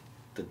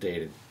the day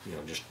to,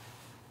 just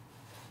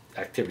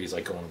activities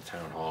like going to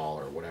town hall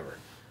or whatever,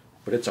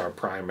 but it's our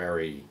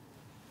primary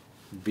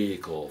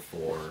vehicle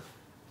for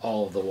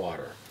all of the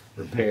water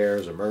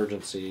repairs,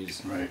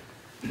 emergencies. Right.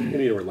 You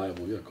need a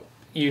reliable vehicle.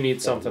 you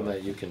need something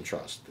that you can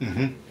trust,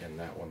 Mhm. and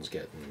that one's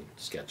getting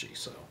sketchy.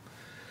 So,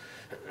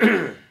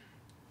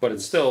 but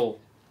it's still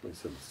Like I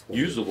said, it's 12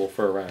 usable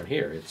for around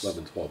here. It's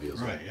 11, 12 years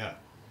old. Right, yeah.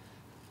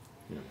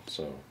 you know,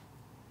 so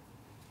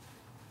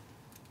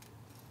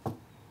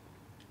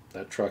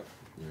that truck,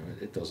 you know,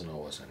 it doesn't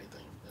owe us anything.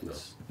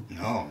 It's,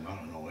 No,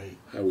 no way.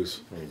 I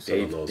always I mean,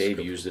 said on those Dave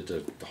couple- used it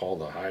to haul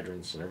the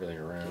hydrants and everything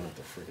around with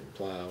the freaking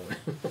plow.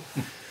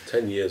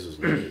 10 years is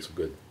it's a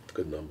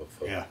good number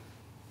for Yeah.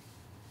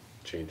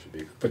 change would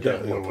be. But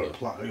that that, one with a for-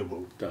 plow,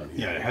 down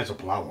here. yeah, it has a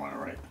plow on it,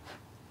 right?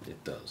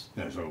 It does.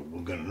 Yeah, so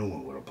we'll get a new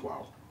one with a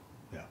plow.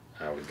 Yeah.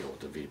 I would go with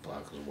the V plow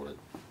because what a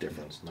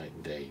difference night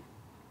and day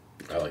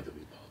I like the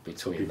V-Plow. Some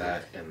between people-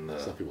 that and the.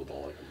 Some people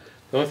don't like them.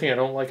 The only thing I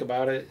don't like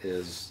about it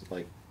is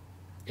like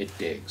it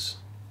digs.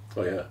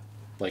 Oh yeah.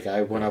 Like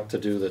I went up to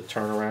do the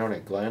turnaround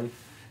at Glen,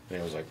 and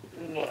it was like,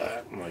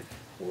 "What?" I'm like,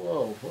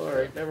 whoa, all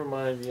right, never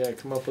mind. Yeah,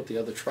 come up with the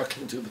other truck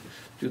and do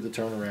the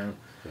turnaround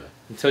Yeah.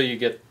 until you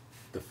get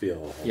The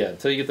feel.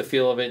 until you get the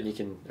feel of it, and you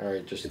can all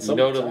right, just It's you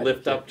know to something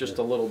lift tight, up just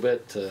yeah. a little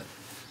bit to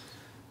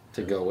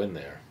go in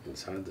there.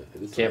 It's hard to.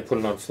 It is Can't hard put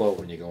to- it on float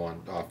when you go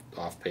on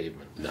off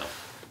pavement. No,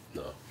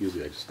 no.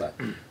 Usually I just start.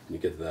 When you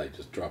get to that, you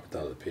just drop it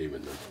down to the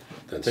pavement, and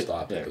then Take-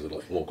 stop it yeah. because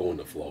it won't go in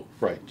the float,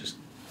 Right, just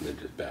and then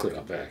just back click it it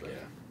up. back. a Yeah, bit.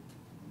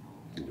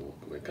 And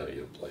you kind of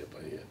you play it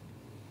by ear.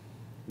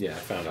 yeah. I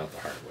found out the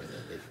hard way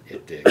that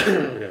it digs.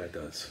 Yeah, it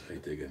does. They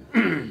dig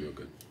in real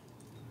good.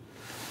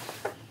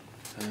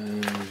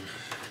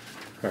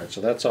 All right,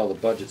 so that's all the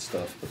budget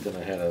stuff, but then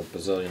I had a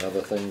bazillion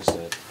other things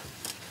that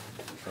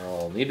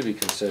all need to be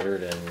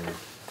considered and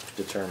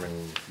determine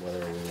whether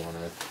we want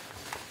to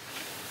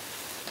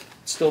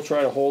still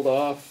try to hold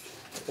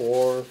off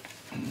or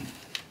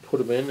put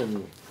them in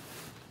and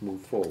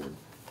move forward.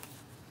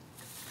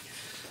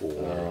 For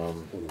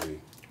Um, what do we?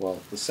 Well,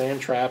 the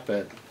sand trap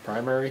at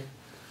Primary,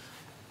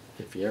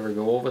 if you ever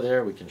go over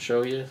there, we can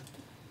show you.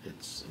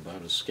 It's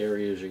about as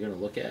scary as you're going to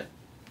look at.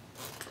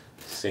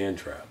 Sand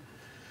trap.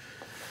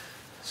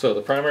 So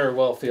the primary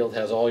well field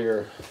has all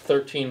your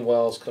 13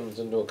 wells, comes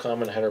into a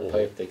common header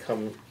pipe. They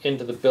come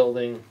into the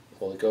building.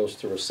 Well, it goes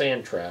through a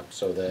sand trap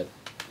so that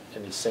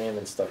any sand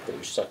and stuff that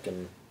you're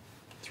sucking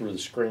through the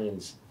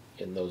screens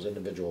in those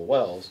individual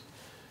wells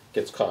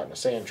gets caught in a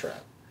sand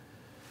trap.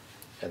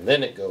 And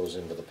then it goes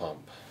into the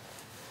pump.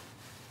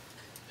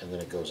 And then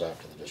it goes out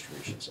to the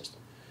distribution system.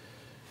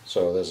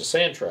 So there's a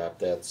sand trap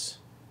that's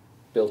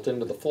built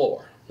into the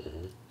floor.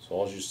 So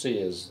all you see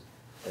is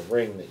a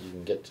ring that you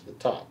can get to the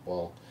top.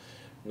 Well,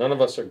 none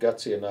of us are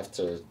gutsy enough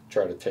to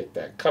try to take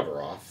that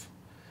cover off,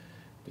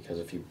 because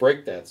if you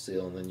break that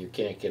seal and then you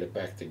can't get it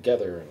back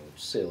together and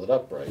seal it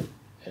up right,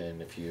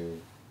 and if you,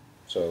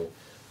 so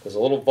there's a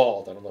little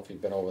vault. I don't know if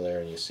you've been over there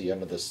and you see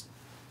under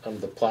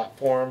the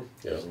platform,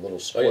 there's a little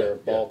square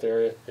vault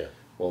area. Yeah.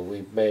 Well,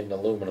 we've made an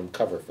aluminum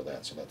cover for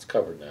that, so that's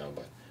covered now.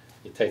 But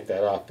you take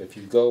that off. If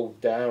you go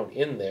down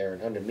in there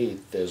and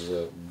underneath, there's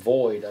a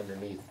void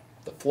underneath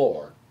the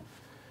floor.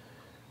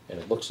 And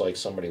it looks like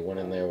somebody went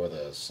in there with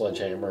a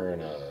sledgehammer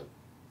and a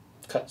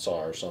cut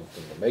saw or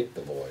something to make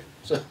the void.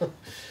 So,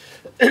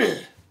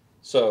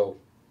 so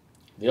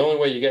the only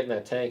way you're getting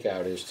that tank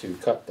out is to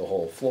cut the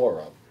whole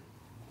floor up.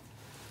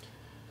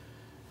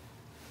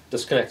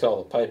 Disconnect all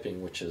the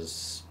piping, which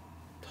is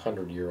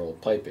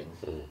 100-year-old piping,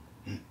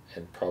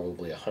 and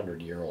probably a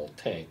 100-year-old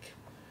tank.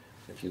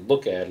 If you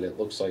look at it, it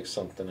looks like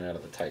something out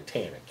of the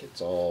Titanic. It's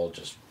all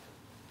just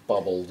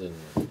bubbled, and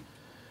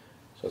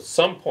so at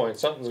some point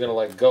something's going to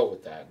let go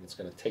with that, and it's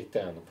going to take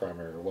down the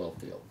primary well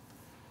field.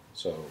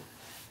 So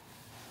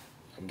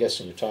I'm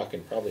guessing you're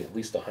talking probably at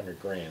least $100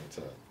 grand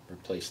to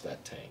replace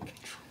that tank,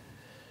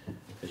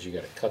 because you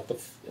got to cut the.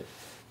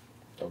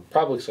 I would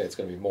probably say it's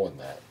going to be more than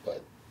that,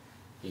 but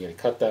you got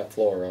to cut that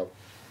floor up,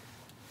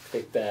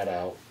 take that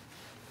out,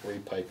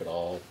 repipe it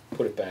all,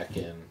 put it back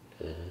in,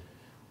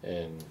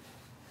 and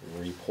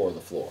re-pour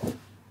the floor.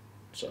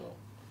 So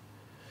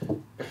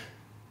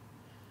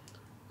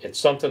it's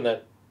something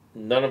that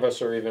none of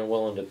us are even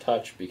willing to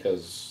touch,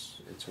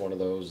 because it's one of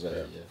those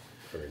that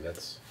I mean,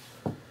 that's.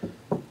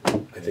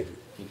 I think.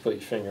 you put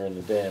your finger in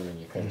the dam and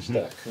you're kind of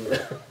stuck.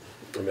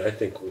 I mean, I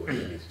think what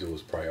you need to do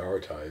is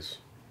prioritize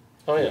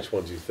Oh yeah, which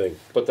ones you think.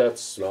 but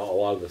that's Not a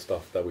lot of the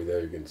stuff that we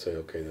there, you can say,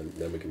 okay,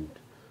 then we can,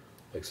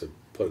 like I said,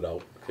 put it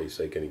out. Okay,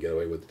 say, can you get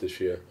away with it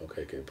this year?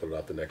 Okay, can you put it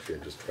out the next year?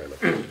 And just trying to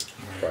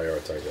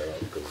prioritize that out,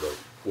 because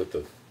with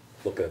the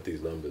looking at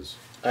these numbers,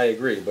 I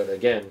agree, but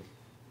again,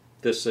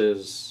 this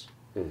is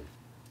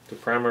the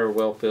primary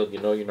well field. You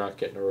know, you're not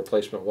getting a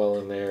replacement well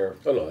in there.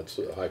 oh no, it's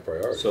a high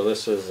priority. So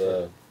this is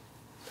I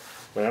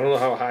mean, I don't know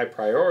how high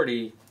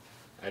priority.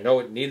 I know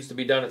it needs to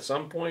be done at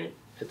some point.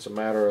 It's a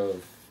matter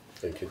of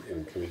and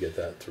can we get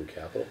that through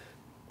capital?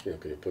 You know,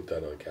 can you put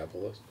that on a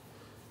capital list?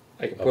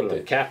 I can put it on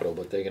Update. capital,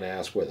 but they're going to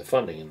ask where the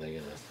funding, and they're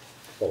going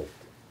to.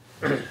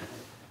 Oh,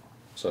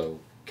 So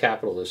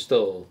capital is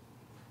still,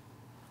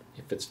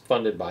 if it's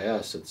funded by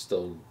us, it's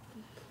still.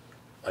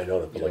 I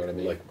know that, but You know what I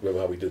mean? like remember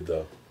how we did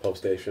the pump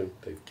station?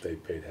 They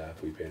paid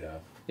half, we paid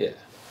half. Yeah,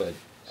 but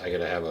I got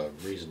to have a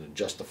reason to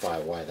justify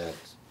why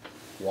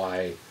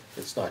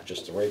it's not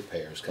just the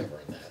ratepayers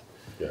covering that.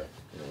 Yeah.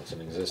 You know, it's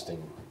an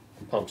existing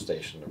pump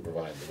station to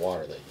provide the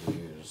water that you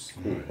use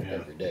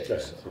every day. Yeah,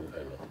 So.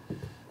 I know.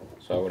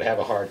 So I would have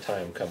a hard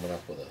time coming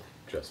up with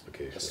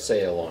Justification. a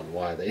sale on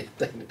why they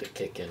need to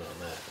kick in on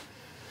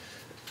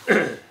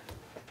that.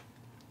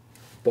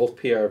 Both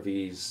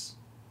PRVs,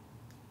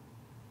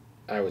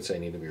 I would say,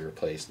 need to be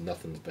replaced.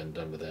 Nothing's been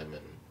done to them,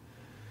 and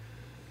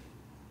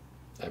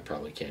I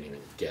probably can't even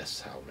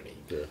guess how many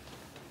Yeah.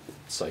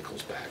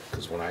 cycles back.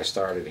 Because when I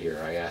started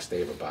here, I asked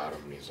Dave about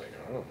them, and he's like,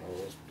 I don't know,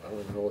 I don't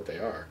even know what they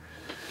are.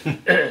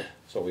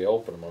 So we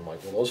opened them. I'm like,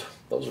 well,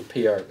 those are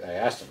PR. I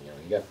asked him, you know,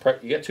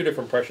 you got two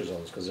different pressure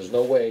zones because there's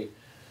no way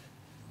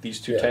these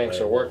two Yeah, tanks I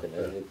are know, working.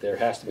 yeah. There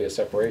has to be a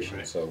separation.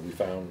 Right. So we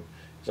found.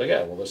 He's like,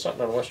 yeah, well, there's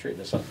something on West Street and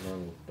there's something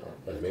on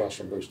Main across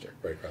from Street. Booster.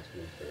 Right across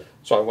from you.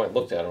 So I went and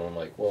looked at him. I'm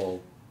like, well,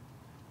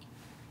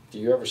 do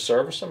you ever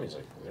service them? He's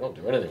like, we don't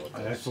do anything with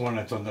That's those. the one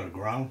that's under the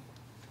ground?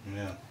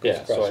 Yeah. Yeah,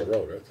 It's so across I, the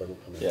road, right? It's on-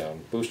 I mean, yeah,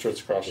 on Booster,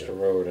 it's across Yeah. the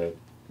road. At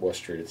West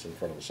Street, it's in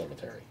front of the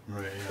cemetery,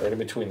 Right, right yeah. in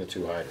between the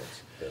two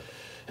hydrants.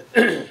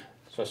 Yeah.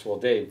 So I said, well,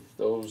 Dave,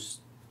 those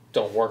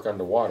don't work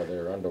underwater.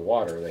 They're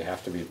underwater. They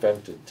have to be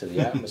vented to the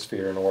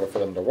atmosphere in order for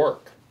them to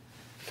work.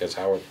 Because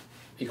how it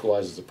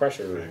equalizes the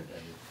pressure Right. and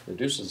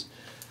reduces.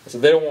 I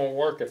said, they don't won't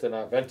work if they're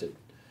not vented.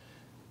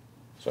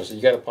 So I said,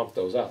 you got to pump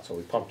those out. So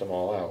we pumped them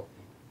all out.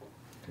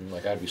 And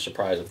like, I'd be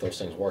surprised if those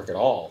things work at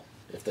all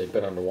if they've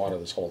been underwater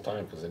this whole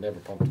time because they never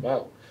pumped them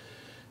out.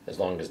 As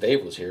long as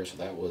Dave was here, so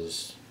that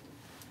was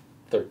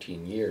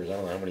 13 years. I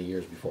don't know how many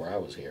years before I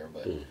was here,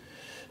 but.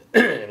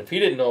 And if he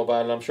didn't know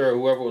about it, I'm sure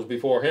whoever was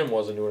before him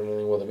wasn't doing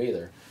anything with him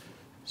either.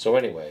 So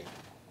anyway,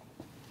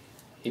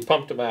 he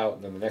pumped him out,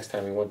 and then the next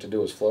time he went to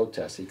do his flow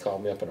test, he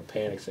called me up in a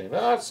panic saying,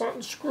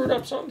 something's screwed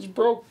up, something's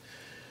broke.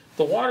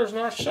 The water's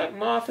not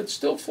shutting off, it's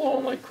still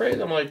flowing like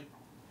crazy. I'm like,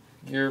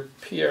 your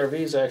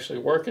PRV's actually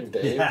working,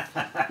 Dave.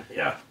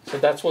 Yeah. So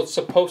that's what's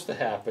supposed to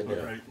happen.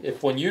 Right.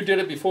 If when you did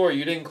it before,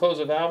 you didn't close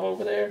a valve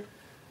over there,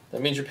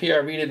 that means your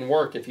PRV didn't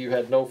work if you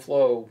had no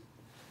flow.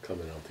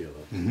 Coming out the other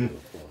Mhm.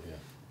 floor, yeah.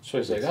 So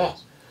he's like, Makes oh.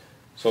 sense.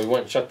 So we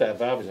went and shut that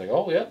valve. He's like,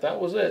 oh, yeah,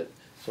 that was it.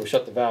 So we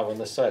shut the valve on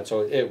this side. So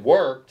it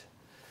worked,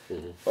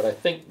 Mhm. but I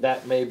think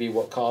that may be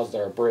what caused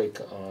our break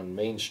on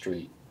Main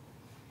Street.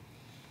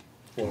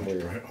 When we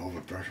were,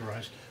 Over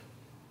pressurized?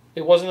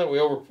 it wasn't that we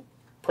over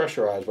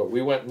pressurized, but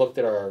we went and looked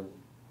at our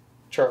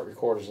chart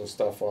recorders and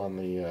stuff on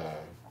the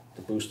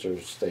booster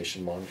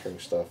station monitoring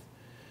stuff.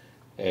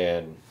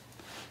 And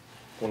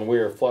when we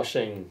were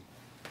flushing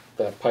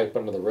that pipe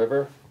under the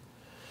river,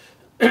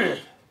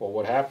 well,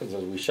 what happens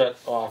is we shut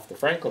off the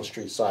Franklin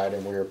Street side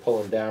and we were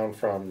pulling down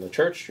from the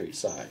Church Street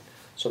side.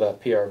 So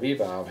that PRV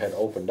valve had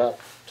opened up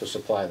to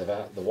supply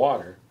the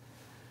water.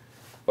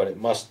 But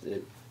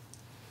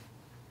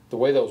the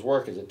way those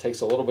work is it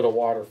takes a little bit of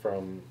water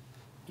from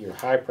your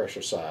high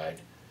pressure side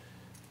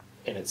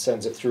and it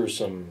sends it through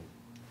some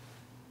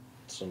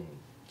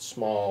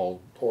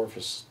small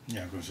orifice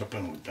Yeah, it goes up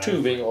in with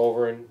tubing diaphragm.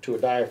 over into a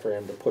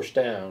diaphragm to push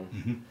down,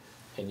 Mhm.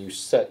 and you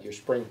set your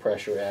spring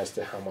pressure as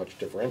to how much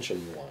differential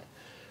you want.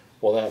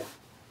 Well,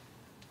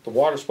 the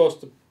water's supposed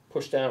to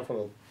push down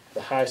from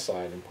the high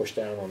side and push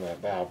down on that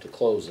valve to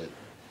close it,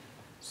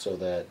 so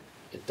that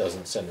it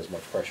doesn't send as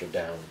much pressure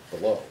down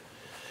below.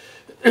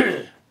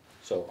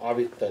 So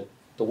obviously,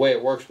 the way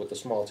it works with the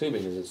small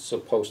tubing is it's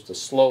supposed to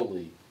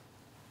slowly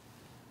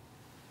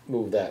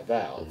move that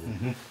valve.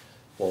 Mhm.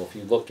 Well, if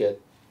you look at,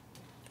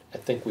 I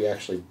think we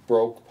actually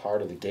broke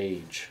part of the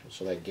gauge,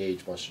 so that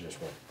gauge must have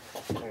just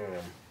went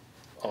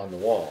on the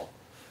wall.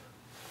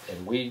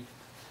 And we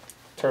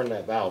turned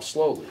that valve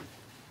slowly,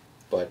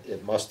 but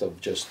it must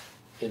have just,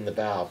 in the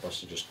valve,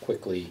 must have just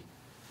quickly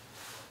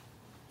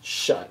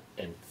shut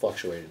and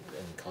fluctuated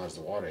and caused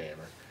the water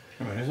hammer.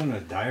 I mean, isn't it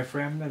a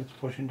diaphragm that it's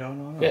pushing down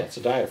on? Yeah, it's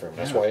a diaphragm.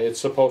 That's Yeah. why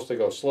it's supposed to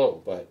go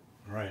slow, but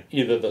Right.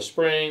 either the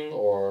spring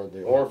or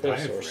the Or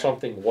orifice or diaphragm.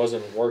 something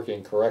wasn't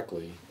working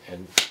correctly,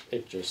 and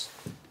it just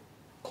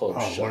closed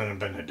Oh, it shut. wouldn't have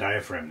been the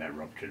diaphragm that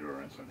ruptured or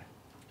anything.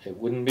 It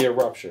wouldn't be a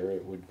rupture,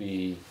 it would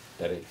be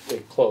that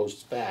it closed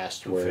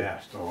fast, Too where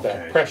fast. Oh, okay, I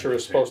that see pressure what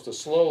is you're saying. supposed to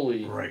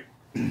slowly Right.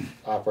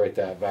 operate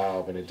that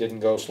valve, and it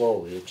didn't go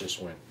slowly, it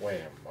just went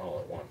wham all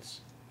at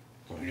once.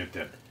 So you get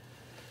that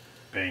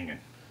banging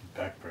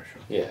back pressure.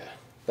 Yeah,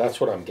 that's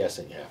what I'm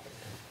guessing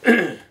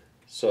happened.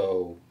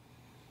 So,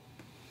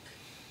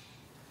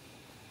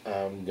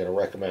 I'm gonna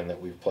recommend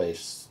that we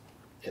replace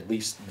at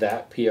least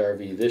that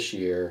PRV this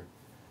year,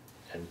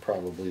 and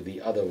probably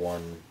the other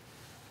one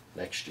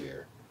next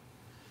year.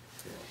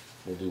 You know,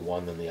 we'll do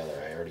one then the other.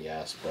 I already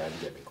asked Brad to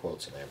get me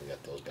quotes, and I haven't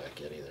got those back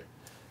yet either.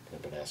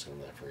 I've been asking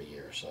him that for a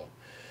year or so.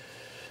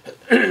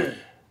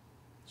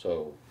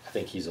 So, I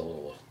think he's a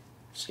little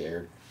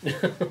scared.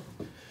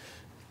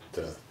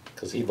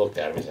 Because he looked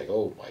at him, he's like,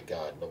 "Oh my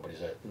God,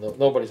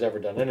 nobody's ever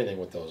done anything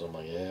with those." I'm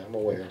like, "Yeah, I'm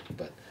aware."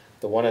 But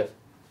the one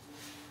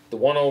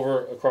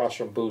over across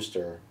from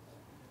Booster,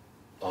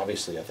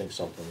 obviously, I think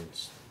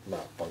something's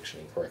not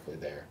functioning correctly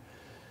there.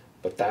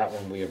 But that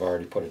one, we have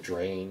already put a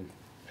drain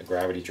a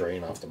gravity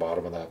drain off the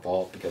bottom of that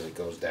vault because it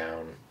goes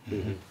down.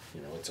 Mhm.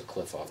 You know, it's a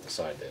cliff off the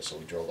side there, so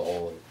we drilled a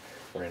hole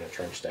and ran a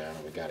trench down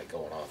and we got it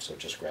going off, so it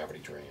just gravity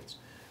drains.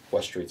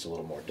 West Street's a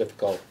little more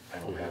difficult. I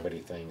don't have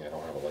anything, I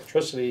don't have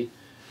electricity,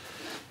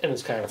 and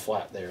it's kind of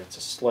flat there. It's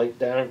a slight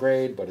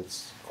downgrade, but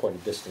it's quite a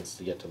distance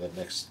to get to the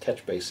next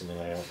catch basin,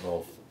 and I don't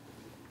know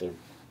if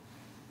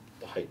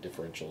the height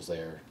differential's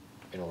there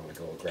in order to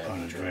go a On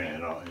gravity the drain. drain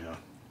it out, yeah.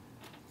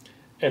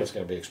 And it's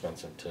gonna be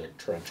expensive to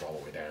trench all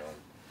the way down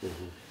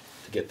Mhm.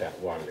 to get that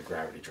water to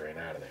gravity drain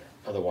out of there.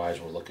 Otherwise,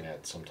 we're looking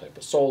at some type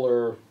of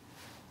solar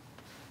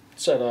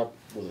setup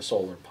with a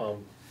solar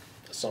pump,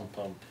 a sump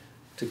pump,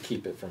 to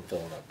keep it from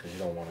filling up, because you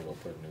don't wanna go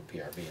put a new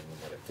PRV and then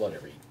let it flood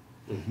every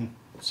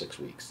 6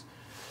 weeks.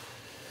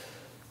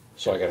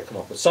 So I gotta come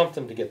up with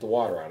something to get the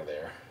water out of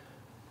there,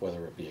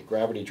 whether it be a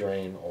gravity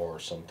drain or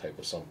some type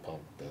of sump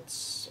pump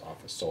that's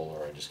off of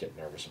solar. I just get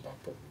nervous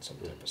about putting some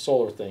type of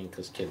solar thing,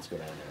 because kids go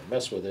down there and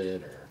mess with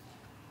it, or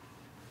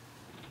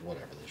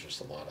whatever. There's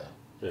just a lot of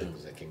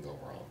things that can go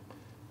wrong.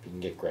 If you can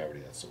get gravity,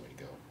 that's the way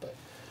to go. But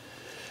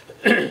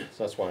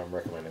so that's why I'm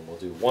recommending we'll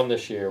do one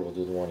this year. We'll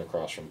do the one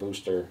across from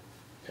Booster,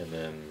 and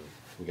then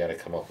we got to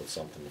come up with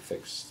something to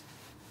fix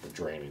the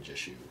drainage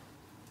issue.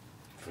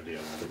 For the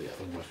other, For the other.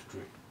 for West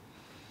Street.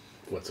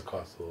 What's the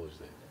cost of those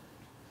things?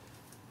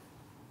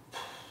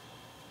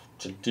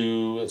 To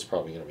do, it's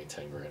probably going to be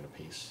 10 grand a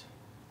piece.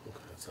 Okay,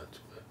 that's not too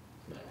bad.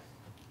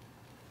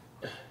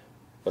 No,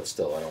 but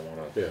still, I don't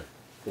want to. Yeah.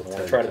 I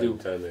wanna try to do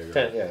 10, there you go.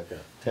 10, yeah,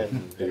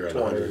 10, You're at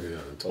 20. 100, yeah,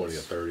 20 or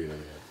 30,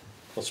 then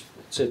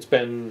It's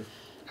been,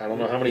 I don't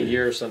know how many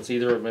years since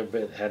either of them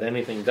have had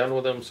anything done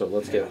with them, so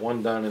let's get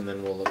one done and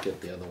then we'll look at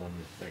the other one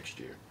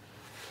next year.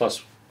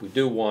 Plus, we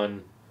do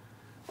one,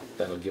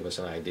 that'll give us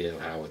an idea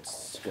of how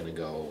it's gonna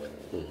go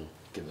and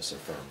give us a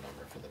firm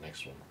number for the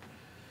next one.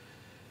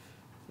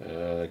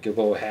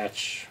 Gilboa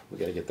hatch, we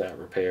gotta get that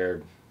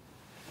repaired.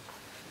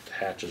 The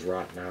hatch is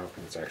rotten out,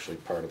 and it's actually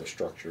part of the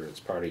structure, it's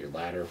part of your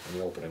ladder when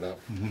you open it up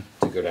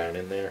to go down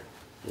in there,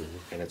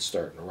 and it's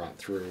starting to rot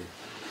through.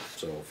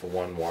 So for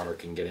one, water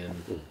can get in,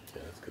 yeah,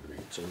 that's good to be.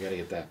 so we gotta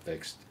get that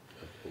fixed.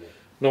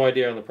 No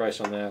idea on the price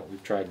on that.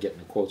 We've tried getting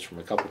the quotes from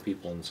a couple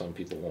people, and some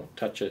people won't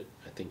touch it.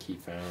 I think he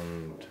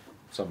found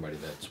somebody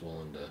that's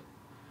willing to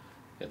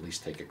at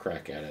least take a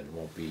crack at it. It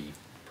won't be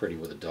pretty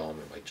with a dome,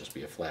 it might just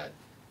be a flat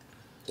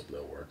That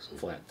works.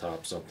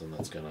 top, something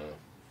that's gonna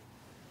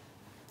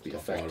be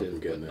Stop water from effective,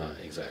 but getting not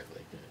in.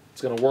 exactly.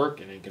 It's gonna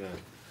work, and it's gonna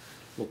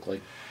look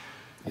like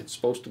it's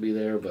supposed to be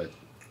there, but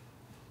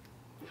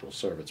it'll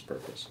serve its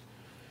purpose.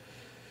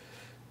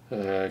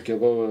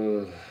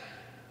 Gilboa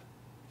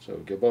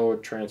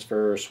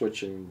transfer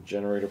switch and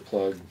generator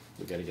plug,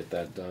 we gotta get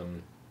that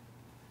done.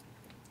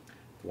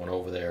 The one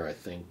over there, I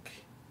think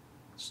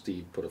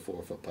Steve put a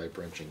 4-foot pipe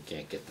wrench and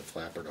can't get the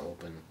flapper to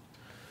open,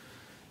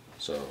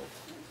 so.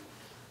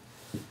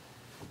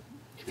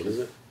 What is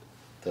it?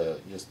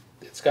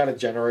 It's got a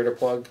generator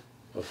plug,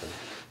 Okay.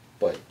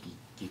 but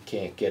you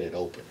can't get it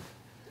open.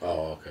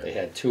 Oh, They okay.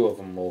 had 2 of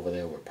them over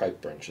there with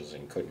pipe wrenches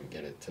and couldn't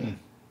get it to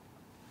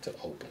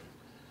open.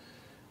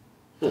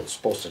 It's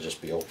supposed to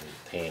just be open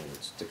with hand and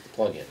stick the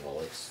plug in. Well,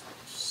 it's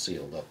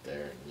sealed up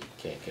there and you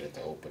can't get it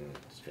to open.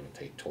 It's going to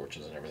take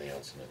torches and everything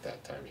else, and at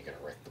that time you're going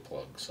to wreck the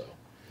plug. So,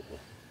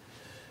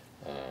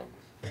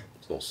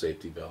 It's no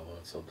safety valve or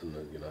something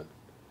that you're not,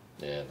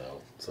 yeah,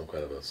 no. some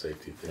kind of a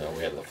safety thing. No,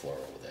 we had LaFleur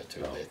over there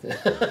too. Oh.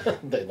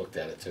 They looked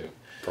at it too.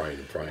 Prying,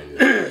 you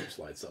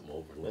slide something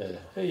over. And look Yeah. at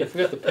it. Hey, you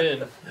forgot the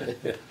pin.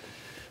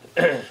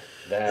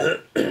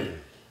 That,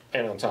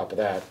 and on top of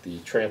that, the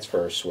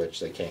transfer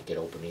switch they can't get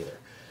open either.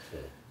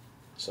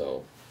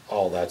 So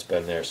all that's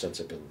been there since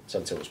it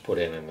was put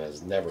in and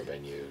has never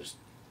been used.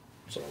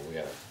 So we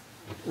gotta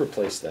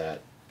replace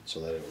that so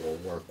that it will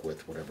work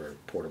with whatever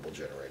portable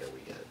generator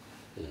we get.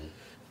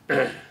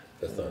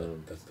 That's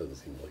not, that doesn't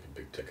seem like a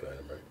big ticket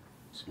item, right?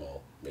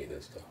 Small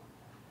maintenance stuff.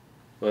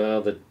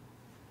 Well,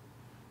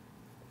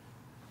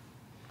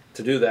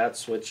 to do that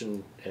switch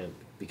and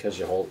because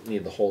you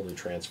need the whole new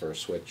transfer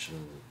switch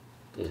and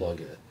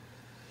plug it,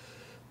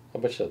 I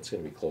bet you that's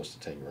gonna be close to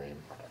 10 grand.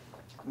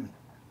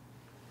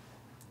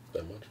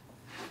 That much?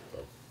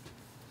 Oh.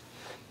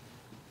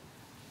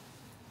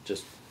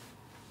 Just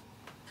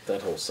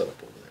that whole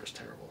setup over there is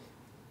terrible.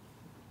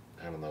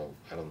 I don't know.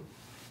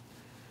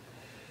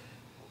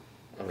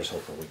 I'm just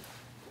hoping we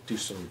do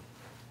some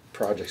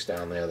projects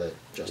down there that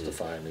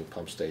justify a new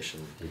pump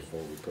station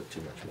before we put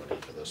too much money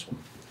into this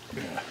one.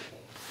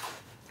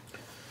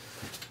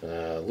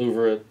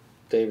 Louver at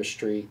Davis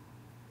Street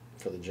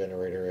for the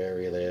generator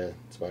area there.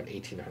 It's about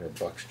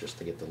 $1,800 just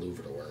to get the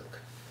louver to work.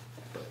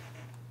 But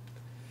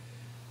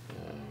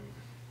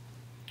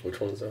Which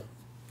one's that?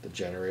 the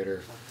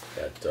generator,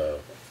 At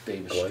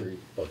Davis Glen? Street.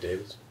 Oh,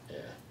 Davis? Yeah.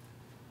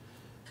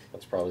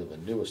 That's probably the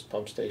newest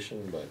pump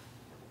station, but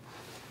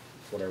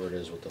whatever it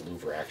is with the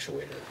louver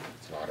actuator,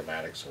 it's an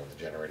automatic, so when the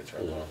generator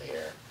turns on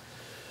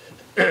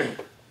the air.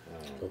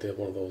 Don't they have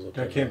one of those up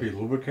there? That can't be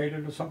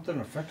lubricated or something,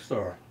 or fixed,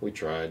 or We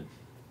tried.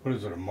 what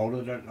is it, a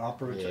motor that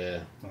operates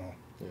it? Yeah. No.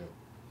 Yeah.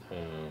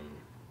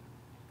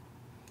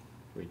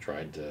 We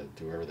tried to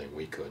do everything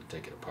we could,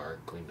 take it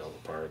apart, cleaned all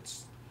the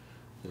parts,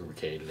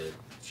 lubricated it.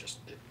 It's just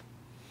it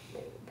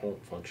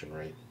won't function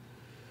right.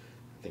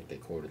 I think they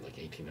quoted like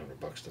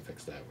 $1,800 to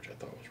fix that, which I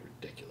thought was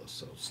ridiculous.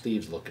 So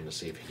Steve's looking to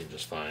see if he can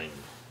just find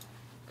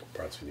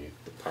Parts we need.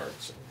 the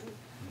parts and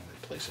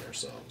replace it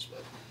ourselves.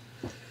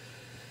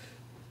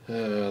 But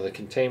the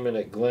containment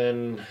at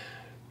Glen,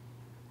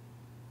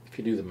 if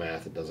you do the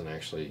math, it doesn't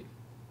actually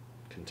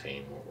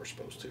contain what we're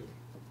supposed to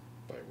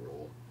by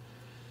rule.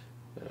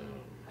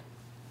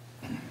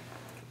 I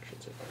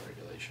should say by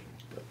regulation.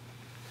 But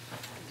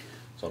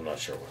so I'm not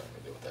sure what I'm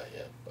going to do with that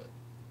yet. But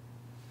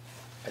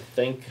I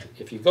think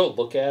if you go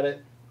look at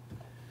it,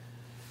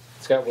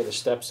 it's got where the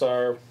steps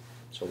are.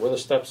 So where the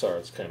steps are,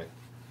 it's kind of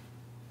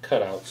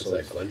cut out. Is So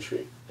that Glen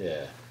Street?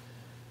 yeah.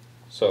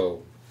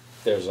 So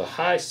there's a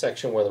high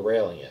section where the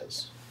railing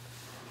is.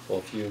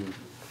 Well,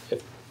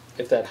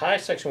 if that high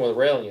section where the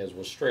railing is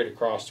was straight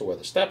across to where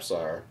the steps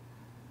are,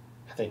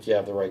 I think you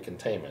have the right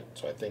containment.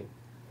 So I think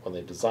when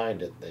they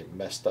designed it, they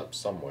messed up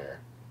somewhere.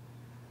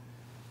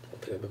 I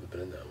don't think I've ever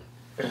been in that one.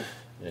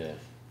 Yeah.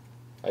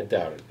 I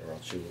doubt it, or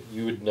else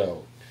you would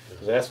know.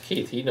 Because ask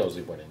Keith, he knows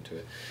he went into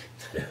it.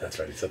 Yeah, that's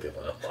right. He set the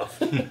alarm off.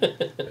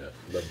 Yeah,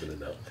 never been in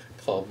that one.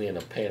 Called me in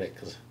a panic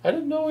because I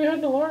didn't know we had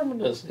an alarm in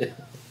this.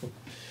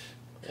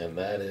 And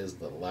that is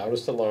the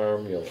loudest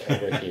alarm you'll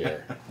ever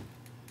hear.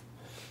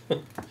 Yeah,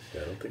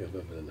 I don't think I've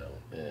ever been in that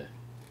one. Yeah.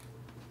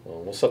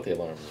 Well, we'll set the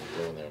alarm and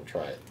go in there and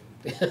try it.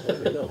 Wait a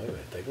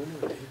minute. They go into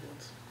the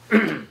tables.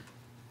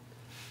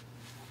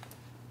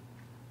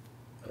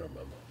 I don't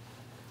remember.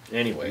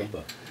 Anyway,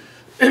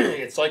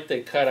 it's like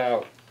they cut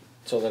out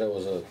so that it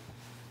was a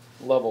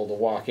level to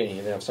walk in. You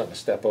didn't have something to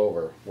step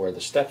over where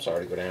the steps are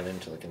to go down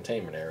into the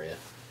containment area.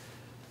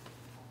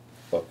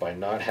 But by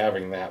not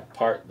having that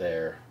part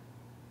there,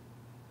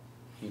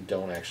 you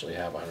don't actually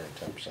have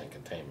 110%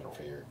 containment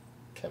for your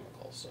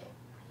chemicals. So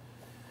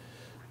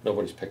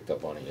nobody's picked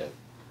up on it yet.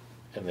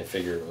 And they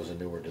figure it was a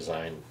newer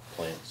design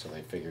plant, so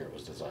they figure it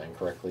was designed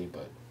correctly,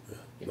 but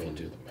if you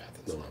do the math,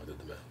 it's No, not. I did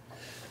the math.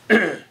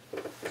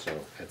 So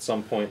at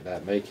some point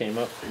that may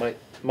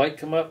might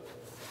come up,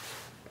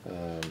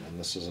 and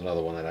this is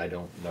another one that I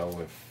don't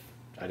know if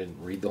I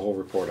didn't read the whole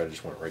report. I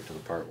just went right to the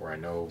part where I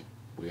know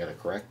we got to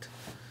correct.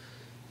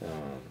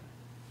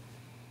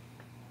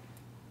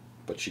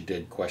 But she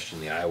did question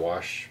the eye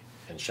wash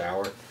and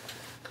shower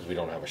because we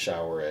don't have a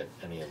shower at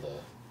any of the.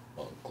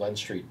 Well, Glen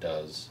Street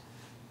does,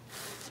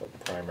 but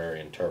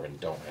Primary and Turbine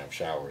don't have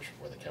showers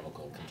where the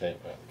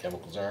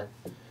chemicals are.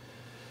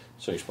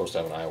 So you're supposed to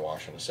have an eye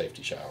wash and a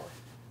safety shower.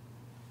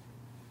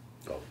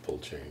 Oh, full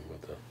chain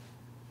with the.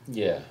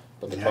 Yeah,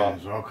 but the Yeah, problem.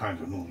 there's all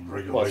kinds of new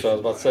regulations. Well, so I was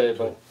about to on say, that,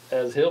 but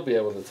as he'll be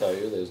able to tell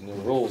you, there's new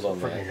rules on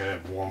Freaking that. gotta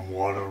have warm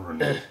water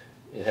and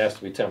It has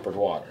to be tempered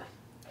water.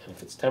 And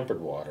if it's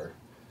tempered water,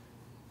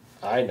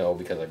 I know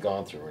because I've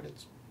gone through it,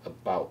 it's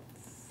about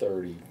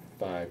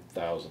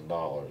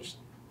 $35,000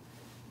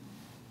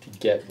 to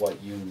get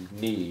what you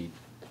need.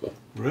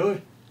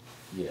 really?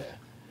 Yeah.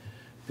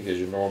 Because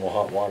your normal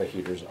hot water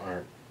heaters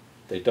aren't,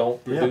 they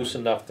don't Yeah. produce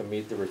enough to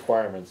meet the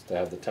requirements to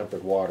have the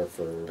tempered water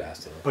for.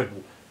 Fast enough. But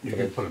you For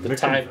can the- put a the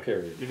mixing time valve-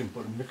 period. You can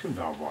put a mixing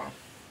valve on.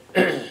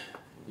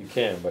 You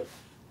can, but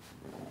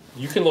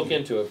you can look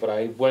into it. But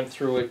I went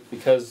through it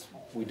because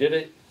we did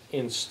it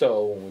in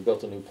Stowe when we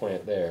built a new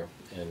plant there,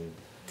 and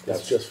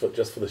That's that's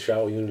just for the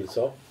shower unit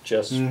itself.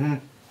 just Mm-hmm.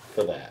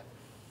 for that.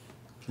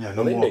 Yeah,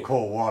 no They more make-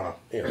 cold water.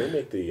 Yeah, they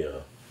make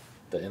the.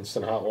 The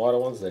instant hot water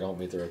ones, they don't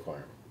meet the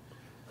requirement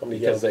How many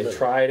because they gallons a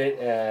tried it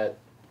at.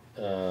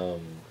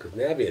 Because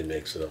Navien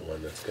makes it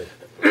one that's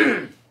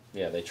good.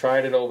 Yeah, they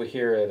tried it over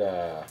here at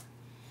I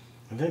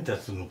think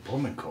that's the new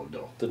plumbing code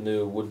though. the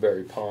new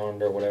Woodbury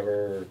Pond or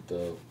whatever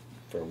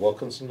for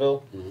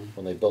Wilkinsonville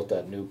when they built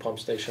that new pump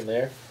station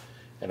there.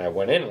 And I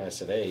went in and I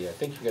said, "Hey, I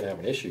think you're gonna have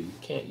an issue. You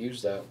can't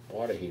use that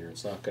water heater.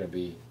 It's not gonna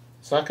meet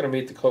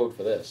the code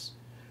for this."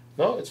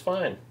 No, it's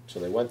fine. So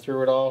they went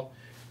through it all.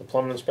 The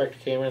plumbing inspector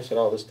came in and said,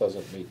 "Oh, this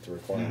doesn't meet the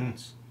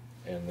requirements."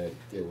 And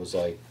it was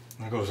like,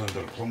 That goes into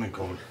the plumbing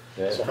code.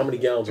 yeah. So how many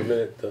gallons a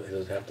minute does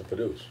it have to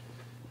produce?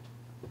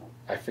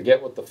 I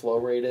forget what the flow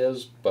rate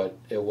is, but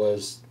it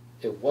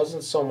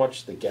wasn't so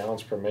much the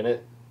gallons per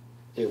minute,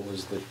 it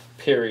was the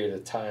period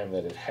of time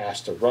that it has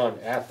to run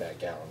at that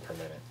gallon per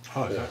minute.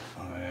 Oh, is that?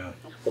 Oh, yeah.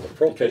 Well, the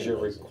propane Because you're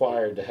ones-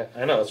 required to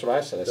I know, that's what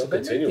I said. I They'll said, they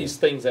make continue. these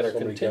things that are So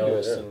many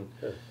continuous gallons, and,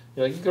 yeah. you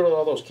know, you go to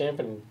all those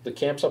the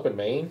camps up in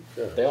Maine,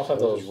 Yeah. they all have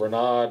those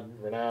Renaud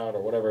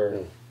or whatever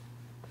Yeah.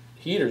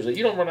 heaters that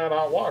you don't run out of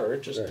hot water,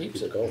 it just Yeah, keeps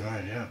keep it. going.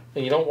 Right, yeah.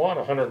 And you don't want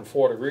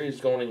 104 degrees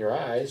going in your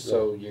eyes,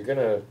 so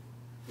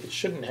it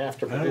shouldn't have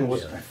to I don't know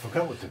produce. what, I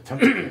forgot what the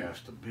temperature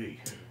has to be.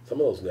 Some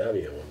of those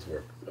Navien ones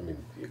work. I mean,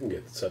 you can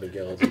get 7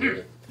 gallons a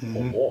minute or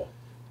more.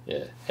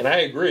 Yeah, and I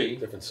agree.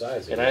 Different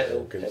sizes. And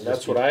Can and just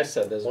that's be- what I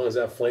said. As There's long as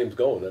that flame's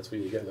going, that's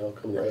what you're getting out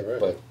coming the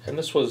other end. and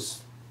this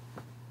was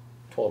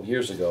 12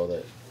 years ago.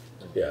 That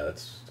Yeah,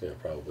 that's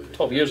probably.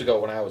 12 years ago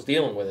when I was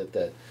dealing with it.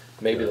 That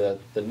maybe Yeah.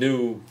 the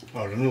new.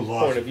 Oh, the new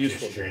laws Point have of view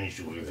just was- changed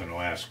within the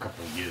last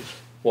couple of years.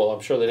 Well, I'm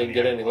sure they didn't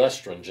get any less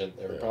stringent.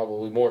 They were Yeah.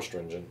 probably more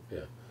stringent.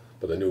 Yeah,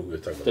 But the new, we're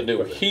talking about The new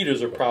equipment.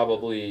 heaters are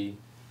probably,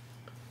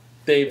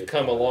 they've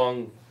come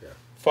along Yeah.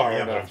 far Yeah,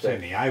 but I'm enough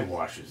saying that, the eye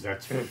washes,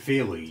 that's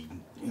fairly,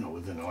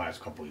 within the last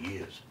couple of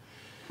years.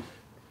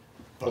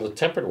 well, the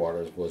tempered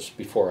water was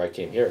before I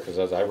came here, because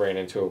as I ran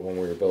into it when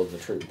we were building the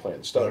treatment plant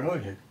in So Stowe.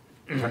 really,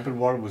 tempered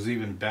water was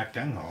even back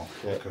then, though.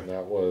 Yeah, Okay. and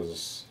that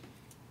was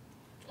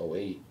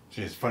 08.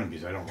 See, it's funny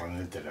because I don't run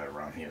into that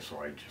around here,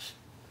 so I just,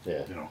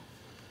 Yeah. you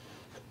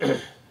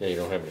Yeah, you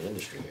don't have any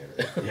industry here.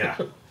 yeah.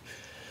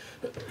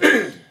 But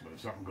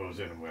if something goes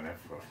in, I'm gonna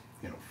have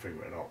to,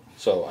 figure it out.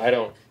 So I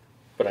don't,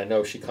 but I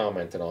know she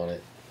commented on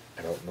it.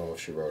 I don't know if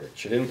she wrote it.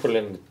 She didn't put it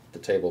in the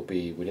table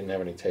B. We didn't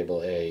have any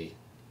table A.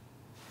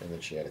 And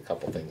then she had a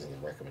couple things in the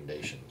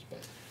recommendations, but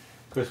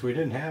Because we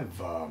didn't have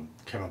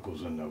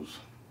chemicals in those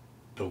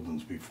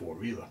buildings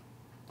before either.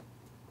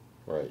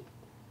 right.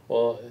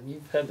 Well,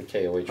 you've had the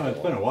KOH for Oh, a it's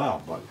been a long,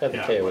 while, but had the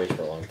yeah, KOH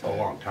for a long a time.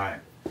 long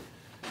time.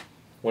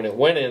 When it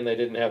went in, they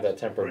didn't have that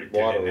tempered Right,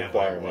 they water didn't have eye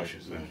requirement,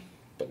 washes then.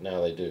 but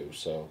now they do.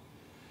 So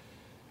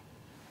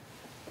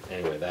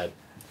anyway, that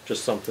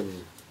just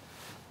something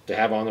to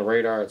have on the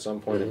radar. At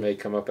some point, it may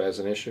come up as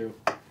an issue.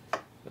 Well,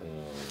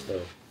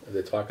 and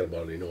they're talking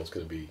about it, it's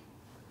gonna be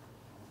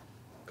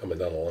coming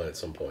down the line at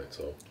some point,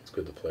 so it's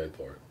good to plan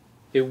for it.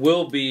 It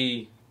will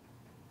be.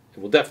 It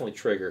will definitely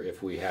trigger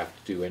if we have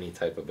to do any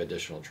type of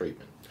additional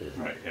treatment.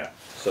 Right, yeah.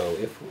 So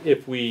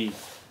if we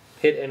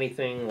hit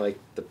anything like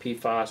the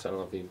PFAS, I don't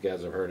know if you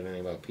guys have heard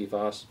anything about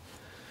PFAS.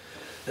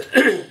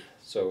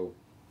 So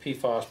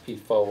PFAS,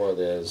 PFOA,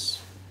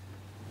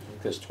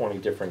 there's 20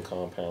 different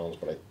compounds,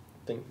 but I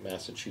think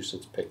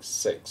Massachusetts picked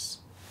 6.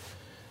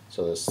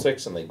 So there's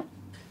 6, and they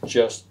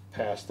just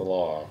passed the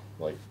law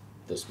like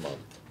this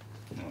month.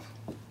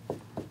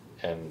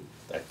 And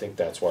I think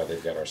that's why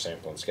they've got our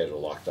sampling schedule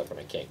locked up, and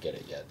I can't get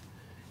it yet.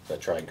 So I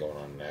tried going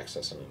on and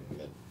accessing it,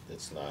 and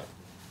it's not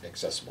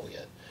accessible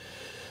yet.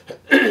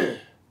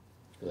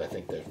 Because I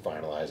think they're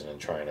finalizing and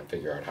trying to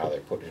figure out how they're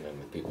putting it in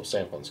the people's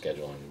sampling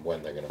schedule and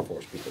when they're going to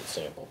force people to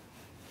sample.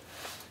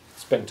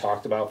 It's been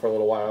talked about for a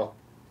little while.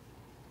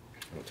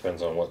 It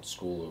depends on what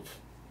school of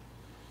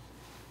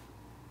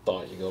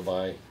thought you go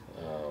by.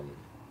 A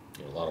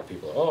lot of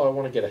people are, I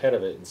want to get ahead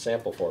of it and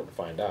sample for it to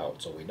find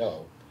out, so we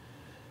know.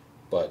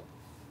 But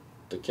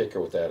the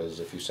kicker with that is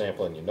if you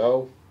sample and you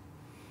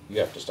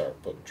have to start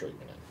putting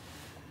treatment in.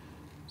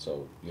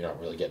 So you're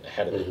not really getting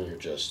ahead of it, you're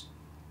just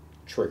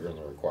triggering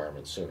the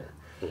requirements sooner.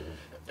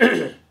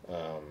 It's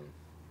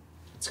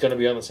going to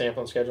be on the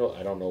sampling schedule.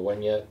 I don't know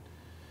when yet.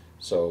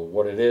 So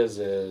what it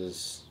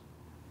is,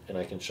 and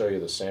I can show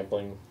you the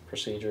sampling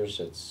procedures.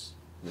 It's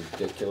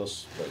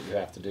ridiculous what you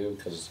have to do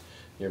because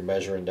you're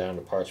measuring down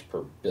to parts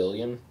per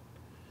billion.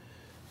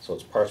 So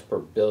it's parts per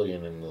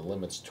billion and the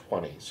limit's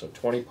 20. So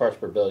 20 parts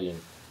per billion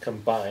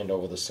combined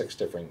over the 6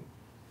 different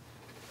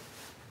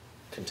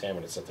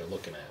contaminants that they're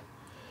looking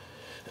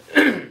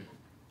at.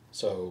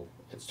 So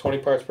it's 20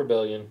 parts per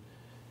billion.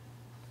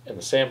 And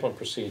the sampling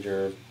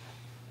procedure,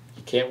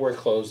 you can't wear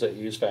clothes that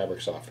you use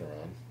fabric softener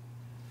on.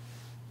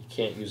 You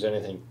can't use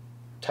anything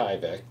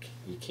Tyvek.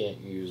 You can't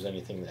use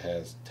anything that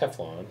has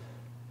Teflon.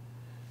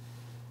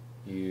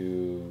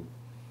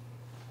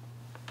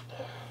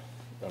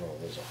 I don't know,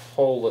 there's a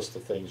whole list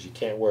of things. You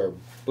can't wear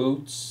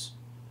boots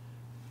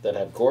that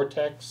have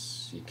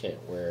Gore-Tex. You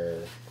can't wear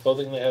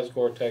clothing that has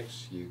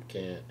Gore-Tex. You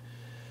can't...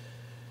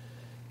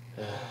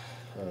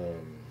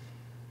 And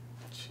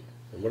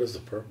what is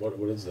what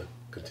is the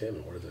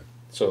contaminant? What is it?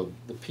 So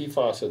the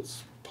PFAS,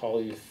 it's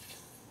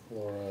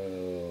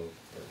polyfluoro...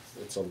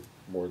 It's a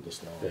word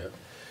this long. Yeah.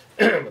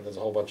 But there's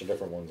a whole bunch of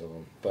different ones of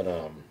them. But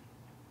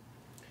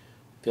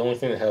the only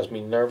thing that has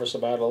me nervous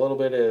about it a little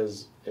bit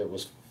is it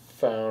was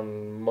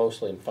found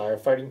mostly in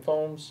firefighting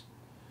foams,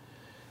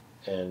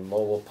 and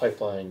Mobile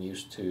Pipeline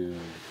used to,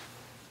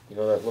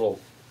 that little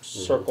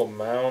circle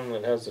mound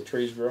that has the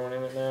trees growing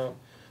in it now?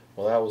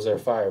 Well, that was their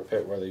fire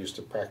pit where they used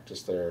to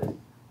practice their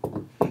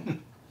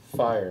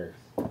fire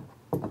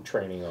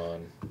training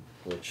on,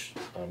 which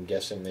I'm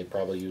guessing they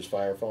probably use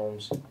fire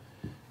foams,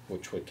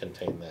 which would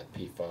contain that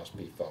PFAS,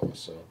 PFOA,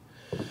 so...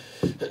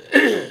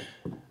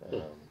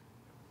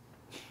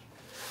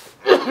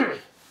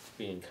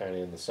 being kind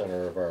of in the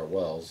center of our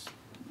wells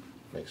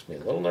makes me a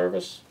little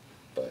nervous,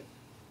 but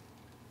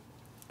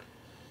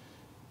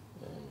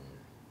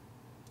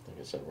like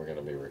I said, we're going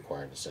to be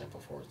required to sample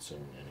for it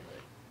soon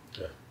anyway.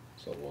 Yeah.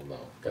 So we'll know.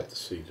 Got to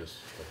see just.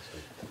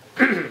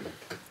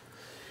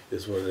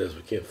 It's what it is.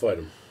 We can't fight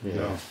them.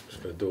 Yeah.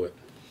 Just gonna do it.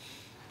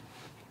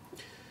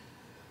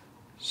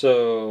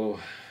 So,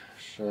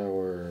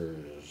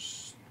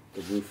 showers,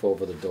 the roof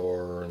over the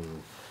door, and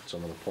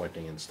some of the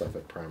pointing and stuff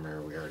at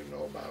primary we already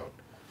know about.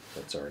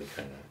 That's already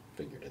kind of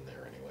figured in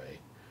there anyway.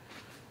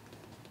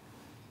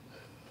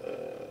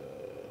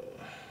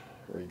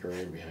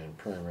 Regrade behind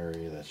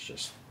primary, that's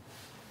just,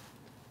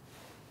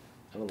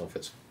 I don't know if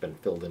it's been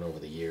filled in over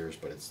the years,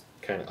 but it's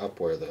kind of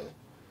up where the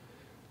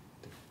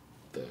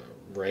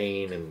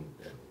rain and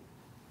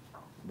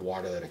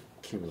water that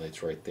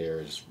accumulates right there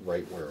is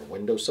right where a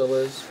windowsill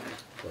is.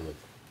 On the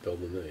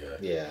building there,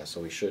 yeah. Yeah,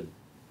 so we should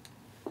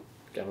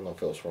I don't know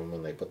if it was from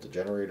when they put the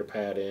generator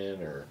pad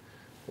in or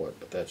what,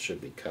 but that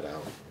should be cut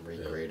out and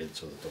regraded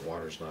so that the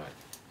water's not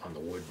on the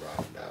wood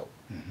rotted out.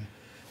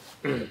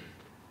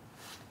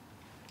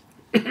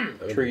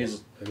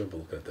 Trees. I remember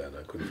looking at that and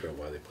I couldn't figure out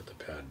why they put the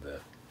pad there.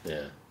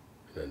 Yeah.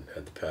 And then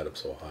had the pad up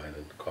so high and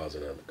then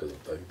causing it, because I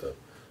think it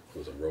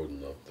was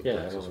eroding the Yeah, I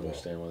bricks don't as well.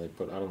 understand why they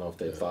put, I don't know if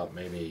they Yeah. thought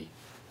maybe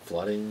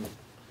flooding,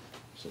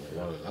 so they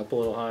wanted it up a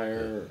little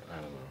higher, I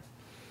don't know.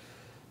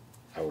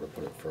 I would have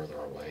put it further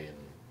away and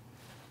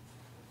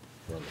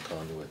run the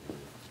conduit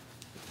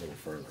a little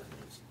further.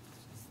 It's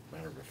a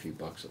matter of a few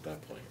bucks at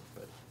that point,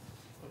 but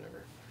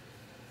whatever.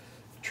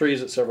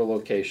 Trees at several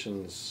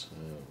locations,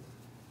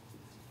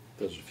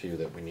 there's a few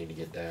that we need to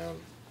get down.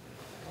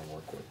 I'll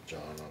work with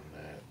John on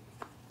that.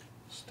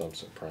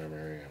 Stumps at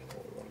primary, I don't know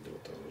what we want to do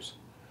with those.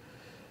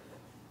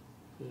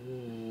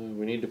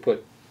 We need to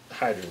put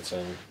hydrants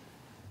in.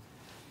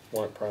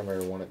 One at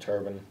primary, one at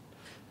turbine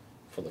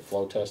for the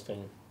flow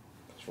testing.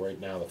 Because right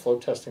now, the flow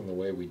testing, the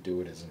way we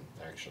do it isn't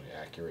actually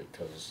accurate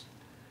because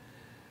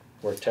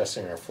we're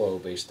testing our flow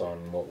based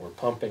on what we're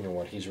pumping and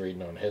what he's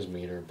reading on his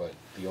meter, but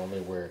the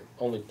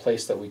only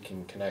place that we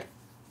can connect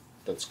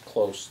that's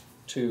close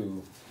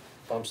to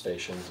pump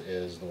stations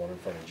is the one in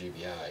front of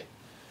GBI.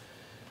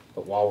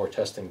 But while we're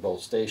testing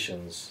both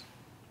stations,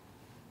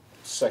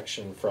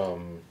 section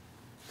from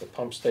the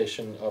pump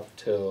station up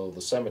till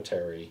the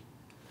cemetery,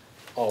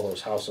 all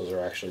those houses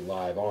are actually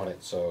live on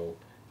it, so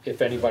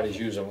if anybody's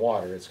using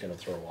water, it's going to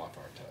throw off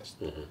our test.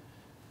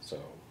 So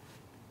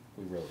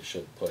we really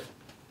should put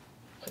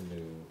a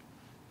new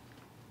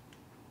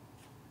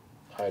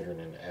hydrant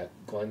in at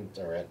Glen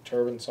or at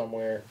Turbine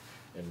somewhere,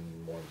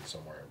 and one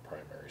somewhere at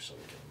primary, so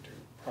we can do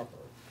proper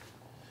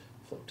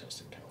flow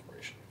testing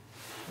calibration.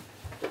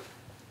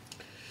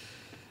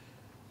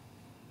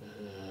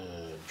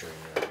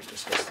 Drainer, we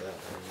discussed that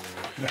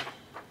one.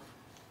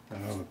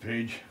 Another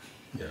page.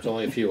 There's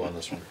only a few on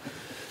this one.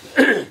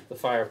 The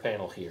fire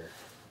panel here.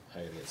 I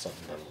gotta get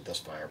something done with this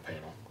fire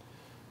panel.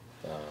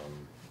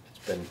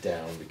 It's been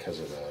down because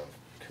of a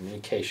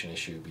communication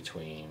issue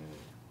between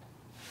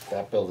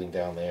that building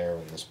down there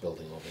and this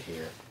building over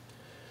here.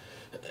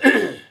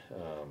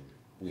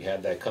 We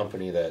had that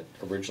company that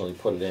originally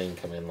put it in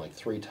come in like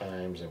 3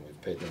 times, and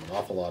we've paid them an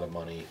awful lot of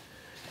money.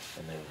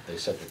 And they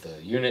said that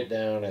the unit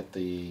down at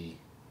the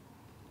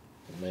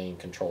main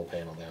control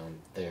panel down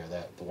there,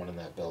 the one in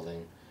that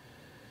building,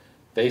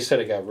 they said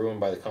it got ruined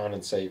by the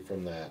condensate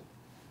from that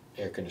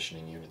air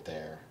conditioning unit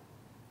there.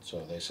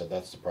 So they said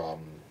that's the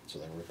problem. So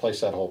they replaced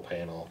that whole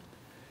panel,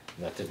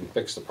 and that didn't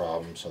fix the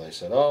problem. So they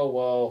said, oh,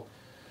 well,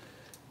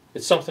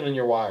 it's something in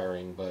your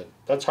wiring, but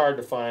that's hard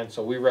to find,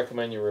 so we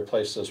recommend you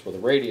replace this with a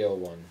radio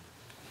one.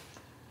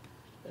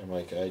 And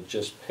like, I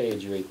just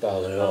paid you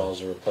 $8,000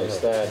 to replace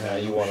that, now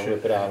you want to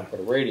rip it out and put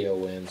a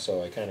radio in,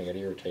 so I kind of got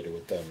irritated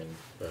with them. And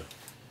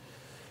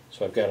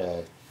so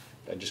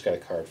I just got a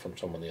card from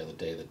someone the other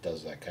day that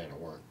does that kind of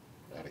work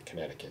out of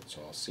Connecticut,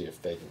 so I'll see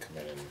if they can come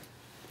in and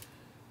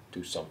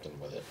do something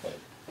with it, but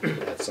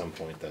at some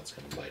point that's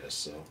going to bite us,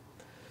 so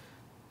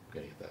I'm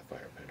going to get that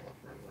fire panel up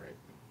and running right.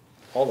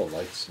 All the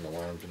lights and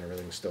alarms and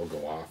everything still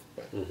go off,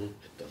 but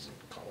it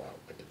doesn't call out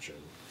like it should.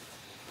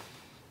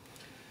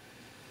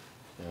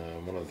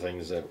 One of the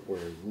things that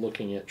we're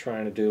looking at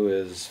trying to do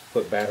is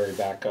put battery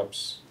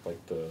backups,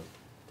 like the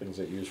things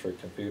that you use for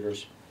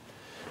computers,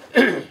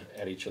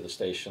 at each of the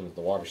stations,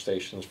 the water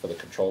stations, for the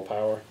control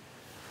power.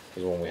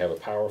 Because when we have a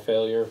power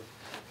failure,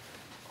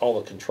 all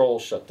the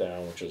controls shut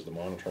down, which is the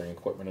monitoring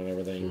equipment and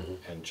everything,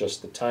 and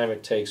just the time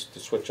it takes to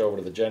switch over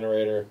to the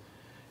generator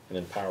and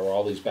then power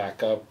all these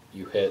back up,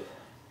 you hit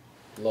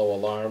low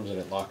alarms and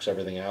it locks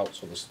everything out,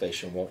 so the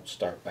station won't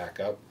start back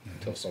up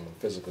until someone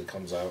physically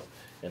comes out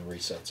and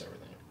resets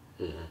everything.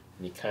 And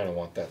you kind of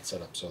want that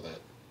set up so that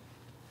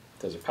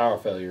if there's a power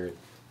failure, it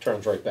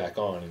turns right back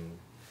on and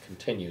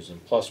continues.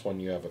 And plus, when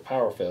you have a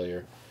power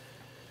failure,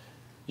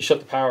 you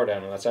shut the power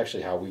down, and that's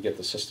actually how we get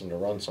the system to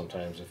run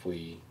sometimes if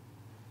we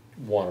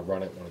want to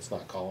run it when it's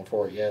not calling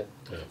for it yet.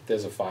 Yeah. If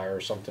there's a fire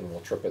or something,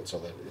 we'll trip it so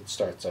that it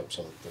starts up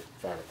so that the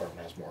fire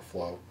department has more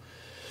flow.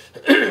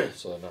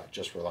 So they're not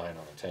just relying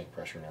on the tank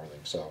pressure and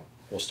everything. So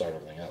we'll start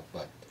everything up.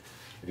 But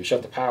if you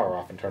shut the power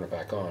off and turn it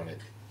back on,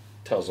 it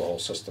tells the whole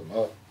system,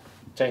 oh,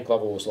 tank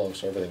level was low,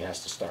 so everything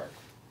has to start.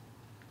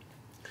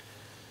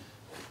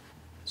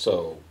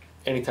 So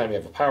anytime you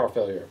have a power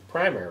failure at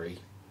primary,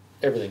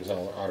 everything's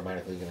all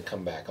automatically going to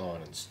come back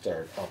on and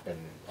start up, and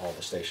all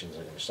the stations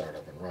are going to start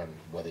up and run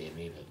whether you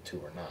need it to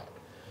or not.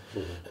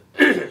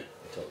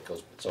 Until it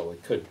goes, so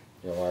it could,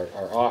 you know,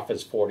 our off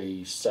is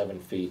 47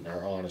 feet and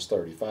our on is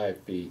 35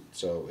 feet,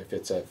 so if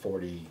it's at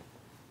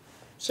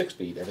 46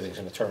 feet, everything's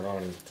going to turn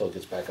on until it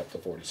gets back up to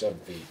 47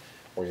 feet,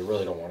 or you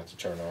really don't want it to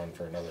turn on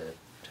for another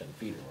 10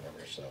 feet or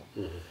whatever. So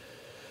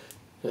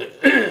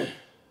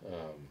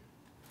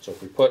so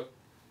if we put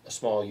a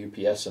small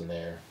UPS in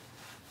there,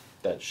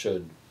 that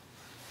should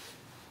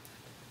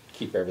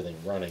keep everything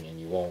running, and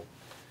you won't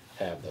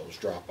have those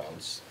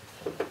dropouts,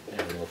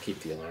 and we'll keep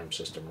the alarm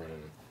system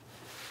running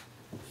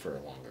for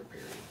a longer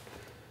period.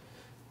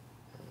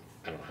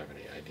 I don't have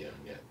any idea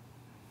on yet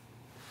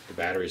The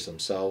batteries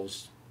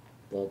themselves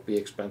won't be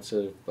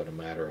expensive, but a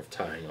matter of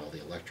tying all the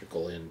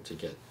electrical in to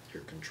get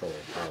your control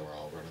and power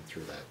all running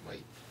through that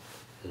might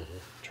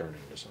turn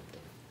into something.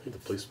 I think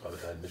the police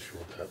department had an issue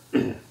with that.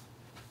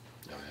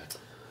 Oh, yeah.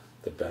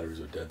 The batteries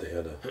were dead. They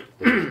had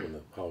when the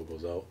power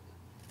goes out,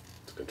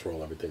 to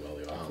control everything, all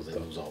the Oh, office they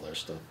stuff. lose all their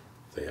stuff.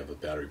 They have a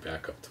battery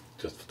backup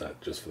just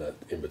for that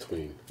in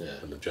between.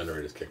 Yeah. When the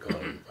generators kick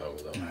on and the power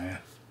goes out. Oh, yeah.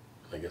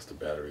 I guess the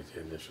batteries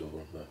had an issue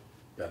when the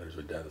batteries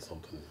were dead or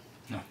something.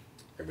 No.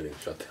 Everything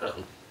shut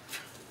down.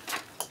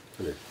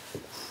 And it-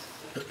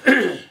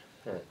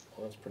 Alright,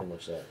 well, that's pretty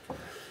much that for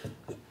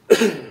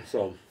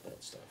so,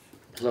 that stuff.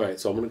 all right.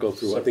 So I'm gonna go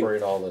through. I think.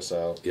 Separate all this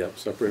out. Yep,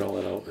 separate all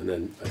that out, and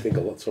then I think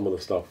some of the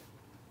stuff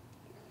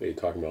that you're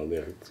talking about in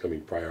there, it's gonna be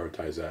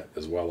prioritize that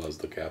as well as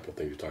the capital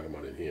things you're talking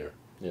about in here,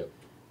 Yep.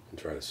 and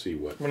try to see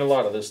what. I mean, a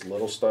lot of this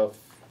little stuff,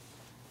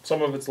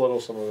 some of it's little,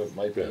 some of it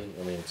might be. Yeah.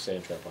 I mean,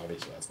 sand trap,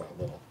 obviously, that's not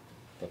little.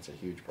 That's a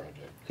huge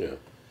project. Yeah,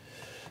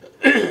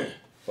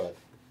 But,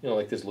 you know,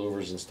 like this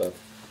louvers and stuff,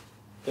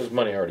 there's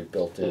money already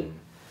built in.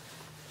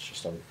 It's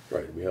just,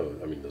 right. We have.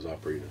 There's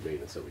operating and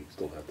maintenance that we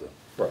still have to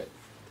right.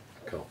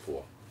 account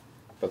for.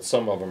 But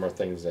some of them are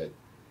things that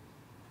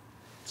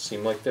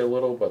seem like they're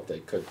little, but they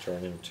could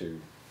turn into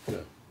Yeah,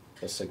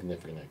 a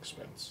significant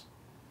expense.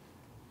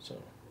 So,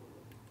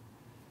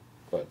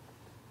 but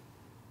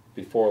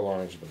before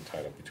long, it's been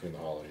tied up between the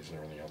holidays and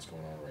everything else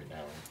going on right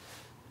now,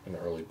 in the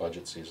early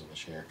budget season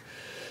this year.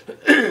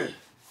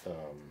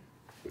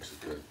 which is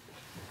good.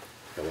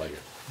 I like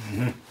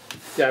it.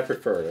 Yeah, I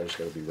prefer it. I just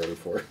got to be ready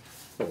for it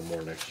a little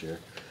more next year.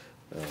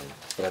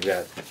 But I've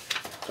got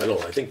I know.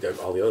 I think that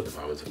all the other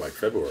departments by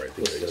February, I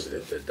think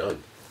they're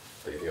done.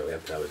 They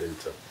have to have it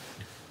into.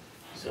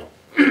 So,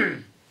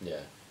 yeah,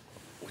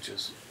 which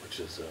is.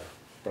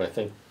 but I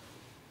think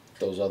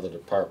those other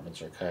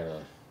departments are kind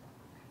of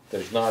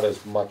there's not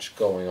as much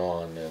going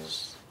on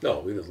as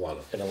No, there's a lot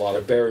of. and a lot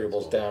of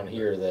variables down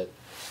here that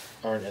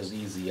aren't as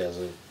easy as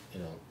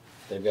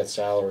they've got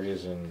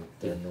salaries and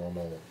their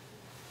normal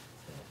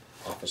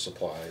office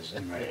supplies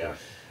and Yeah,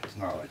 it's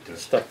not like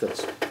this. stuff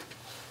that's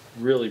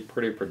really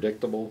pretty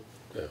predictable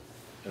Yeah.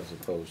 as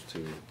opposed to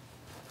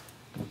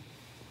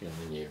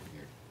your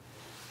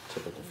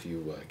typical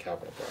few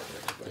capital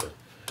projects.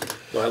 But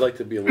No, I like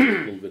to be a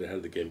little bit ahead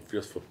of the game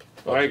just for.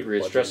 I agree.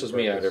 It budget stresses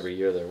me out purpose. every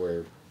year that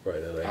we're. Right,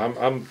 and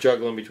I'm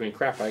juggling between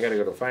crap. I got to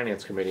go to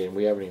finance committee and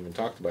we haven't even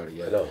talked about it I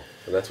yet. know,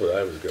 and that's what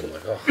I was doing.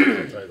 Like, oh, no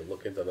time to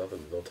look into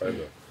nothing. No time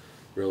to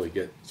really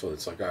get. So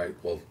it's like, all right,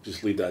 well,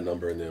 just leave that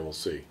number in there. We'll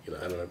see.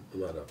 I'm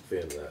not a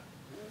fan of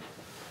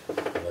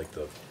that. I like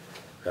to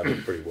have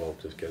it pretty well.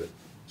 Just get it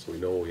so we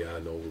know where we are,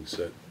 know where we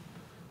sit,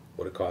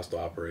 what it costs to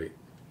operate.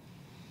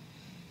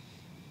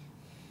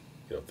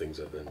 Things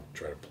that then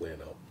try to plan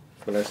out.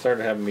 When I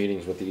started having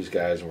meetings with these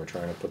guys and we're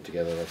trying to put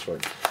together, that's where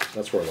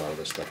a lot of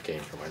this stuff came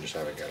from. I just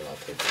haven't got it all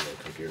taped on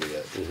the computer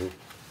yet.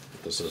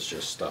 This is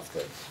just stuff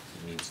that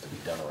needs to be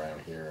done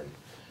around here.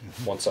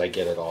 And once I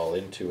get it all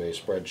into a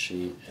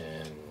spreadsheet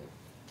and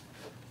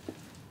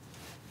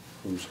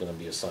who's going to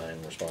be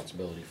assigned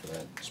responsibility for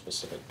that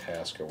specific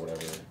task or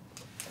whatever,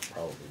 I'll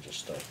probably just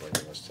start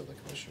bringing this to the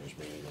commissioners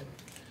meeting. And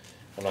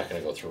I'm not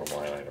going to go through them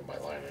line item by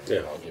line item.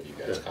 Yeah. I'll give you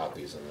guys Yeah.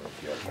 copies, and then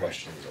if you have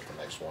questions at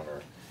the next one,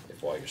 or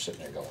if while you're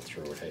sitting there going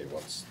through it, hey,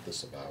 what's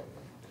this about?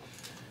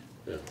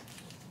 Yeah.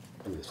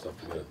 The stuff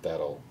you got.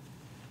 That'll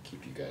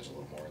keep you guys a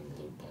little more in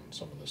the loop on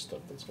some of this stuff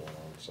that's going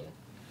on. So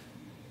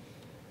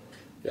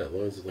Yeah, as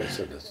long as, like I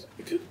said, as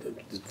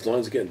long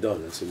as it's getting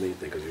done, that's the main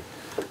thing. Because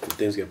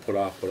things get put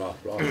off, and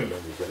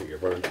then you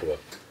run into a.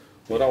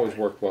 well, it always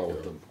worked well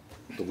with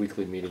the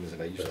weekly meetings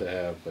that I used to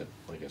have. But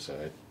like I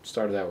said, I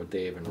started out with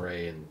Dave and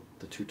Ray, and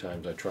the two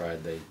times I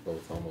tried, they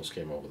both almost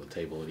came over the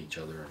table at each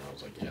other, and I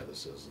was like, yeah,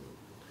 this isn't.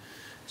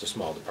 It's a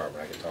small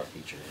department. I can talk to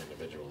each of you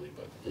individually,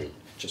 but it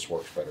just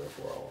works better if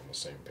we're all on the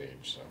same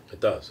page. So It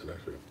does. It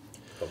actually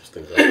helps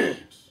things out.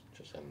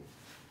 just and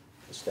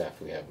the staff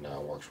we have now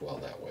works well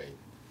that way.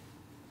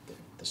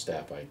 The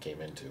staff I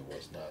came into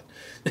was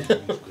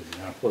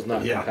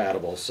not Yeah.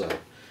 compatible, so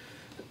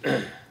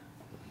it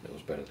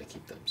was better to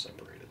keep them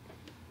separated.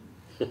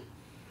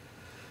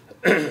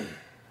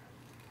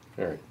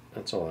 All right,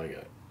 that's all I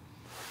got.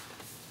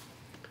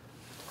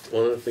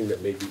 One other thing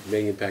that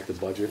may impact the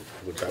budget,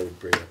 which I would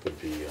bring up, would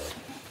be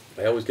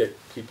I always get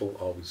people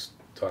always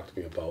talk to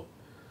me about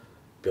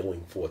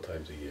billing 4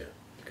 times a year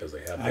because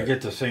they have. I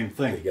get the same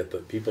They thing. get the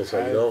people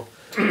say,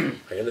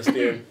 I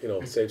understand,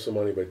 save some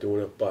money by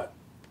doing it, but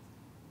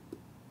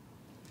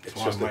it's a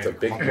lot of just money it's a to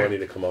big come up money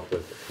to come up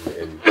with,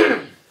 and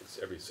it's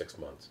every 6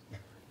 months.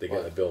 They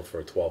get a bill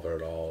for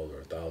 $1,200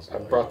 or $1,000.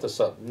 I've brought this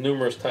up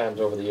numerous times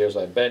over the years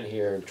I've been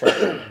here,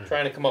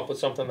 trying to come up with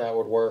something that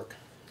would work.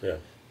 Yeah.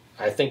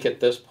 I think at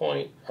this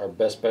point, our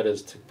best bet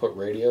is to put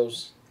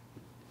radios,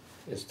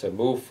 is to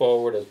move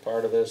forward as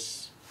part of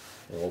this,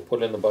 and we'll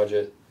put it in the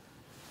budget.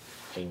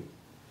 And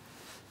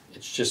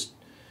it's just,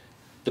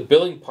 the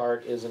billing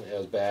part isn't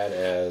as bad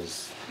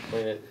as,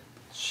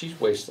 she's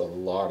wasted a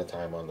lot of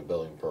time on the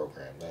billing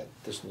program.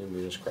 This new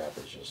Munis crap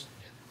is just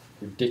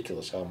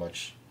ridiculous how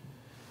much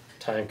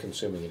time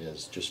consuming it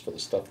is just for the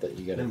stuff that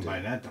you gotta Never do.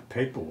 mind that, the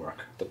paperwork.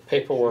 The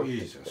paperwork,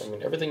 Jesus. I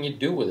mean, everything you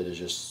do with it is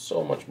just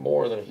so much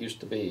more than it used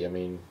to be. I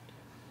mean,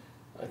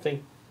 I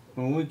think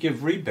When we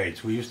give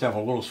rebates, we used to have a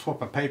little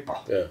slip of paper.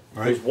 Yeah. there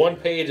Right? was one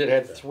page that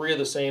had three of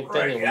the same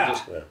thing, Right, and yeah. we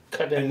just Yeah.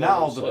 cut in. And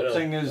now those. I the know,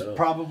 thing I is know.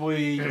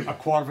 probably a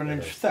quarter of an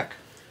inch thick.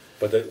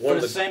 But one For of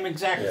the the same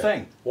exact yeah,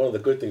 thing. One of the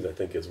good things I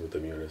think is with the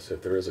Munis,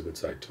 if there is a good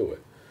side to it,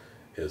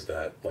 is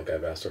that like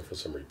I've asked her for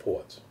some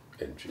reports,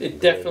 and she It can go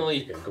in- definitely-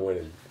 you can go in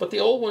and But the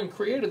old one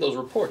created those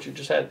reports. You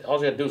just had all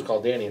you had to do was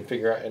call Danny and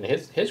figure out. And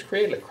his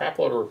created a crap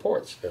load of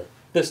reports. Yeah.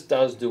 This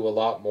does do a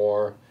lot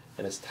more,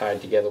 and it's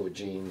tied together with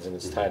genes, and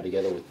it's tied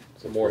together with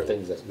so it's more real,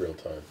 things that it's real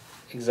time.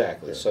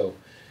 exactly. Yeah. So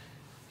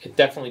it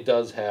definitely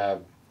does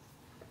have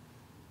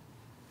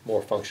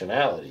more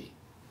functionality.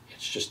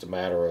 It's just a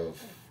matter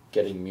of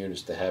getting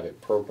Munis to have it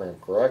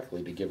programmed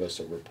correctly to give us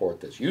a report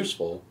that's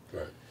useful.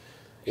 Right.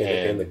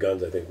 And- And the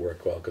guns I think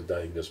work well because now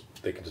you can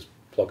they can just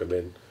plug them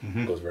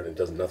in, goes right in.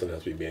 Doesn't nothing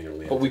has to be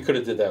manually. But we could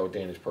have did that with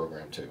Danny's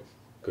program too.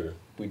 could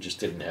We just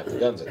didn't have the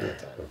guns at that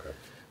time.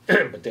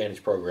 okay. But Danny's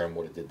program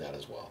would have did that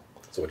as well.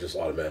 So it just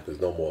automatically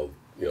there's no more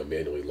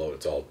manually load.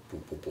 It's all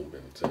boom boom boom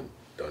and it's in,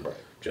 done Right.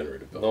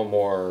 generated. No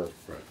more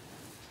Right.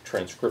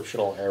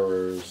 transcriptional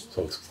errors.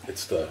 So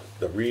it's the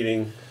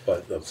reading,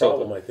 but the So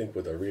problem I think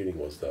with the reading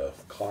was the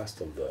cost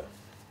of the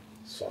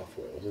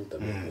software, wasn't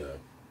it?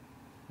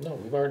 No,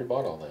 we've already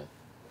bought all that.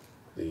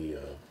 The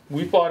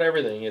We bought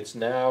everything. It's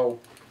now.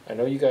 I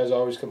know you guys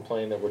always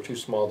complain that we're too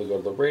small to go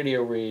to the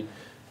radio read,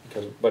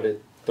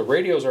 the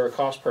radios are a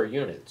cost per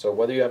unit. So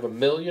whether you have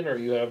 1,000,000 or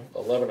you have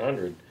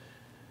 1,100,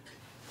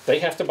 they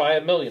have to buy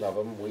 1,000,000 of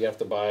them. We have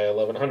to buy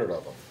 1,100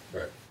 of them.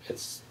 right.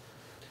 It's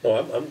No,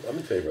 I'm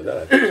in favor of that.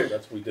 I think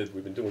that's what we did.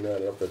 We've been doing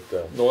that up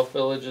at. North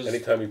Village is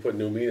Anytime you put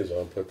new meters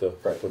on, put the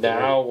right put the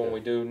now rate, when yeah. we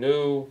do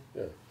new,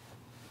 Yeah.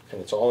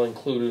 and it's all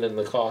included in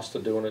the cost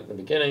of doing it in the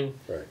beginning.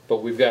 Right. But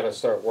we've got to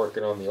start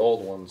working on the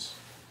old ones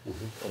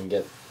and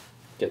get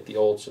the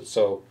old.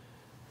 So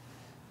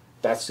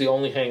that's the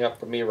only hang up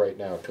for me right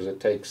now because it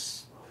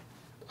takes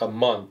a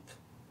month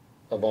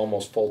of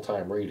almost full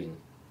time reading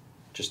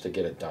just to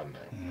get it done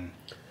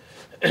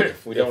now.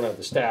 We don't have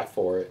the staff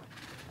for it,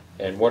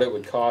 and what it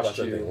would cost That's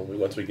the you. thing.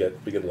 Once we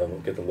get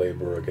the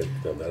labor,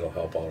 then that'll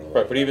help out a lot.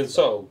 Right, but even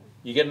so,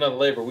 you get another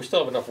labor. We still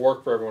have enough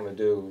work for everyone to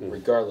do,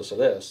 regardless of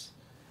this.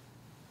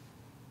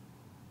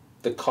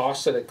 The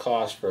cost that it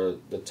costs for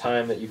the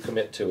time that you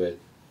commit to it,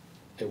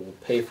 it will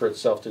pay for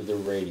itself through the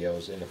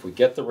radios. And if we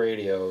get the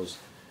radios,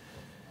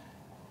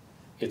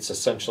 it's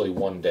essentially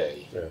one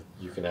day. Yeah.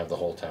 You can have the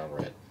whole town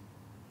read.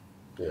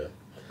 Yeah,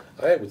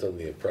 I was under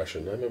the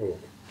impression. I remember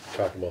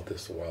talking about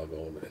this a while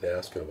ago and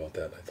asking about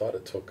that. I thought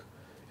it took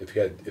if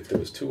there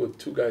was two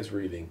guys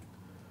reading,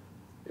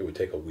 it would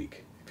take a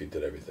week if you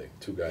did everything.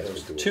 Two guys It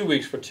was would do 2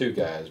 weeks for two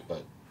guys,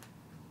 but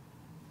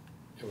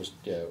it was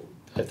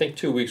I think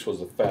 2 weeks was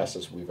the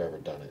fastest we've ever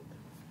done it.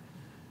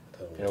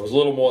 And it was a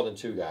little more than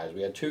two guys.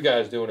 We had two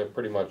guys doing it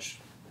pretty much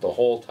the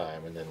whole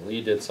time, and then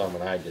Lee did some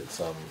and I did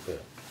some Yeah.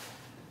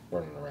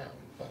 running around.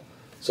 But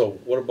So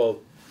what about?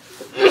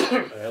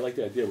 I like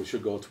the idea. We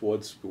should go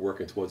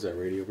working towards that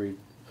radio read.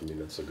 I mean,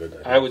 that's a good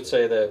idea. I would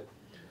say that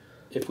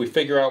if we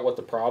figure out what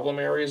the problem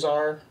areas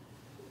are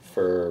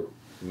for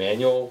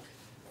manual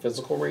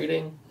physical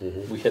reading,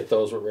 we hit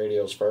those with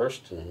radios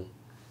first,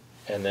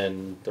 and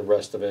then the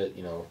rest of it,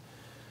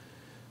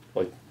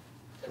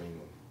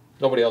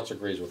 nobody else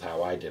agrees with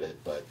how I did it,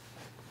 but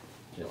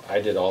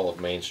I did all of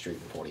Main Street in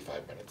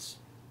 45 minutes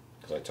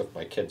because I took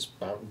my kid's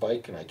mountain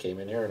bike and I came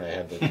in here and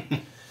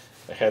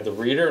I had the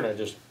reader and I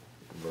just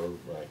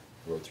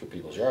rode through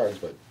people's yards,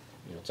 but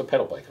it's a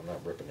pedal bike. I'm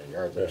not ripping their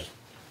yards.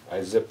 Yeah.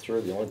 I zipped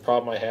through. The only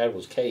problem I had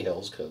was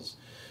Cahill's because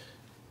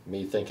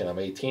me thinking I'm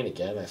 18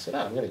 again, I said,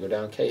 I'm going to go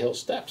down Cahill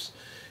steps.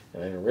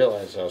 And I didn't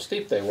realize how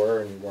steep they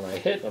were. And when I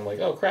hit, I'm like,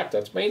 oh crap,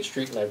 that's Main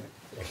Street. And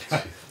I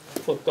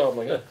flipped off. I'm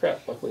like, oh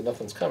crap, luckily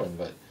nothing's coming.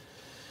 But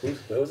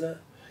Where was that?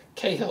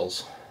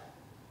 Cahill's.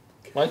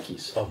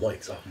 Mikey's. Oh,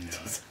 Mike's.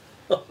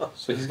 Oh,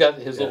 So he's got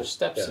his Yeah, little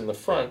steps yeah, in the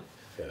front.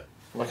 yeah.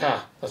 I'm like,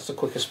 that's the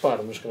quickest spot.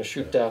 I'm just going to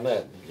shoot down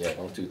that. Yeah,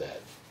 don't do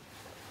that.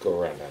 Go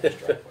around down this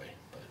driveway.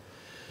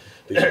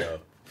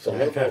 So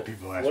I've had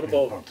people ask what me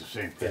about? about the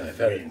same thing. Yeah, I've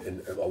had it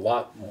in a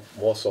lot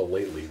more so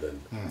lately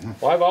than.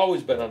 Well, I've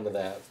always been under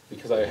that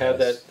because I had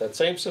Yes. that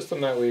same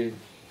system that we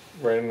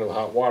ran into the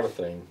hot water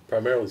thing.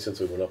 Primarily since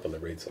we went up on the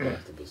rates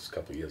last it was a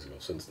couple of years ago.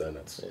 Since then,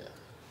 it's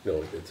Yeah.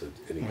 it's an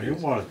Well, your increase.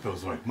 water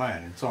bill's like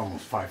mine. It's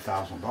almost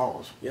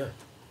 $5,000. Yeah,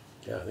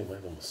 I think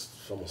mine's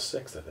almost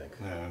 6. I think.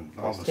 And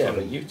all of a Yeah, but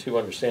sudden, you two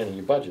understanding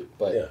your budget,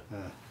 but Yeah,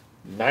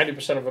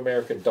 90% of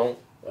America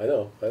I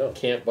know.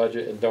 can't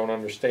budget and don't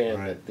understand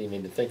Right. that they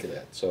need to think of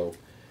that. So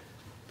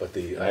But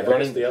I I've run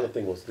guess into the other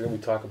thing was didn't we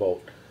talk about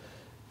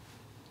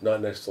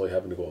not necessarily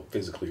having to go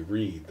physically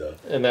read the.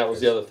 and that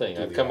was the other thing.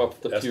 do I've the come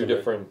up with a few estimate.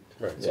 different.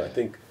 Right. So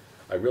Yeah.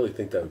 I really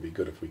think that would be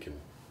good if we can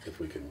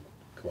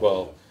come up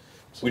Well,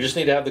 with we just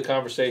need to have the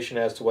conversation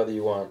as to whether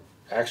you want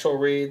actual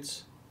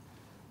reads.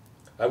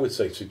 I would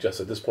suggest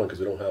at this point because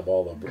we don't have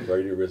all the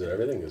radio reads and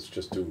everything is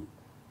just do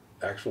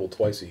actual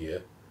twice a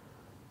year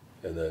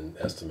and then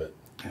estimate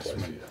twice a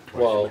Estimate year. twice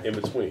a Well, year. In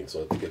between,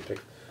 so that you get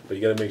picked, but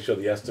you gotta make sure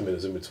the estimate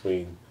is in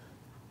between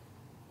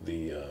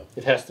the,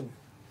 it has to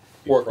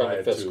work on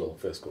prior the to fiscal.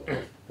 fiscal,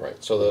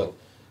 Right, so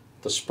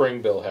the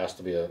spring bill has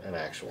to be an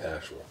actual.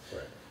 actual,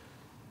 right.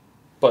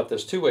 But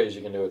there's two ways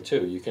you can do it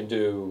too. You can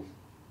do,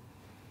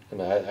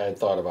 and I had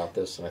thought about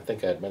this, and I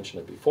think I had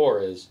mentioned it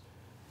before, is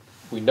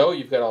we know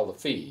you've got all the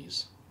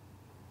fees,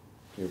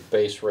 your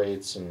base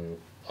rates, and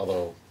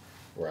although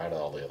we're out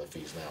of all the other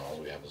fees now, all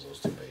we have is those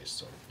two base,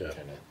 so Yeah.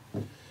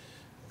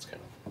 it's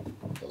kind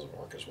of doesn't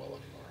work as well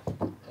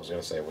anymore. I was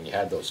gonna say, when you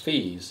had those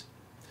fees,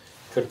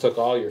 you could have took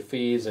all your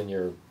fees and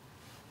your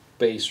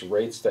base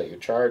rates that you're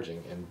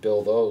charging and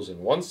bill those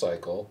in one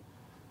cycle,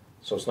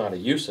 so it's not a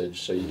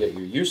usage, so you get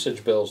your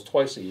usage bills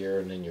twice a year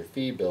and then your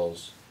fee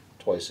bills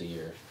twice a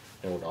year,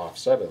 and it would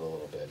offset it a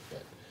little bit,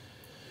 but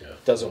Yeah.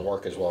 it doesn't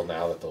work as well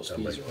now that those That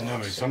fees might- are No, off.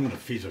 but So some of the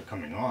fees are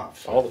coming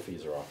off. so- all the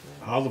fees are off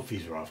now. All the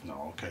fees are off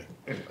now, okay.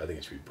 I think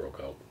it should be broke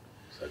out,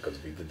 because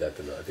if we did that,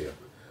 then I think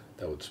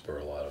that would spur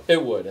a lot of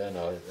It would, and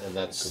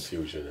that's,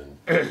 confusion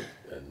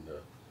and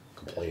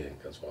complaining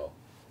as well.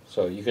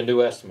 so you can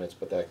do estimates,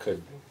 but that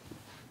could,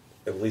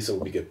 At least it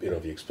would be good,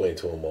 if you explain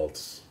to them, well,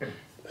 it's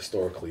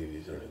historically,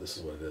 this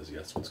is what it is, the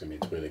estimate's gonna be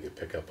between, they could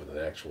pick up with an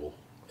actual,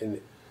 and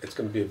it's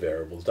gonna be a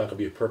variable, it's not gonna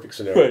be a perfect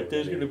scenario. Right,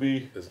 there's gonna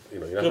be- There's- you're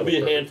not there'll gonna be a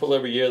perfect- handful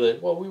every year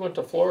that, well, we went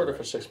to Florida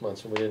for 6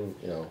 months and we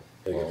didn't, They get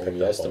well, picked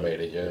we up on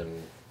estimated it. you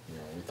and,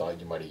 we thought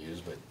you might have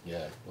used, but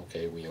yeah,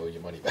 okay, we owe you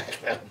money back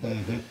now.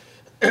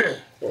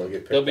 Well, they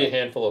get There'll be a picked up.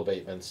 handful of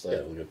abatements Yeah,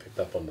 that, they'll get picked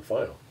up on the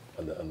final,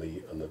 on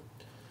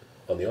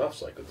the off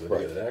cycle, then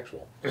Right. they get an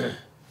actual.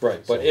 right,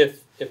 but So-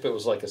 if it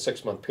was like a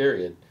 6 month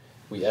period,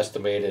 we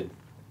estimated,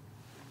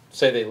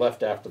 say they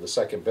left after the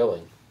second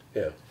billing,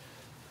 Yeah,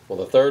 well,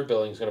 the third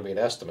billing is gonna be an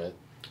estimate,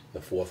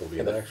 the fourth will be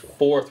and an the actual.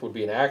 fourth would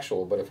be an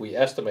actual, but if we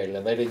estimated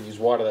and they didn't use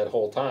water that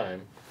whole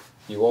time,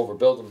 you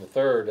overbilled them the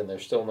third and they're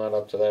still not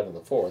up to that in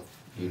the fourth,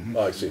 Oh,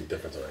 I see the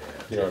difference on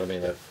you know what I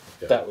mean?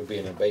 Yeah. That would be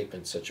an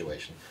abatement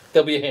situation.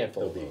 There'll be a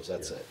handful of There'll be, those,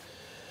 that's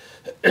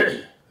yeah.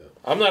 it.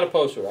 I'm not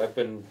opposed to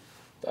it,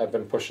 I've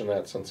been pushing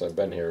that since I've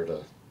been here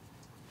to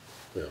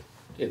Yeah,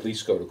 at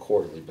least go to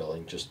quarterly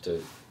billing, just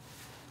to,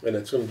 and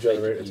it's gonna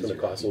generate, it's gonna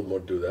easier. cost a little more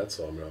to do that,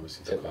 so I mean,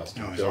 obviously the cost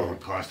No, of it's all the billing.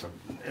 cost of,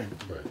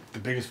 Right. the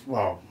biggest,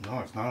 well, no,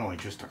 it's not only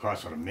just the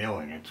cost of the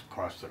mailing, it's the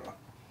cost of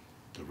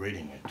the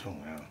reading it too,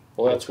 yeah.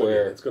 well, that's It's gonna be-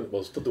 where, It's gonna, well,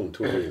 it's still doing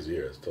 2 meetings a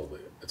year,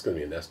 it's gonna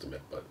be an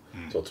estimate, but,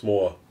 Hmm. so it's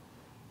more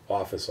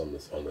office on the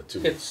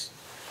two. it's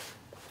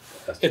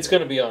estimate.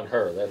 gonna be on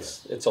her,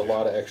 it's a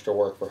lot of extra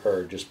work for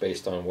her, just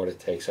based on what it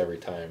takes every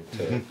time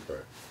Right.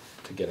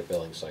 to get a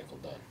billing cycle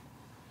done.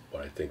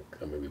 But I think,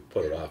 I mean, we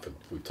put it off, and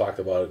we talked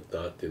about it,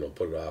 not,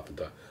 put it off and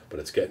talk, but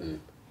it's getting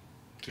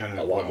And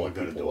a lot well, more we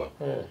gotta people do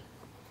up. it.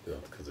 Yeah.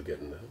 Because they're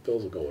getting, the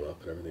bills are going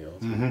up and everything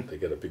else. Mhm. They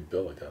get a big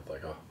bill like that,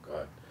 like, oh,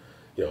 God.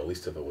 At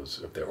least if it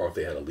was, if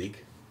they had a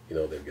leak,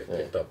 they'd get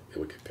picked up, it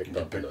would get picked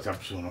Get up. in picked the-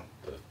 up sooner.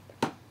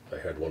 I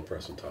had one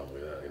person tell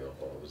me that,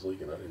 oh, it was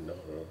leaking, I didn't know.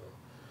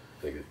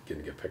 They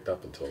didn't get picked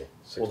up until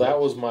 6 Well, that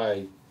months. was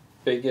my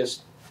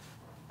biggest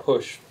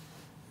push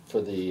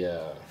for the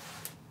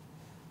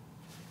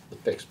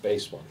fixed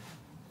base one.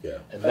 Yeah.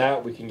 And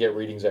that we can get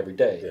readings every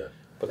day. Yeah.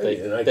 But I mean,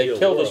 in an they ideal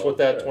killed us world, with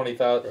that yeah.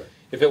 20,000. Right.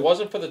 If it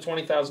wasn't for the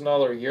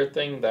 $20,000 a year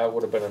thing, that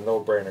would have been a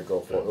no-brainer. Go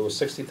for it. Yeah. It was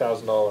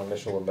 $60,000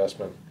 initial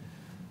investment.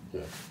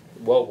 Yeah.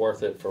 Well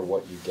worth it for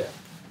what you get.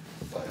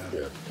 But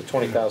Yeah. the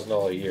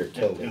 $20,000 a year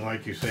killed And it.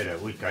 like you say,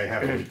 that leak, I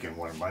had a leak in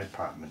one of my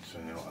apartments,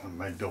 and I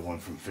might bill one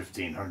from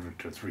 1,500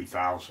 to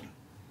 3,000.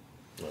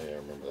 Oh, yeah, I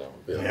remember that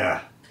one. Yeah.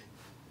 Yeah.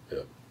 Yeah.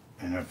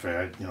 And if I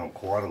had,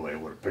 quarterly, I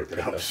would have picked it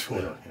up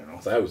sooner,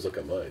 So I always look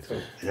at mine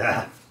too.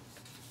 Yeah,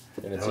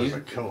 And it's that was easy.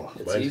 a killer.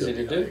 It's Mine's easy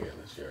gonna to be high do. again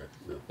this year.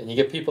 Yeah. And you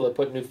get people that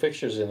put new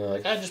fixtures in, and they're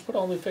like, I just put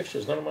all new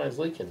fixtures, none of mine's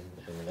leaking.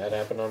 And that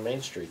happened on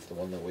Main Street, the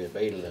one that we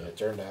abated, and it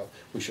turned out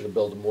we should have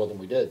billed them more than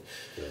we did.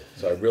 Yeah.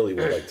 So I really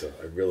would like to,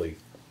 I really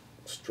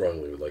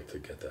strongly would like to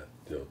get that,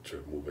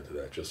 to move into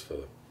that just for,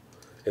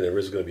 and there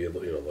is gonna be,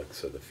 like I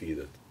said, the fee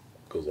that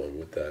goes along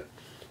with that.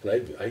 And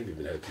I've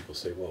even had people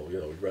say, well,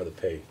 we'd rather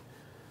pay,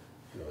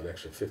 an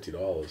extra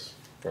 $50.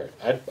 Right.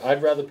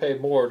 I'd rather pay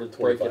more to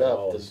break it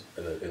up. Than,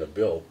 $25 in a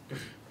bill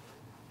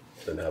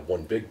than have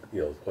one big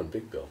bill.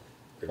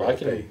 They'd I rather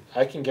can pay.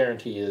 I can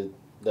guarantee you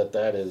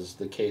that is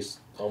the case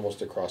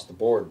almost across the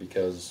board,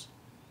 because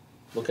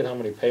look at how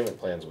many payment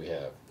plans we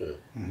have, Yeah.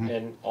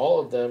 and all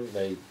of them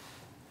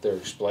they're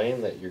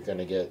explained that you're going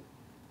to get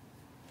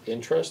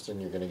interest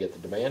and you're going to get the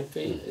demand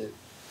fee.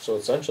 So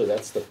essentially,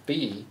 that's the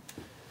fee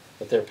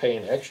that they're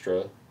paying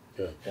extra,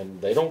 Yeah.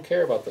 and they don't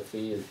care about the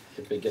fee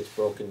if it gets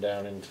broken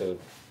down into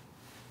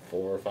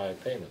 4 or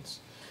 5 payments.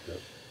 Yeah.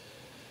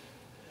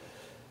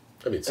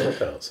 I mean, some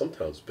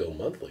towns bill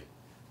monthly.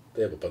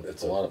 They have but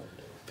it's A lot of them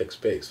do.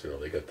 fixed base.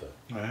 They get the,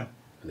 Oh, yeah.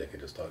 and they can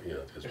just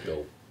just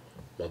bill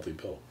monthly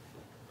bill.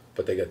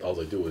 But all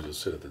they do is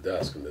just sit at the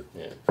desk and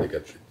Yeah. they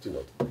get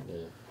Yeah.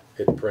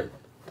 hit print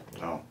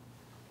Oh,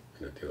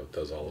 and it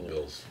does all the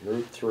bills.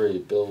 Route 3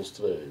 bills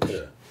today.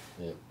 Yeah.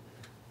 Yeah.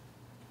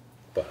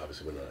 But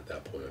obviously we're not at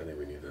that point. I think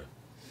we need to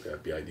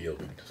that'd be ideal,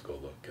 we could just go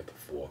look, get the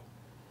 4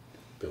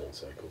 billing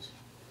cycles.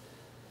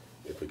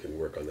 If we can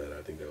work on that,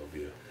 I think that would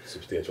be a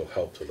substantial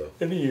help to the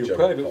Any of your general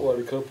private public.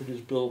 water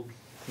companies build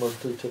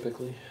monthly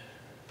typically.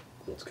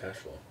 Well, it's cash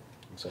flow.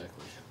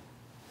 Exactly.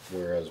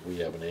 Whereas we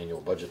have an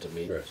annual budget to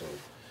meet, Right. so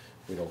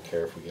we don't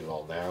care if we get it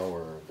all now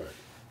or Right.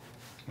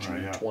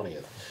 June yeah.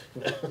 20th.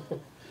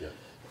 Yeah.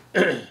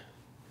 But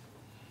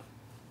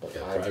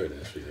Yeah, I private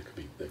industry,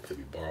 they could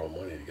be borrowing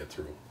money to get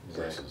through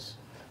Exactly. versus,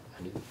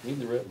 need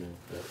the revenue.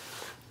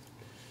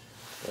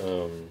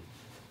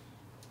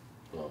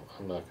 Well,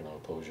 I'm not gonna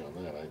oppose you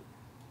on that.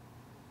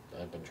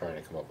 I've been trying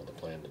to come up with a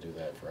plan to do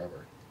that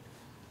forever.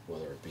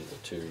 Whether it be the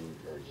 2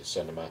 or you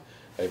send them out.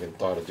 I even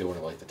thought of doing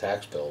it like the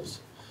tax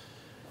bills.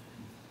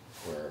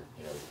 Where,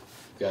 you know,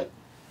 you've got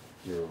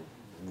your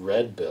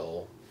red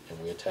bill and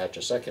we attach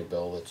a second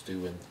bill that's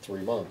due in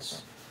 3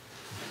 months.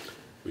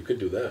 we could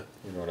do that.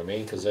 You know what I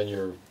mean? Cause then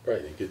you're,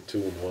 Right, you get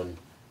 2 in 1,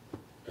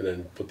 and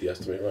then put the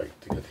estimate right,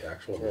 to get the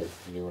actual. right,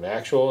 you do an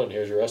actual and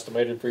here's your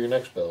estimated for your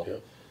next bill. Yeah.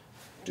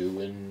 Due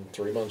in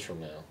 3 months from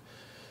now.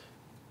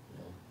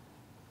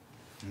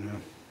 Yeah.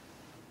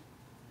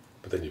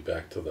 But then you're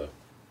back to the,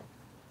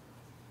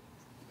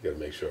 you gotta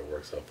make sure it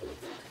works out for the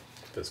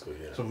fiscal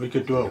year. So we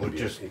could do it It's with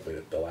gonna just, be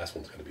the last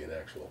one's gonna be an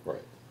actual.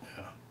 Right.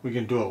 yeah, we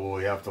can do it where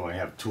we have to only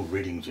have 2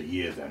 readings a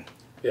year then,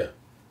 Yeah,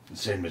 the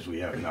same as we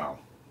have now.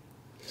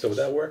 so would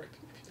that work,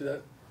 if you did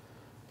that?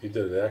 If you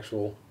did an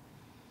actual,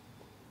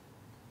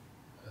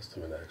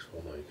 no,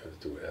 you gotta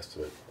do an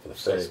estimate for the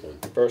Say, first one.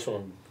 the first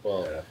one, well,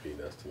 That'd have to be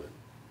an estimate.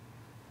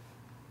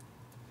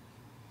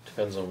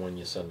 depends on when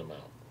you send them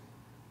out.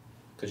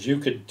 Cause you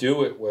could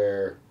do it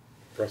where,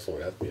 First one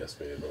would have to be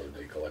estimated in order to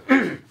be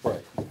collected.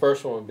 right, the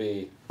first one would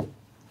be,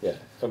 yeah,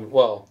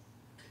 well,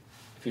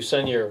 if you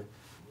send your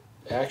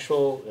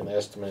actual and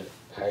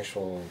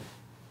actual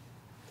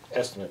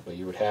estimate, but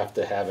you would have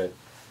to have it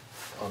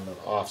on the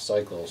off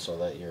cycle so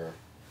that your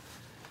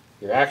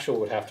actual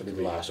would have to be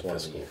the last one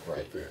of the year,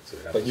 right? Yeah, so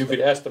it'd have But to you start-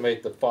 could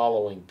estimate the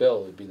following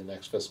bill, it'd be the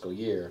next fiscal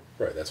year,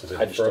 Right, that's what I I'm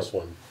saying, the just first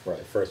don't- one, right.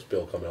 the first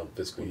bill coming out in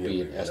fiscal would year. be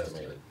would an be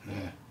estimated.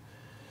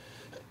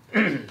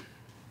 Yeah.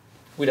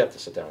 We'd have to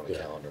sit down with the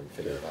Yeah. calendar and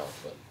figure it Yeah. out,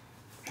 but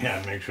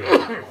Yeah, make sure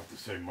it's not the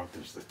same month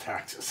as the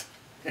taxes.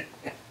 that's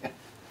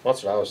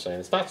what I was saying.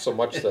 It's not so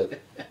much that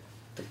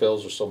the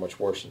bills are so much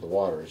worse than the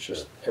water, it's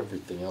just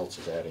everything else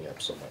is adding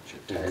up so much.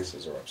 Your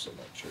taxes are up so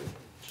much,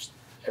 just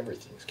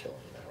everything's killing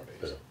you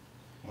nowadays.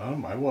 Well,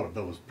 my water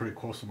bill was pretty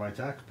close to my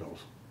tax bills.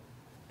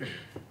 I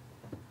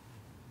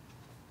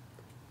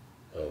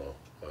don't know,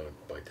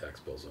 my tax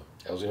bills are,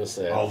 I was gonna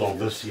say. Although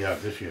this year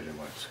they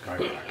went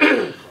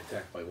skyrocketing.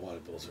 my water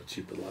bills are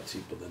cheaper, a lot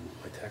cheaper than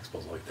my tax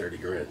bills, are like 30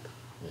 grand.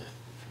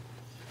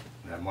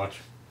 That much?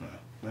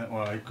 Yeah.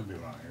 Well, I could be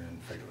wrong, I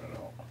didn't figure it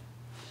out.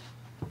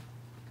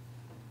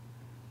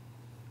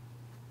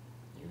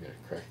 You gotta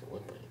crack the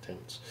whip on your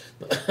tenants.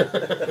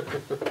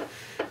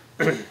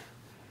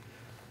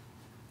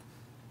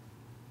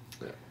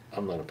 Yeah,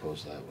 I'm not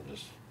opposed to that, we'll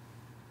just,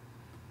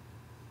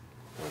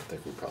 I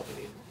think we probably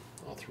need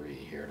all 3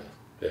 here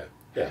to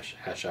Yeah,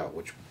 hash out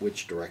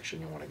which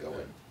direction you wanna go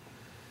in.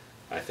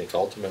 I think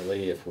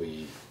ultimately if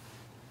we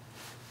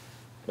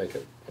make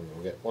it,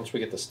 once we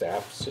get the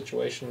staff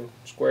situation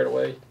squared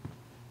away,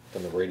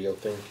 then the radio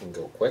thing can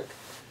go quick.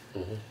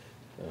 Mhm.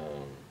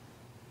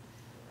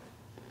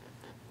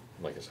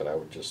 Like I said,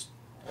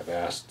 I've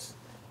asked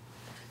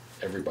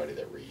everybody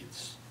that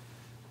reads,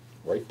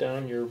 write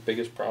down your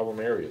biggest problem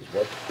areas.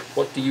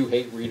 What do you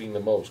hate reading the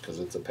most because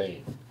it's a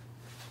pain?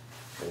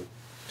 Well,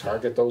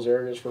 target those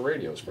areas for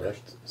radios that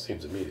first.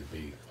 seems to me to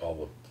be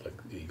all the, like,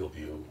 Eagle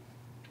View,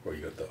 where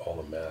you got all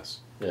the mass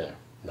Yeah,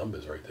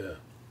 numbers right there.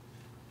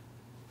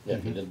 yeah.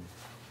 If you did,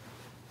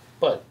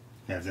 but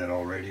Have that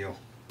all radio?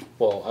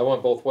 well, I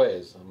went both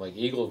ways. I'm like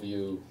Eagle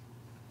View,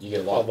 you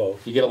get a lot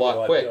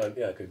Although, quick. done-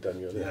 Yeah, I could've done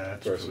your, Yeah,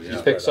 that's versus true, you yeah. You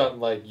spread pick out. something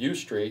like U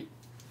Street,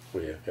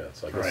 Well, yeah,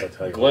 so I guess Right. I'll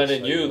tell you. Glen what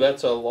and site U,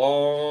 that's a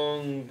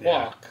long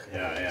walk.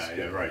 Yeah,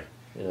 you're right.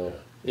 You know,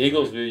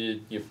 Eagles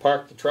View, you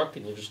park the truck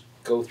and you just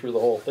go through the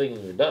whole thing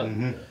and you're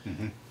done.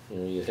 Mm-hmm. You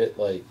know, you hit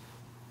like,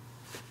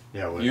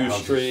 Yeah, with U the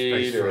houses Street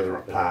spaced further or-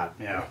 apart,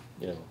 yeah.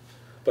 you know,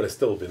 But it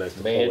still would be nice to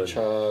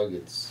Manchug,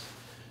 it's,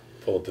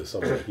 pull it to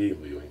something like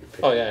Eagle View and you can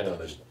pick oh it yeah, I up know,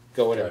 and just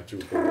go in drive and through,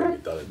 boom, you're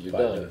done in you're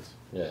 5 done. minutes.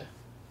 Yeah.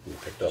 You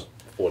picked up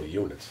 40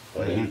 units.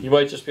 Mhm. You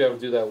might just be able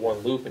to do that one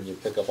loop and you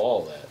pick up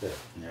all of that.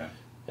 Yeah. Yeah.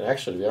 And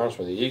actually, to be honest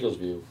with you, Eagles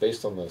View,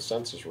 based on the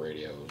census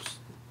radios,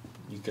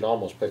 you can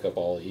almost pick up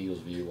all of Eagles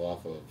View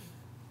off of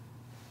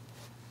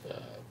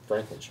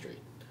Franklin Street.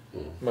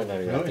 Mhm. You might not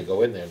even have to Really?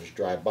 go in there and just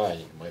drive by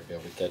and you might be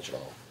able to catch it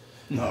all.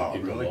 No,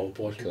 Even the really? low You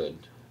portion, could.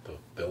 the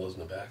villas in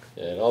the back,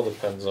 Yeah, it all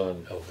depends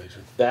on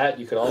elevation. that.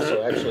 You could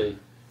also actually,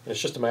 it's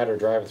just a matter of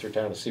driving through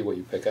town to see what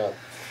you pick up.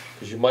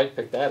 Because you might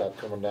pick that up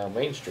coming down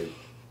Main Street.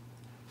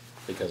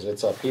 Because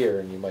it's up here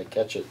and you might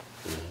catch it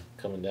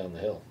coming down the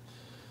hill.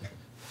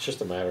 It's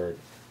just a matter of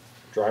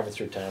driving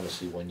through town to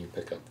see when you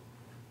pick up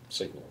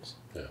signals.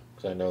 Yeah.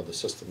 Because I know the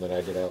system that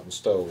I did out in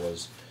Stowe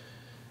was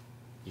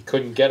you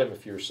couldn't get them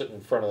if you were sitting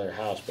in front of their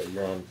house, but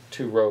you're on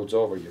 2 roads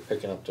over, you're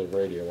picking up the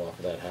radio off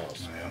of that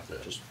house. Oh, yeah.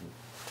 Just,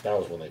 that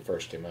was when they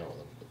first came out with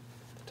them.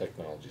 The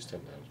technology's 10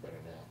 times better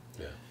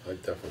now. Yeah, I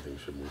definitely think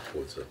we should move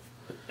towards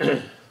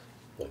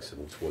like I said,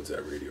 move towards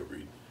that radio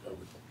read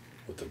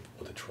with the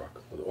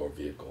truck or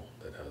vehicle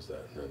that has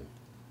that, and then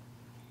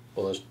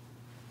Well, there's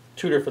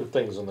 2 different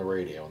things on the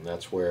radio, and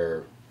that's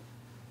where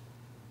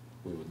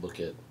we would look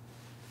at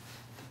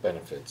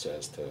benefits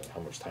as to how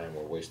much time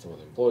we're wasting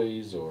with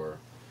employees or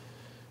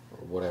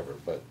whatever.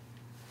 But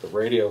the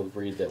radio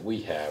read that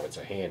we have, it's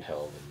a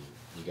handheld, and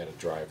you got to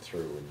drive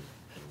through and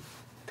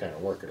kind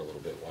of work it a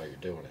little bit while you're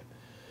doing it.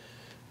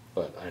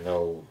 But I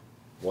know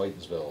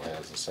Whitensville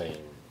has the same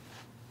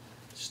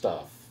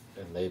stuff,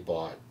 and they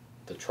bought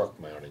the truck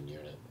mounted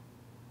unit,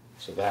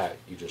 so that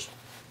you just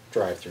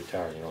drive through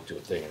town, you don't do a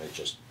thing, and it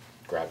just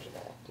grabs them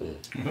all.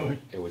 Really?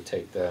 It would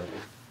take them,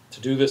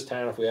 to do this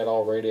town, if we had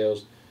all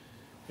radios,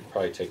 it'd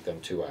probably take them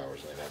 2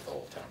 hours, and they'd have the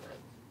whole town read.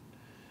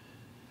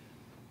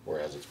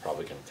 Whereas it's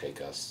probably gonna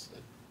take us a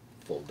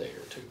full day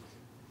or 2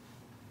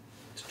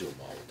 to do them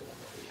all with the one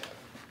that we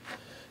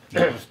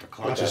have. What's the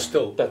cost? which is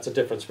still, That's the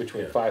difference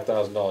between a Yeah.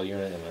 $5,000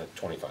 unit and a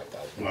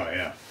 $25,000. Oh,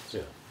 yeah.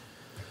 yeah.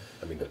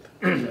 I mean,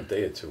 a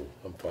day or 2,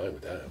 I'm fine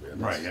with that. I mean,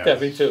 Right, Yeah,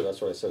 me too,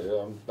 that's what I said,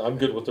 I'm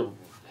good with the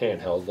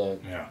handheld,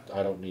 Yeah.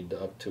 I don't need to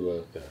up to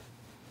a Yeah.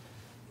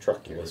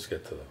 truck Let's unit.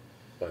 get to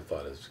my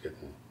thought is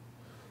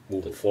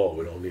moving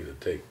forward, we don't need to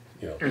take,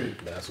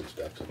 massive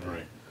steps.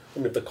 Right. I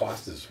mean, if the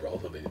cost is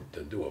relatively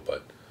to do it,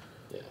 but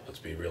Yeah. let's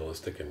be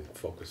realistic and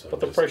focus on. But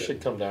the just price getting-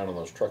 should come down on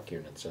those truck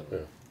units, and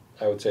Yeah.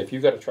 I would say if you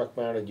got a truck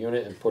mounted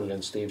unit and put it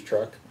in Steve's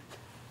truck,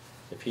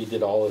 if he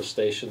did all his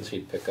stations,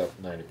 he'd pick up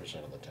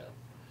 90% of the town.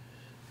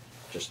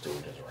 Just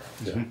doing his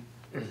rounds.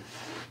 Yeah.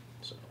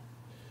 So,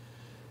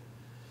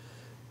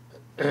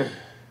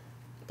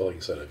 But like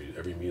you said,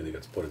 every meter that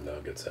gets put in now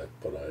gets that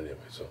put on anyway,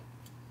 so.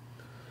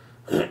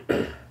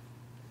 And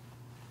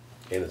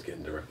it's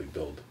getting directly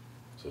billed,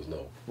 so there's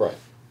no right,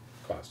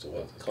 cost to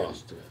us. It's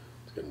cost to it.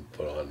 It's getting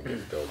put on and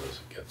getting billed as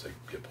it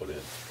get put in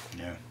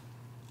Yeah.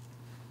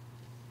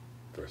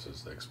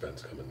 versus the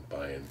expense coming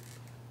buying,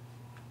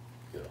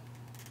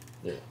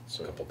 Yeah, a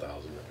so, couple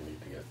thousand that we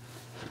need to get.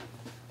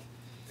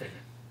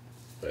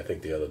 I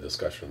think the other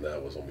discussion on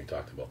that was when we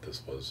talked about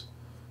this was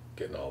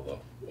getting all the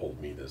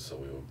old meters,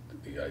 so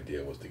the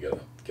idea was to get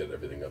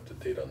everything up to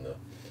date on the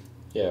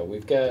yeah,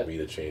 we've got,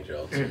 meter change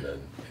outs, and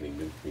then any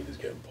new meters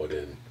getting put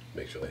in,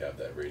 make sure they have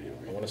that radio I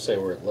read. wanna say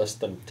we're at less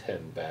than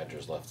 10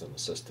 Badgers left in the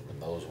system,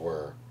 and those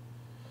are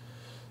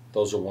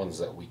ones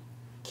that we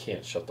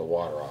can't shut the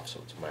water off, so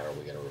it's a matter,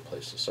 we gotta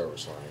replace the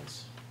service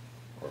lines,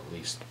 or at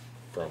least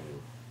from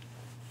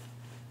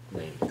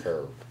main to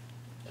curb,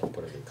 and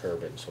put a new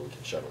curb in so we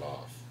can shut it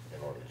off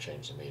in order to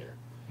change the meter.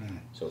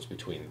 So it's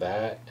between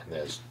that, and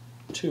there's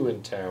 2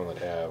 in town that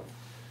have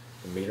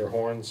the meter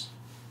horns.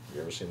 Have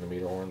you ever seen the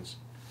meter horns?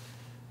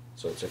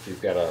 So it's if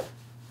you've got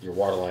your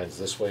water line's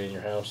this way in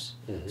your house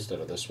instead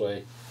of this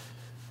way,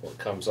 well, it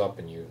comes up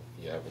and you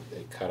have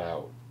it cut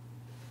out,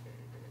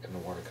 and the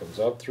water comes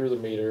up through the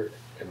meter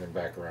and then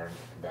back around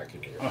and back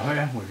into your Oh,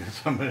 yeah, we got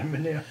some of them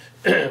in there.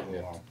 we have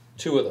Wow.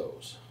 2 of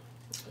those.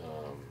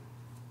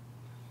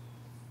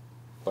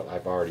 But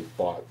I've already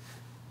bought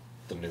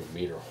the new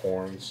meter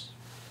horns,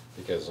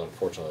 because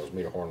unfortunately those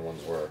meter horn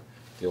ones were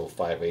the old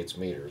 5/8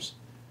 meters,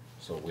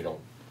 so we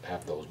don't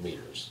have those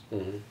meters.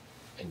 Mm-hmm.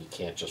 And you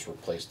can't just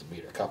replace the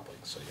meter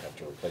couplings, so you have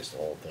to replace the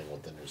whole thing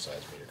with the new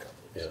size meter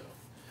couplings. Yeah. So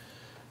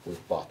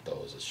we've bought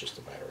those, it's just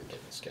a matter of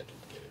getting scheduled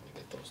to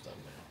get those done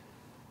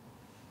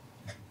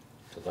now.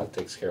 So that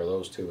takes care of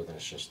those 2, and then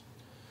it's just,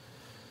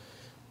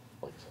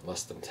 like I said,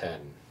 less than 10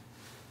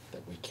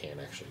 that we can't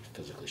actually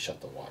physically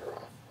shut the water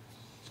off.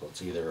 So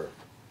it's either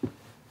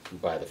you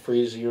buy the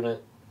freeze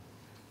unit,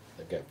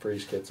 they've got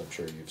freeze kits, I'm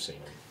sure you've seen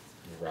them.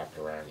 You wrap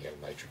it around, you got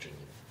a nitrogen,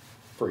 you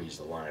freeze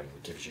the line, and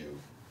it gives you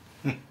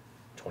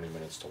 20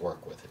 minutes to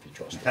work with if you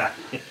trust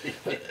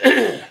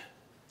it.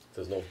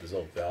 There's no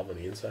valve on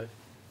the inside?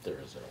 There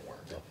is, it don't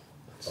work.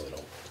 Oh, they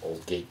don't.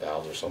 Old gate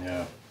valves or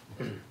something.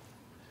 Yeah.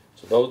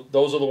 So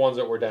those are the ones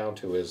that we're down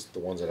to, is the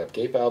ones that have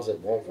gate valves that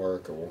won't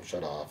work or won't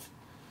shut off,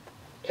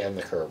 and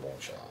the curb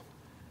won't shut off.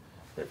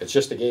 But if it's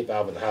just a gate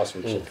valve in the house,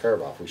 we shut the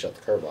curb off, we shut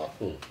the curb off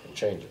and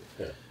change it.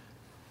 Yeah.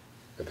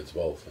 If it's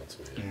both, that's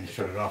what And you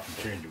shut it off and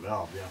change the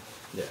valve,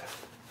 yeah.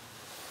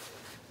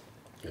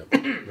 Yeah. Yep.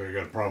 But you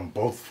got a problem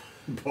both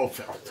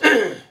valves.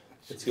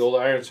 It's the old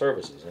iron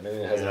services. Anything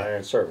that has an Yeah.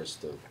 iron service,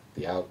 the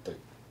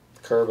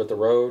curb at the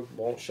road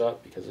won't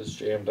shut because it's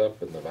jammed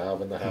up, and the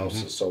valve in the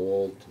house is so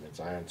old, and it's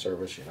iron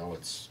service,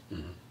 it's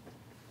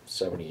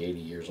 70, 80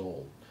 years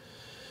old.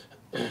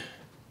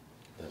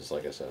 There's,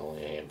 like I said,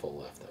 only a handful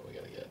left that we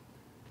gotta get.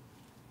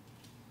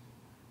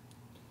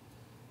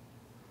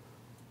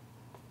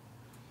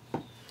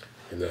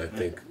 And then I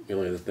think the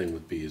only other thing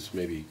would be is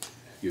maybe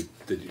you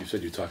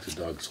said you talked to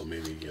Doug, so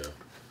maybe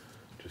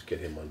just get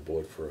him on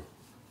board for a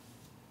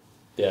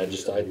Yeah,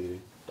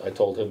 meeting. I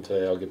told him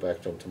today I'll get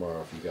back to him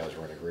tomorrow if you guys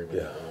were in agreement.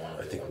 Yeah, that we wanted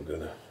I to think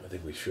do I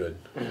think we should.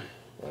 one.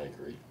 I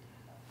agree.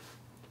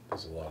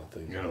 there's a lot of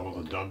things. You got ahold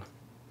of Doug?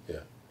 Yeah,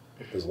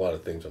 there's a lot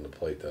of things on the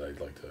plate that I'd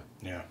like to,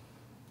 Yeah.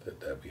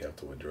 that we have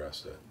to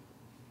address that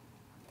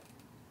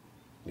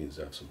needs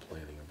to have some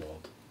planning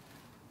involved.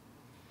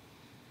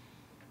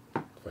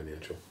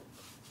 Financial.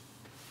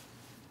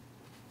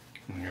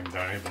 You haven't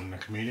done anything in the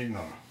next meeting,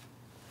 or?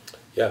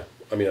 Yeah,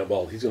 I mean,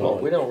 well, he's gonna. Well,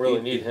 we don't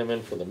really need him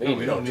in for the meeting.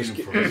 we don't need Just him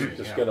get, for this,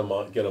 just yeah. get him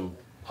on, get him,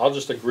 I'll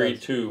just agree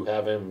That's- to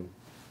have him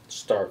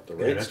start the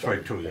Yeah, rate that's study.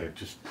 right too, yeah,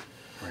 just,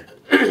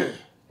 right.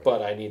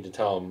 But I need to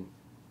tell him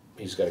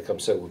he's gotta come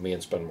sit with me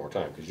and spend more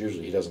time, cause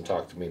usually he doesn't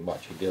talk to me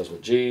much. He deals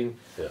with Gene,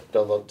 yeah,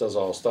 does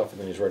all stuff, and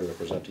then he's ready to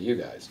present to you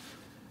guys.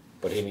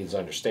 But he needs to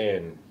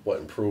understand what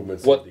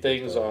improvements. what need to get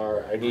things done.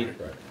 are, I need,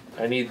 Right,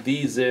 I need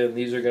these in,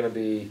 these are gonna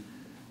be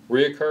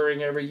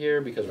reoccurring every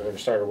year, because we're gonna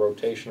start a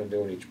rotation of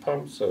doing each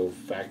pump, so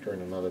factor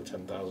in another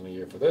 10,000 a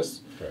year for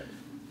this. right,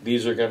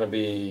 These are gonna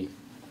be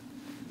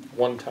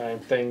one-time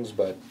things,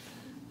 but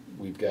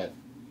we've got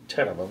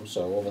 10 of them,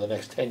 so over the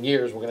next 10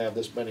 years, we're gonna have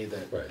this many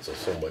that. right, so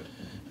much,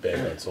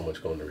 bang on so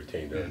much going to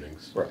retained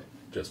earnings. Right.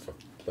 Just for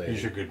He planning.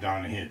 should go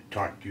down here and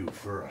talk to you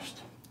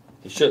first.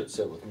 He should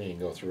sit with me and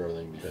go through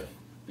everything Yeah.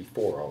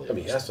 before all the I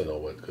mean, he other has stuff. to know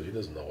what, because he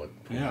doesn't know what,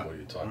 Yeah, what are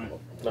you talking right.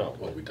 about? No.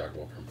 What we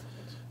talking about from,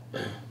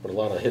 But a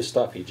lot of his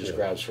stuff, he just Yeah.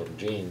 grabs from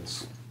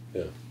Jean's,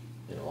 yeah,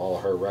 you know, all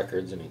of her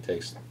records, and he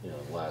takes, you know,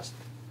 the last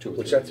 2 or 3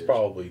 which that's years.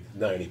 probably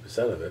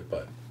 90% of it,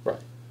 but Right.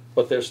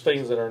 But there's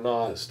things that are there's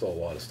not, still a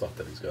lot of stuff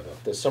that he's gotta,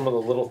 there's some of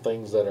the little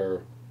things that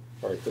are,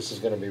 all right, this is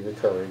gonna be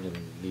recurring, and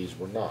these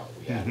were not.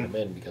 We had them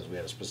in because we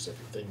had a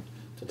specific thing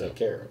to take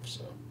Yeah. care of,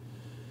 so.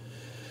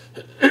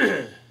 I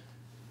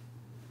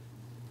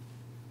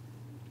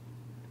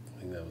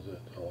think that was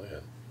it, all I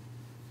had.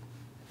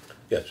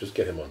 Yeah, just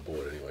get him on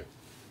board anyway.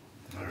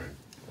 All right.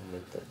 I'll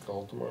make that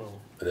call tomorrow.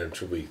 And then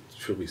should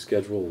we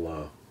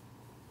schedule,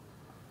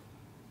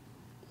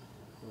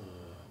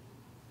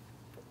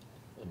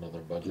 Another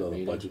budget another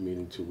meeting. budget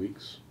meeting 2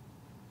 weeks?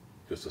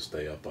 Just to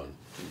stay up on,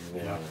 You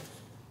wanna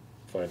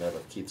find out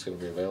if Keith's gonna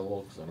be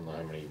available, cause I don't know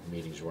how many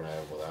meetings you wanna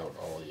have without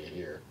all of you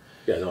here.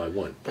 yeah, no, I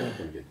want to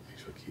make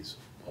sure Keith's,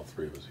 all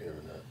three of us here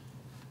and that.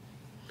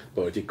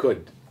 But if you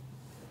could,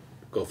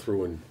 go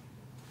through and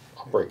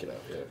I'll break it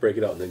out, yeah. break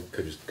it out, and then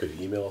could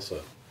you email us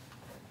a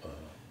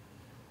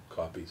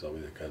copy, so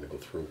we kind of go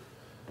through.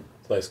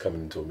 It's nice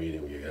coming into a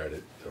meeting where you had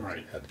it,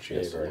 Right. had the Yeah,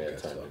 chance you've to already look had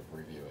at time stuff, to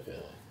review it, Yeah. yeah.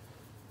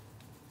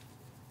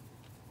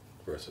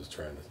 versus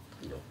trying to,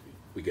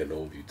 we get an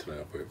overview tonight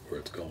of where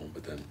it's going,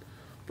 but then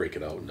break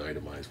it out and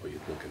itemize what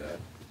you're looking at.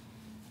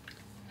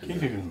 And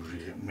Keith then- can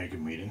usually make a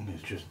meeting,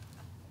 it's just,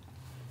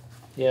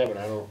 Yeah,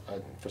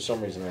 but for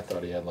some reason I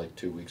thought he had like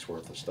 2 weeks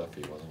worth of stuff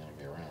he wasn't gonna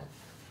be around.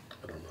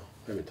 I don't know,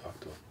 I haven't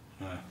talked to him.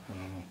 I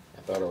don't know.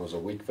 I thought it was a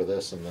week for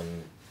this, and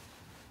then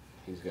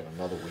he's got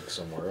another week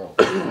somewhere else.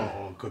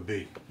 Oh, it could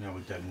be, yeah,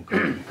 with that,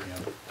 could be, yeah.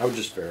 I was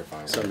just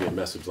verifying. Sent me a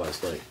message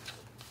last night,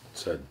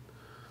 said,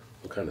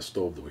 what kind of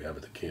stove do we have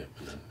at the camp?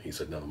 And then he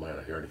said, never mind,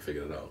 I already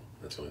figured it out.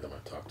 That's the only time I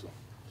talked to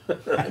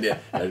him. Yeah,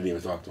 I didn't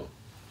even talk to him.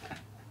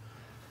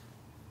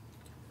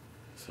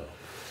 So,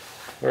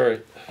 All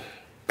right.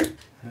 All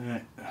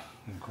right,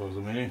 we'll close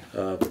the meeting.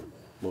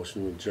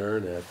 motion to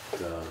adjourn at,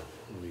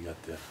 what do we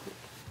got there?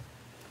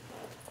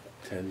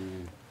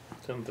 10:37.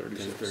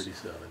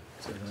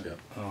 10:36. Yep.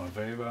 All in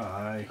favor,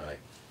 aye. Aye.